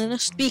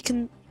violinist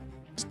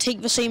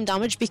take the same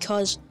damage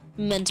because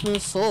momentum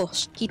of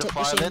force? He The took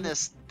the same.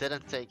 violinist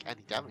didn't take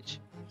any damage.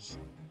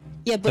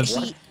 Yeah, but The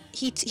what?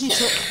 he took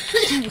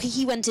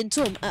he went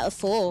into him at a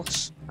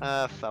force.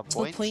 Fair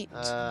point. point.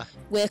 Uh,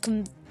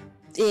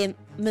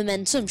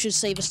 Momentum should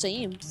stay the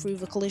same through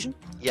the collision.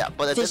 yeah,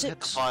 but it didn't hit the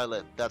Physics.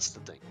 violin, that's the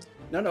thing.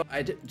 No,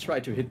 I didn't try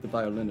to hit the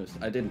violinist.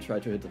 I didn't try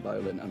to hit the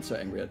violin. I'm so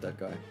angry at that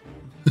guy.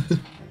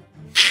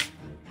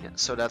 Yeah,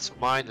 so that's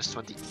minus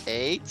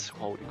 28.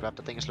 Holy crap,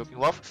 that thing is looking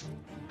rough.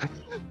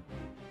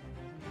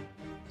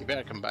 You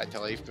better come back to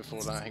life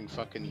before that thing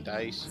fucking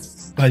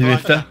dies. By the way,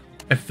 Right.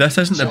 if this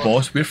isn't the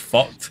boss, we're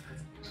fucked.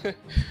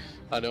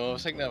 I know, I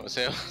was thinking that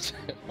myself.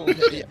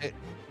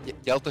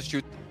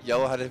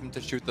 Yell had him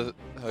to shoot the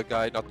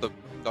guy, not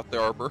the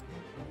arbor.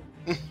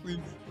 Please.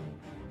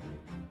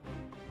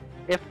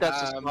 If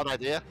that's a smart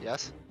idea,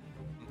 yes.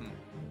 Mhm.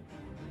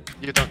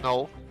 You don't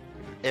know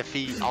if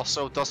he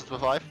also doesn't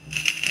revive.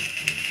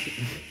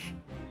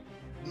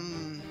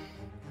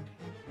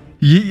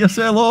 Yeet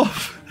yourself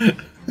off.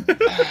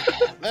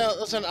 Well,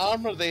 there's an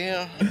armor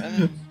there.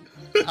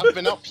 I've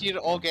been up here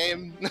all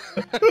game.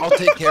 I'll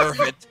take care of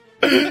it.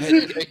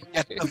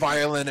 Get the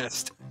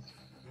violinist.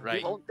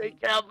 Right. Won't take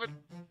care of it.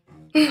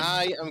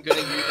 I am going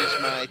to use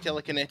my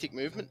telekinetic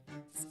movement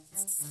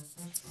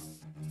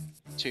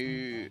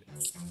to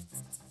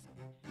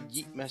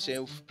yeet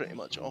myself pretty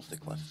much off the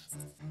cliff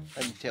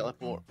and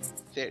teleport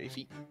 30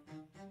 feet.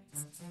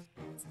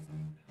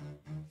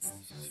 So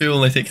you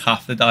only take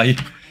half the die.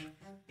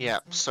 Yeah,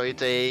 so you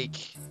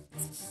take.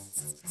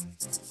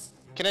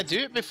 Can I do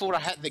it before I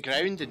hit the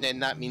ground and then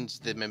that means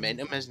the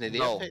momentum isn't there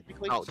No,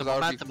 technically? no, So the that would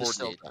be momentum is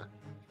still 48. there.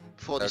 That'd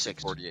be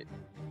 46. 48.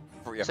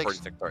 Yeah, Six.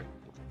 46, sorry.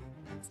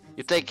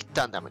 You take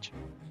 10 damage.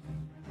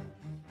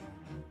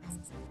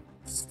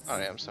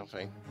 Alright, I'm still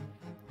fine.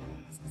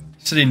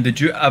 Serene, did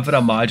you ever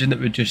imagine that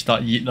we'd just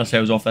start yeeting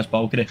ourselves off this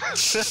balcony?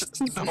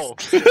 No.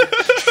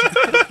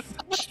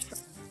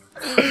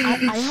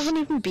 I haven't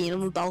even been on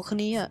the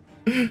balcony yet.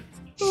 you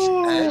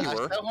I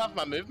were. still have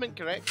my movement,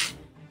 correct?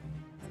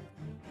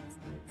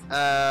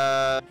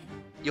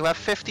 You have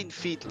 15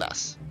 feet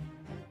less.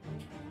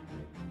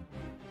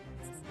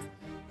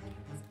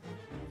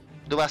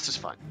 The rest is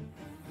fine.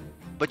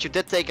 But you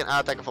did take an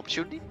attack of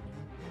opportunity,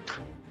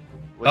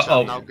 which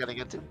Uh-oh. I'm now getting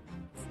into.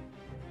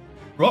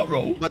 Rot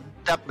roll. But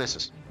that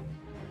misses.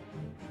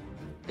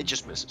 It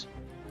just misses.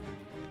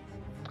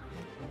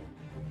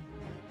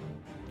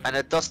 And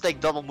it does take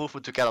double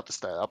movement to get up the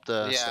stair.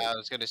 Yeah, I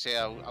was gonna say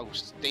I'll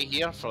stay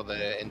here for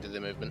the end of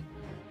the movement.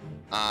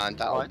 And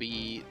that'll Alright.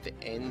 be the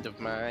end of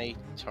my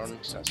turn,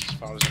 because that's as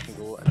far as I can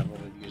go, and I've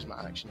already used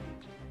my action.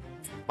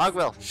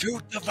 Magwell,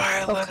 Shoot the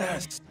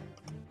violinist!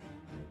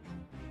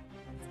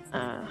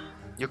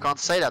 you can't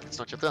say that. It's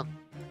not your turn.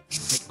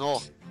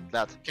 Ignore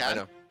that. I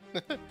know.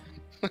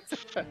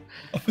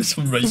 That was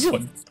some right Is it-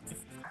 fun.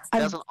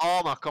 There's an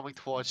armor coming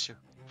towards you.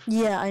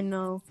 Yeah, I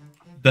know.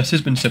 This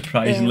has been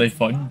surprisingly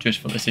fun, just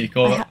for the sake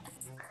of it.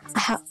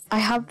 I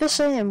have this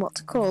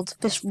what's it called?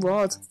 This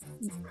rod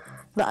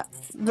that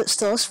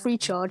still has 3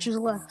 charges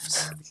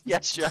left.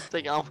 Yes, you have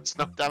taken almost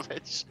no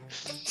damage.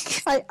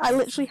 I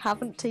literally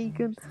haven't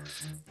taken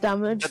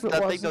damage. That, But that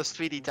thing wasn't. does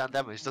 3d10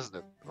 damage, doesn't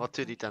it? Or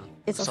 2d10?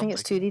 I think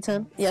it's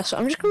 2d10. Yeah, so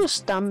I'm just gonna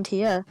stand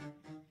here.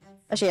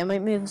 Actually, I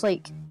might move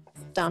like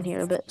down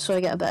here a bit so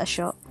I get a better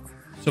shot.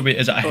 So wait,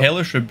 is it a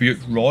hellish rebuke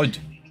rod?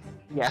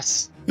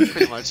 Yes,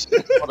 pretty much.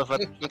 What of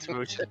it? That's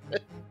rude.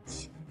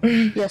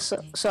 Yeah,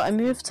 so I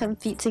move 10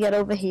 feet to get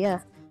over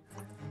here.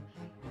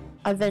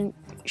 I then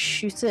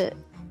shoot it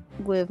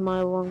with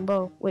my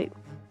longbow. Wait,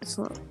 it's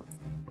not.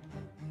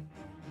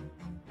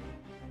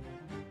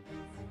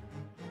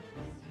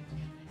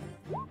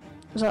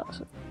 Is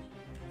that?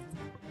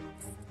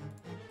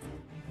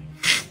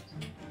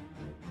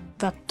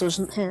 That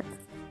doesn't hit.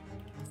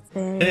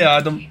 Hey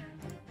Adam.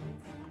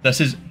 This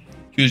is...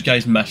 You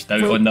guys missed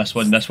out Wait. on this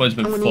one. This one's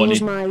been I'm gonna funny.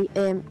 use my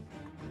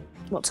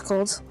what's it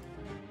called?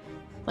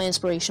 My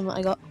inspiration that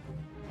I got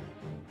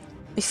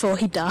before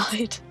he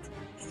died.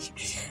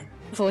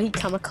 Before he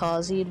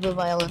kamikazed the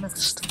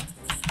violinist.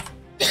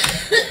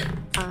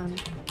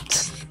 And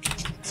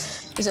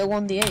is it a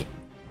 1d8?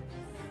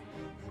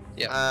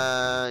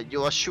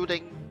 You are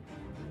shooting.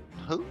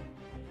 Who?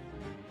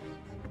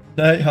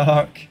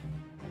 Nighthawk.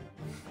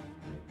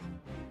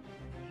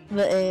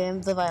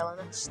 The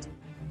violinist.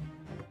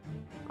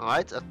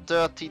 Alright, a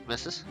 13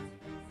 misses.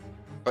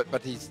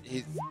 But he's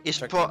It's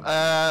checking-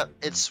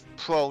 it's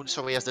prone,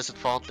 so he has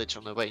disadvantage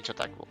on the range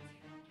attack roll.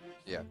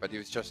 Yeah, but he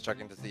was just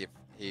checking to see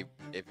if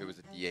it was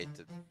a D8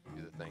 to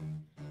do the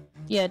thing.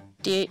 Yeah,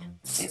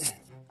 d8.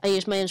 I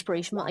used my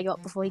inspiration that I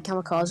got before he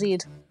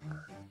kamikazed.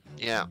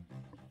 Yeah.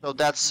 So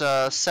that's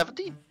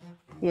 17,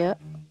 Yeah.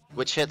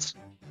 which hits.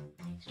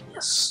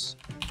 Yes.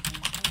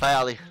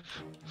 Barely.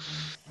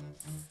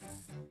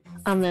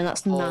 And then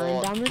that's 9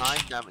 For damage. 9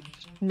 damage.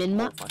 Min Oh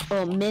mat. my Oh,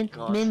 fucking min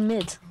God.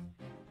 mid.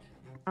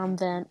 And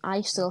then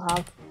I still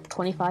have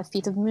 25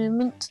 feet of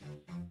movement.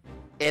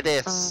 It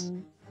is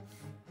Um,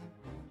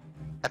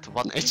 at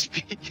 1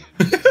 HP.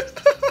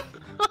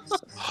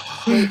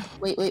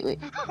 wait.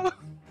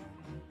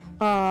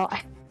 Oh,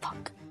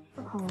 fuck.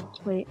 Oh,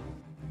 wait.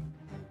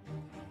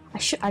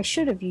 I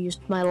should have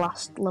used my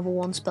last level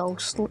 1 spell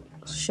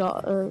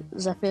shot,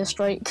 Zephyr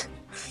Strike.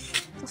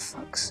 For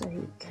fuck's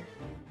sake.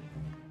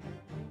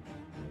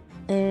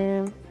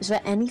 Is there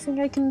anything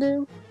I can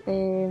do?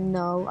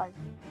 No,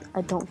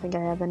 I don't think I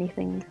have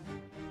anything.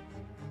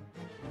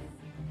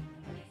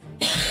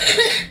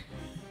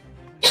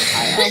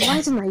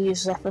 Why didn't I use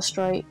Zephyr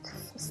Strike?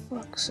 For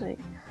Fuck's sake.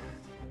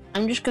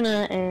 I'm just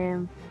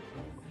gonna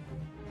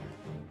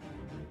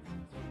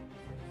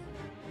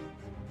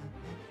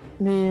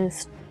move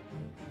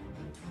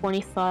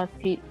 25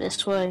 feet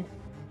this way.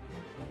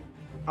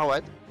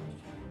 Alright.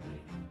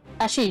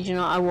 Actually, you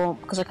know, I won't,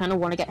 because I kind of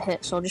want to get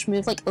hit, so I'll just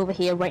move like over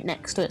here right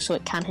next to it so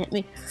it can hit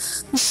me.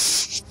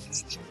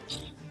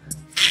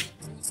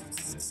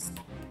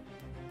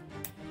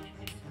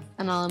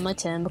 And I'll end my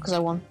turn because I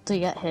want to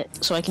get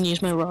hit so I can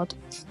use my rod.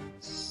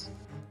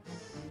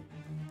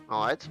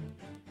 Alright.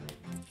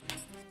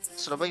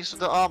 So that brings us to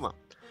the armor.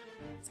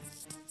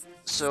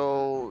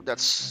 So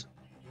that's...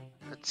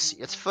 Let's see,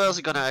 it's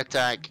first gonna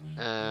attack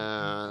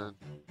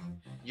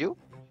you?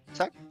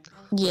 Attack?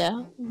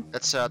 Yeah.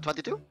 That's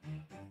 22.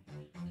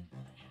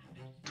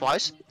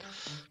 Twice.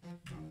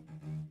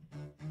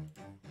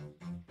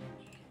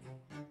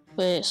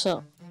 Wait,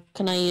 so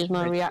can I use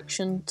my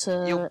reaction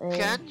to... You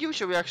can use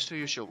your reaction to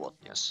use your one,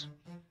 yes.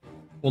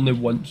 Only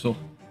once, though.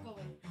 Go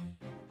away.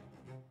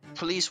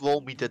 Please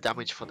roll me the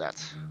damage for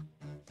that.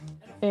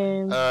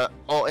 And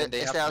they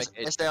is have to there, make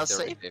a is there a dexterity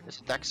save? save. Is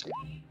it dex save?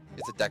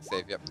 It's a dex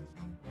save, yep.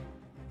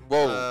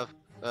 Whoa.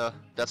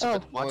 That's Oh, a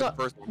bit much. God.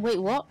 First, Wait,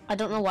 what? I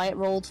don't know why it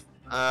rolled.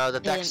 The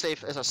dex Yeah.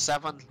 save is a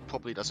 7,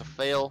 probably does a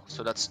fail,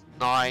 so that's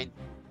 9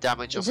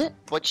 damage Is of it?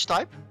 which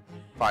type?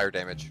 fire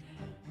damage.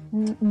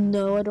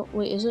 No, I don't.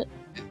 Wait, is it?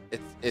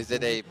 Is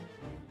it a...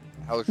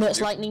 How No, it's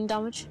lightning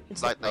damage.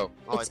 It's Lightning.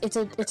 Oh. it's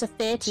a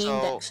 13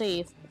 So, dex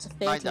save. It's a 9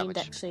 13 damage.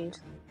 dex save.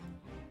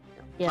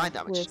 9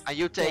 damage. with And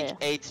you take yeah.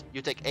 8.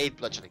 You take 8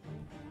 bludgeoning.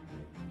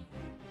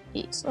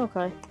 8.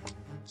 Okay.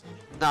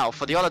 Now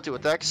for the other 2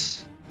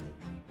 attacks,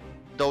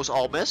 those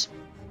all miss.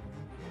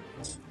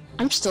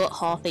 I'm still at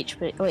half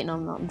HP. Wait, no,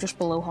 I'm not. I'm just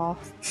below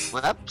half.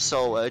 Yep.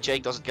 So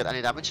Jake doesn't get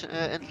any damage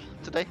in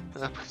today.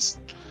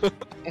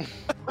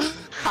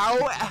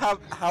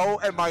 How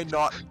am I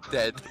not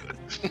dead?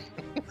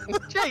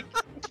 Jake,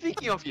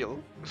 speaking of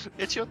you,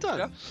 it's your turn.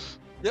 Yeah.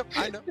 Yep,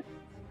 I know.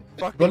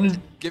 Fuck, Running.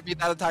 give me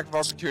that attack of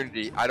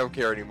opportunity. I don't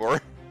care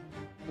anymore.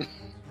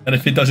 And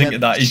if he doesn't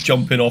get that, he's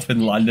jumping off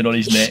and landing on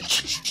his neck.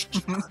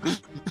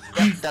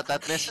 Yep,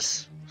 that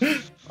misses.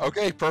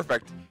 Okay,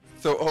 perfect.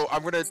 So,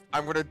 I'm gonna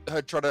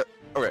try to.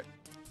 Okay,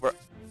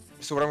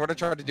 so what I'm gonna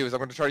try to do is I'm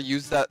gonna try to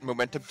use that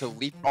momentum to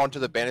leap onto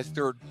the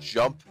banister,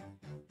 jump,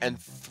 and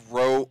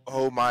throw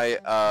my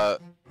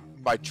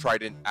my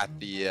trident at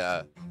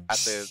the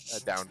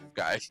down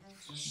guy.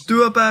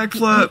 Do a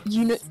backflip.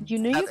 You know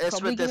you're That is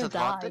probably with gonna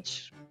die.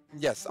 disadvantage.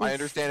 Yes, I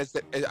understand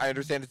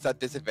it's at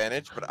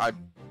disadvantage, but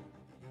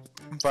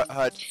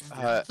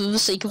For the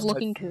sake of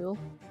looking cool.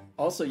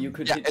 Also, you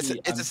could yeah, hit me.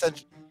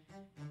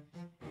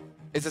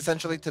 it's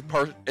essentially to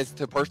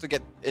personally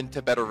get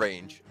into better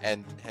range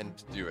and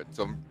do it.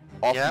 So I'm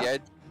off Yeah. the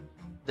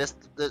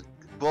edge.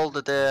 Roll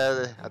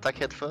the attack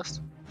hit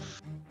first.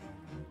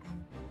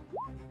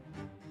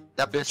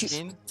 That misses.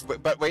 15.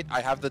 But wait,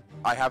 I have the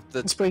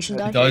Inspiration He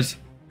die. does.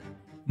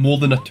 More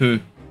than a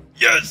 2.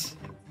 Yes!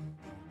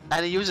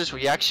 And he uses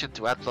reaction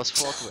to add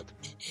 +4 to it.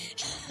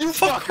 You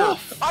Fuck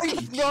off!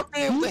 I've not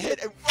been able to hit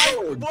it.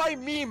 Why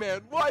me,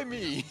 man? Why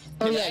me?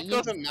 Oh yeah, It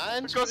doesn't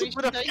matter. Because he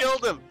would have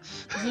killed him.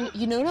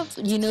 you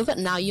know that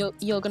now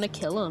you're gonna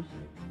kill him.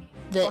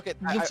 That Fuck it,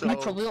 you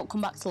probably won't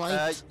come back to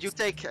life. You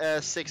take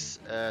 6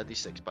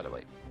 d6 by the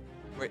way.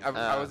 Wait,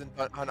 I wasn't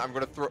done. I'm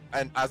gonna throw,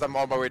 and as I'm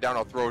on my way down,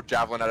 I'll throw a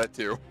javelin at it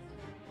too.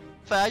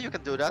 Fair, you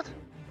can do that.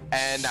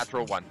 And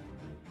natural 1.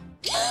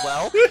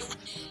 Well,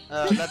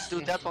 let's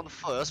do that one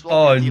first. Roll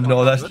Oh me a no,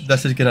 D100.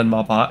 this is getting in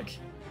my back.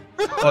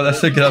 Oh, this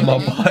is getting in my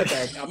back.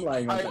 I'm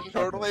lying on I'm top of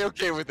totally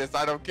okay with this.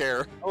 I don't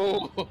care.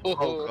 Oh,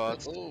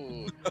 God.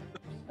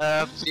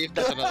 Oh. See if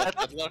there's another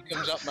fiddler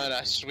comes up, man.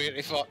 I swear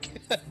to fuck.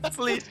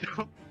 Please.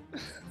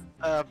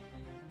 God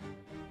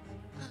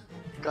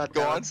Go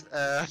damn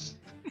it.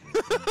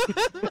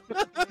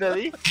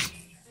 Billy,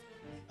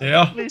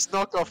 Yeah. please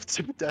knock off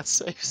 2 death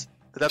saves.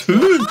 That's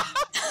 2?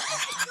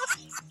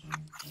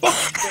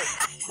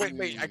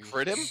 Wait, I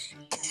crit him?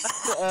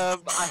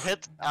 I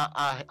hit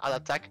an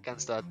attack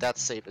against a death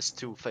save is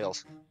 2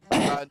 fails.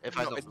 If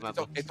I don't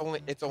remember.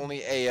 It's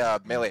only a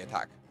melee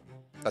attack.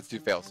 That's 2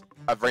 fails.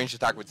 A ranged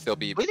attack would still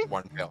be Really?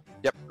 1 fail.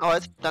 Yep.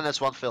 Alright, then it's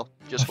 1 fail.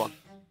 Just 1.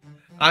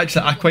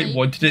 Actually, I quite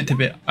wanted it to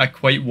be. I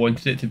quite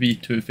wanted it to be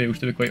 2 fails,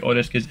 to be quite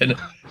honest. Because then,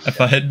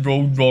 if I had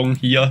rolled wrong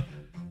here,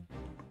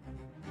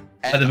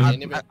 And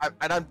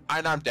Adam-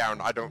 I'm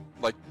down. I don't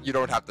like. You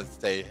don't have to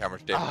say how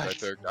much damage I Ah.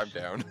 took. I'm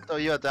down. So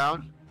you're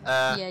down.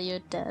 Yeah, you're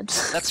dead.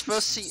 Let's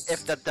first see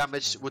if that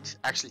damage would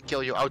actually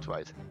kill you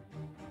outright.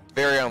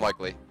 Very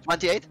unlikely.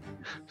 28?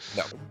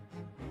 No.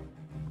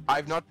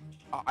 I've not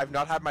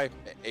had my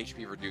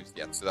HP reduced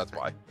yet, so that's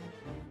why.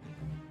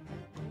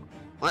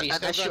 Well,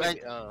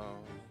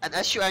 and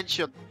as you end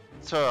your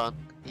turn,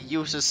 he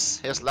uses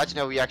his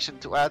legendary reaction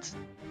to add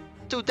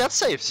 2 death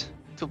saves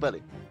to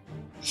Billy.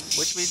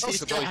 Which means he's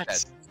so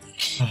Billy's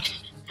dead.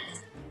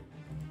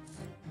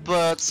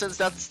 But since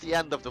that's the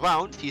end of the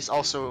round, he's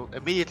also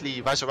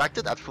immediately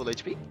resurrected at full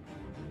HP.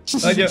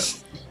 thank you.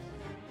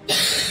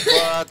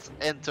 But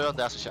in turn,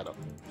 there's a shadow.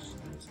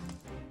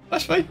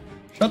 That's fine.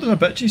 Shadows are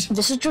bitches.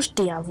 This is just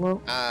Diablo.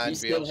 And He we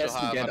still also has to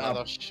have get another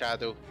up.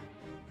 shadow.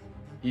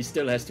 He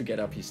still has to get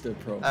up. He's still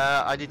pro.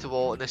 I need to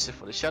roll initiative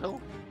for the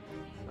shadow.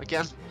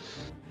 Again.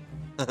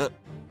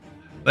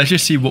 Let's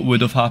just see what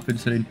would have happened,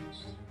 Serene.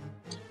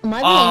 Am I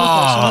the only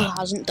person who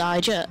hasn't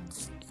died yet?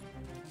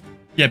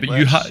 Yeah, but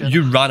Well,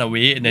 you ran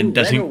away and then You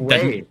ran didn't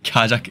away.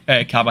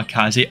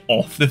 kamikaze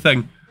off the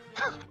thing.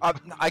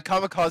 I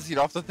kamikaze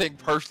off the thing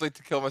partially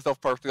to kill myself,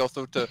 partially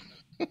also to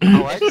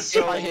Alright, if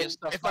so I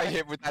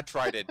hit with that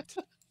trident.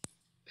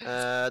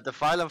 the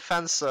Violent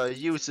Fencer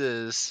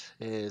uses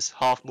his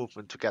half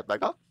movement to get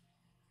back up.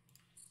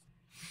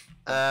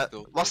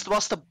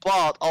 Was the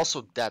bard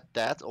also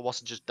dead, or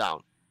was it just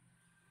down?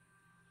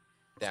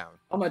 Down.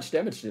 How much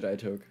damage did I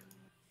took?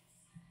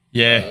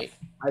 Yeah.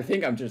 I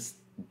think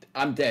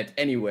I'm dead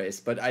anyways,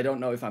 but I don't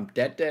know if I'm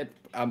dead, but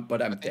I'm I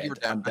think dead. you were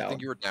down. I'm down. I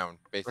think you were down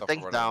based I off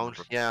think what down.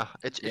 remember. Yeah,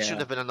 it Yeah. should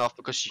have been enough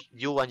because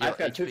you and your I've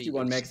got HP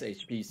 51 is- max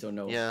HP, so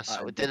no. Yeah,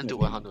 so I it didn't do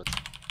definitely- 100.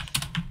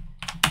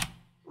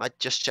 I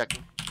just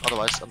checking.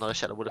 Otherwise, another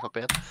shadow would have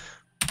appeared.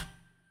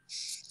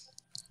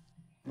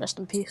 Rest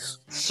in peace.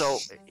 So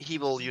he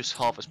will use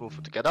half his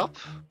movement to get up,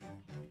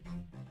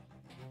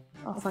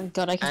 Oh, thank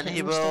God I can and hit he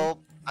him still. will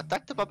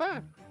attack the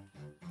barbarian.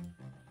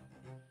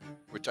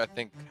 Which I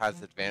think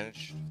has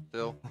advantage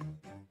still.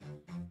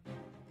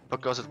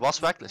 Because it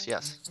was reckless,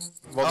 yes.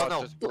 Well, Oh, not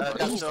no. just- But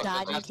that's he's not-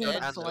 died and that's came not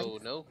back and to no.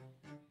 life. No.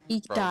 He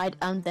Bro. died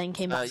and then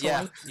came back to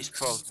Yeah, life. he's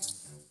prone.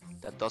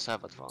 That does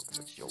have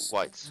advantage. You're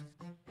right.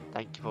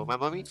 Thank you for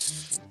remembering me.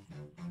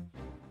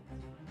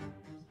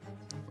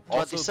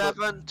 Also,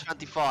 27,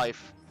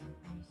 25.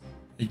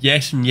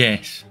 Yes and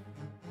yes.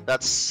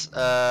 That's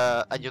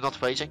and you're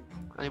not raging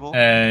anymore.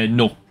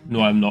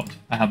 No, I'm not.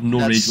 I have no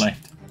rage That's-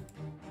 left.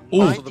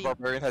 Also, the 19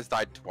 barbarian has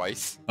died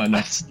twice. I know.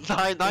 That's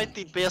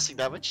 19 piercing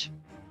damage.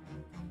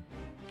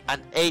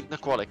 And 8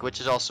 necrotic, which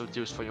is also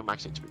used for your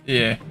max HP.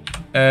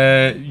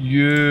 Yeah.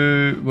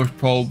 You were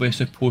probably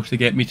supposed to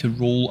get me to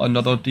roll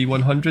another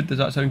D100. Does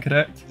that sound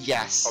correct?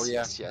 Yes. Oh,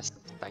 yeah. Yes.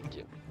 Thank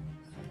you.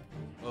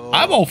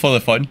 I'm all for the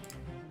fun.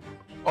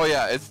 Oh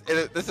yeah,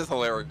 this is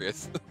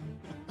hilarious.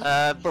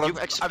 But You've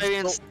I'm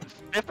experienced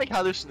specific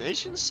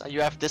hallucinations, and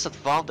you have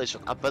disadvantage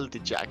on ability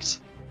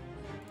checks.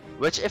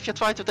 Which, if you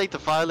try to take the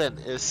violin,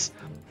 is...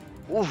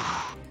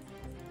 Oof.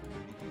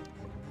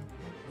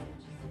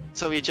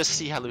 So you just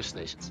see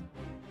hallucinations.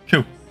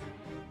 Cool.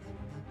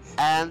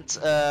 And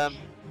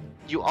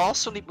you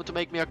also need to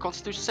make me a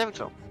constitution saving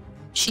throw.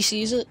 She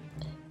sees it.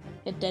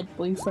 A dead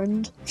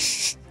boyfriend.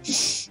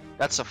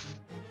 That's a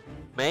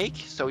make,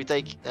 so we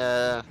take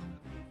 4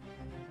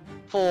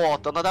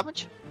 thunder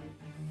damage.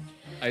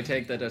 I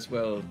take that as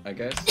well, I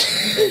guess.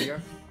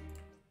 Failure.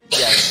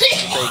 Yes, you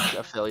take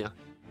a failure.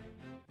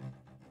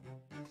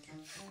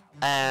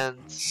 And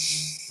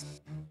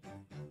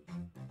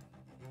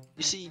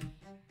you see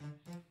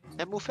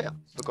him move here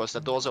because the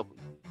door's open.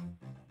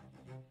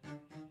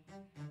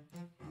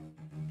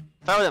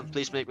 Paladin,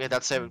 please make me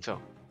that saving throw.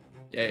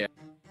 Yeah.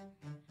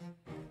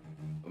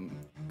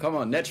 Come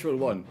on, natural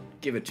one.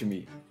 Give it to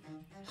me.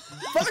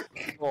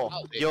 Oh,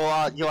 Oh, you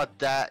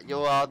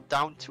are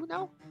down 2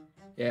 now.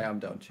 Yeah, I'm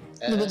down to.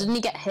 No, but didn't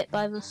he get hit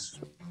by this?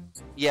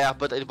 Yeah,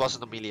 but it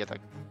wasn't a melee attack.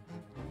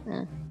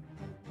 Yeah.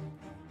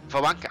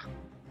 Varanka.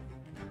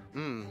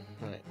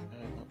 Right.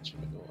 What should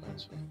we go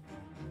answer?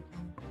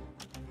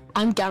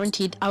 I'm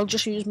guaranteed I'll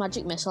just use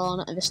magic missile on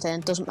it this turn,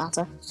 doesn't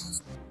matter.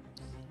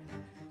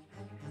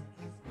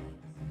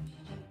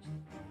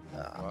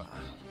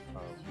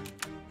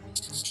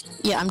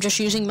 Yeah, I'm just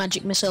using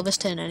magic missile this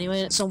turn anyway,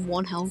 and it's on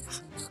 1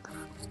 health.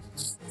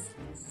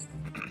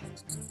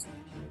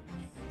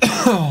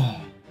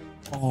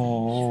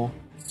 Oh.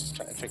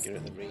 Trying to figure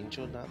out the range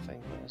on that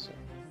thing. What is it?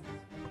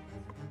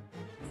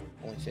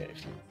 Only 30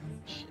 feet.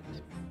 Shit.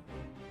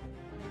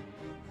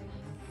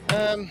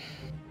 Okay,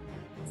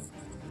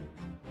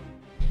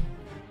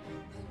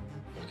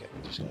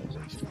 I'm just gonna do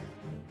it.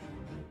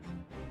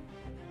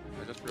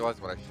 I just realized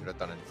what I should have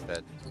done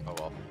instead. Oh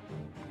well.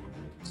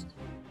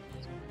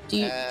 Do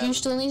you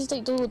still need to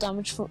take double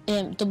damage from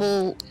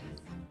double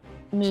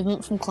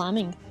movement from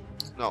climbing?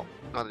 No,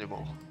 not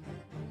anymore.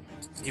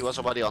 He was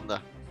already on there.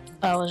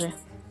 Oh, was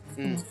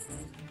he?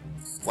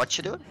 What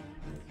you doing?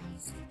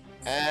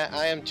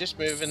 I am just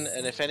moving,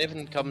 and if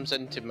anything comes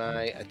into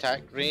my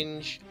attack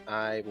range,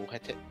 I will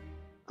hit it.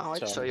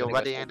 Alright, so I'm you're gonna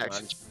ready go in full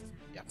action. damage.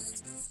 Yeah.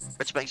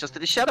 Which brings us to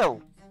the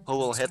shadow, who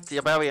will hit the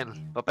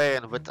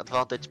barbarian with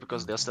advantage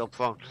because they're still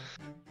prone.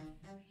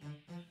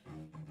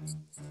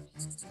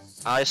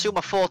 I assume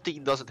a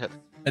 14 doesn't hit.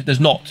 It does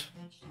not.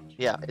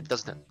 Yeah, it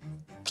doesn't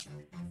hit.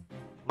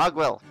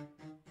 Magwell.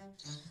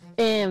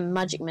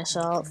 Magic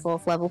missile at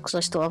 4th level because I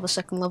still have a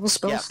 2nd level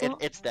spell Yeah,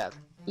 slot. it's dead.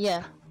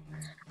 Yeah,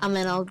 and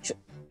then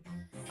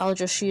I'll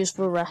just use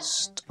the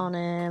rest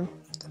on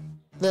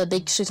the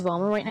big suit of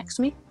armor right next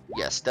to me.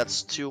 Yes,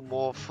 that's 2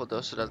 more for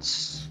those. So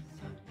that's.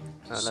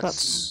 So Let's that's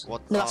see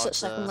what. no, that's are at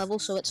 2nd the- level,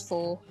 so it's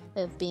 4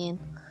 of being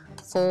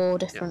 4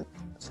 different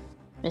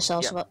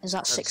missiles. Yeah, So is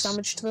that 6 that's-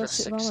 damage to the That's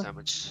suit of 6 armor?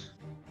 damage.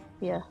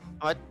 Yeah.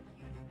 Alright.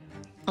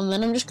 And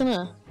then I'm just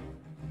gonna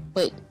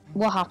wait.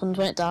 what happens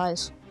when it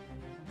dies?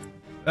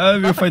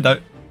 We'll find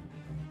out.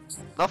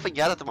 Nothing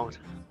yet at the moment.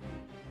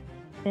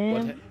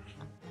 Um,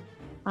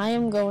 I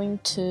am going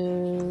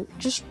to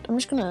I'm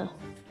just gonna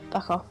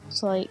back off.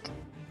 So like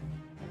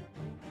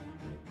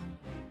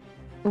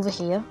over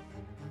here.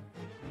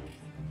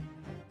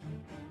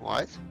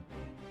 What?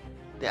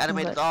 The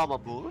animated Okay. armor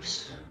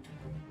moves.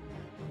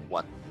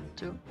 1,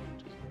 2,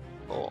 3,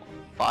 4,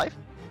 5,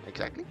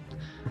 exactly.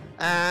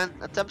 And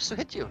attempts to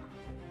hit you.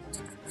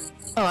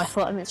 Oh, I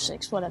thought I moved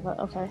 6. Whatever.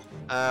 Okay.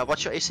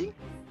 What's your AC?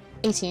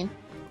 18.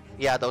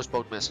 Yeah, those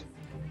both miss.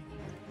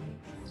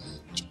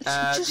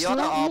 Just The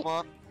other let me-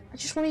 armor, I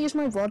just want to use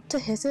my rod to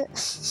hit it.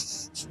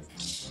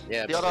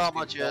 Yeah, the but other it's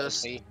armor same thought as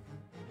just me.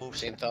 moves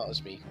Same in. thought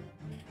as me.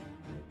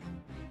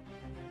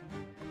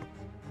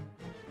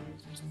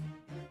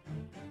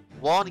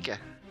 Warnke,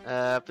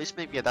 please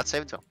make me a death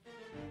saving throw.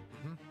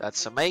 Mhm.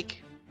 That's a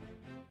make.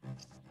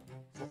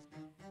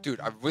 Dude,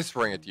 I'm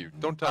whispering at you.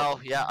 Don't tell. Oh,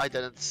 them. yeah, I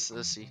didn't see.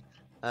 It's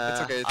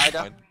okay. It's Ida,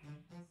 fine.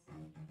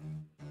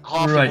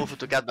 half your Right. movement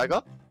to get back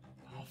up.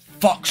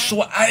 Fuck,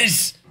 so it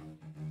is!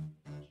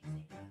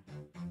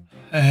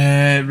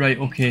 Right,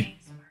 okay.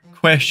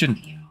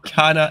 Question.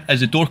 Is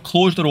the door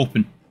closed or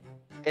open?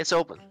 It's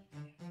open.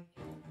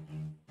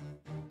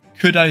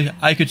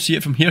 I could see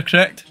it from here,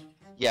 correct?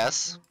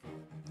 Yes.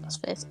 That's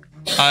basic.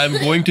 I'm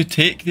going to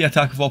take the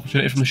attack of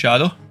opportunity from the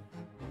shadow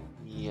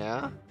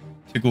Yeah.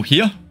 to go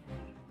here.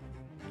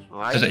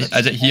 Alright.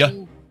 Is it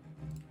here?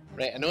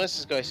 Right, I know this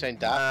is going to sound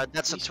daft.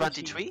 That's a Since he-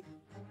 23.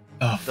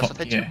 Oh, Does fuck,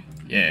 it hit yeah.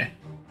 Yeah.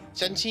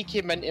 Since he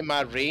came into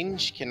my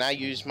range, can I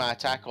use my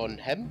attack on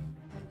him?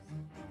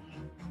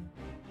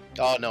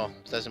 Oh no,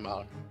 it doesn't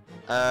matter.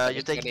 You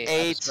was take gonna-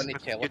 I was 8. gonna You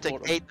teleport take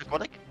him. 8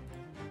 necrotic,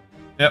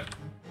 Yep.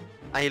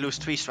 and you lose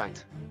 3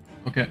 strength.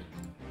 Okay.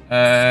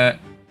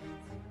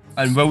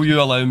 And will you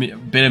allow me?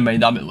 Bear in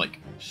mind, I'm at like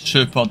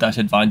super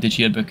disadvantage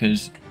here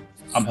because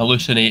I'm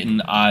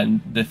hallucinating and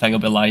the thing will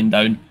be lying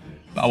down.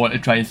 But I want to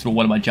try and throw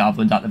one of my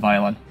javelins at the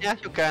violin. Yeah,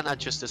 you can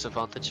adjust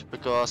disadvantage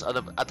because an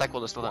attack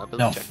roll is not an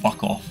ability No, check.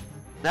 fuck off.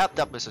 Yep,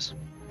 that misses.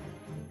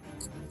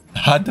 I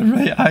had the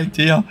right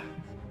idea.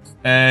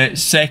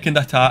 Second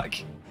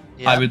attack.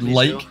 Yeah, I would please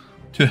like do.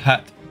 to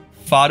hit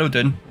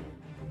Faradin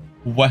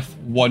with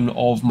one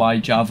of my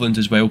javelins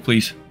as well,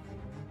 please.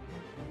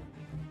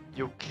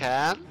 You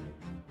can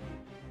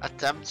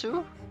attempt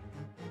to.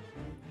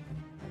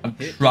 I'm Hit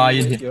me trying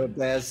with here. your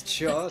best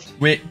shot.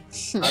 Wait, I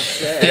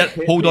said, There-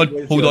 hit hold me on,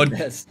 with hold your on.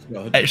 best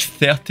shot. it's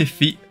 30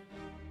 feet.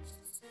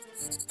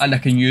 And I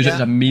can use it Yeah.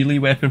 as a melee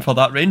weapon for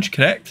that range,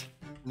 correct?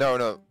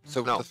 No.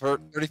 So No. the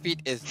 30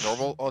 feet is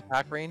normal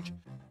attack range.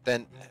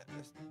 Then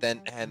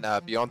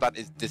beyond that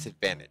is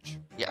disadvantage.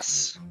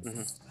 Yes.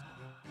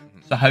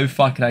 So how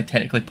far can I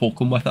technically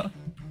poke him with it?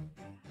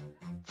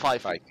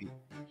 5 5 feet.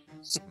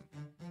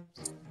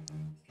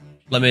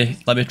 Let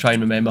me try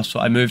and remember. So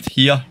I moved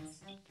here.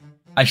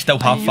 I still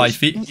have You 5 used-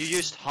 feet. You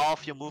used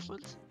half your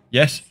movement.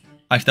 Yes,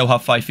 I still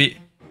have 5 feet.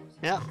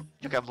 Yeah,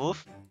 you can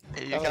move.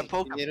 You Oh, can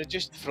poke him. You know,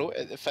 just throw it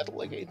at the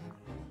fiddle again.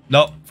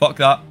 No, fuck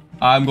that.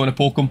 I'm going to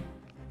poke him.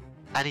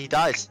 And he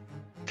dies.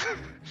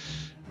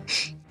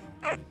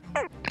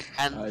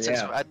 And Oh, since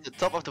yeah. we're at the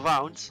top of the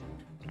round,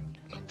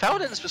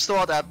 Paladin is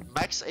restored at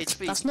max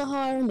HP. That's not how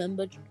I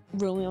remembered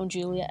Romeo and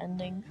Juliet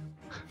ending.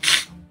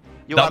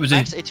 You That are was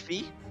max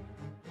HP,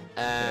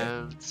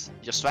 and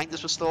your strength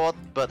is restored,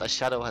 but a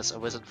shadow has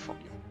arisen from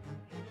you.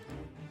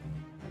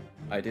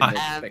 I didn't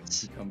And- expect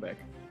to come back.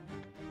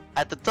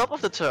 At the top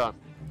of the turn,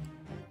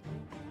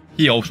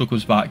 He also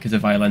goes back because the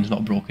violin's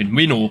not broken.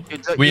 We know.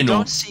 We you know.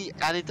 don't see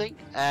anything,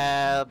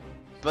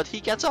 but he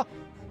gets up.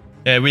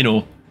 Yeah, we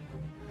know.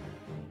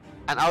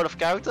 And out of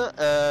character,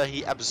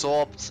 he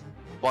absorbed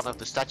one of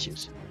the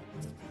statues.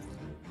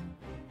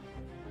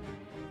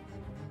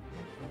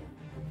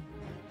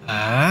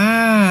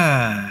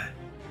 Ah.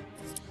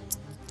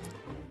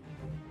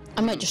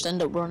 I might just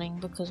end up running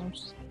because I'm.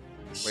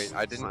 Wait,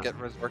 I didn't get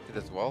resurrected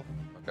as well?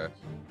 Okay.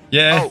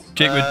 Yeah, Oh,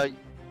 Jake would.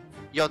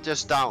 you're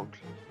just down.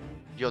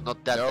 You're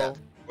not dead. No. Dead.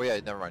 Oh yeah,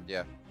 never mind,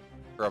 yeah.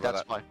 Forgot about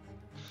That's that. why.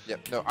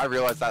 Yep, no, I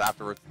realized that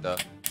afterwards, duh.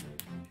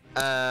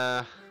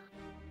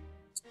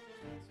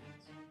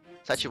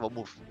 Statue will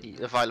move.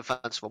 The violent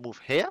fence will move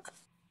here.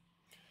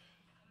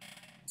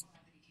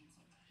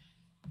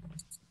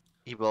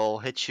 He will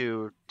hit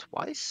you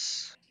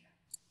twice.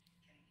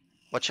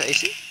 What's your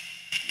AC?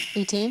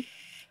 18.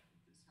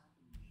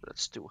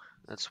 Let's do.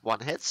 That's 1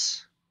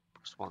 hit.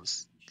 Plus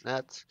 1's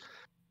that.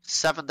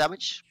 7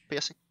 damage,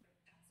 piercing.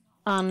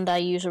 And I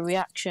use a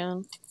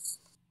reaction.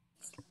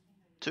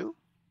 2.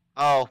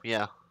 Oh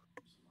yeah,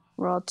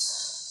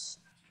 Rods.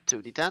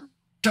 2d10.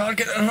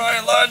 Target the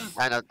violin!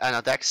 And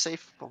a dex save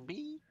for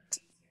me.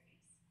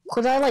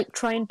 Could I like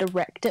try and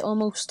direct it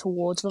almost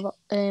towards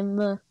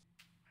the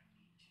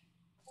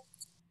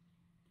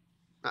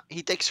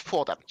He takes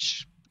 4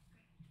 damage.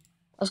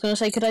 I was gonna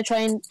say, could I try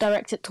and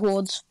direct it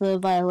towards the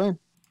violin?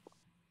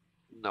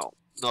 No,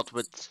 not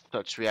with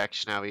such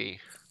reactionary.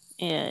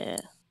 Yeah.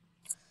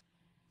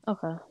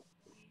 Okay.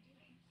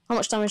 How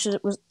much damage did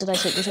I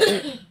take? Was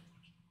it 8?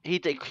 He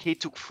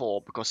took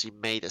 4 because he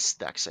made a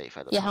stack save.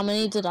 Yeah, how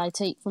many did I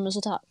take from his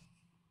attack?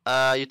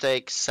 You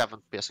take 7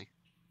 piercing.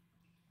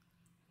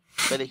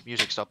 Billy,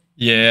 music stop.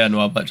 Yeah, I know.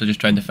 I'm literally just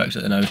trying to fix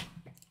it now.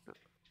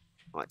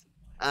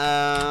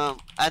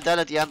 And then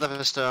at the end of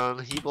his turn,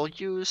 he will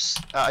use.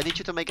 I need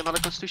you to make another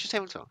Constitution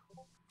saving throw.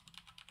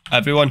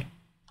 Everyone.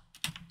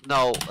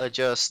 No,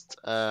 just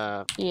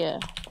Yeah.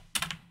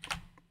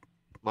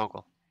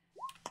 Mongol.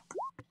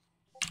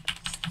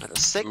 And a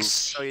 6, Oof.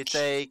 so you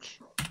take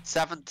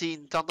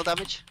 17 thunder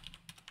damage.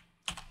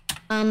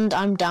 And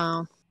I'm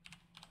down.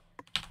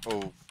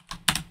 Oh,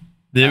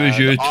 There was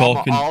you the armor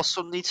talking.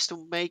 also needs to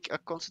make a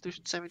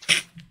Constitution saving throw.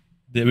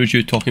 There was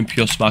you talking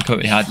pure smack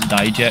about he hadn't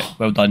died yet.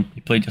 Well done.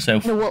 You played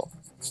yourself. No, well,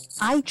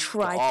 I The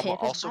tried armor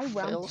purpose. also I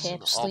ran fails. And the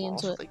purposely armor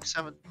into also it. takes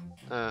 7.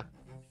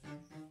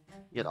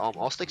 Yeah, the armor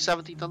also takes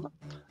 17 thunder.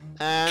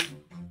 And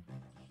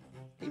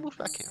he moves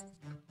back here.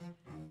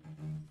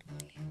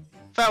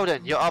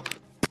 Fountain, you're up.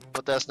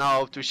 But there's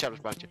now 2 shadows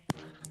behind you.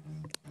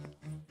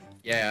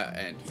 Yeah,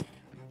 and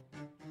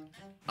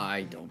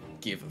I don't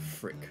give a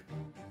frick.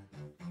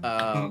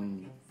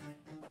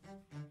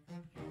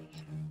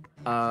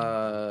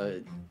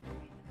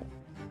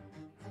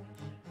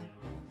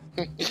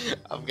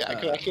 I've got a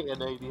cracking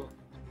an idea.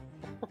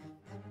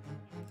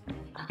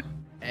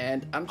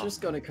 And I'm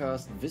just gonna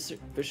cast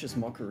Vicious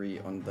Mockery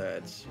on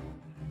that.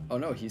 Oh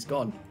no, he's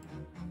gone.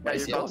 Why Yeah,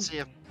 is you he can't gone? see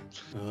him.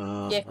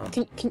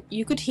 Yeah,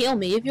 you could heal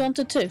me if you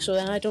wanted to, so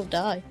then I don't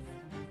die.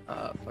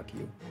 Fuck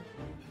you.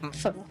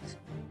 Fuck off.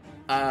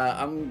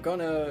 I'm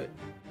gonna.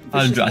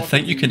 Andrew, I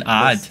think you can the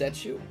add.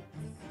 statue.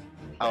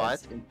 Alright.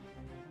 that's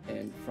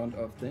in front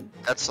of them.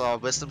 That's a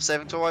wisdom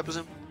saving throw, I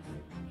presume.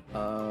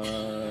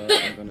 I'm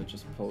gonna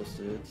just post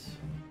it.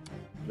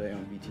 Play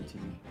on VTT.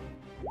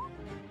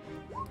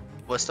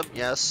 Wisdom,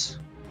 yes.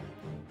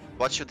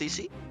 What's your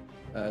DC?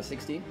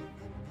 16.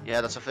 Yeah,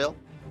 that's a fail.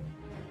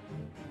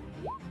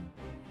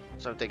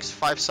 So it takes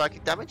 5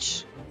 psychic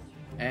damage,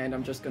 And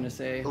I'm just gonna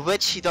say.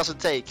 which he doesn't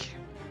take.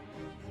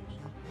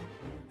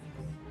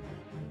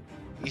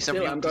 He's Still,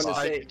 immune I'm to gonna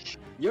say. psychic.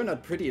 You're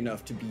not pretty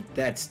enough to be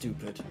that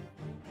stupid.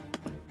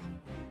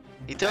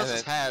 He turns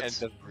his head and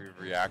doesn't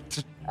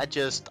react. and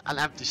just an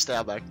empty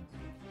stare back.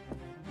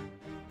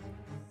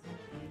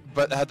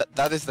 But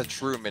that is the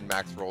true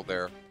min-max roll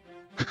there.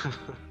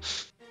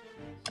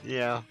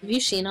 Yeah. Have you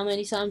seen how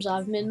many times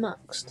I've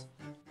min-maxed?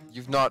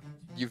 You've not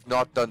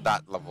done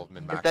that level of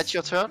min-max. If that's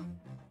your turn,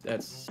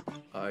 That's.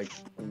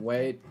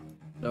 Wait.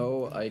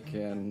 No, I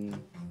can.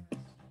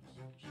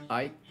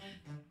 No,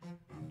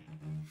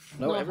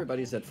 No.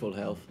 everybody's at full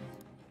health.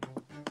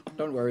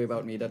 Don't worry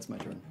about me, that's my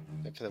turn.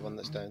 Look for the one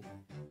that's down.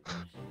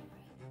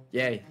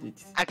 Yeah,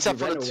 except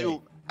he for ran the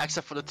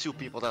away. 2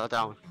 people that are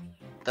down.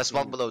 There's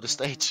one below the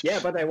stage. Yeah,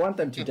 but I want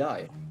them to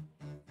die.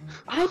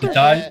 I He don't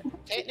died.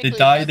 Technically,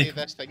 die, if they- you do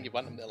this thing, you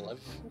want him to live.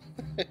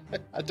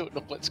 I don't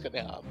know what's going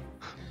to happen.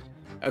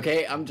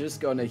 Okay, I'm just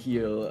gonna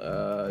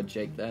heal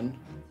Jake then.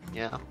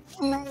 Yeah.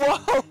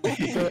 Whoa!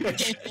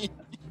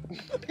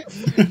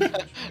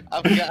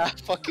 I've got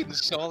a fucking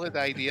solid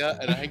idea,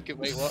 and I think it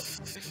might work.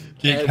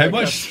 Jake, And how I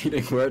got much?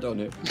 healing word on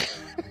it.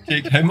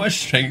 Jake, how much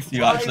strength do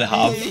you actually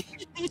have?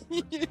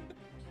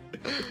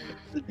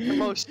 The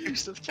most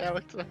useless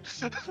character.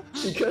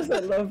 Because I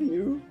love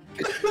you.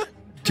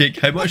 Jake,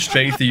 how much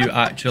strength do you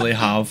actually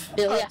have?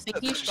 Billy, I think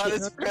you That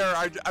is should. fair.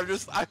 I'm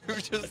just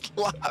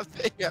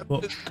laughing at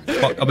What? this.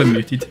 Fuck, I've been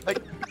muted.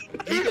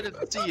 He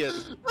didn't see it.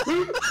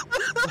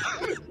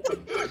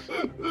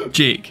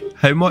 Jake,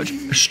 how much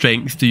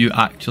strength do you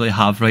actually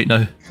have right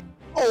now?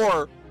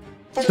 4.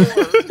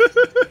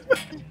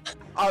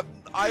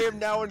 I am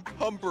now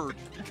encumbered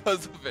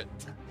because of it.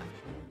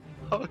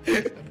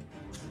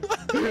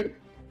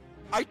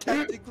 I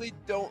technically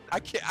don't. I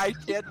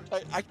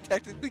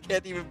technically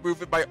can't even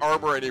move in my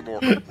armor anymore.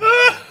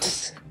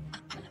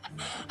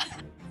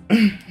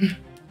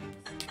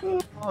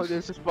 Oh,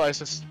 this is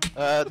priceless.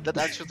 That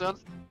ends your turn?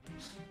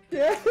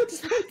 Yeah,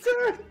 it's my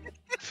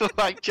turn.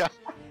 Like, yeah.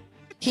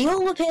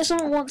 Heal the person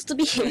who wants to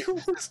be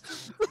healed.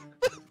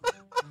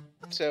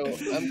 So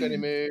I'm going to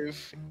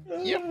move here,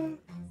 Yeah,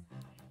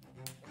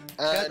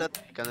 and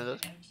that kind of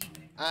does.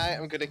 I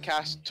am going to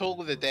cast Toll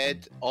of the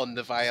Dead on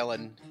the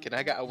violin. Can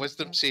I get a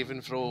Wisdom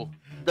saving throw?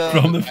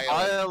 From the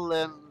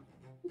violin.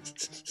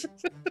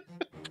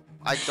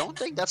 I don't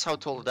think that's how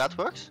Toll that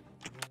works.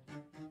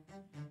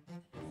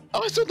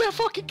 Oh, it's only a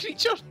fucking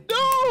creature!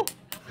 No!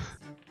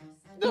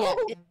 No!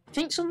 Yeah, I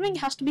think something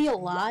has to be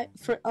alive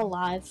for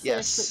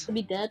Yes. it to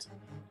be dead.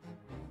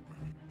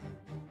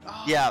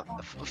 Oh, Yeah,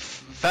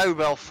 very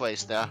well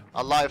phrased there.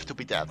 Alive to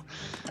be dead.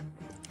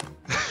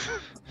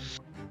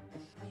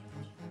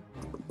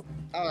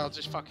 Oh, I'll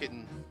just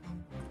fucking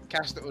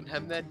cast it on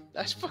him then.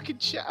 That's fucking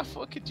shit. I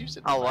fucking use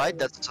it. Alright,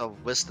 that's a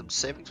wisdom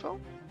saving throw.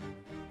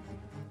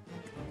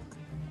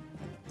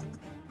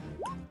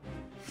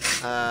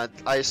 I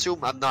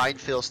assume a 9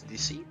 fails the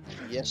DC.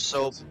 Yes.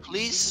 So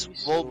please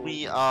roll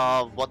me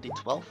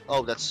 1d12.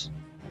 Oh, that's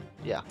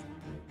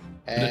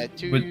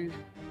Two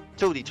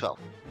 2d12.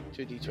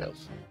 2d12.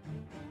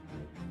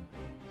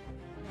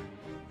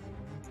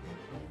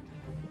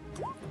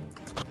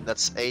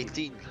 That's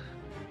 18.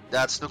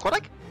 That's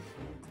necrotic.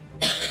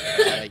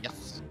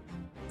 Yes.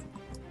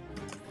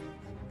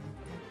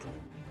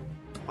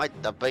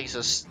 Right, that brings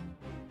us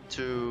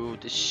to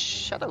the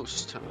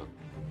Shadow's turn.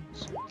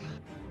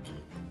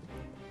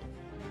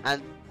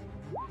 And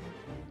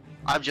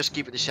I'm just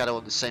keeping the Shadow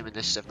on the same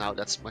initiative now,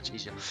 that's much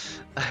easier.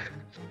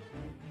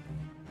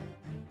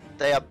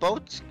 They are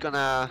both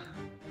gonna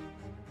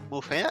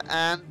move here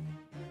and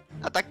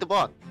attack the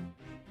bot.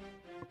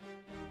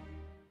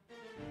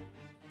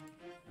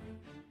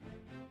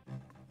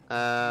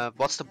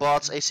 What's the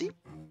bot's AC?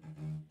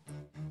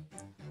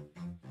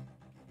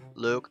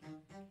 Luke?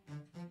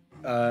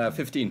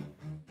 15.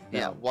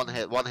 Yeah, No.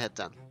 one hit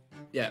then.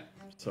 Yeah,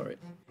 sorry.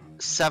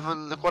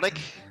 7 necrotic,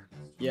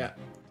 Yeah,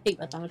 Take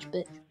that damage,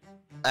 bitch.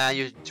 and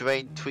you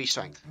drain 3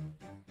 strength.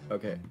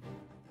 okay.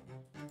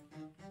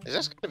 Is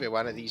this going to be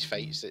one of these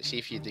fights that, say,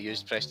 if you'd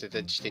used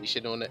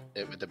prestidigitation on it,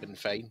 it would have been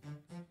fine?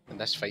 And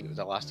this fight would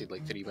have lasted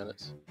like 3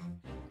 minutes?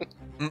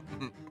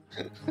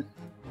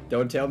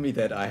 Don't tell me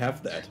that I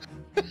have that.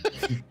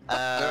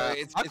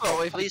 it's Marco,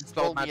 only if please you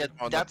spell roll me a magic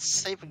on the- death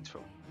saving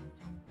throw.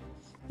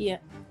 Yeah.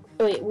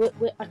 Wait,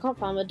 I can't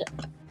find my.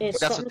 It's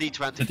That's a got- It's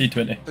a D20.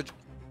 D20.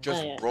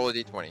 Just Oh, yeah. roll a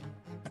d20.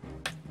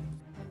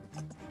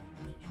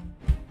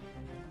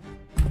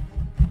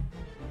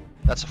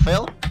 That's a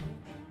fail.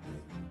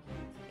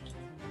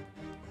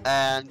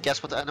 And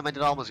guess what the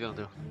animated armor is gonna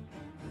do?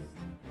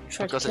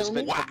 Try to Because it's kill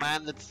been me.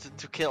 commanded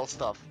to kill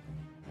stuff.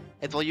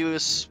 It will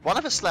use one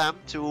of its slam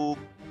to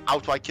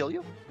outright kill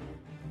you,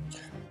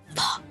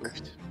 Fuck.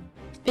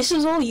 This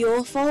is all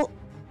your fault.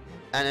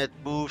 and it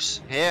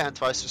moves here and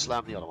tries to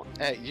slam the other one.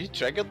 You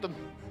triggered them.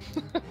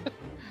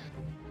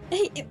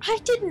 Hey, I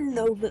didn't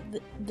know that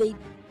they.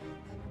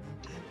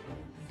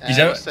 He's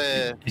out. what's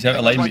the- He's out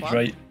of what's alignment, that?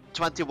 right?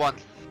 21.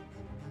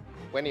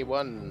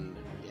 21.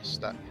 Yes,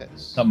 that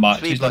hits. That 3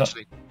 matches, doesn't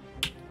it?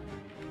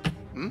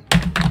 bludgeoning.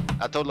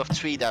 A total of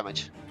 3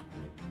 damage.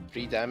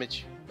 3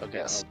 damage. Okay,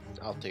 Yes.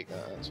 I'll take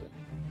that. That's it.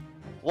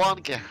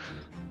 1 kill.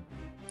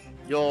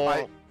 Your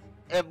I-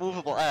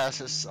 immovable ass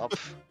is up.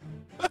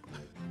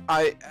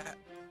 I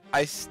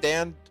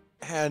stand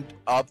hand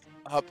up,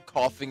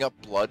 coughing up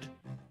blood.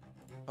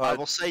 I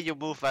will say you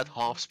move at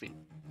half speed.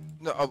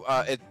 No,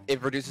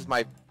 it reduces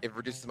my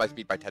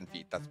speed by 10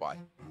 feet. That's why.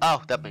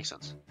 Oh, that makes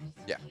sense.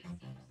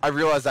 I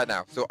realize that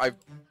now. So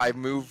I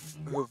move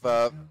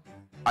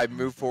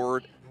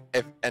forward.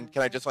 And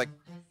can I just like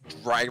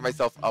drag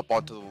myself up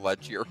onto the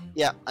ledge here?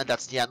 Yeah, and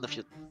that's the end of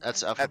your.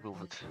 That's effort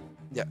movement.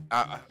 Yeah.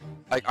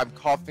 Like I'm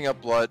coughing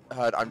up blood.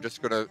 I'm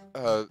just gonna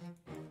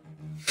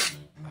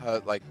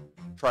like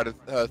try to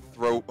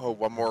throw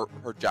one more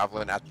her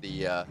javelin at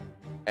the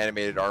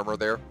animated armor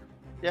there.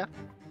 Yeah.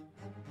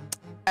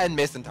 And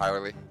miss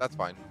entirely. That's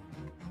fine.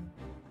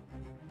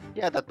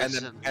 Yeah, that And makes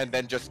then sense. and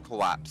then just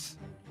collapse.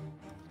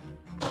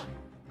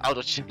 Out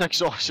of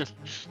exhaustion.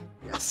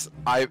 Yes.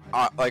 Like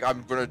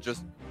I'm gonna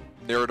just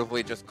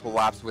narratively just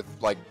collapse with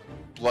like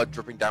blood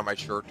dripping down my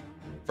shirt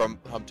from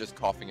just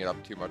coughing it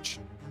up too much.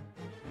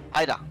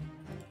 Ida.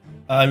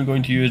 I'm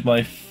going to use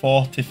my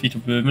 40 feet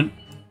of movement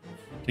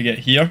to get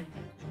here,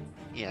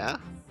 Yeah.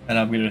 and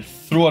I'm going to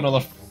throw another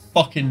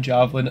fucking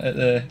javelin at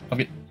the. I've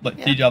got like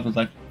 3 Yeah. javelins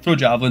left. Throw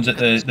javelins at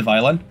the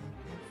violin.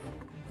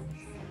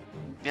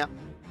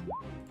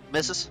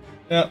 Misses.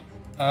 Yeah.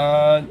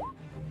 And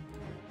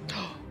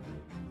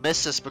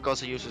Misses because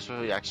he uses a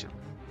reaction.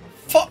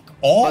 fuck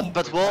off.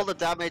 But roll the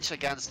damage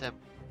against him.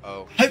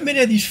 Oh. How many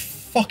of these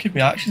fucking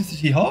reactions does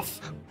he have?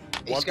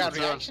 He's Once got a per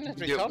turn. reaction You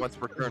every do it turn. once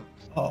per turn.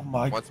 Oh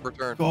my Once per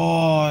turn.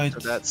 god.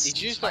 So that's.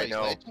 He's used I like his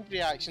know.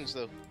 legendary actions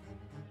though.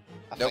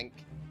 I Nope. think.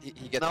 He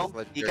gets No, his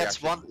legendary he gets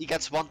action. one. He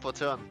gets 1 per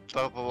turn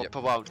per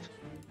round.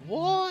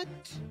 What?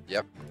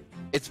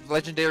 It's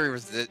legendary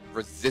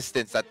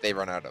resistance that they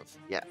run out of.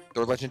 Yeah.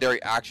 Their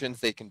legendary actions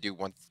they can do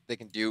once. They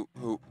can do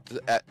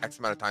X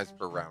amount of times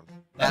per round.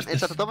 And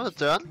it's at the top of the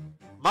turn.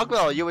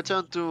 Magwell, you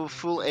return to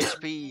full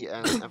HP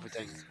and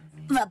everything.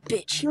 That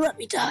bitch, you let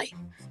me die.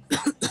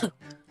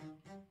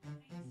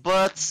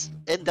 But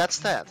in that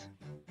stead,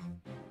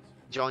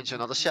 joins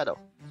another shadow.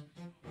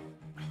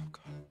 Oh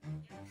god.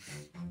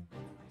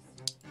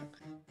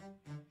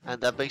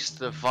 And that brings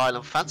the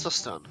Violent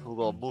Fencer's turn, who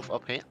will move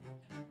up here.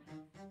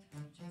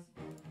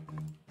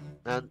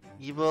 And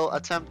he will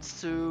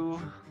attempt to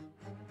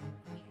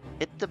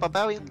hit the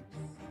Barbarian.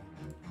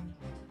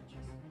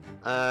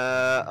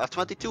 A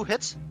 22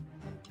 hits,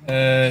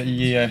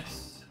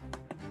 Yes.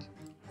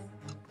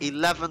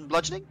 11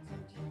 bludgeoning,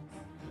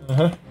 Uh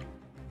huh.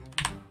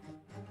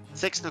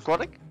 6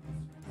 necrotic.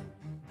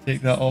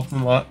 Take that off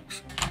my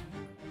max.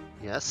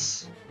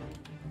 Yes.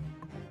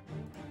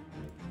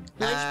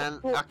 Nice.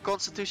 And a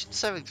Constitution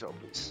saving throw,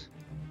 please.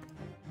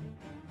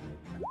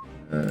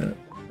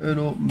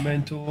 Uno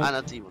mental. And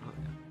a demon hunter.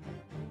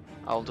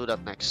 I'll do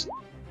that next.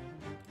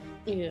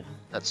 Yeah.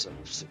 That's a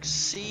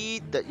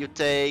succeed. That you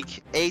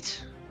take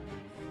 8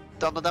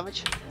 thunder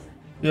damage.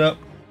 Yep.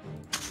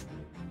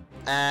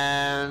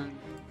 And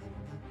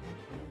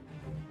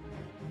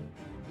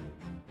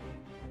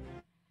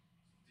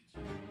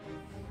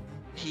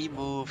he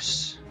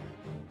moves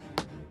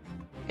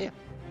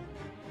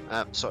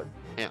Sorry.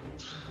 Yeah.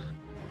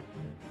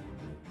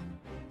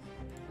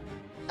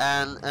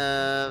 And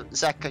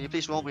Zach, can you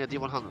please roll me a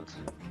D100?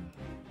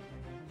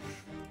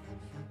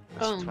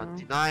 That's Oh, no.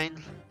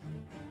 29.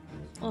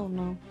 Oh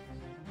no.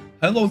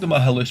 How long do my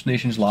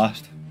hallucinations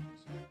last?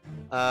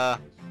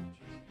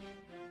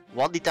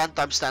 1d10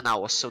 times 10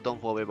 hours, so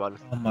don't worry about it.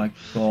 Oh my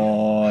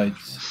god.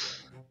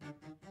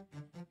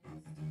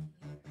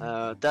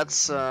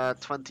 That's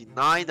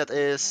 29. That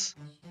is.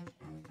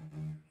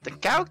 The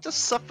character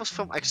suffers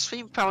from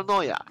extreme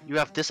paranoia. You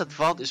have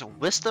disadvantage on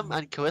wisdom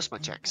and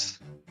charisma checks.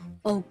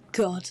 Oh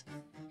god.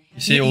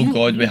 You say, oh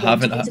god, we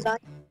haven't wanted had. me to die?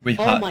 We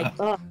Oh my had.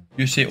 god.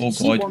 You say, oh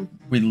He god, won.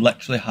 we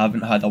literally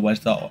haven't had a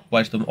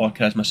wisdom or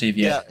charisma save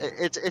yet. Yeah,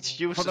 it's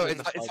useless. Although in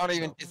the it's fight, not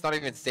even so. it's not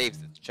even saves,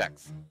 it's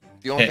checks.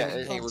 The only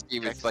Yeah. thing it would be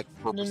is like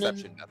for No, no,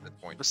 perception at this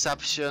point.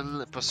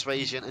 Perception,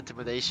 persuasion,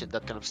 intimidation,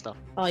 that kind of stuff.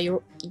 Oh,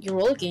 you're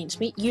all against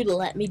me. You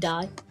let me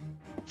die.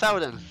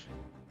 Faradin.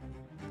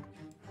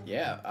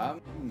 Yeah,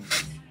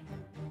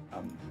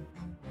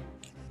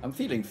 I'm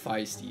feeling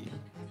feisty.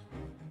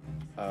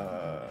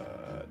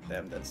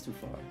 Damn, that's too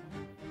far.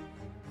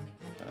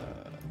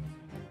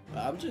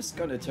 I'm just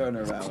gonna turn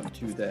around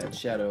to that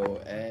shadow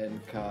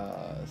and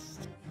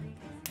cast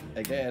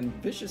again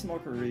Vicious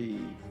Mockery.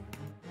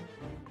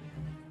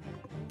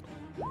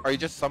 Are you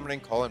just summoning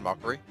Call and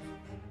Mockery?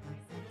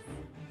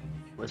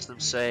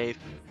 Wisdom save.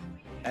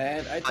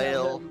 And I tell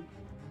Fail. them,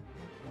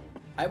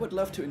 I would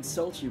love to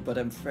insult you, but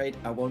I'm afraid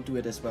I won't do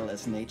it as well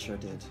as nature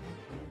did.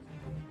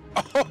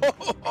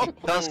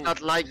 Does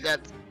not like that.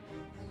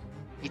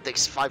 He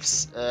takes 5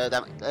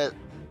 damage.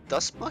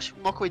 Does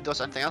Mockery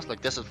does anything else,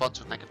 like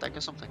disadvantage on next attack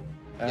or something?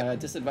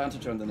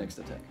 Disadvantage on the next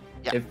attack.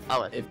 Yeah,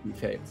 alright. If he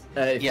fails.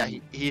 Yeah,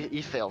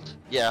 he failed.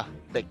 Yeah,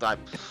 big time.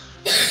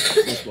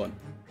 This one.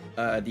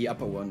 The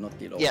upper one, not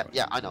the lower Yeah, one.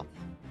 yeah, I know.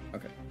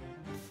 Okay.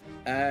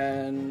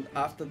 And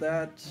after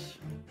that,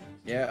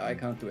 yeah, I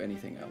can't do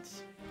anything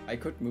else. I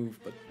could move,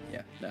 but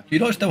yeah, no. You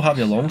don't still have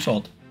your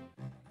longsword.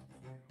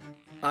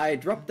 I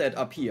dropped that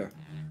up here.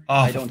 Oh,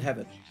 I for don't have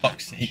it.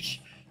 fuck's sake.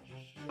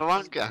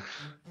 Veronica.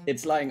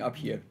 It's lying up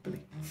here,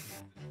 Billy.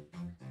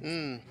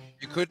 Hmm.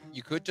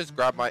 You could just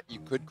grab my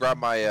trident,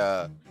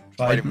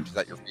 Trident. which is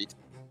at your feet.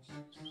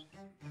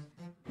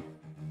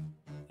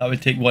 That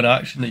would take one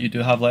action that you do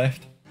have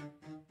left.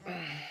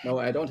 No,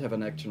 I don't have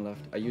an action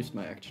left. I used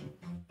my action.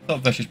 I thought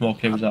Vicious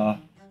Mockery was a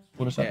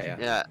bonus action.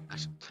 Yeah. Yeah.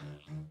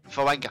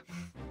 Veronica.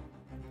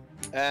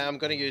 I'm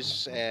going to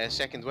use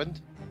Second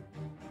Wind.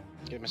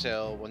 Give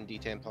myself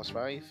 1d10 plus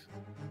 5,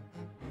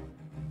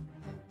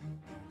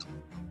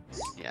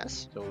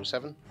 Yes. so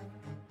 7.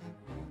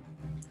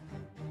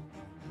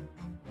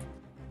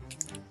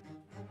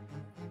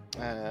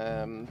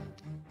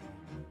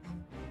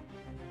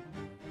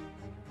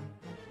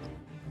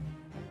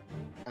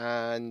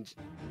 And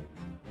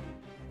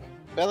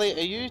Billy,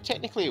 are you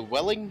technically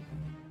willing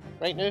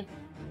right now?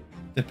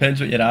 Depends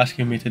what you're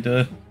asking me to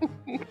do.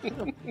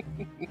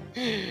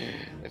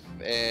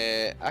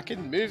 If I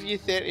can move you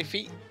 30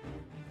 feet.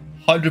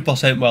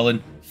 100%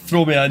 willing.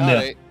 Throw me in there.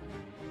 Alright.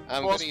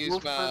 I'm going Force to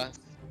use my movement,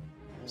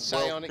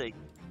 psionic. will take-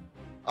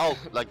 Oh,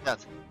 like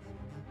that.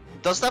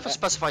 Does that have a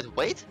specified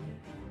weight?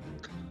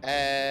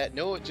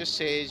 No, it just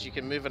says you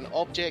can move an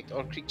object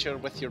or creature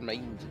with your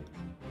mind.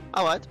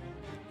 Alright.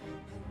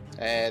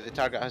 The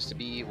target has to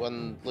be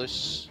one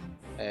loose,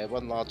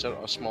 one larger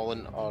or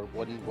smaller, or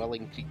one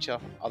willing creature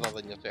other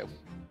than yourself.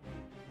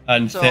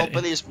 And So 30,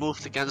 Billy is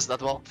moved against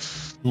that wall.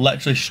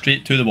 literally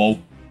straight to the wall.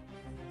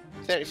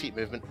 30 feet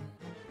movement.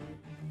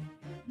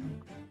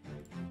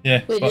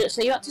 Yeah. Wait, but- did it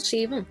say you had to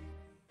save him?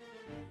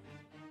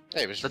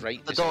 It was The- right.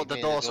 the beside door- the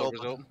me, door's door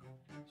was open.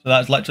 So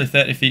that's literally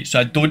 30 feet, so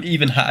I don't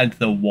even hit into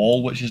the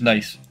wall, which is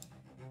nice.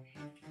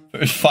 If it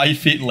was 5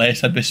 feet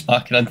less, I'd be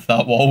smacking into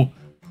that wall.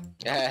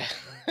 Uh,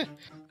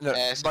 No,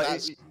 so But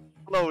that's-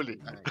 slowly,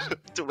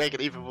 to make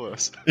it even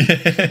worse.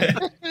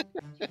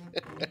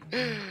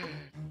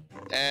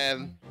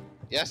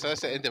 yeah, so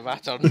that's the end of my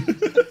turn.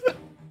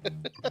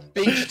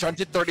 being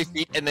stunted 30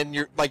 feet, and then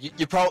you're like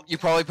you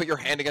probably put your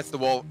hand against the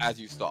wall as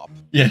you stop.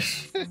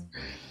 Yes.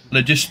 And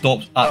it just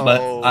stops at,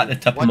 at the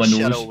tip of one my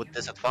shadow nose. with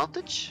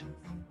disadvantage.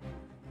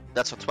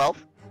 That's a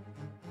 12.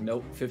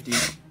 No, 15.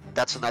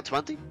 That's a nat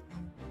 20.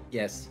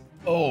 Yes.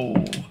 Oh.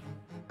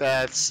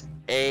 That's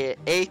a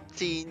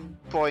 18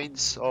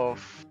 points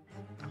of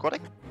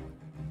necrotic.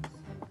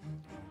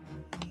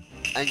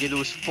 And you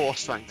lose 4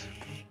 strength.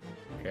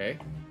 Okay.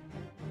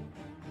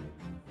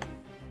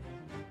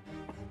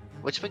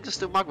 Which brings us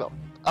to Magwell.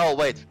 Oh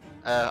wait,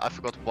 I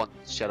forgot one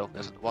shadow.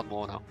 There's one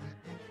more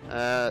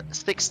now.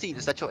 16.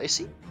 Is that your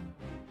AC?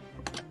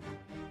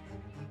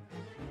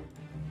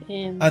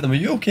 Adam, are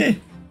you okay?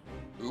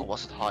 Or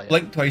was it higher?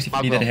 Blink twice if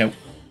you need any help.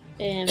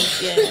 Yeah.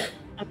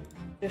 I'm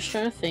just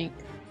trying to think.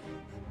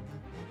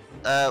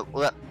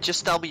 Well,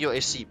 just tell me your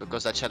AC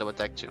because that shadow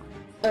attacked you.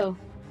 Oh,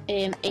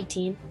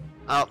 18.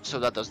 Oh, so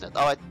that does that.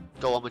 Alright,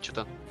 go on with your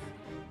turn.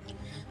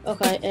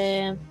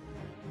 Okay,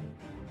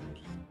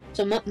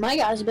 so my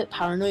guy's a bit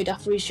paranoid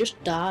after he's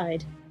just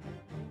died.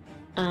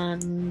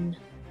 And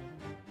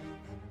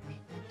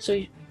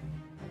so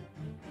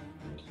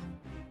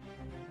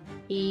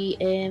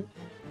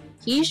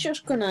He's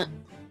just gonna.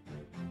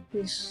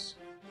 He's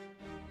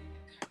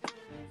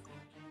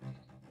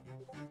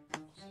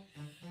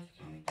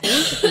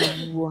just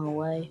gonna run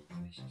away.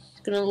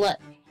 He's gonna let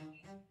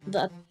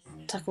that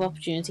attack of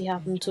opportunity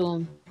happen to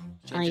him,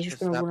 and he's just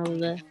gonna run over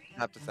there.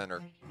 Snap to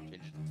center. Change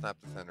it to snap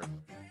to center.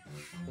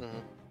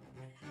 Mhm.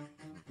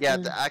 Yeah,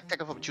 the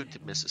attack of opportunity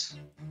misses.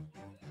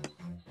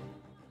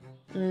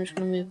 And I'm just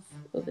gonna move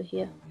over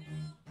here.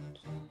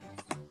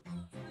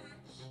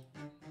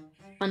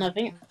 And I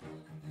think,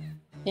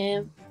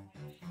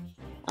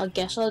 I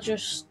guess I'll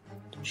just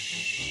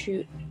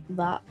shoot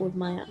that with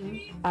my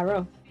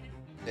arrow.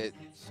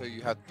 So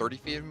you have 30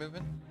 feet of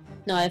movement?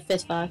 No, I have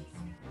 55,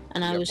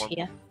 and I You have was one-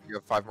 here. You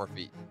have 5 more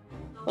feet.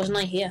 Wasn't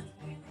I here?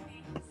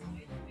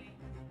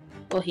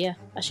 Oh, here.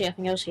 Actually, I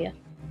think I was here.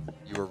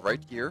 You were right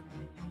here.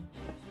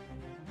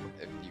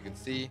 If you can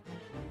see.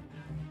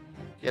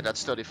 Yeah,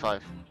 that's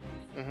 35.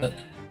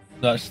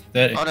 That's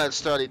 30. Oh no,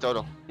 it's 30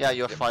 total. Yeah,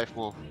 you have Yep. 5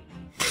 more.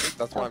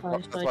 That's why, Okay,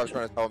 that's why I was so-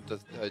 trying to tell him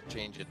to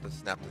change it to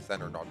snap to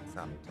center, not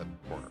snap to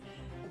corner.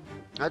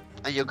 Right?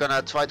 And you're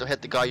gonna try to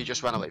hit the guy you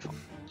just ran away from.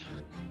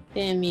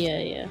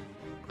 Yeah.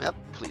 Yep,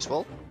 please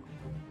roll.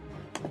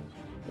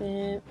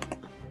 Wait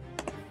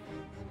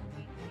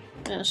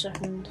a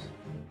second.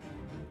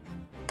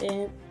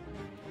 Does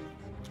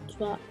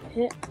that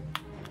hit?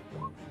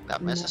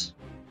 That No. misses.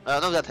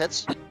 No, that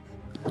hits.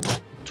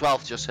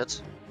 12 just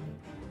hits.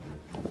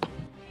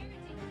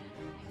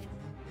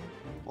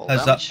 Roll How's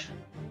that? damage.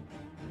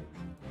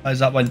 Has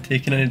that one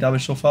taken any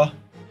damage so far?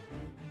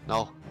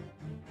 No,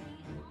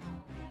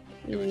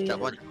 Yeah.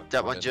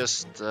 that one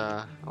just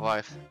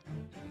arrived.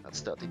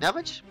 That's 30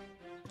 damage.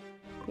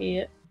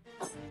 Yeah.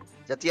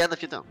 Is that the end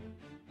of your turn?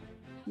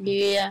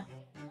 Yeah.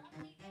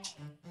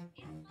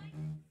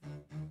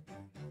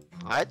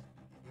 Alright.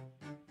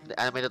 The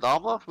animated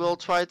armor will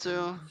try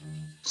to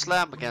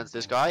slam against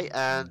this guy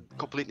and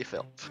completely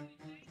fail.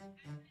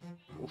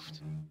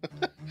 Oofed.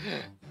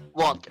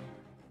 One.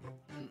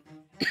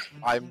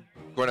 I'm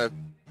gonna.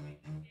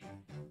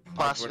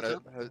 Pass I'm your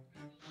gonna.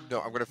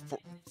 No, I'm gonna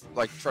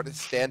like try to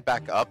stand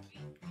back up.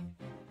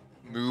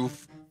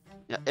 Move.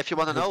 Yeah, if you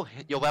want to know,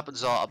 your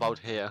weapons are about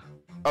here.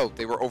 Oh,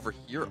 they were over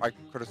here. I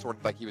could have sworn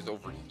like he was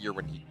over here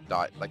when he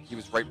died. Like he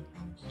was right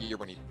here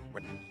when he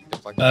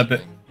there's like But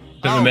thing.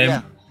 But Oh,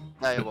 remember,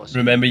 Yeah, it was.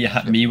 remember you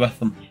hit me with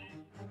them.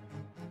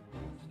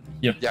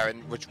 Yeah,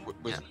 and which was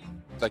Yeah.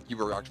 like you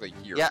were actually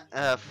here.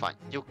 Yeah, fine.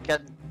 You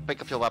can pick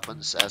up your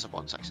weapons as a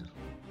bonus action.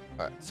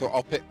 So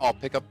I'll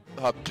pick up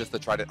just the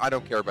trident. I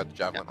don't care about the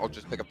javelin. I'll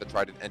just pick up the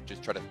trident and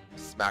just try to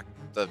smack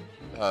the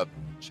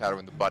shadow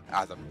in the butt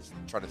as I'm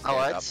trying to stand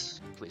up. Alright,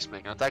 please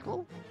make an attack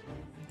roll.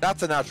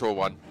 That's a natural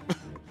one.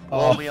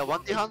 Roll Oh, me a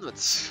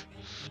 1d100.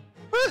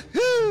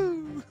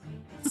 Woohoo!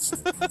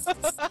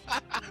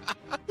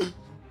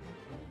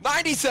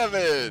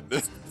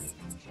 97.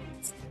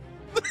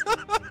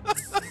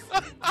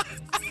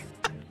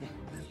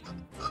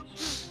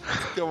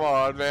 Come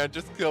on, man,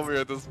 just kill me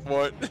at this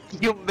point.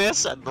 You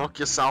miss and knock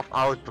yourself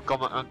out,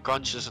 becoming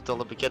unconscious until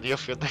the beginning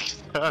of your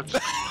next turn.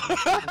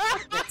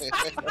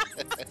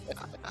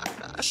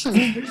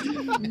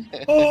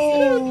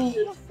 oh.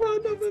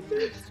 Son of a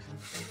bitch.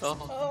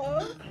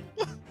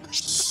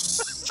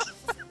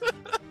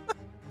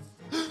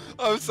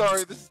 I'm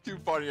sorry, this is too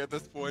funny at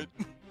this point.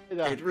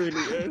 It really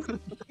is.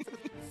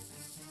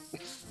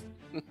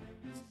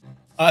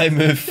 I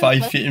move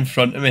 5 feet in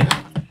front of me.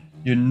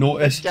 You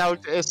notice.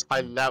 Scout is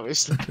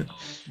hilarious.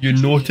 You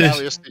notice.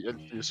 Hilariously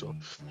unusual.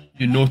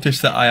 You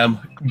notice that I am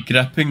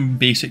gripping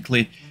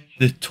basically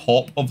the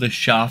top of the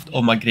shaft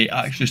of my great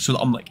axe, just so that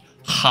I'm like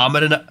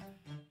hammering it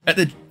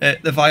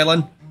at the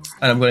violin,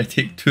 and I'm going to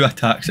take 2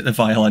 attacks at the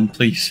violin,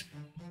 please.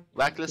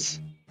 Reckless.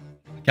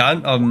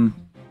 Can't.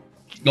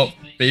 Not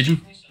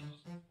raging.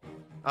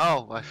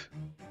 Oh, my.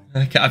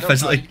 I can't No,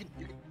 physically.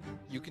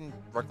 you can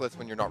reckless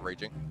when you're not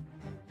raging.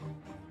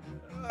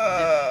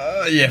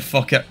 Yeah,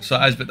 fuck it. So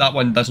it is, but that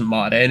one doesn't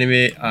matter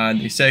anyway. And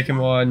the second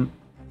one,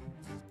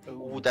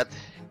 Ooh, that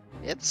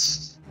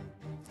hits.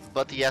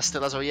 But he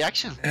still has a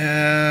reaction.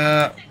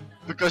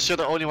 Because you're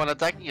the only one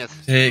attacking it.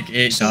 take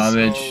 8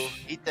 damage. So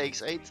he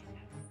takes 8.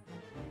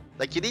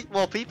 Like, you need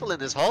more people in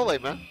this hallway,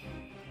 man.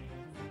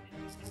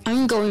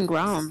 I'm going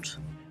round.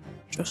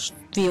 Just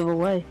the other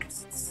way.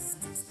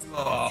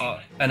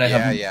 And I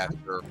Yeah,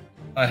 sure.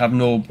 I have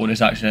no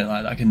bonus action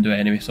like that I can do it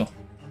anyway. So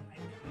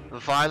The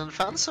Violent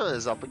Fencer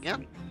is up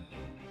again.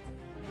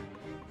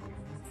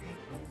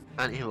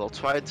 And he will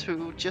try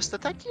to just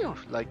attack you,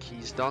 like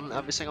he's done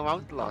every single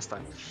round the last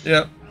time.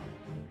 yeah.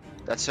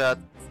 That's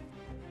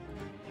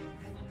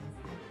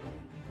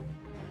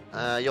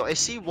your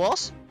AC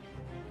was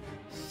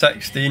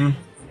 16.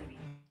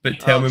 But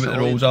tell Oh, me so what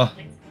the rolls are.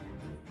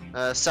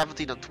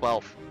 17 and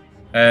 12.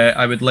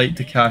 I would like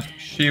to cast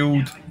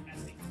Shield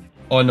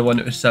on the one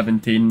that was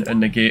 17 and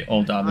negate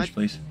all damage, Right.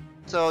 please.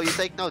 So you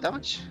take no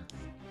damage.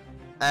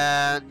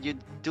 And you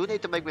do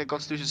need to make me a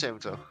Constitution saving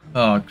throw.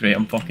 Oh, great,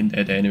 I'm fucking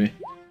dead anyway.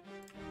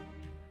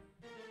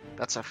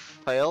 That's a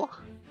fail.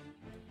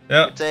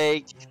 Yeah. You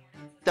take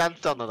 10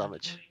 thunder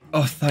damage.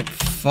 Oh, thank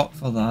fuck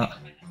for that.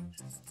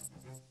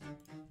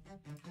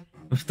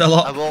 I'm still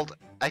I up. rolled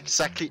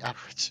exactly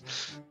average.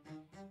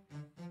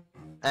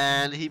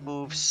 And he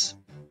moves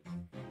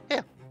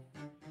here.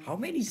 How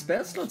many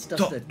spell slots does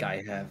Stop. that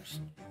guy have?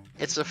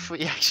 It's a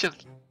free action.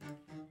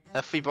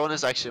 A free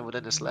bonus action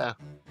within his lair.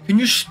 Can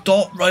you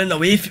stop running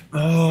away from...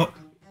 Oh.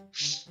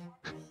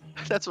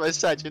 That's why I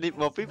said you need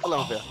more people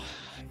out there.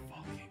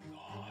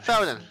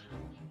 Fair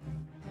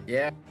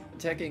Yeah,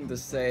 attacking the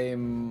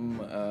same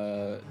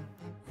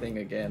thing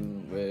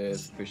again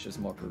with Vicious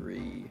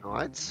Mockery.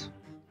 Alright.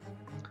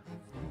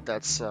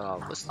 That's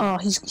wisdom. Oh,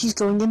 he's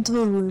going into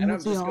the room And I'm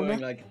with the just armor. going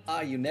like,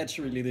 are you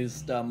naturally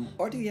this dumb?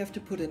 Or do you have to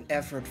put an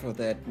effort for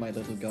that, my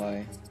little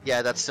guy?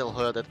 Yeah, that still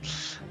hurt it.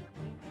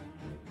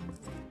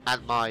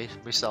 And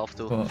myself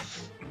too. Oh.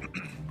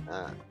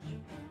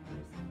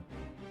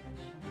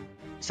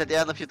 Is that the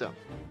end of your turn?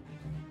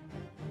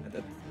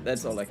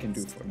 That's all I can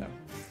do for now.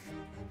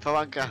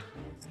 Faranka,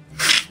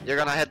 you're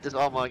gonna hit this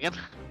armor again.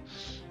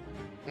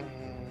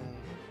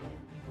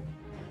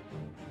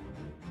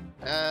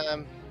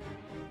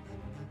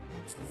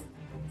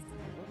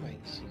 What way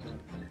is he going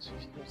to put it? So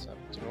if he goes up,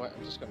 do you know what?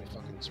 I'm just going to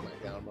fucking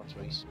smack the armor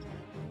twice.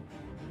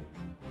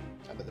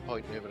 I'm at the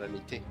point now where I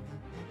need to.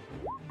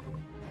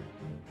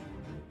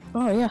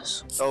 Oh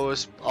yes.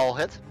 Those all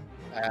hit.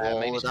 All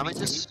the Minus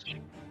damages.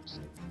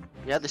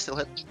 Yeah, they still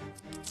hit.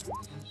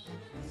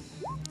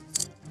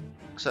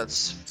 So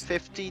that's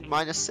 15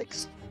 minus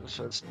 6.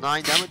 So it's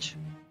 9 damage.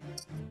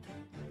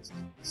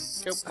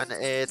 Cool. And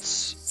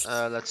it's,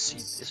 let's see,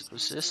 is it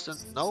resistant?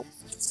 No.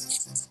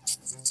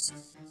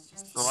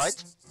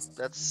 Alright,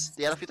 that's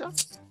the end of your turn.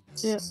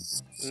 Yeah.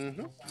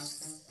 Mm-hmm.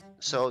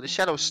 So the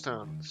shadows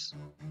turns.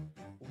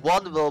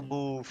 One will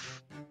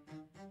move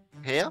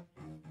here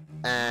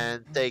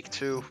and take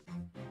 2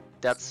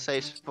 death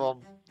saves from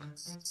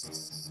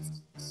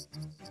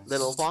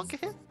little Wonka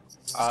here.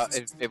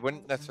 It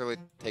wouldn't necessarily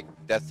take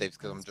death saves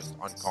because I'm just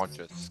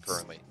unconscious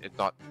currently. It's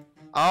not.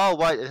 Oh,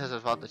 right, it has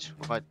advantage.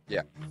 Right.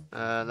 Yeah.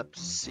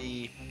 Let's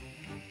see.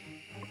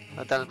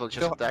 Then it will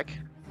just Still- attack.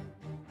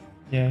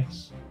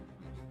 Yes.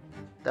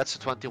 That's a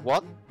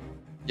 21.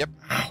 Yep.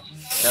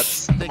 That's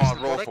 6 Come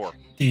on, roll necrotic, 4.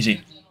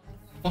 Easy.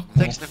 Fuck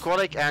 6 off.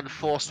 necrotic and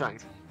 4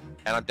 strength.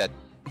 And I'm dead.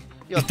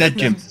 You're He's dead,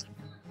 Jim.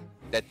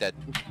 Dead.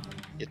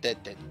 You're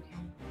dead.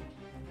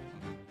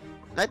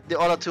 Right, the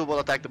other 2 will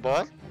attack the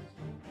boy.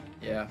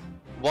 Yeah.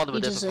 One He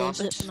with deserves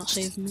it disadvantage. for not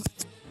saving me.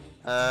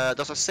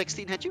 Does a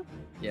 16 hit you?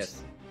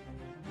 Yes.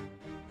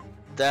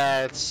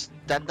 That's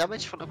 10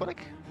 damage from necrotic.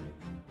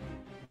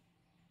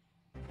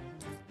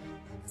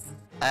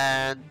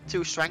 And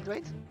 2 strength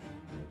rate.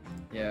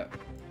 Yeah.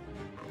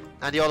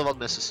 And the other one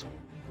misses.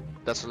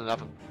 That's an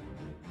 11.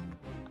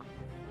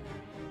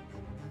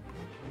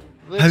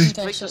 Which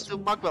Okay, brings so- us to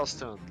Mugwell's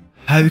turn.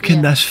 How can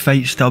Yeah. this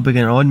fight still be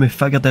going on? We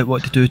figured out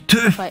what to do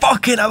 2 Right.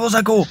 fucking hours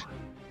ago!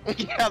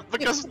 Yeah,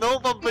 because no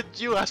one but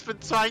you has been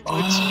trying to Oh.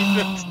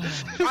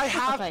 achieve I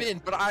have Okay. been,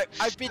 but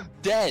I've been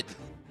dead.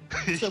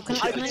 it. So can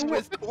I've I been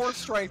with core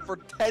strength for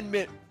 10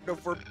 minutes,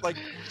 for like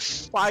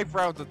 5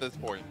 rounds at this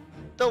point.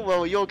 Don't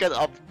worry, you'll get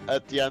up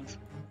at the end.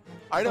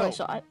 I know. Right,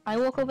 so I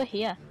walk over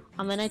here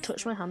and then I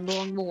touch my handle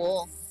on the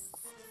wall.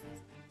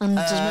 And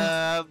does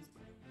my...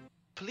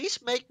 Please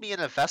make me an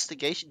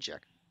investigation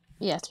check.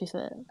 Yeah, to be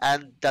fair.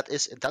 And that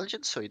is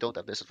intelligence, so you don't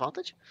have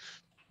disadvantage.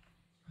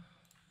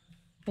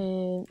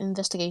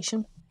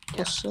 Investigation.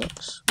 Plus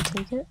 6. We'll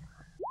take it.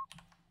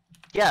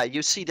 Yeah,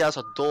 you see there's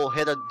a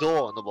hidden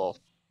door on the wall.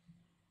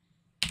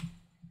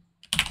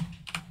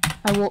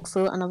 I walk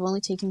through it and I've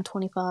only taken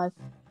 25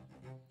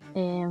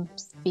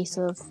 feet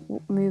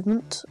of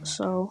movement.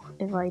 So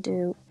if I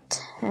do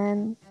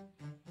 10...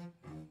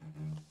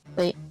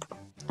 Wait.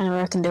 I know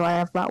what I can do. I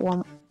have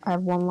one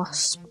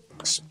last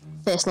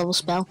first level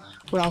spell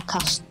where I'll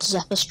cast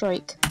Zephyr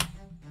Strike,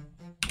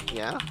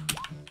 Yeah.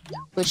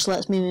 which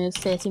lets me move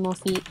 30 more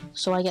feet,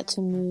 so I get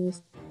to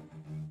move.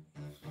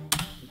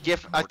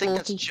 I think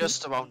that's 40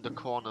 just around the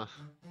corner.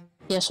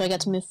 Yeah, so I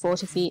get to move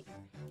 40 feet.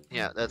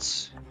 Yeah,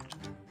 that's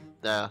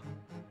there.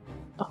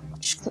 Oh, I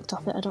just clicked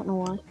off it. I don't know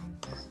why.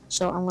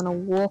 So I'm gonna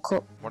walk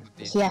up One of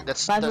the here.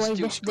 That's- By the that's way,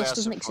 two this squares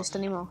doesn't in exist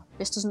front. anymore.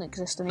 This doesn't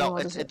exist anymore,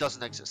 No, does it it?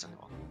 doesn't exist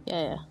anymore.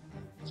 Yeah.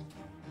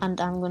 And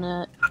I'm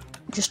gonna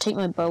just take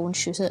my bow and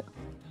shoot it.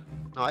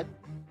 Alright.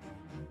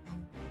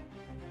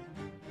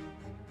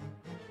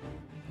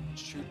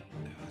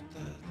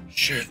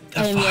 Shoot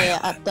the Yeah,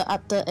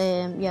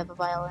 at the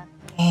violin.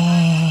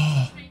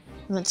 Oh.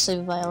 I meant to say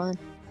the violin.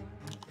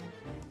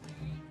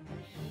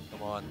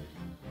 Come on.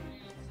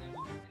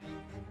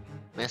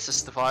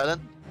 Misses the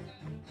violin.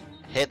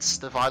 Hits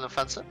the violin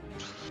fencer.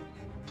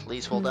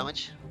 Please roll Hmm.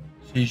 damage.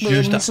 He's Wait,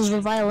 used it. this is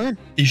the violin.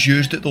 He's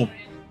used it though.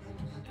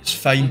 It's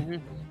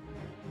fine.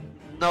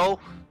 No,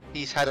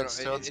 he's had No, its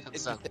no, turn it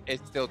since then.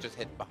 still just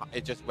hit behind.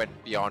 It just went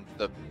beyond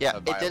the. Yeah, the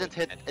it violin didn't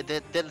hit. and-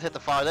 Didn't hit the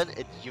violin.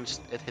 It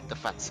hit the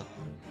fencer.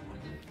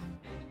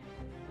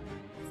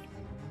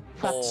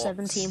 That's For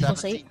 17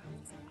 plus 8.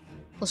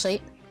 Plus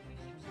 8.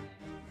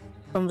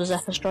 From the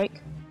Zephyr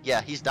Strike.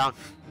 Yeah, he's down.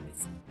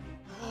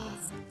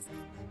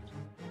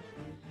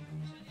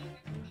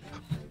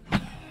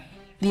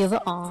 The other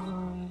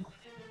arm.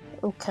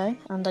 Okay,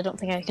 and I don't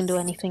think I can do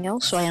anything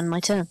else, so I end my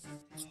turn.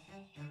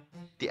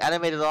 The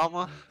animated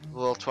armor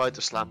will try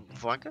to slam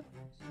Franka.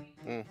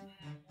 Mm.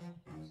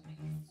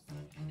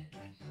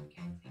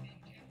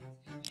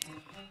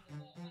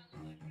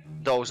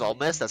 Those all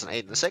miss. That's an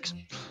 8 and a 6.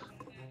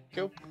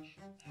 Cool.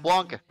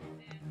 Blanca,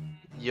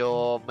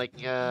 you're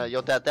making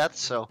you're dead.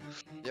 So.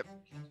 Yep.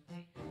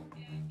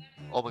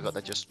 Oh my god,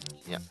 that just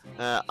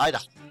Ida.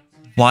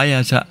 Why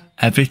is it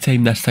every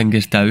time this thing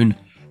goes down,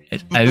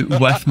 it's out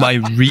with my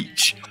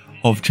reach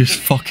of just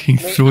fucking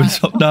throwing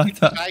something at it?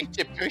 Trying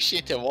to push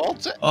you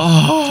towards it.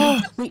 Oh,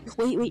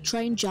 Wait,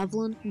 try and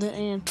javelin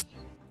the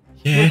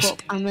yes, rope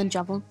up and then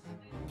javelin.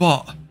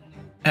 but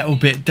it'll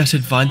be at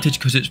disadvantage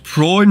because it's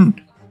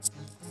prone.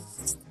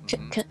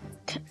 Can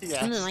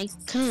Yes.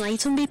 an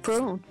item be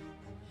prone?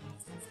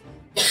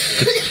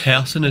 The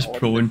person is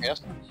prone.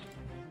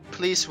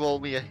 Please roll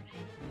me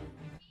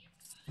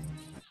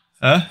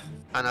Huh?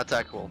 an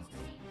attack roll.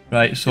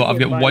 Right, so I've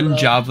got one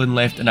javelin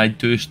left and I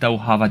do still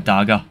have a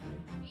dagger.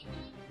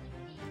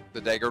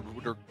 The dagger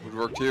would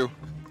work too.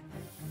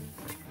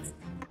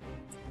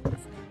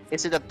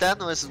 Is it a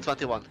 10 or is it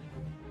 21?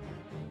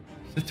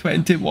 It's a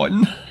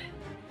 21.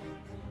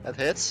 That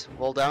hits.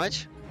 Roll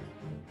damage.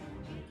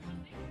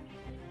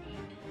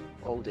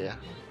 Oh dear.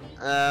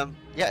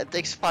 Yeah, it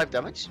takes 5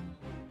 damage.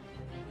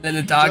 Then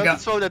the Try to dagger.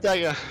 throw the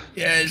dagger.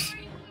 Yes.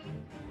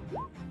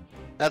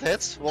 That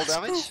hits. Roll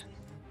damage.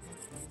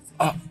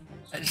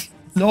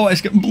 Oh,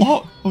 it's getting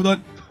blocked. Hold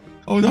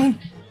on.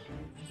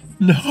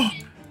 No.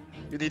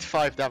 You need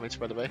 5 damage,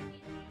 by the way.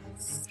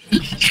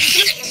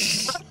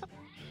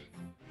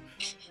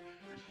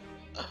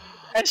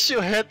 As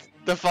you hit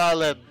the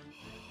violin,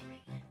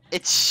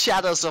 it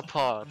shatters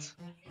apart.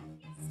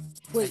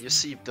 Wait, And you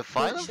see the wait,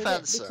 violin should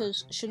fencer.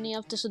 because shouldn't he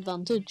have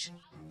disadvantage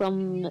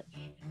from?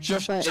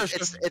 Shush, Right.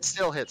 It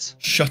still hits.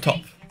 Shut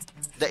up.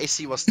 The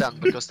AC was 10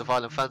 because the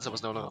violin fencer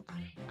was no longer.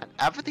 And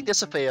everything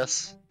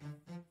disappears.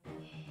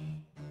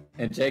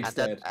 And Jake's And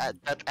dead.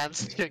 that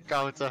ends the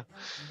encounter.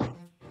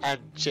 And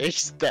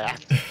Jake's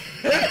dead.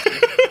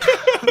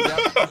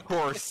 Yeah, of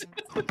course.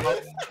 Of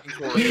course.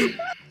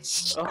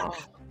 Oh.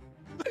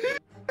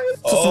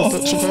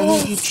 Bitch, if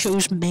only you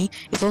chose me.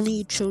 If only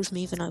you chose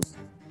me, then I.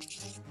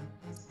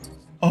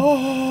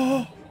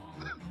 Oh.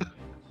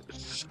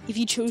 If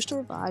you chose to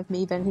revive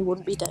me, then he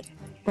wouldn't be dead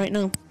right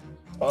now.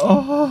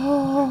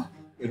 Oh.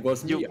 It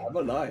was me. You- I'm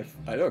alive.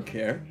 I don't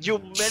care. You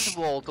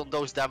min-rolled on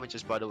those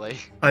damages, by the way.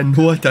 I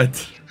know I did.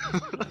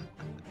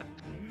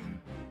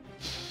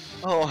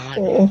 Oh my god.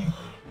 Oh.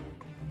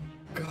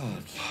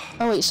 God.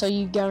 Oh wait, so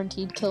you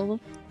guaranteed kill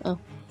them?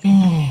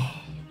 Oh.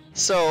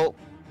 So,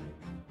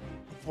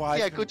 Why?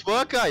 yeah, good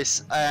work,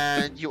 guys.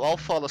 And you all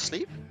fall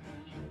asleep.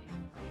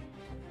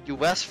 You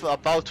rest for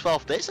about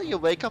 12 days and you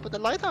wake up at the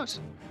lighthouse.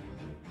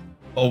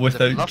 Oh,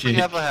 without Nothing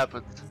Jake. ever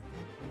happened.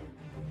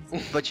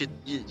 But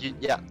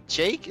yeah,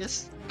 Jake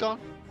is gone.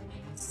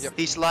 Yep.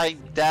 He's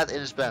lying dead in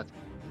his bed.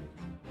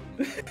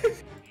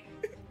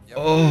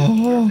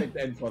 Oh. Perfect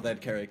end for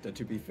that character,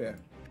 to be fair.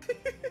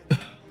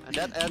 And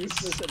that ends.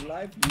 Useless in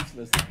life,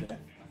 useless in death.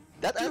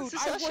 That Dude, ends the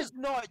I session. was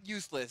not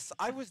useless.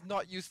 I was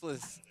not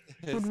useless.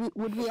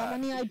 Would we have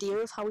any idea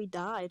of how he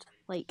died?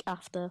 Like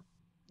after?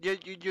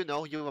 You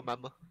know, you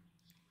remember.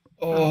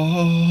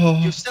 Oh.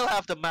 You still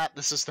have the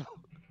madnesses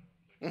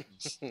though.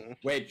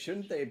 Wait,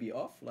 shouldn't they be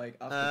off? Like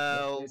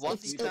after 12 days One of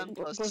d10 sleeping?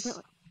 plus. wasn't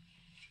it-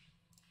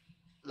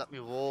 Let me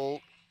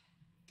roll.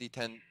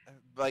 D10.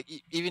 Like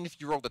even if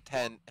you rolled a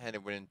 10 and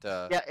it wouldn't.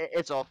 Yeah,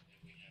 it's off.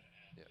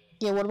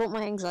 Yeah. What about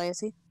my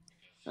anxiety?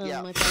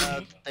 Yeah, My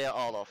paranoia? they are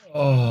all off. The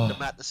Oh.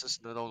 madnesses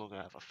no longer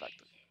have effect.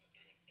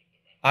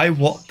 I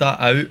worked that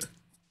out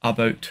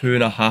about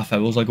 2.5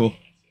 hours ago.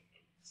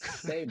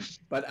 Same,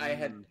 but I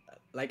had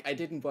like I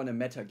didn't want a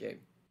meta game.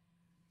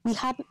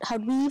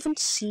 Had we even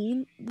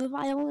seen the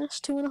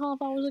violinist 2.5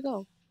 hours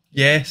ago?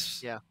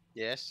 Yes. Yeah.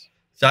 Yes.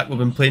 Zach, we've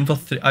been playing for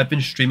I've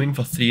been streaming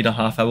for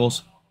 3.5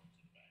 hours.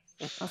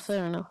 Oh,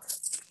 fair enough.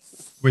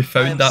 We I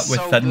found am that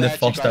so within the glad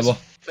first you guys hour.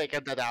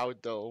 figured that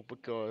out though,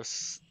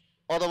 because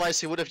otherwise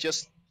he would have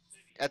just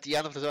at the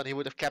end of the turn he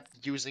would have kept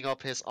using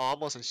up his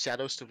armors and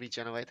shadows to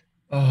regenerate.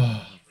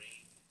 Oh.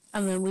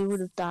 And then we would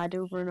have died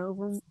over and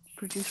over and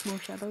produced more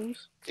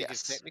shadows. Because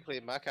Yes. technically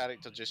my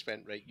character just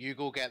went, right, you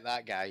go get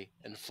that guy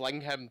and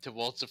fling him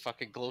towards the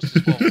fucking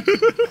closest wall.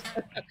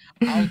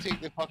 I'll take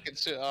the fucking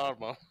suit of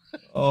armor.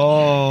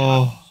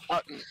 Oh.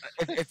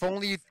 If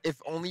only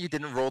you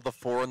didn't roll the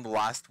 4 in the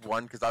last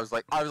one, because I was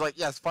like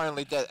yes,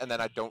 finally dead, and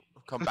then I don't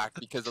come back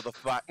because of the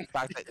fact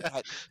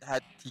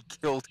that he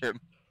killed him.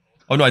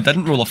 Oh no, I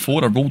didn't roll a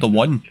 4, I rolled a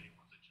 1.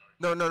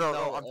 No.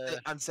 No,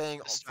 I'm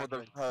saying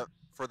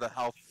for the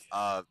health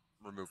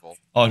removal.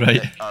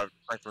 Alright.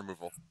 Life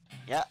removal.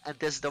 Yeah, and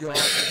this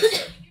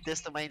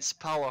domain's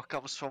power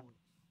comes from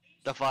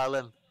the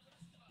violin.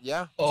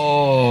 Yeah.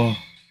 Oh.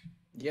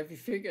 Yeah, we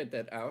figured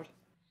that out.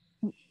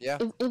 Yeah.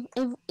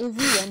 If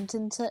we went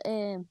into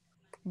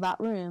that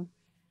room,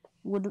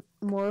 would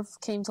more have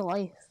came to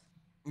life?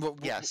 What,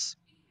 Yes.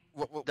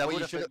 What There you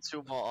would have should been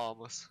 2 more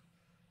armors.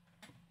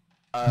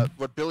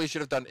 what Billy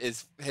should have done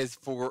is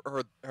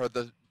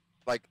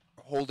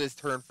hold his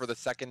turn for the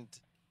second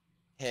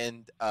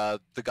hand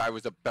the guy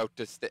was about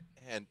to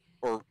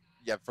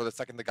for the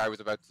second the guy was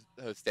about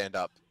to stand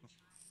up.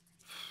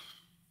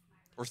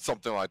 Or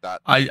something like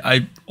that.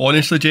 I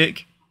honestly,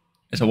 Jake,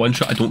 it's a one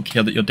shot. I don't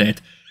care that you're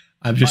dead.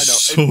 I'm just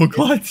so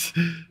glad.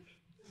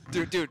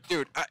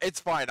 Dude,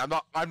 it's fine. I'm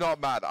not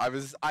mad.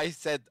 I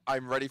said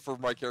I'm ready for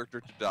my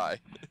character to die.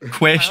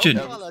 Question.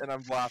 And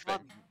I'm laughing.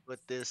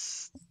 With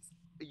this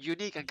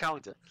unique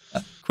encounter.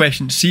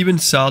 Question. See when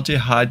Sergey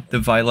had the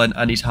violin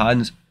in his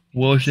hands,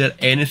 was there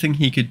anything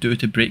he could do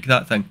to break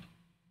that thing?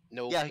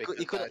 No. Yeah,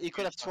 he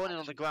could have thrown it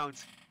on the ground.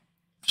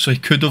 So he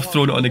could have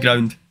thrown it on the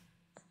ground.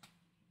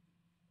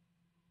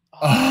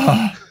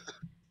 Ah.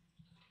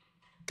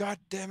 God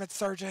damn it,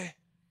 Sergey.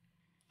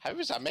 How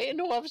was that meant?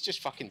 No, I was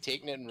just fucking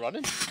taking it and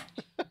running.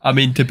 I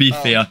mean, to be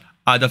fair,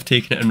 I'd have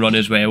taken it and run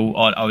as well,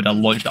 or I would have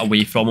launched it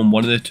away from him,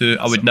 one of the two.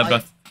 I would never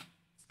have...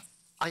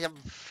 I am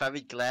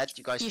very glad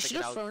you guys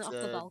figured out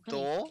the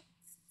door,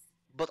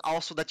 but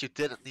also that you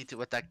didn't need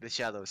to attack the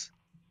shadows.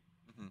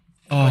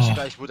 Because you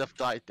guys would have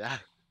died there.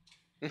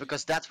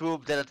 Because that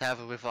room didn't have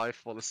a revive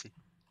policy.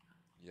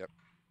 Yep.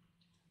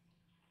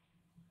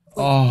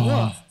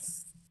 Oh,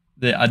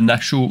 the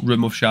initial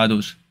room of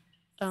shadows.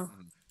 Oh.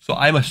 So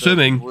I'm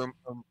assuming,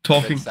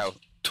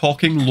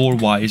 talking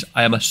lore-wise,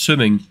 I am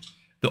assuming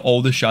that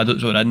all the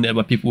shadows are in there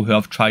were people who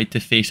have tried to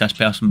face this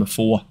person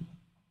before.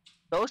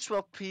 Those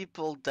were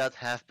people that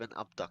have been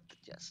abducted,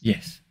 yes.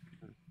 Yes.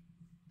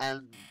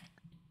 And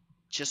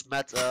just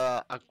met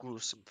a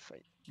gruesome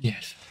fate.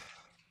 Yes.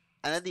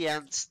 And in the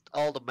end,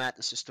 all the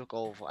madness just took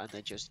over and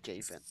they just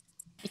gave in.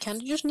 You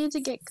kind of just need to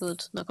get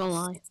good, not gonna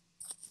lie.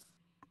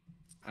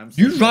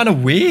 You ran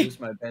away? Use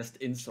my best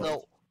insult.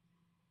 No,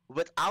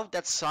 without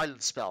that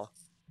silent spell,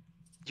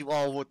 you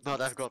all would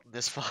not have gotten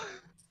this far.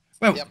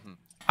 Well,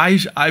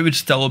 I would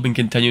still have been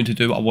continuing to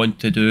do what I want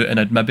to do, and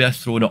I'd maybe have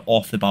thrown it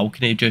off the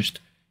balcony just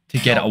to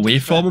get it away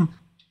from him.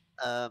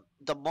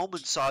 The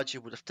moment Sarge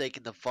would have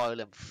taken the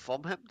violin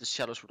from him, the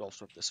shadows would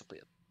also have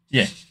disappeared.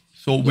 Yeah.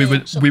 So we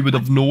would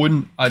have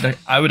known.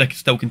 I would have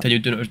still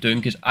continued doing what I was doing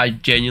because I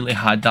genuinely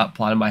had that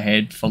plan in my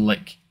head for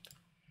like.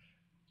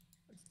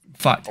 In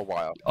fact, a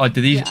while.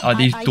 These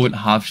don't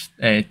have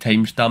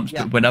timestamps,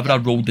 but whenever I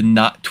rolled the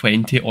nat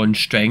 20 on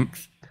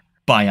strength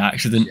by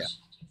accident.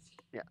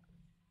 Yeah.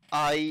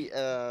 I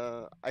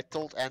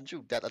told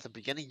Andrew that at the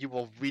beginning you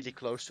were really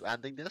close to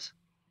ending this.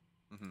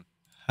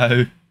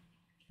 How?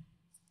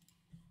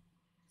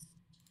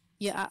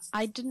 Yeah,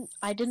 I didn't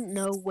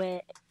know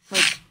whether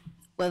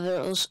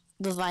it was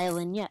the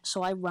violin yet,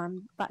 so I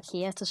ran back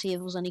here to see if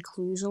there was any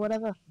clues or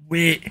whatever.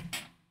 Wait,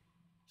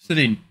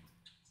 Serene.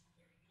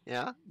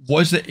 Yeah.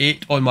 Was the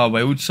 8 on my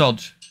wild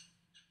surge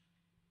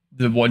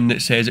the one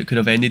that says it could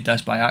have ended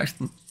this by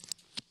accident?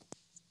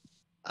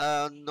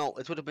 No,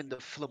 it would have been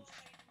the flump,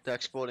 the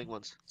exploding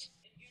ones.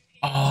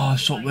 Oh,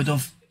 so it would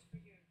have.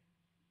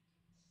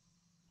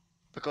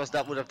 Because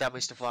that would have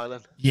damaged the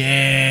violin.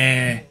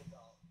 Yeah.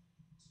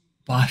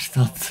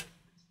 Bastard.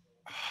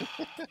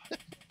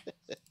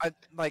 I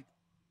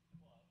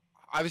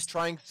was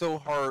trying so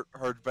hard,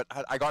 but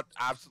I got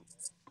absolutely.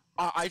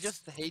 I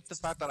just hate the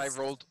fact that I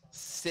rolled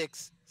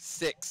 6,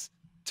 6,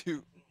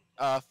 2,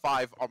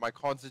 5 on my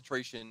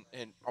concentration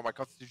and on my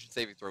Constitution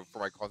saving throw for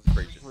my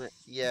concentration.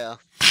 Yeah.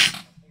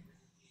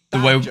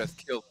 That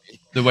just killed me.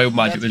 The wild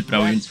magic was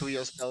brilliant. Through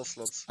your spell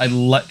slots. I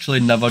literally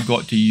never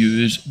got to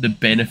use the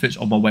benefits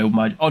of my wild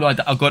magic. Oh no,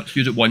 I got to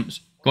use it once.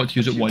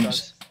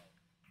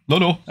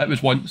 No, it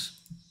was once.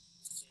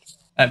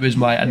 It was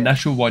my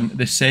initial one.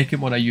 The second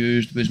one I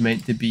used was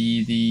meant to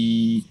be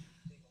the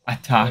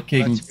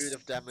attacking.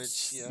 Of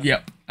damage, yeah.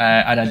 Yep.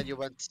 And then you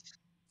went.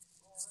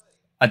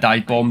 I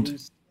dive bombed.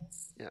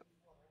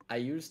 I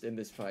used in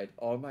this fight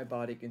all my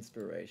bardic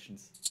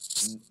inspirations.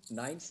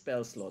 9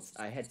 spell slots.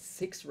 I had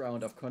 6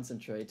 rounds of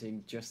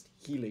concentrating, just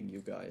healing you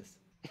guys.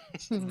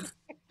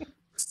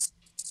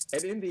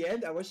 And in the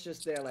end, I was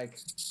just there like,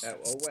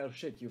 oh well,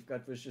 shit, you've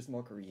got vicious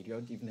mockery. You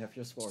don't even have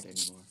your sword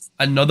anymore.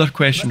 Another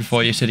question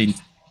for you, Serene.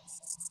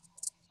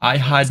 I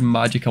had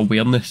magic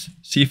awareness.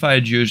 See if I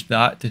had used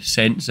that to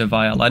sense the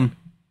violin.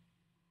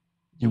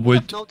 You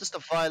would have noticed the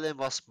violin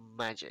was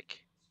magic.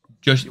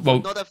 You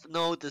would not have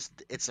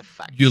noticed its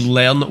effect. You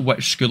learn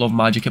which school of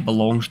magic it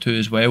belongs to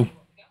as well.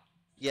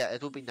 Yeah,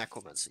 it will be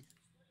necromancy.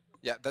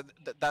 Yeah,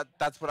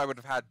 that's what I would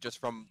have had just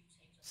from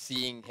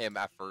seeing him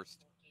at first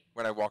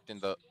when I walked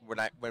in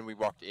when we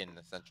walked in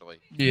essentially.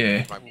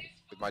 Yeah.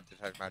 With my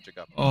detect magic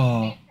up.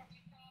 Oh.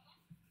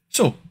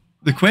 So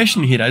the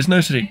question here is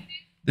now, Serene,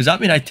 does that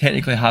mean I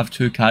technically have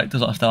 2 characters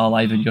that are still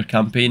alive in your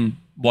campaign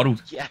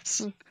world?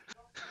 Yes.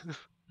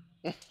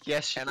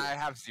 Yes, and I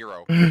have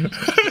 0.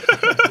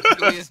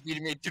 Billy is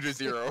beating me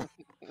 2-0.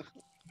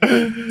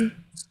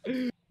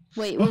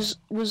 Wait, was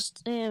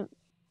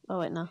oh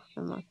wait, no,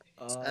 never mind.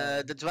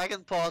 The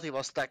dragon party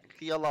was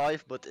technically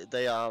alive, but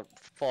they are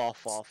far,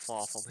 far,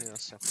 far from here.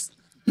 So.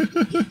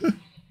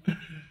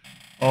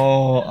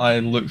 Oh, I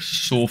look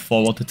so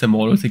forward to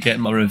tomorrow to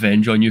getting my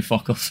revenge on you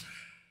fuckers.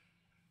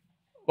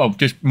 Well,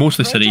 just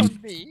mostly Don't tell serene.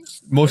 me.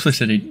 Mostly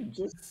serene.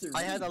 Just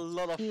I had a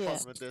lot of fun Yeah.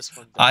 with this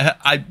one.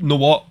 I know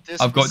what This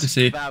I've got was to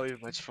say. very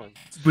much fun.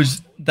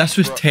 This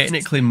was Bro.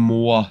 technically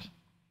more.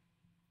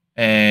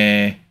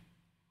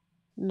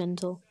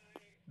 Mental.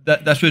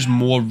 This was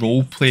more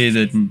role play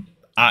than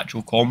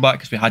actual combat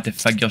because we had to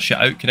figure shit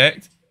out.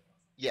 Correct.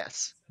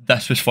 Yes.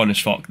 This was fun as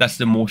fuck. This is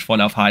the most fun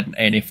I've had in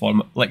any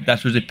form. Like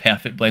this was the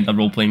perfect blend of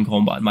role playing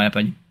combat, in my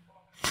opinion.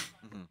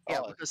 Yeah,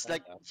 Oh, because yeah.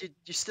 like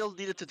you still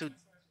needed to do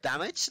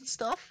damage and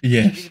stuff.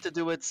 Yes. You needed to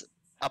do it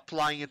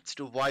applying it to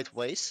the right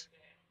ways.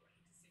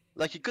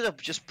 Like you could have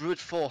just brute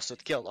force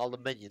it, killed all the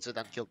minions, and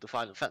then killed the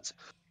final fence.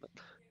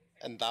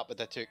 And that would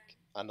have took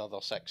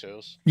another 6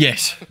 hours.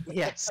 Yes.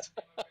 Yes.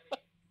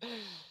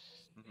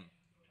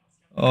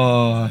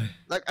 Oh,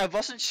 Like I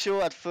wasn't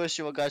sure at first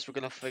you guys were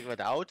gonna figure it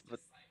out, but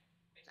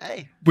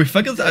hey. we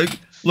figured it out.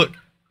 Look,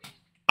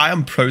 I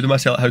am proud of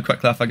myself how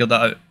quickly I figured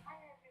that out.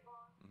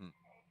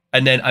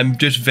 And then I'm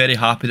just very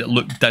happy that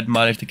Luke did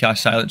manage to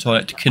cast silence on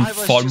it to I was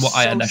confirm just what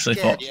I so initially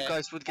scared thought. you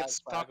guys would get that's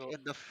stuck Bagel. in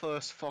the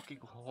first fucking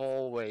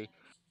hallway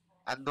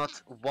and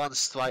not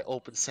once try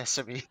open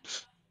sesame.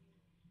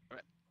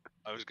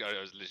 I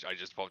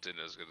just popped in.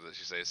 I was going to literally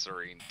say,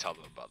 Serene, tell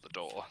them about the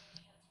door.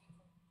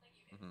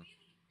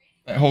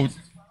 Right, hold.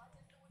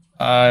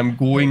 I'm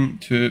going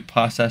to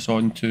pass this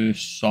on to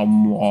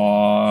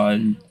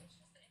someone.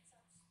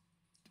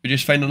 We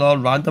just find another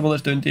randomer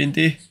that's doing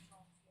D&D.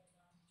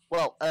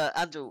 Well,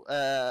 Andrew,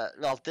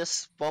 well,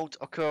 this won't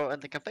occur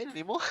in the campaign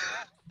anymore.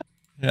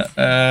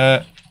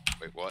 Yeah.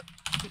 Wait, what?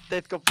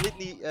 They've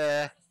completely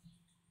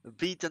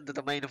beaten the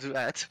domain of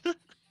Duet.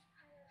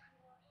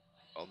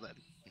 Well then.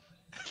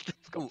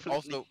 They've completely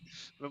Also,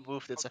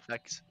 removed its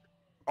effects.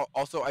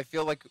 also, I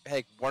feel like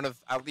hey,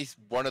 at least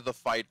one of the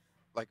fight,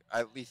 like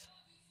at least,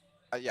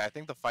 yeah, I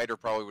think the fighter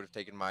probably would have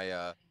taken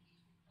my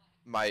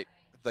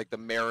like the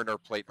Mariner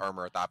plate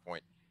armor at that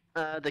point.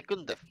 They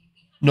couldn't have.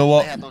 Know They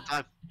what? had no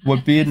time.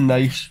 Would be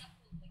nice.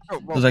 Oh,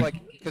 well, There's like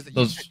because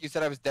there's- you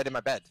said I was dead in my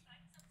bed.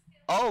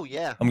 Oh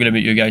yeah. I'm gonna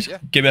mute you guys. Yeah.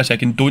 Give me a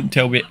second. Don't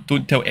tell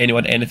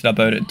anyone anything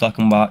about it until I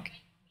come back.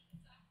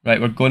 Right,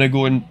 we're gonna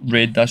go and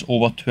raid this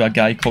over to a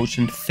guy called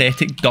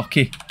Synthetic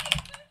Ducky,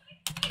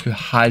 who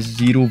has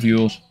 0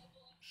 viewers.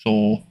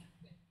 So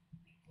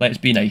let's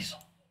be nice.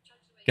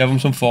 Give him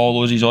some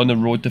follows. He's on the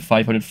road to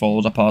 500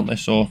 followers apparently.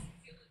 So.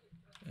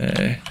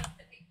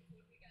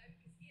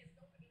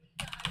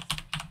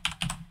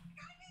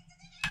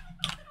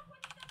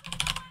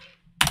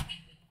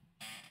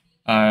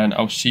 And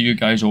I'll see you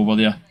guys over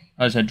there.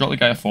 As I said, drop the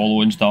guy a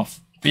follow and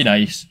stuff. Be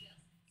nice.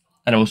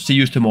 And I will see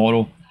you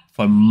tomorrow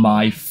for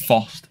my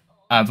first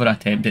ever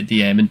attempt at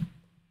DMing.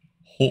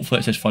 Hopefully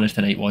it's as fun as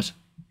tonight was.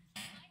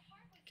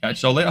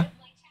 Catch you all later.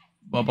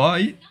 Bye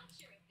bye.